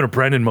 I'm having a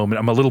Brennan moment.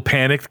 I'm a little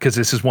panicked because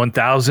this is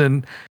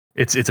 1,000.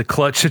 It's a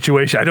clutch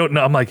situation. I don't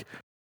know. I'm like,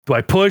 do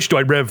I push? Do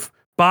I rev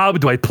Bob?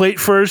 Do I plate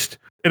first?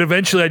 And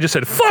eventually I just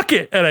said, fuck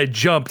it. And I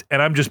jumped,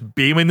 and I'm just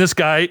beaming this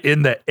guy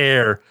in the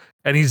air,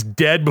 and he's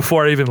dead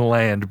before I even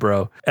land,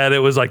 bro. And it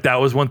was like, that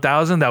was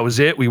 1,000. That was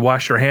it. We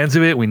washed our hands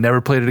of it. We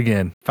never played it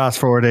again. Fast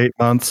forward 8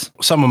 months.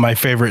 Some of my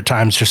favorite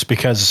times, just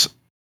because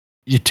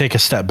you take a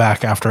step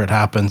back after it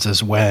happens,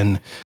 is when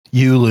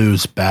you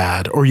lose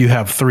bad or you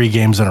have 3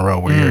 games in a row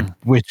where you're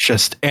with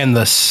just, and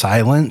the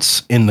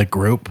silence in the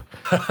group.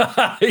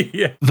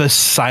 Yeah. The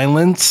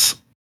silence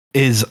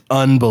is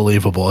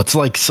unbelievable. It's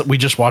like we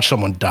just watched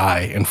someone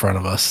die in front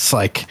of us. It's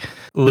like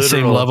the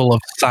same level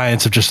of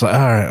science of just like, all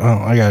right, well,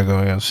 I gotta go.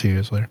 I gotta see you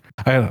guys later.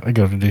 I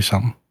gotta do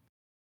something.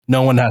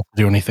 No one has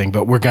to do anything,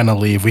 but we're gonna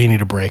leave. We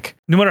need a break.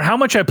 No matter how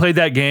much I played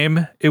that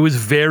game, it was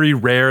very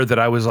rare that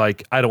I was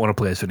like, I don't want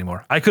to play this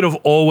anymore. I could have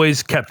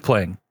always kept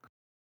playing,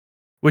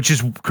 which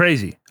is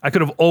crazy. I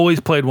could have always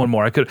played one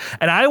more.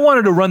 And I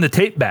wanted to run the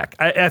tape back.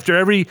 After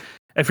every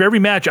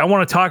match, I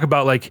want to talk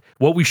about like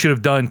what we should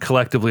have done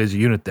collectively as a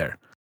unit there.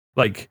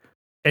 Like,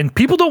 and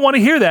people don't want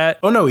to hear that.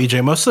 Oh no,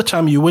 EJ, most of the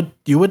time you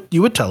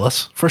would tell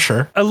us for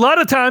sure. A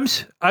lot of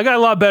times I got a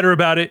lot better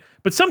about it,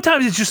 but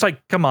sometimes it's just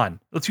like, come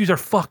on, let's use our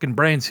fucking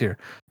brains here.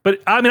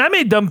 But I mean, I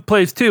made dumb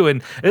plays too.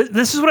 And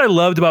this is what I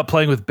loved about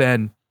playing with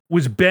Ben,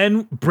 was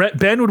Ben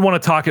would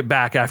want to talk it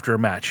back after a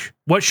match.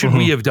 What should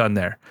we have done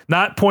there?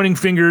 Not pointing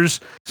fingers.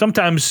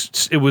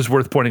 Sometimes it was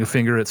worth pointing a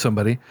finger at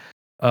somebody,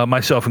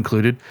 myself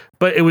included.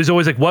 But it was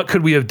always like, what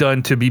could we have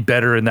done to be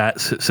better in that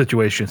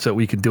situation so that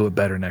we could do it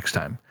better next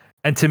time?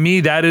 And to me,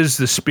 that is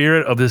the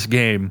spirit of this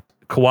game.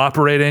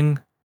 Cooperating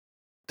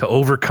to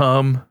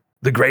overcome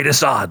the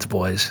greatest odds,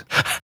 boys.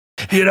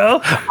 You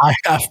know? I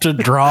have to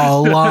draw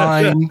a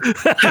line.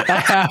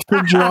 I have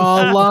to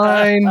draw a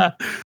line.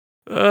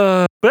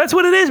 But that's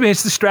what it is, man.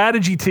 It's the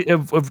strategy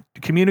of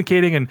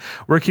communicating and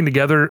working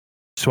together.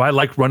 So I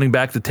like running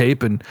back the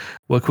tape and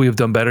what could we have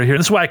done better here.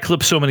 That's why I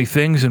clip so many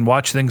things and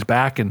watch things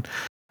back. And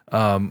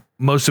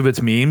most of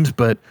it's memes,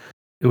 but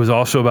it was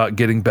also about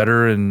getting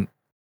better and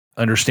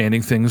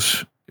understanding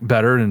things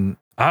better. And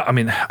I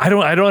mean, I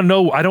don't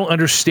know. I don't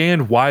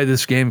understand why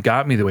this game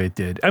got me the way it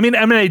did. I mean,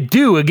 I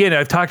do. Again,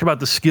 I've talked about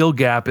the skill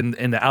gap and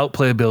the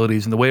outplay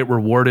abilities and the way it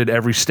rewarded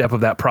every step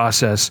of that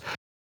process.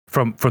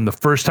 From the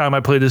first time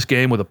I played this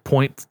game with a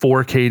 0.4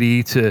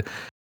 KD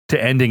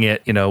to ending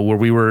it, you know, where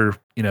we were,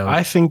 you know.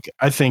 I think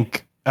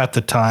at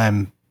the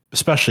time,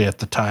 especially at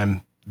the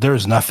time,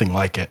 there's nothing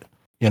like it.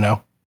 You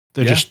know,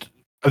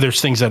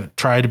 there's things that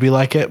try to be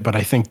like it, but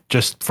I think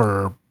just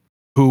for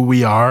who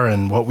we are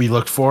and what we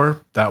looked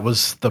for, that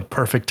was the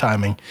perfect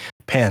timing.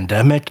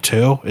 Pandemic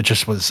too. It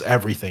just was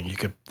everything.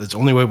 It's the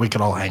only way we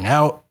could all hang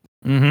out.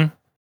 Mm-hmm.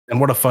 And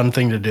what a fun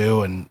thing to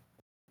do. And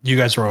you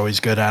guys were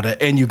always good at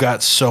it. And you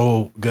got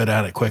so good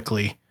at it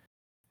quickly.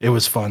 It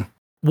was fun.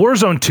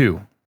 Warzone 2.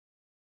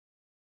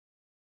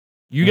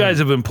 You guys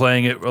have been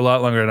playing it a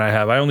lot longer than I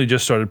have. I only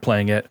just started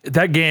playing it.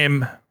 That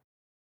game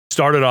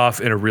started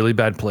off in a really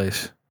bad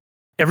place.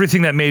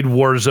 Everything that made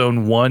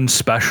Warzone 1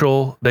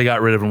 special, they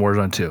got rid of in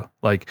Warzone 2.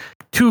 Like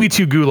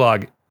 2v2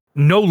 gulag,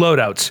 no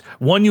loadouts,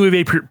 1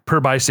 UAV per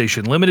buy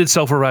station, limited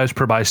self-revives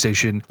per buy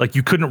station. Like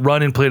you couldn't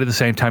run and play it at the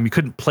same time. You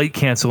couldn't plate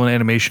cancel an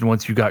animation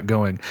once you got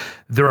going.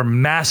 There are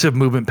massive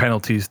movement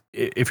penalties.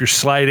 If you're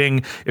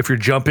sliding, if you're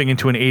jumping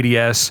into an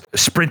ADS,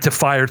 sprint to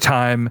fire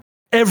time,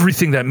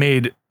 everything that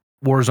made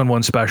Warzone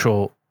 1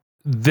 special,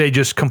 they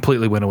just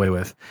completely went away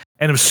with.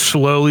 And have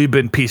slowly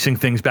been piecing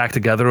things back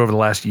together over the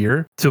last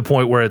year to a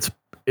point where it's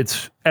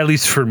at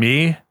least for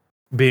me,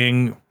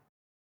 being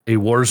a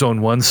Warzone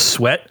 1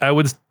 sweat, I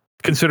would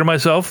consider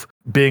myself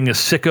being a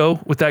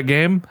sicko with that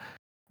game.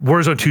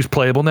 Warzone 2 is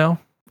playable now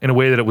in a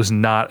way that it was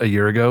not a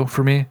year ago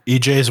for me.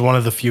 EJ is one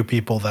of the few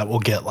people that will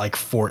get like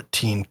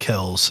 14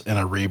 kills in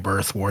a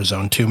Rebirth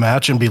Warzone 2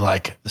 match and be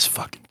like, this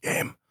fucking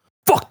game.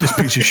 Fuck this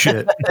piece of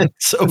shit.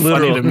 It's so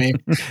funny to me.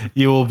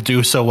 You will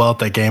do so well at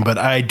that game, but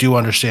I do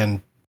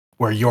understand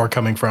where you're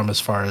coming from as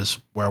far as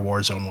where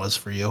Warzone was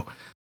for you.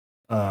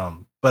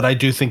 But I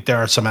do think there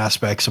are some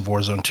aspects of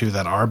Warzone 2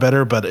 that are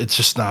better, but it's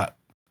just not,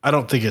 I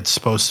don't think it's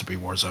supposed to be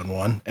Warzone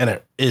 1, and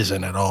it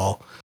isn't at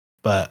all.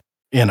 But,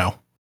 you know,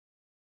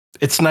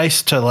 it's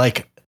nice to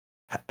like,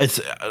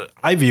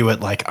 I view it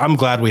like, I'm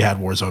glad we had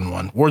Warzone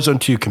 1. Warzone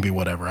 2 can be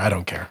whatever. I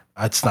don't care.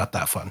 It's not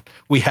that fun.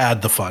 We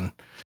had the fun.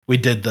 We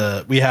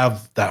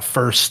have that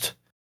first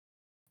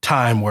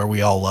time where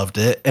we all loved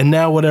it. And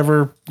now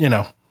whatever, you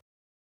know,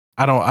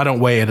 I don't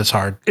weigh it as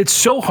hard. It's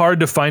so hard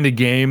to find a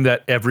game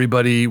that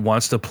everybody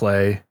wants to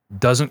play,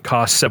 doesn't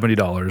cost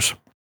 $70.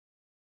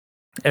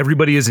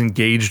 Everybody is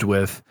engaged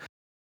with,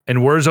 and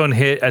Warzone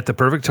hit at the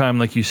perfect time,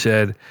 like you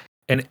said,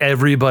 and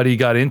everybody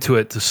got into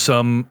it to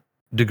some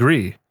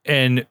degree.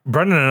 And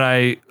Brennan and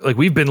I, like,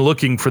 we've been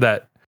looking for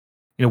that.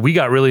 You know, we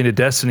got really into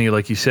Destiny,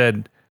 like you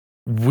said.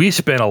 We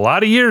spent a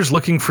lot of years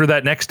looking for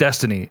that next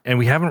Destiny, and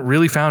we haven't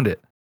really found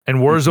it. And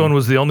Warzone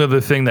was the only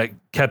other thing that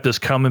kept us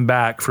coming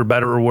back for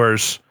better or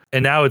worse.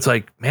 And now it's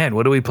like, man,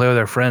 what do we play with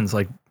our friends?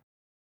 Like,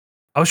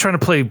 I was trying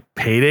to play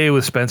Payday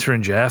with Spencer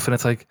and Jeff, and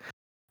it's like,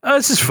 oh,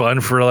 this is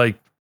fun for like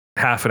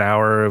half an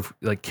hour of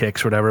like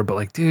kicks or whatever. But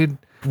like, dude,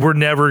 we're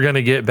never going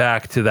to get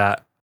back to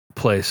that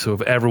place. So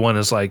if everyone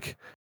is like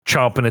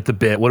chomping at the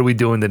bit, what are we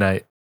doing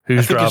tonight?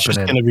 Who's dropping it's just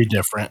in? going to be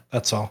different.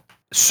 That's all.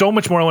 So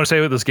much more I want to say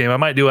with this game. I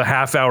might do a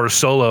half-hour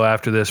solo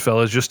after this,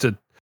 fellas, just to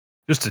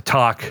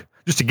talk,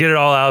 just to get it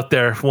all out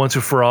there once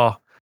and for all.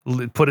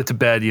 Put it to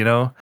bed, you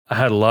know? I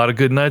had a lot of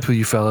good nights with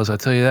you fellas, I'll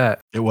tell you that.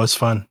 It was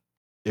fun.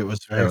 It was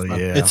very fun.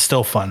 Yeah. It's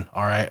still fun,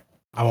 all right?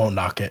 I won't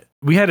knock it.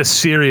 We had a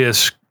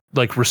serious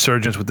like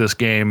resurgence with this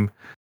game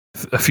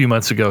a few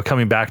months ago,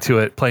 coming back to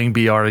it, playing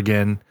BR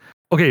again.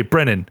 Okay,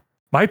 Brennan,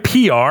 my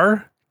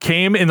PR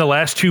came in the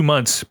last 2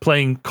 months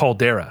playing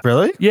Caldera.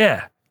 Really?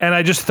 Yeah. And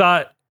I just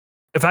thought,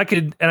 if I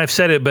could, and I've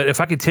said it, but if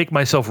I could take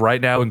myself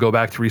right now and go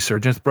back to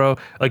Resurgence, bro,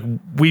 like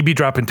we'd be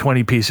dropping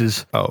 20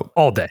 pieces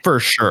all day. For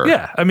sure.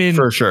 Yeah. I mean,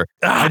 for sure.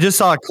 I just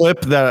saw a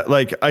clip that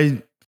like,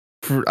 I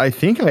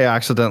think I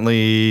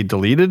accidentally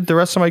deleted the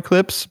rest of my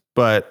clips,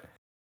 but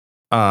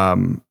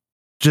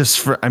just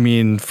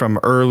from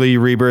early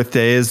Rebirth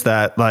days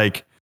that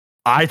like,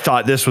 I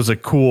thought this was a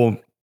cool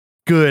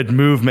good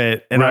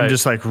movement, and I'm Right.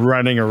 just like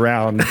running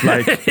around,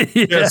 like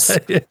Yeah. just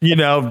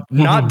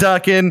not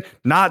ducking,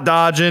 not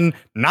dodging,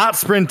 not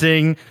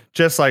sprinting,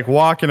 just like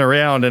walking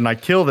around, and I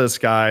kill this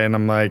guy, and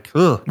I'm like,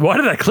 ugh. Why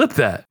did I clip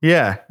that?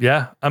 Yeah.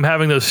 Yeah, I'm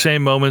having those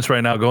same moments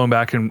right now, going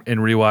back and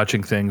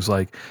rewatching things.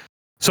 Like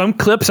some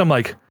clips, I'm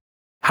like,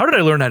 how did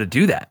I learn how to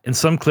do that? And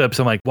some clips,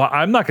 I'm like, well,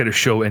 I'm not going to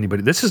show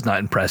anybody. This is not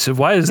impressive.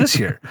 Why is this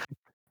here?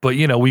 But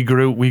we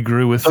grew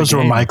with Those the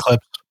were game. my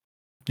clips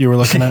you were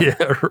looking at.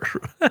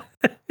 Yeah,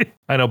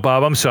 I know,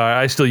 Bob. I'm sorry.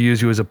 I still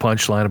use you as a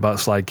punchline about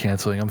slide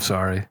canceling. I'm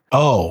sorry.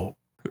 Oh,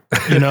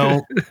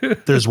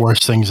 there's worse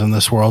things in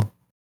this world.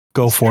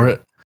 Go for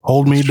it.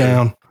 Hold me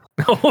down.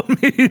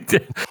 Hold me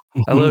down.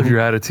 I love your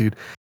attitude.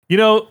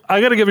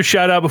 I got to give a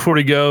shout out before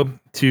we go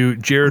to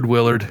Jared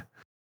Willard.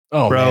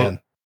 Oh, Bro, man.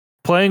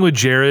 Playing with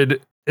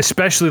Jared,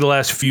 especially the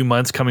last few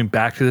months coming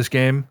back to this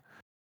game.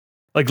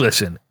 Like,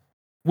 listen,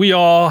 we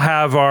all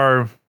have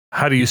our,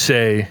 how do you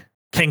say,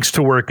 kinks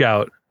to work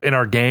out in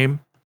our game.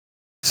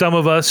 Some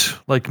of us,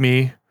 like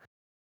me,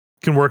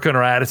 can work on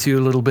our attitude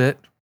a little bit.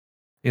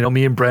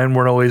 Me and Brennan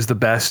weren't always the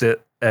best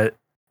at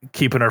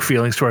keeping our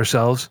feelings to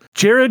ourselves.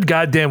 Jared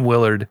goddamn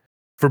Willard,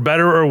 for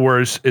better or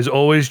worse, is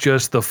always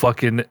just the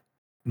fucking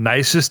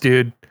nicest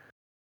dude.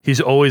 He's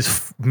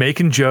always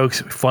making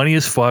jokes, funny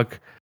as fuck.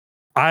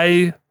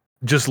 I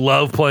just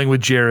love playing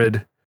with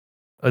Jared.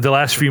 The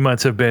last few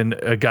months have been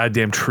a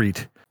goddamn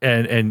treat.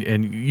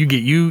 And you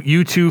get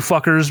you two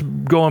fuckers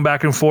going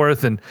back and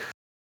forth, and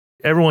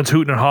everyone's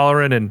hooting and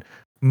hollering, and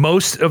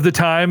most of the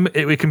time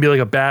it can be like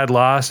a bad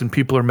loss and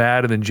people are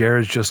mad, and then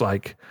Jared's just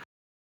like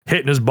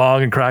hitting his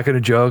bong and cracking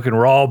a joke, and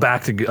we're all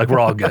back to like we're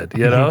all good,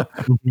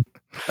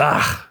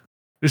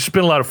 It's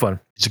been a lot of fun.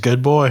 He's a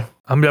good boy.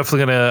 I'm definitely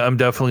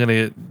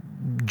gonna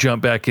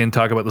jump back in,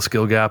 talk about the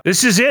skill gap.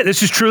 This is it.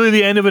 This is truly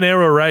the end of an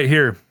era right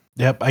here.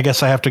 Yep. I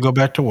guess I have to go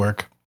back to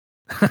work.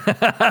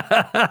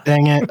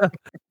 Dang it.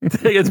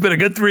 It's been a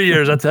good 3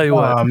 years, I'll tell you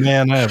what. Oh,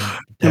 man. I'm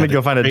gonna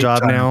go find a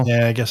job now.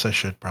 Yeah, I guess I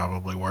should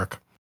probably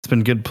work. It's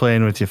been good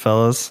playing with you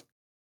fellas.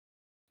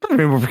 I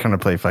mean, we're gonna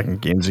play fucking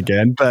games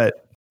again,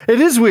 but it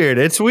is weird.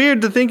 It's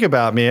weird to think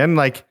about, man.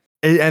 Like,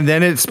 and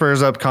then it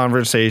spurs up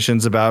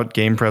conversations about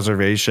game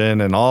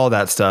preservation and all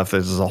that stuff.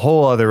 This is a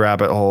whole other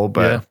rabbit hole,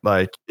 but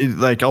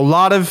like a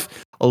lot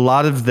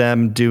of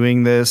them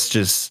doing this,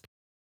 just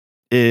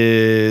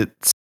I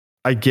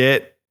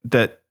get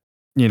that,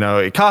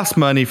 it costs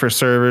money for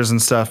servers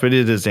and stuff, but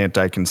it is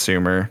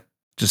anti-consumer,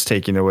 just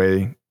taking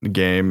away the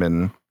game.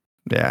 And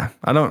yeah,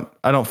 I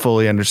don't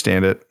fully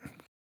understand it,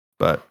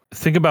 but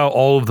think about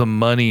all of the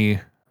money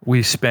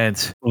we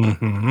spent.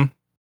 Mm-hmm.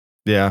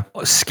 Yeah.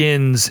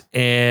 Skins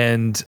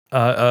and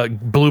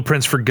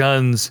blueprints for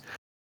guns,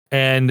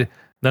 and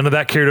none of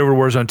that carried over to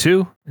Warzone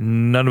 2.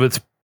 None of it's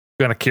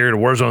going to carry to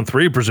Warzone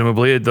 3,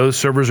 presumably. Those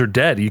servers are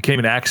dead. You can't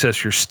even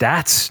access your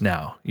stats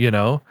now,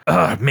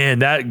 man,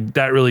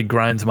 that really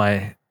grinds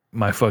my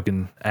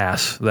fucking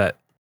ass. That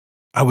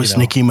I was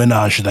Nicki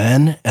Minaj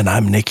then, and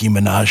I'm Nicki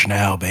Minaj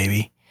now,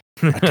 baby.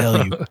 I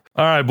tell you.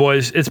 All right,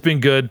 boys, it's been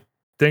good.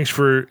 Thanks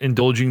for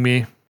indulging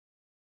me,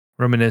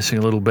 reminiscing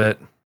a little bit.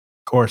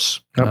 Of course.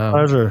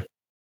 Pleasure.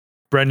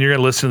 Brennan, you're going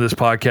to listen to this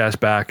podcast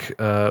back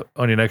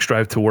on your next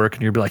drive to work,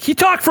 and you'll be like, he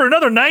talked for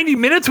another 90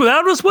 minutes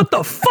without us? What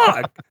the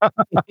fuck?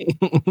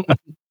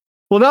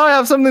 Well, now I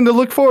have something to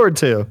look forward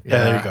to.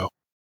 Yeah, there you go.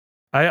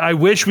 I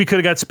wish we could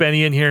have got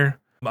Spenny in here.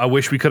 I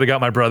wish we could have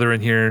got my brother in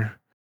here.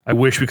 I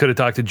wish we could have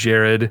talked to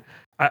Jared.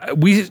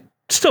 We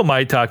still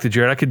might talk to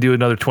Jared. I could do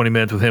another 20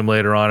 minutes with him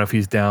later on if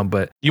he's down,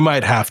 but you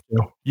might have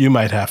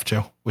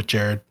to with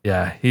Jared.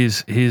 Yeah,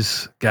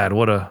 he's God,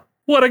 what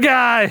a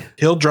guy.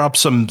 He'll drop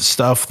some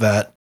stuff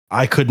that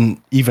I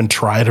couldn't even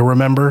try to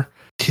remember.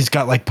 He's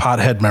got like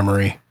pothead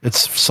memory.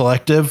 It's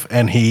selective,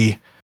 and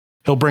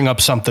he'll bring up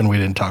something we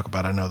didn't talk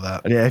about. I know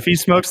that. Yeah, if he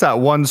smokes that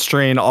one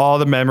strain, all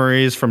the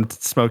memories from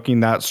smoking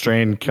that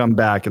strain come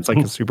back. It's like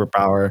a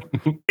superpower.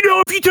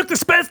 If you took the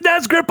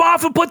Spetsnaz grip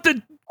off and put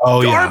the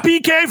yeah.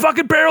 RPK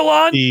fucking barrel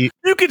on, you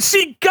could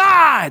see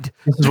God.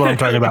 This is what I'm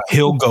talking about.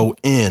 He'll go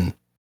in.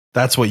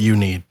 That's what you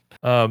need.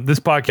 This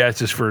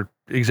podcast is for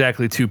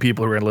exactly two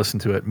people who are going to listen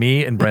to it,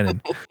 me and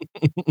Brennan.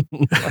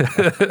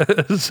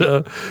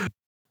 So,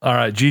 all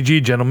right,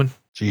 GG, gentlemen.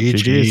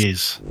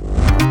 GG's.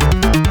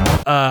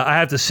 I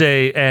have to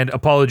say and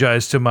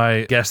apologize to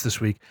my guest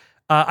this week.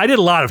 I did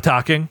a lot of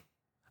talking.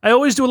 I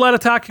always do a lot of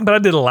talking, but I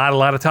did a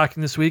lot of talking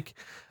this week.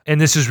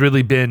 And this has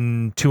really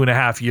been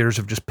 2.5 years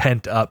of just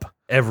pent up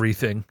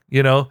everything.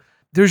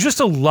 There's just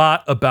a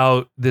lot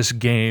about this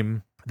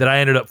game that I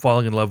ended up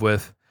falling in love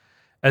with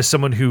as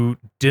someone who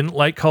didn't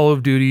like Call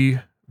of Duty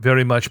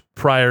very much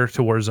prior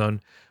to Warzone,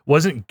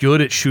 wasn't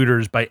good at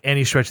shooters by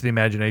any stretch of the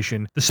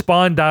imagination. The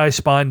spawn die,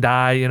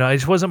 it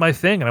just wasn't my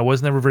thing, and I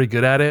was never very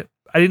good at it.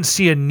 I didn't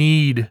see a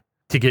need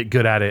to get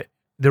good at it.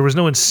 There was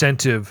no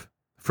incentive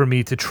for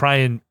me to try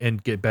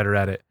and get better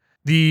at it.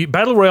 The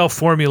Battle Royale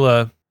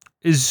formula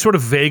is sort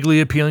of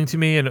vaguely appealing to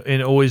me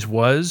and always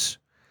was,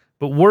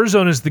 but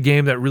Warzone is the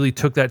game that really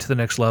took that to the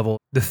next level.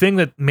 The thing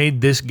that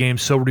made this game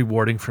so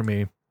rewarding for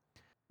me,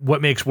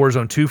 what makes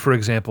Warzone 2, for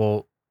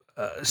example,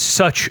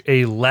 such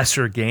a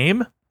lesser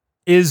game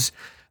is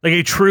like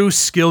a true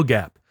skill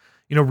gap.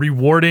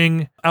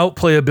 Rewarding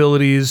outplay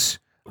abilities,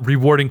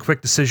 rewarding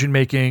quick decision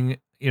making,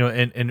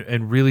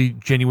 and really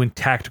genuine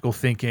tactical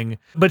thinking,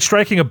 but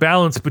striking a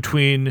balance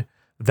between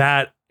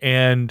that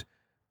and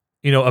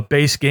a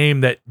base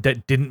game that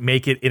didn't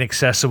make it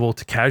inaccessible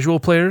to casual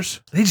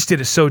players. They just did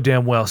it so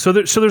damn well. So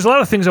there's a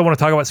lot of things I want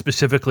to talk about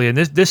specifically, and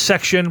this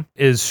section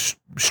is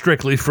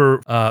strictly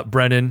for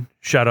Brennan.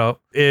 Shout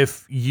out.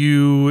 If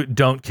you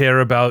don't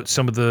care about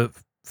some of the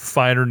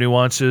finer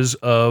nuances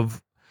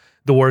of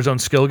the Warzone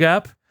skill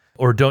gap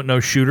or don't know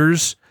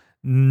shooters,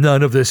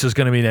 none of this is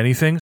going to mean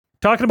anything.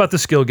 Talking about the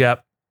skill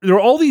gap, there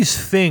are all these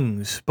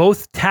things,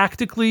 both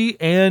tactically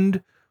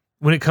and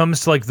when it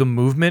comes to like the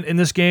movement in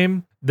this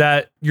game,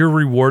 that you're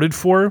rewarded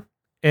for,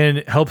 and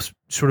it helps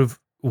sort of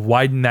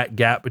widen that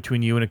gap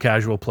between you and a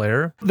casual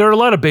player. There are a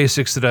lot of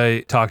basics that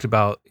I talked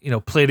about,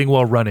 plating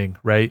while running,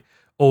 right?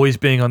 Always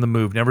being on the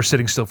move, never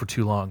sitting still for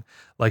too long,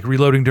 like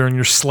reloading during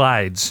your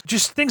slides,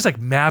 just things like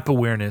map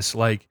awareness,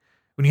 like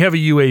when you have a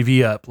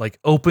UAV up, like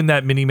open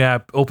that mini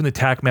map, open the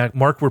tac map,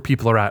 mark where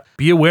people are at.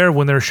 Be aware of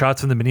when there are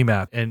shots on the mini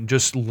map, and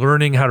just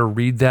learning how to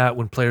read that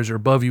when players are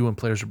above you, when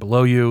players are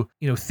below you.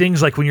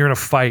 Things like when you're in a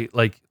fight,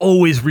 like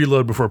always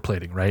reload before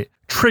plating, right?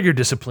 Trigger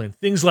discipline.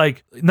 Things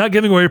like not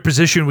giving away your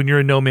position when you're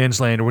in no man's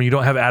land, or when you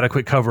don't have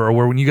adequate cover,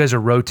 or when you guys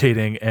are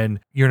rotating and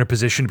you're in a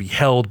position to be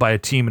held by a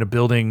team in a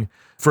building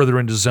further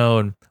into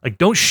zone. Like,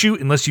 don't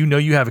shoot unless you know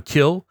you have a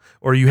kill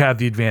or you have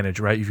the advantage,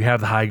 right? If you have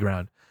the high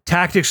ground.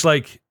 Tactics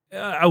like,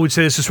 I would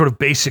say this is sort of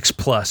basics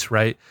plus,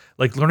 right?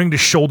 Like learning to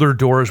shoulder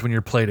doors when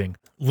you're plating.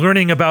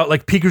 Learning about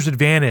like peeker's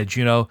advantage,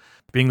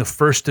 being the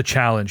first to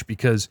challenge,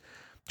 because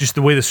just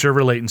the way the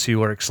server latency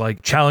works,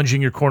 like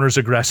challenging your corners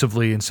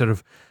aggressively instead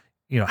of,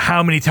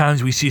 how many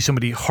times we see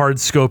somebody hard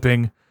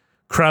scoping,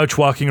 crouch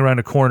walking around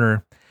a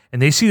corner,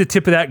 and they see the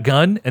tip of that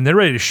gun and they're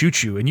ready to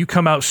shoot you, and you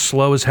come out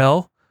slow as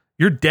hell,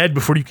 you're dead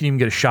before you can even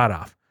get a shot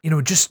off.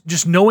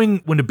 Just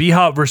knowing when to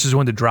b-hop versus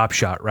when to drop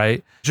shot,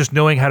 right? Just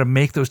knowing how to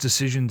make those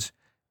decisions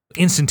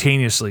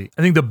instantaneously.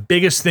 I think the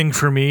biggest thing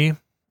for me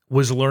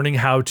was learning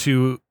how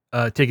to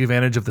take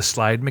advantage of the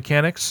slide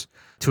mechanics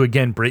to,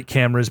 again, break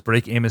cameras,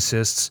 break aim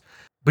assists,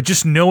 but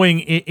just knowing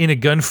in a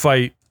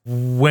gunfight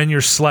when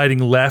you're sliding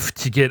left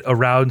to get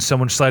around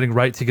someone, sliding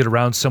right to get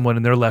around someone,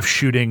 and they're left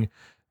shooting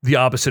the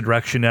opposite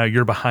direction. Now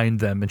you're behind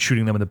them and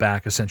shooting them in the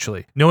back,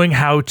 essentially. Knowing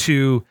how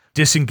to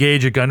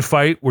disengage a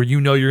gunfight where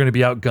you're going to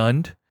be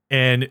outgunned,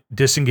 and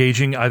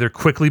disengaging either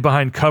quickly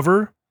behind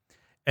cover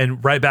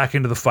and right back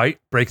into the fight,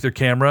 break their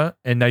camera,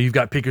 and now you've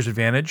got peeker's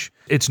advantage.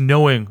 It's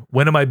knowing,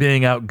 when am I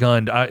being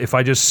outgunned? If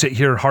I just sit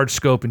here hard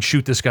scope and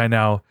shoot this guy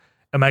now,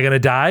 am I going to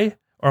die,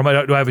 or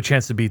do I have a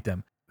chance to beat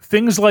them?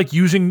 Things like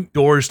using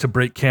doors to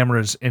break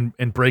cameras and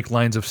break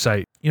lines of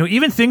sight.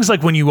 Even things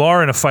like when you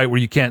are in a fight where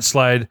you can't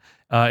slide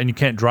and you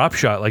can't drop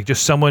shot, like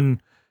just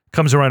someone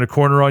comes around a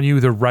corner on you,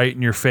 they're right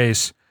in your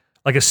face,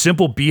 like a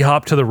simple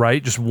B-hop to the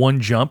right, just one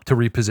jump to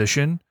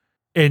reposition,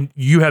 and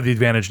you have the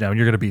advantage now, and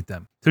you're going to beat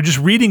them. So just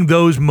reading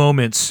those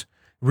moments,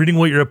 reading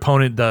what your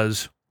opponent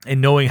does,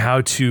 and knowing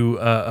how to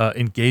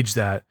engage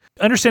that.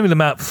 Understanding the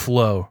map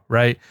flow,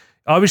 right?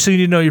 Obviously, you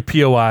need to know your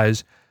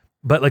POIs,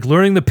 but like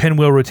learning the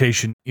pinwheel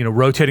rotation,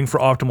 rotating for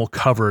optimal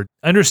cover,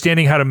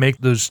 understanding how to make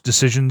those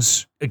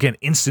decisions, again,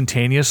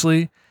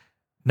 instantaneously,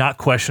 not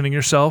questioning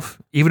yourself,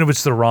 even if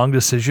it's the wrong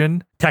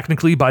decision,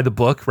 technically by the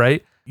book,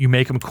 right? You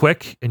make them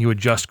quick and you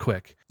adjust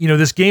quick.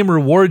 This game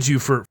rewards you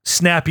for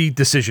snappy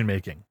decision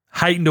making,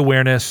 heightened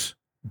awareness,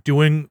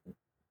 doing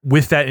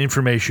with that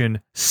information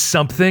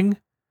something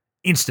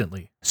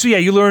instantly. So yeah,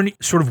 you learn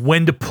sort of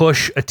when to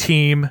push a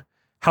team,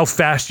 how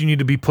fast you need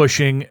to be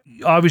pushing.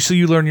 Obviously,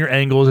 you learn your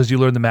angles as you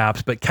learn the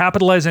maps, but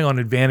capitalizing on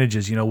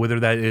advantages, whether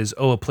that is,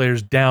 a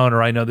player's down,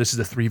 or I know this is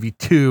a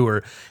 3v2,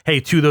 or hey,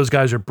 two of those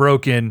guys are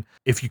broken.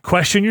 If you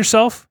question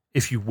yourself,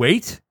 if you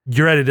wait,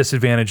 you're at a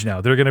disadvantage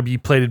now. They're going to be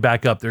plated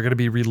back up. They're going to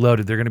be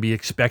reloaded. They're going to be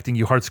expecting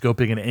you hard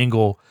scoping an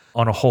angle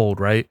on a hold,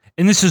 right?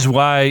 And this is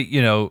why,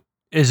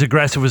 as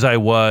aggressive as I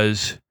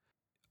was,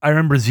 I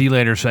remember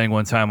Z-Later saying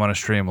one time on a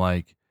stream,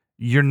 like,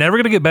 you're never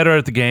going to get better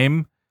at the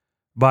game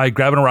by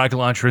grabbing a rocket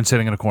launcher and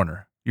sitting in a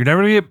corner. You're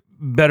never going to get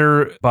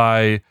better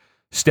by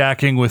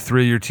stacking with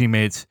three of your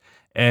teammates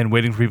and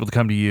waiting for people to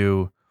come to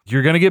you.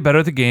 You're going to get better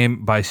at the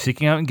game by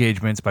seeking out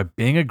engagements, by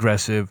being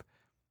aggressive,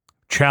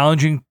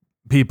 challenging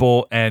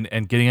people, and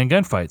getting in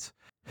gunfights.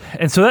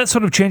 And so that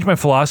sort of changed my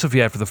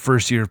philosophy after the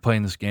first year of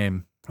playing this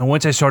game. And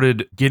once I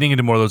started getting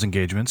into more of those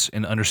engagements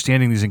and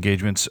understanding these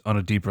engagements on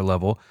a deeper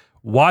level,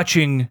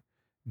 watching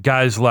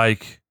guys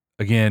like,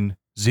 again,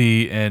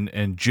 Z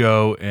and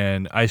Joe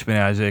and Iceman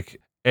Isaac,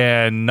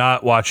 and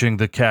not watching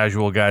the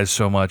casual guys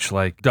so much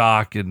like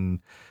Doc and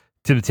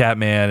Tim the Tap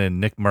Man and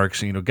Nick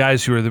Merckx,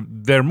 guys who are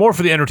they're more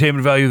for the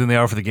entertainment value than they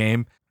are for the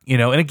game.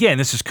 And again,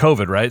 this is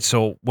COVID, right?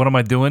 So what am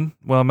I doing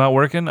while I'm not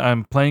working?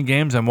 I'm playing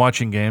games, I'm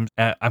watching games,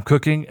 I'm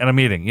cooking, and I'm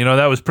eating.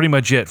 That was pretty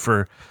much it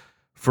for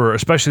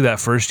especially that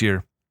first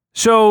year.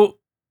 So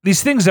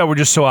these things that were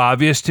just so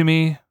obvious to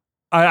me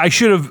I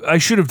should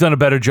have done a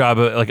better job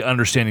of like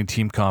understanding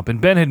team comp. And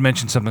Ben had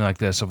mentioned something like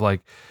this of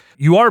like,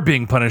 you are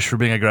being punished for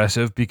being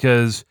aggressive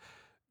because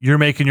you're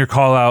making your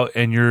call out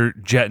and you're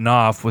jetting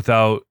off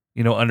without,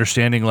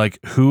 understanding like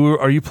who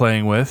are you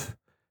playing with.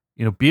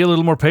 Be a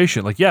little more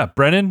patient. Like, yeah,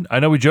 Brennan, I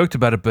know we joked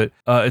about it, but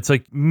it's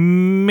like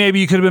maybe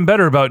you could have been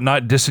better about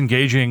not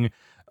disengaging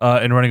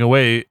and running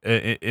away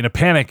in a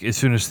panic as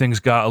soon as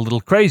things got a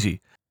little crazy.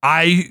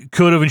 I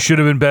could have and should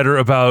have been better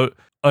about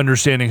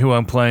understanding who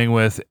I'm playing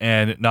with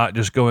and not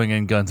just going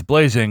in guns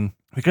blazing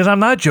because I'm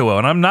not Joel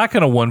and I'm not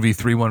going to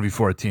 1v3,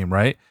 1v4 a team,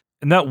 right?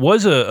 And that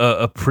was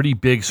a pretty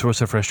big source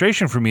of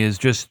frustration for me is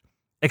just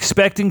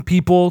expecting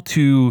people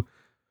to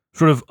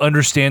sort of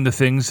understand the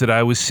things that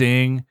I was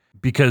seeing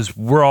because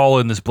we're all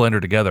in this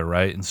blender together,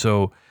 right? And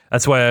so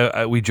that's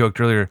why we joked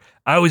earlier.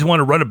 I always want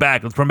to run it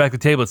back. Let's run back the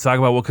table. Let's talk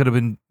about what could have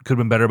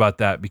been better about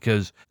that.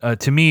 Because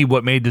to me,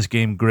 what made this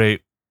game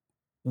great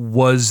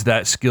was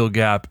that skill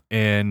gap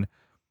and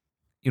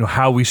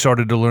how we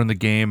started to learn the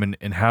game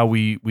and how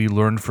we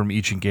learned from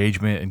each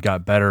engagement and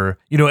got better.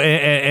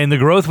 And the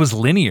growth was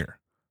linear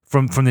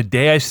from the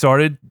day I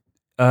started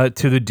to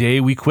the day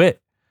we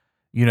quit.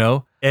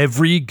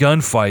 Every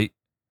gunfight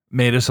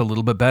made us a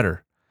little bit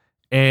better.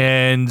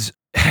 And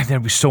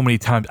there was so many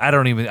times I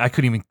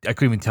couldn't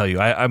even tell you.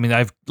 I mean,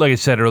 like I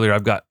said earlier,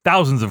 I've got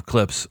thousands of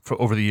clips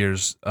over the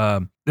years.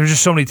 There's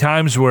just so many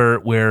times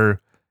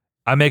where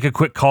I make a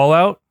quick call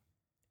out,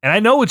 and I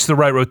know it's the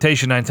right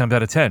rotation 9 times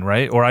out of 10,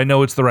 right? Or I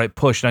know it's the right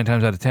push 9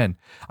 times out of 10.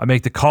 I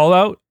make the call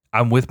out.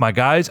 I'm with my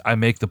guys. I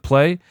make the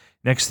play.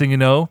 Next thing you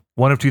know,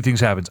 one of two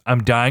things happens.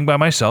 I'm dying by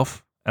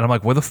myself, and I'm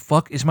like, where the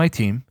fuck is my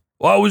team?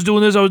 Well, I was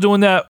doing this, I was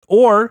doing that,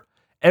 or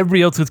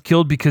everybody else gets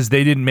killed because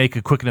they didn't make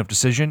a quick enough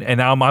decision, and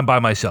now I'm by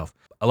myself.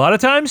 A lot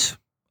of times,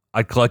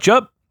 I'd clutch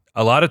up.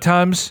 A lot of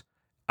times,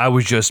 I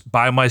was just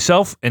by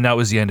myself, and that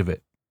was the end of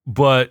it.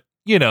 But,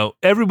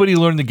 everybody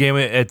learned the game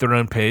at their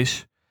own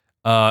pace,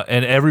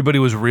 and everybody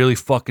was really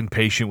fucking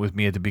patient with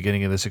me at the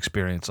beginning of this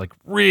experience. Like,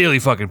 really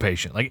fucking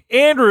patient. Like,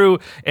 Andrew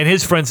and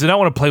his friends did not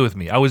want to play with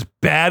me. I was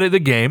bad at the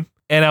game,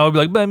 and I would be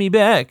like, let me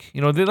back.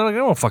 They're like, I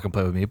don't want to fucking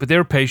play with me. But they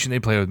were patient. They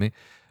played with me.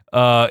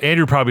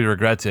 Andrew probably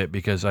regrets it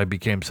because I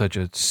became such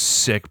a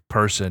sick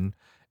person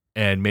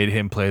and made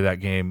him play that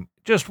game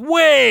just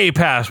way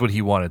past what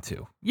he wanted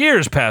to.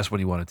 Years past what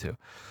he wanted to.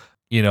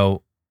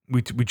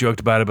 We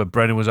joked about it, but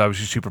Brennan was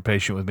obviously super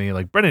patient with me.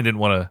 Like, Brennan didn't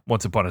want to,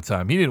 once upon a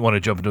time, he didn't want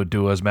to jump into a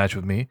duos match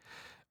with me.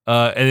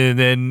 And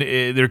then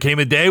there came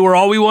a day where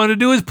all we wanted to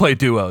do is play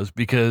duos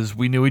because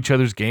we knew each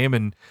other's game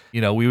and,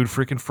 we would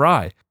freaking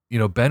fry.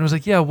 Ben was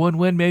like, yeah, one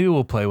win, maybe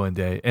we'll play one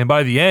day. And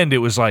by the end, it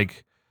was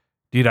like,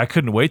 dude, I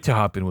couldn't wait to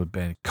hop in with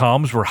Ben.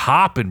 Comms were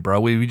hopping,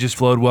 bro. We just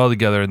flowed well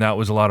together, and that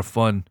was a lot of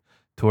fun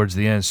towards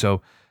the end.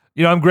 So,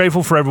 I'm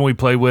grateful for everyone we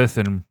played with,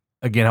 and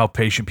again, how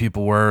patient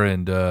people were.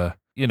 And, I'm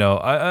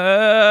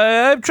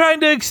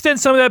trying to extend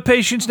some of that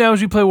patience now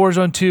as we play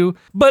Warzone 2.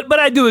 But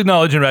I do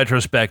acknowledge in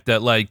retrospect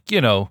that,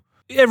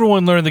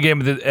 everyone learned the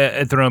game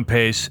at their own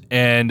pace,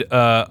 and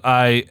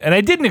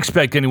I didn't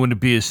expect anyone to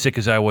be as sick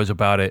as I was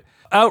about it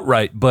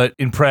outright, but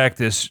in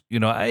practice,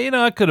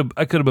 I could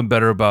have been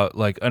better about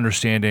like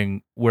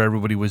understanding where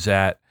everybody was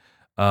at,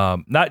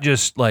 not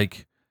just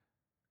like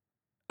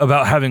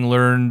about having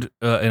learned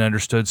and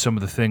understood some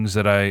of the things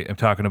that I am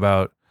talking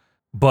about,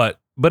 but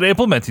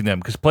implementing them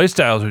because play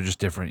styles are just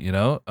different,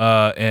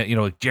 and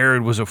like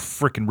Jared was a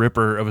freaking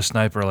ripper of a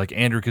sniper, like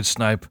Andrew could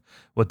snipe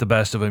with the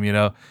best of them,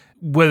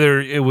 whether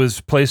it was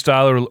play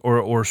style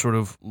or sort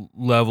of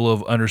level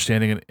of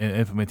understanding and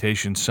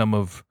implementation, some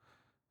of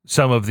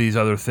these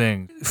other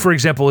things. For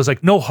example, is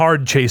like no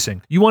hard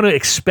chasing. You want to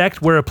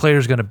expect where a player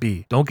is going to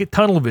be. Don't get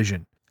tunnel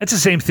vision. That's the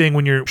same thing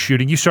when you're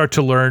shooting. You start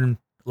to learn,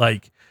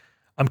 like,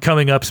 I'm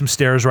coming up some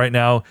stairs right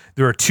now.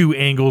 There are 2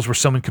 angles where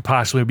someone could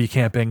possibly be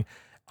camping.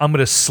 I'm going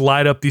to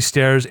slide up these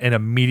stairs and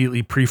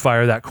immediately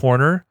pre-fire that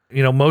corner.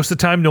 Most of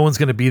the time, no one's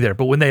going to be there.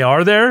 But when they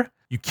are there,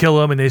 you kill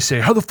them and they say,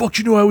 how the fuck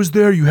you know I was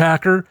there, you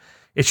hacker?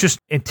 It's just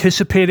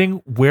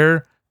anticipating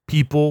where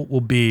people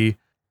will be.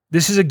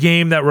 This is a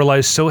game that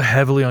relies so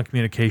heavily on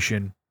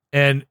communication.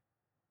 And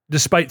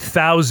despite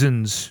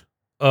thousands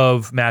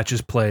of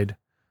matches played,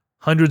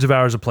 hundreds of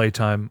hours of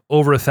playtime,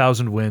 over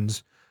 1,000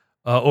 wins,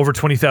 over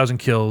 20,000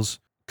 kills,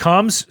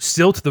 comms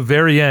still to the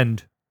very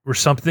end were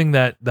something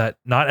that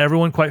not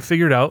everyone quite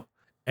figured out.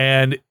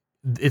 And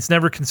it's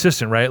never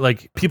consistent, right?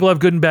 Like, people have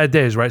good and bad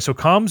days, right? So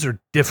comms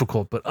are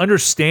difficult, but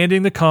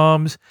understanding the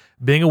comms,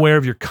 being aware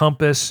of your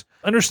compass,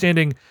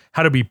 understanding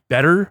how to be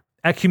better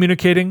at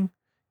communicating,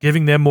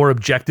 giving them more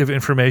objective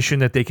information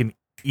that they can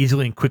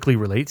easily and quickly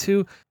relate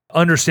to,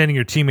 understanding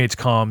your teammates'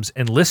 comms,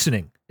 and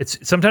listening.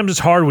 Sometimes it's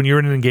hard when you're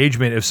in an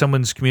engagement. If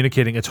someone's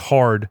communicating, it's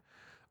hard.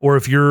 Or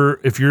if you're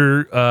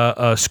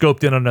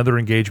scoped in on another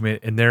engagement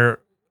and they're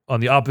on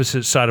the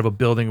opposite side of a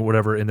building or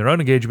whatever in their own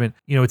engagement,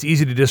 it's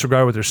easy to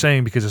disregard what they're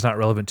saying because it's not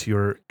relevant to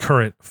your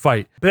current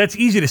fight. But that's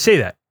easy to say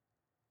that.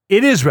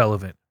 It is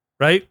relevant,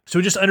 right?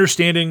 So just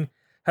understanding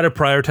how to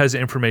prioritize the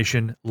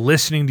information,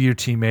 listening to your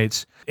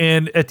teammates.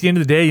 And at the end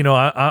of the day,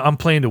 I'm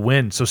playing to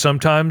win. So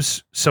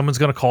sometimes someone's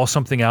going to call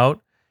something out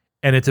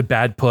and it's a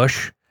bad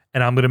push,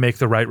 and I'm going to make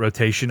the right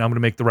rotation. I'm going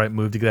to make the right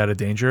move to get out of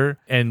danger.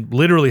 And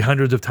literally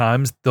hundreds of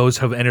times, those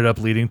have ended up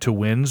leading to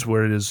wins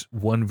where it is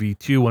 1v2,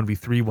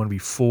 1v3,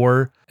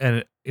 1v4.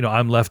 And,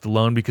 I'm left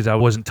alone because I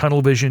wasn't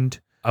tunnel visioned.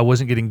 I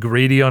wasn't getting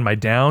greedy on my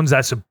downs.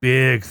 That's a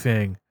big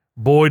thing.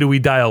 Boy, do we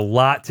die a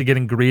lot to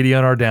getting greedy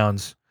on our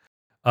downs.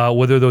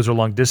 Whether those are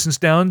long distance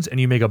downs and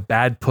you make a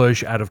bad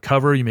push out of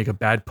cover, you make a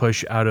bad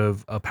push out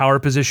of a power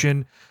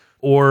position,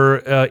 or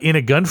in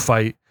a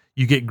gunfight,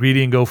 you get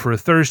greedy and go for a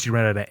thirst, you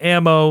run out of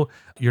ammo,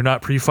 you're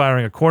not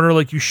pre-firing a corner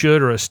like you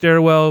should or a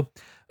stairwell,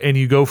 and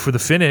you go for the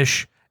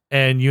finish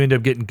and you end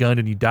up getting gunned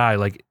and you die.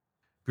 Like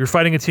if you're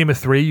fighting a team of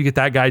 3, you get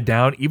that guy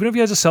down, even if he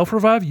has a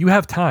self-revive, you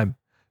have time.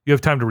 You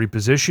have time to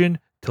reposition,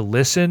 to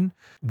listen,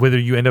 whether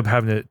you end up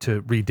having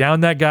to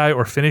re-down that guy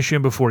or finish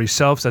him before he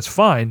selfs, that's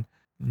fine.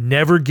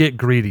 Never get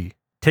greedy.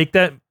 Take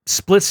that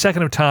split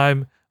second of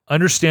time,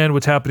 understand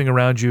what's happening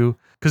around you,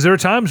 because there are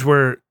times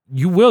where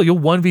you'll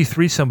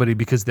 1v3 somebody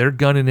because they're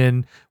gunning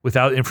in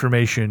without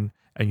information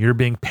and you're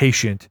being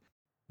patient.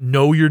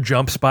 Know your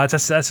jump spots.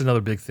 That's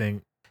another big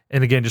thing.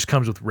 And again, just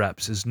comes with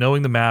reps, is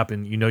knowing the map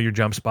and you know your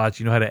jump spots,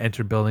 you know how to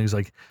enter buildings.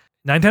 Like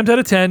 9 times out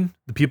of 10,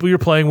 the people you're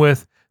playing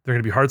with, they're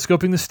going to be hard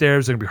scoping the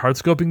stairs, they're going to be hard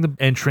scoping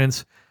the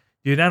entrance.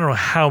 Dude, I don't know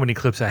how many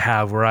clips I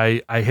have where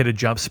I hit a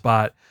jump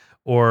spot,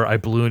 or I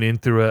balloon in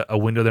through a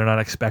window they're not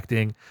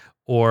expecting,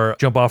 or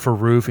jump off a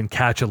roof and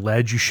catch a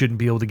ledge you shouldn't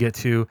be able to get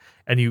to,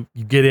 and you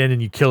get in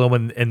and you kill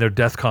them, and their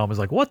death comm is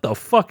like, what the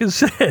fuck is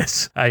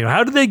this?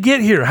 How did they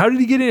get here? How did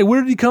he get in? Where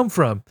did he come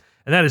from?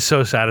 And that is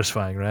so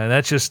satisfying, right? And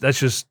that's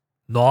just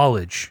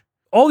knowledge.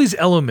 All these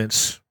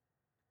elements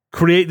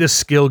create this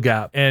skill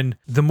gap, and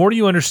the more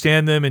you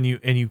understand them and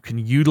you can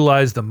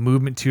utilize the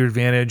movement to your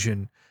advantage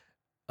and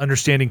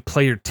understanding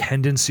player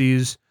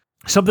tendencies.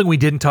 Something we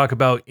didn't talk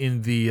about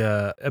in the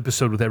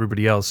episode with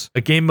everybody else,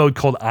 a game mode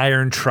called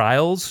Iron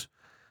Trials,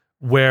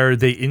 where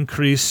they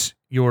increase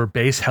your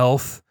base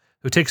health.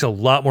 It takes a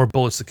lot more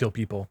bullets to kill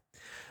people.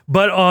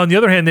 But on the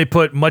other hand, they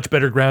put much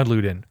better ground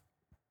loot in.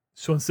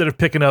 So instead of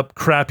picking up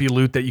crappy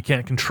loot that you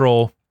can't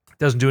control,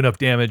 doesn't do enough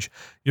damage,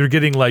 you're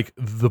getting like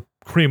the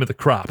cream of the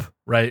crop,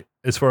 right?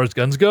 As far as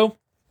guns go.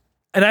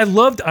 And I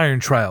loved Iron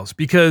Trials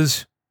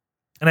because,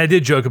 and I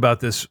did joke about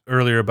this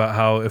earlier about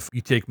how if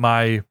you take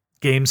my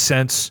game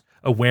sense,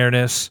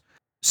 awareness,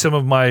 some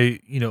of my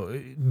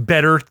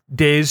better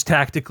days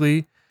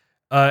tactically,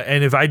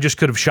 and if I just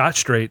could have shot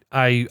straight,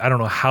 I don't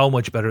know how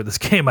much better this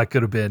game I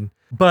could have been.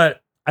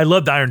 But I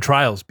loved Iron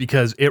Trials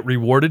because it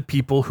rewarded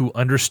people who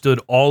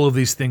understood all of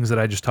these things that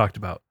I just talked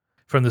about,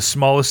 from the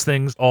smallest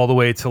things all the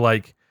way to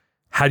like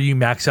how do you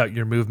max out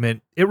your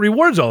movement. It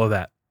rewards all of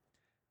that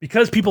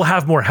because people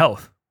have more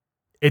health.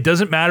 It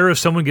doesn't matter if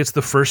someone gets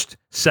the first,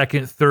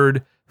 second,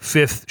 third,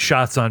 fifth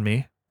shots on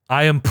me.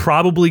 I am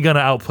probably going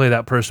to outplay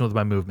that person with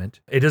my movement.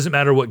 It doesn't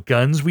matter what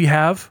guns we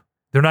have.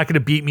 They're not going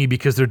to beat me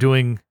because they're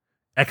doing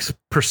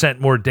X%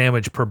 more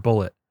damage per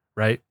bullet,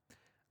 right?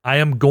 I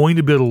am going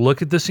to be able to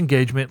look at this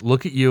engagement,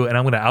 look at you, and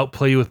I'm going to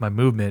outplay you with my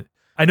movement.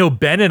 I know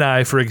Ben and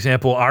I, for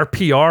example, our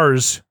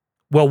PRs,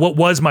 well, what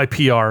was my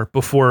PR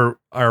before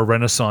our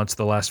renaissance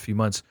the last few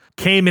months,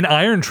 came in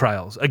Iron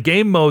Trials, a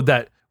game mode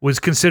that was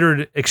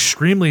considered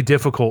extremely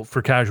difficult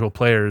for casual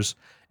players,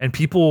 and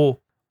people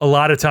a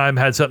lot of time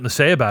had something to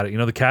say about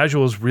it. The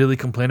casuals really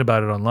complain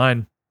about it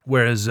online,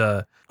 whereas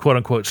quote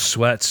unquote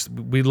sweats,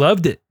 we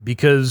loved it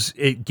because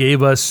it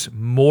gave us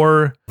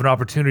more of an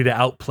opportunity to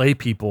outplay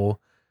people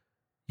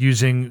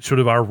using sort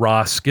of our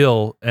raw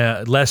skill,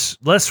 less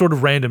sort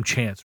of random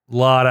chance. A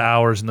lot of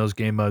hours in those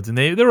game modes, and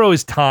they were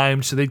always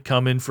timed, so they'd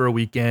come in for a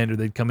weekend or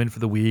they'd come in for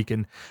the week,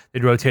 and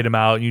they'd rotate them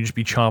out, and you'd just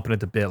be chomping at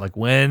the bit, like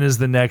when is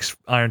the next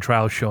Iron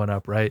Trial showing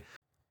up, right?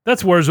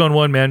 That's Warzone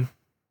 1, man.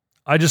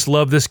 I just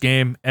love this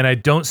game, and I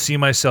don't see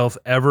myself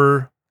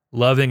ever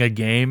loving a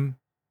game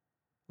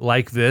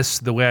like this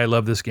the way I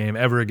love this game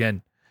ever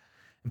again.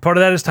 And part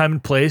of that is time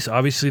and place.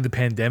 Obviously, the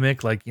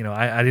pandemic, I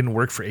didn't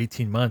work for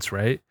 18 months,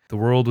 right? The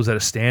world was at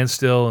a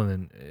standstill, and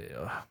then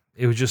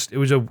it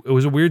was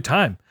a weird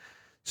time.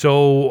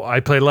 So I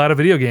played a lot of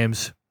video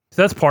games.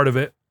 So that's part of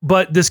it.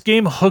 But this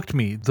game hooked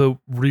me. The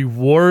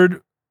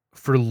reward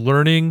for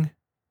learning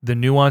the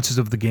nuances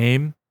of the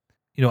game,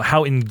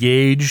 how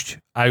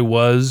engaged I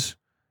was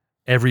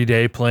every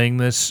day playing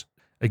this,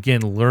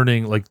 again,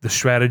 learning like the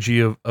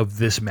strategy of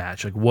this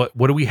match. Like what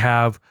do we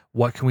have?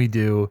 What can we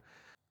do?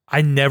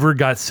 I never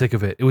got sick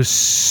of it. It was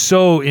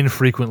so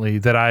infrequently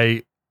that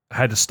I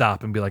had to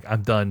stop and be like,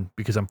 I'm done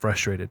because I'm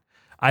frustrated.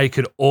 I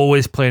could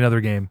always play another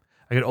game.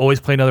 I could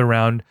always play another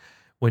round.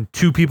 When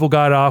 2 people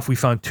got off, we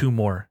found 2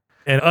 more.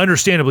 And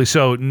understandably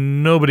so,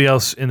 nobody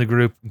else in the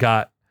group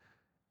got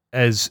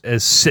as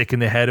sick in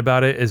the head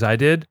about it as I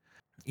did,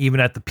 even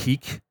at the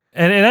peak.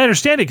 And I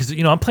understand it because,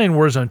 I'm playing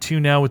Warzone 2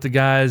 now with the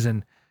guys,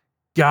 and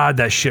God,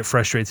 that shit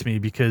frustrates me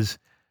because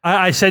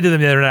I said to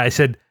them the other night, I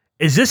said,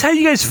 is this how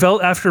you guys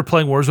felt after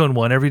playing Warzone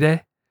 1 every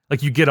day?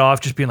 Like you get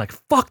off just being like,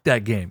 fuck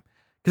that game.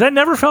 Because I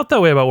never felt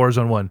that way about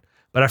Warzone 1,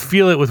 but I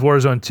feel it with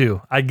Warzone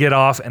 2. I get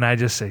off and I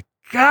just say,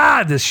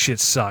 God, this shit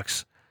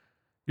sucks.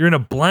 You're in a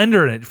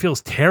blender and it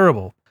feels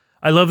terrible.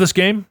 I love this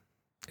game.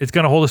 It's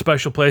going to hold a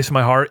special place in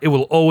my heart. It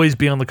will always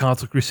be on the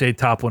Console Crusade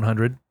Top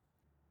 100.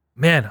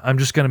 Man, I'm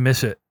just going to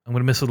miss it. I'm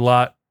going to miss it a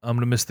lot. I'm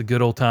going to miss the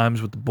good old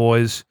times with the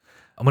boys.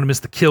 I'm going to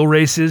miss the kill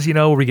races,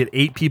 where we get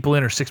 8 people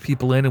in or 6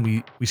 people in and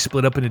we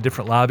split up into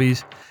different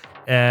lobbies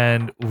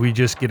and we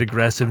just get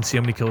aggressive and see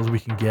how many kills we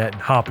can get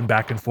and hopping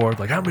back and forth.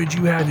 Like, how many did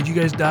you have? Did you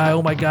guys die?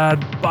 Oh my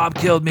God, Bob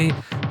killed me.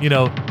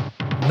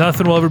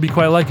 Nothing will ever be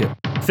quite like it.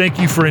 Thank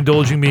you for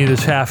indulging me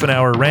this half an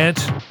hour rant.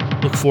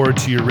 Look forward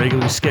to your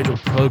regularly scheduled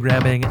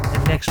programming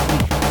next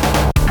week.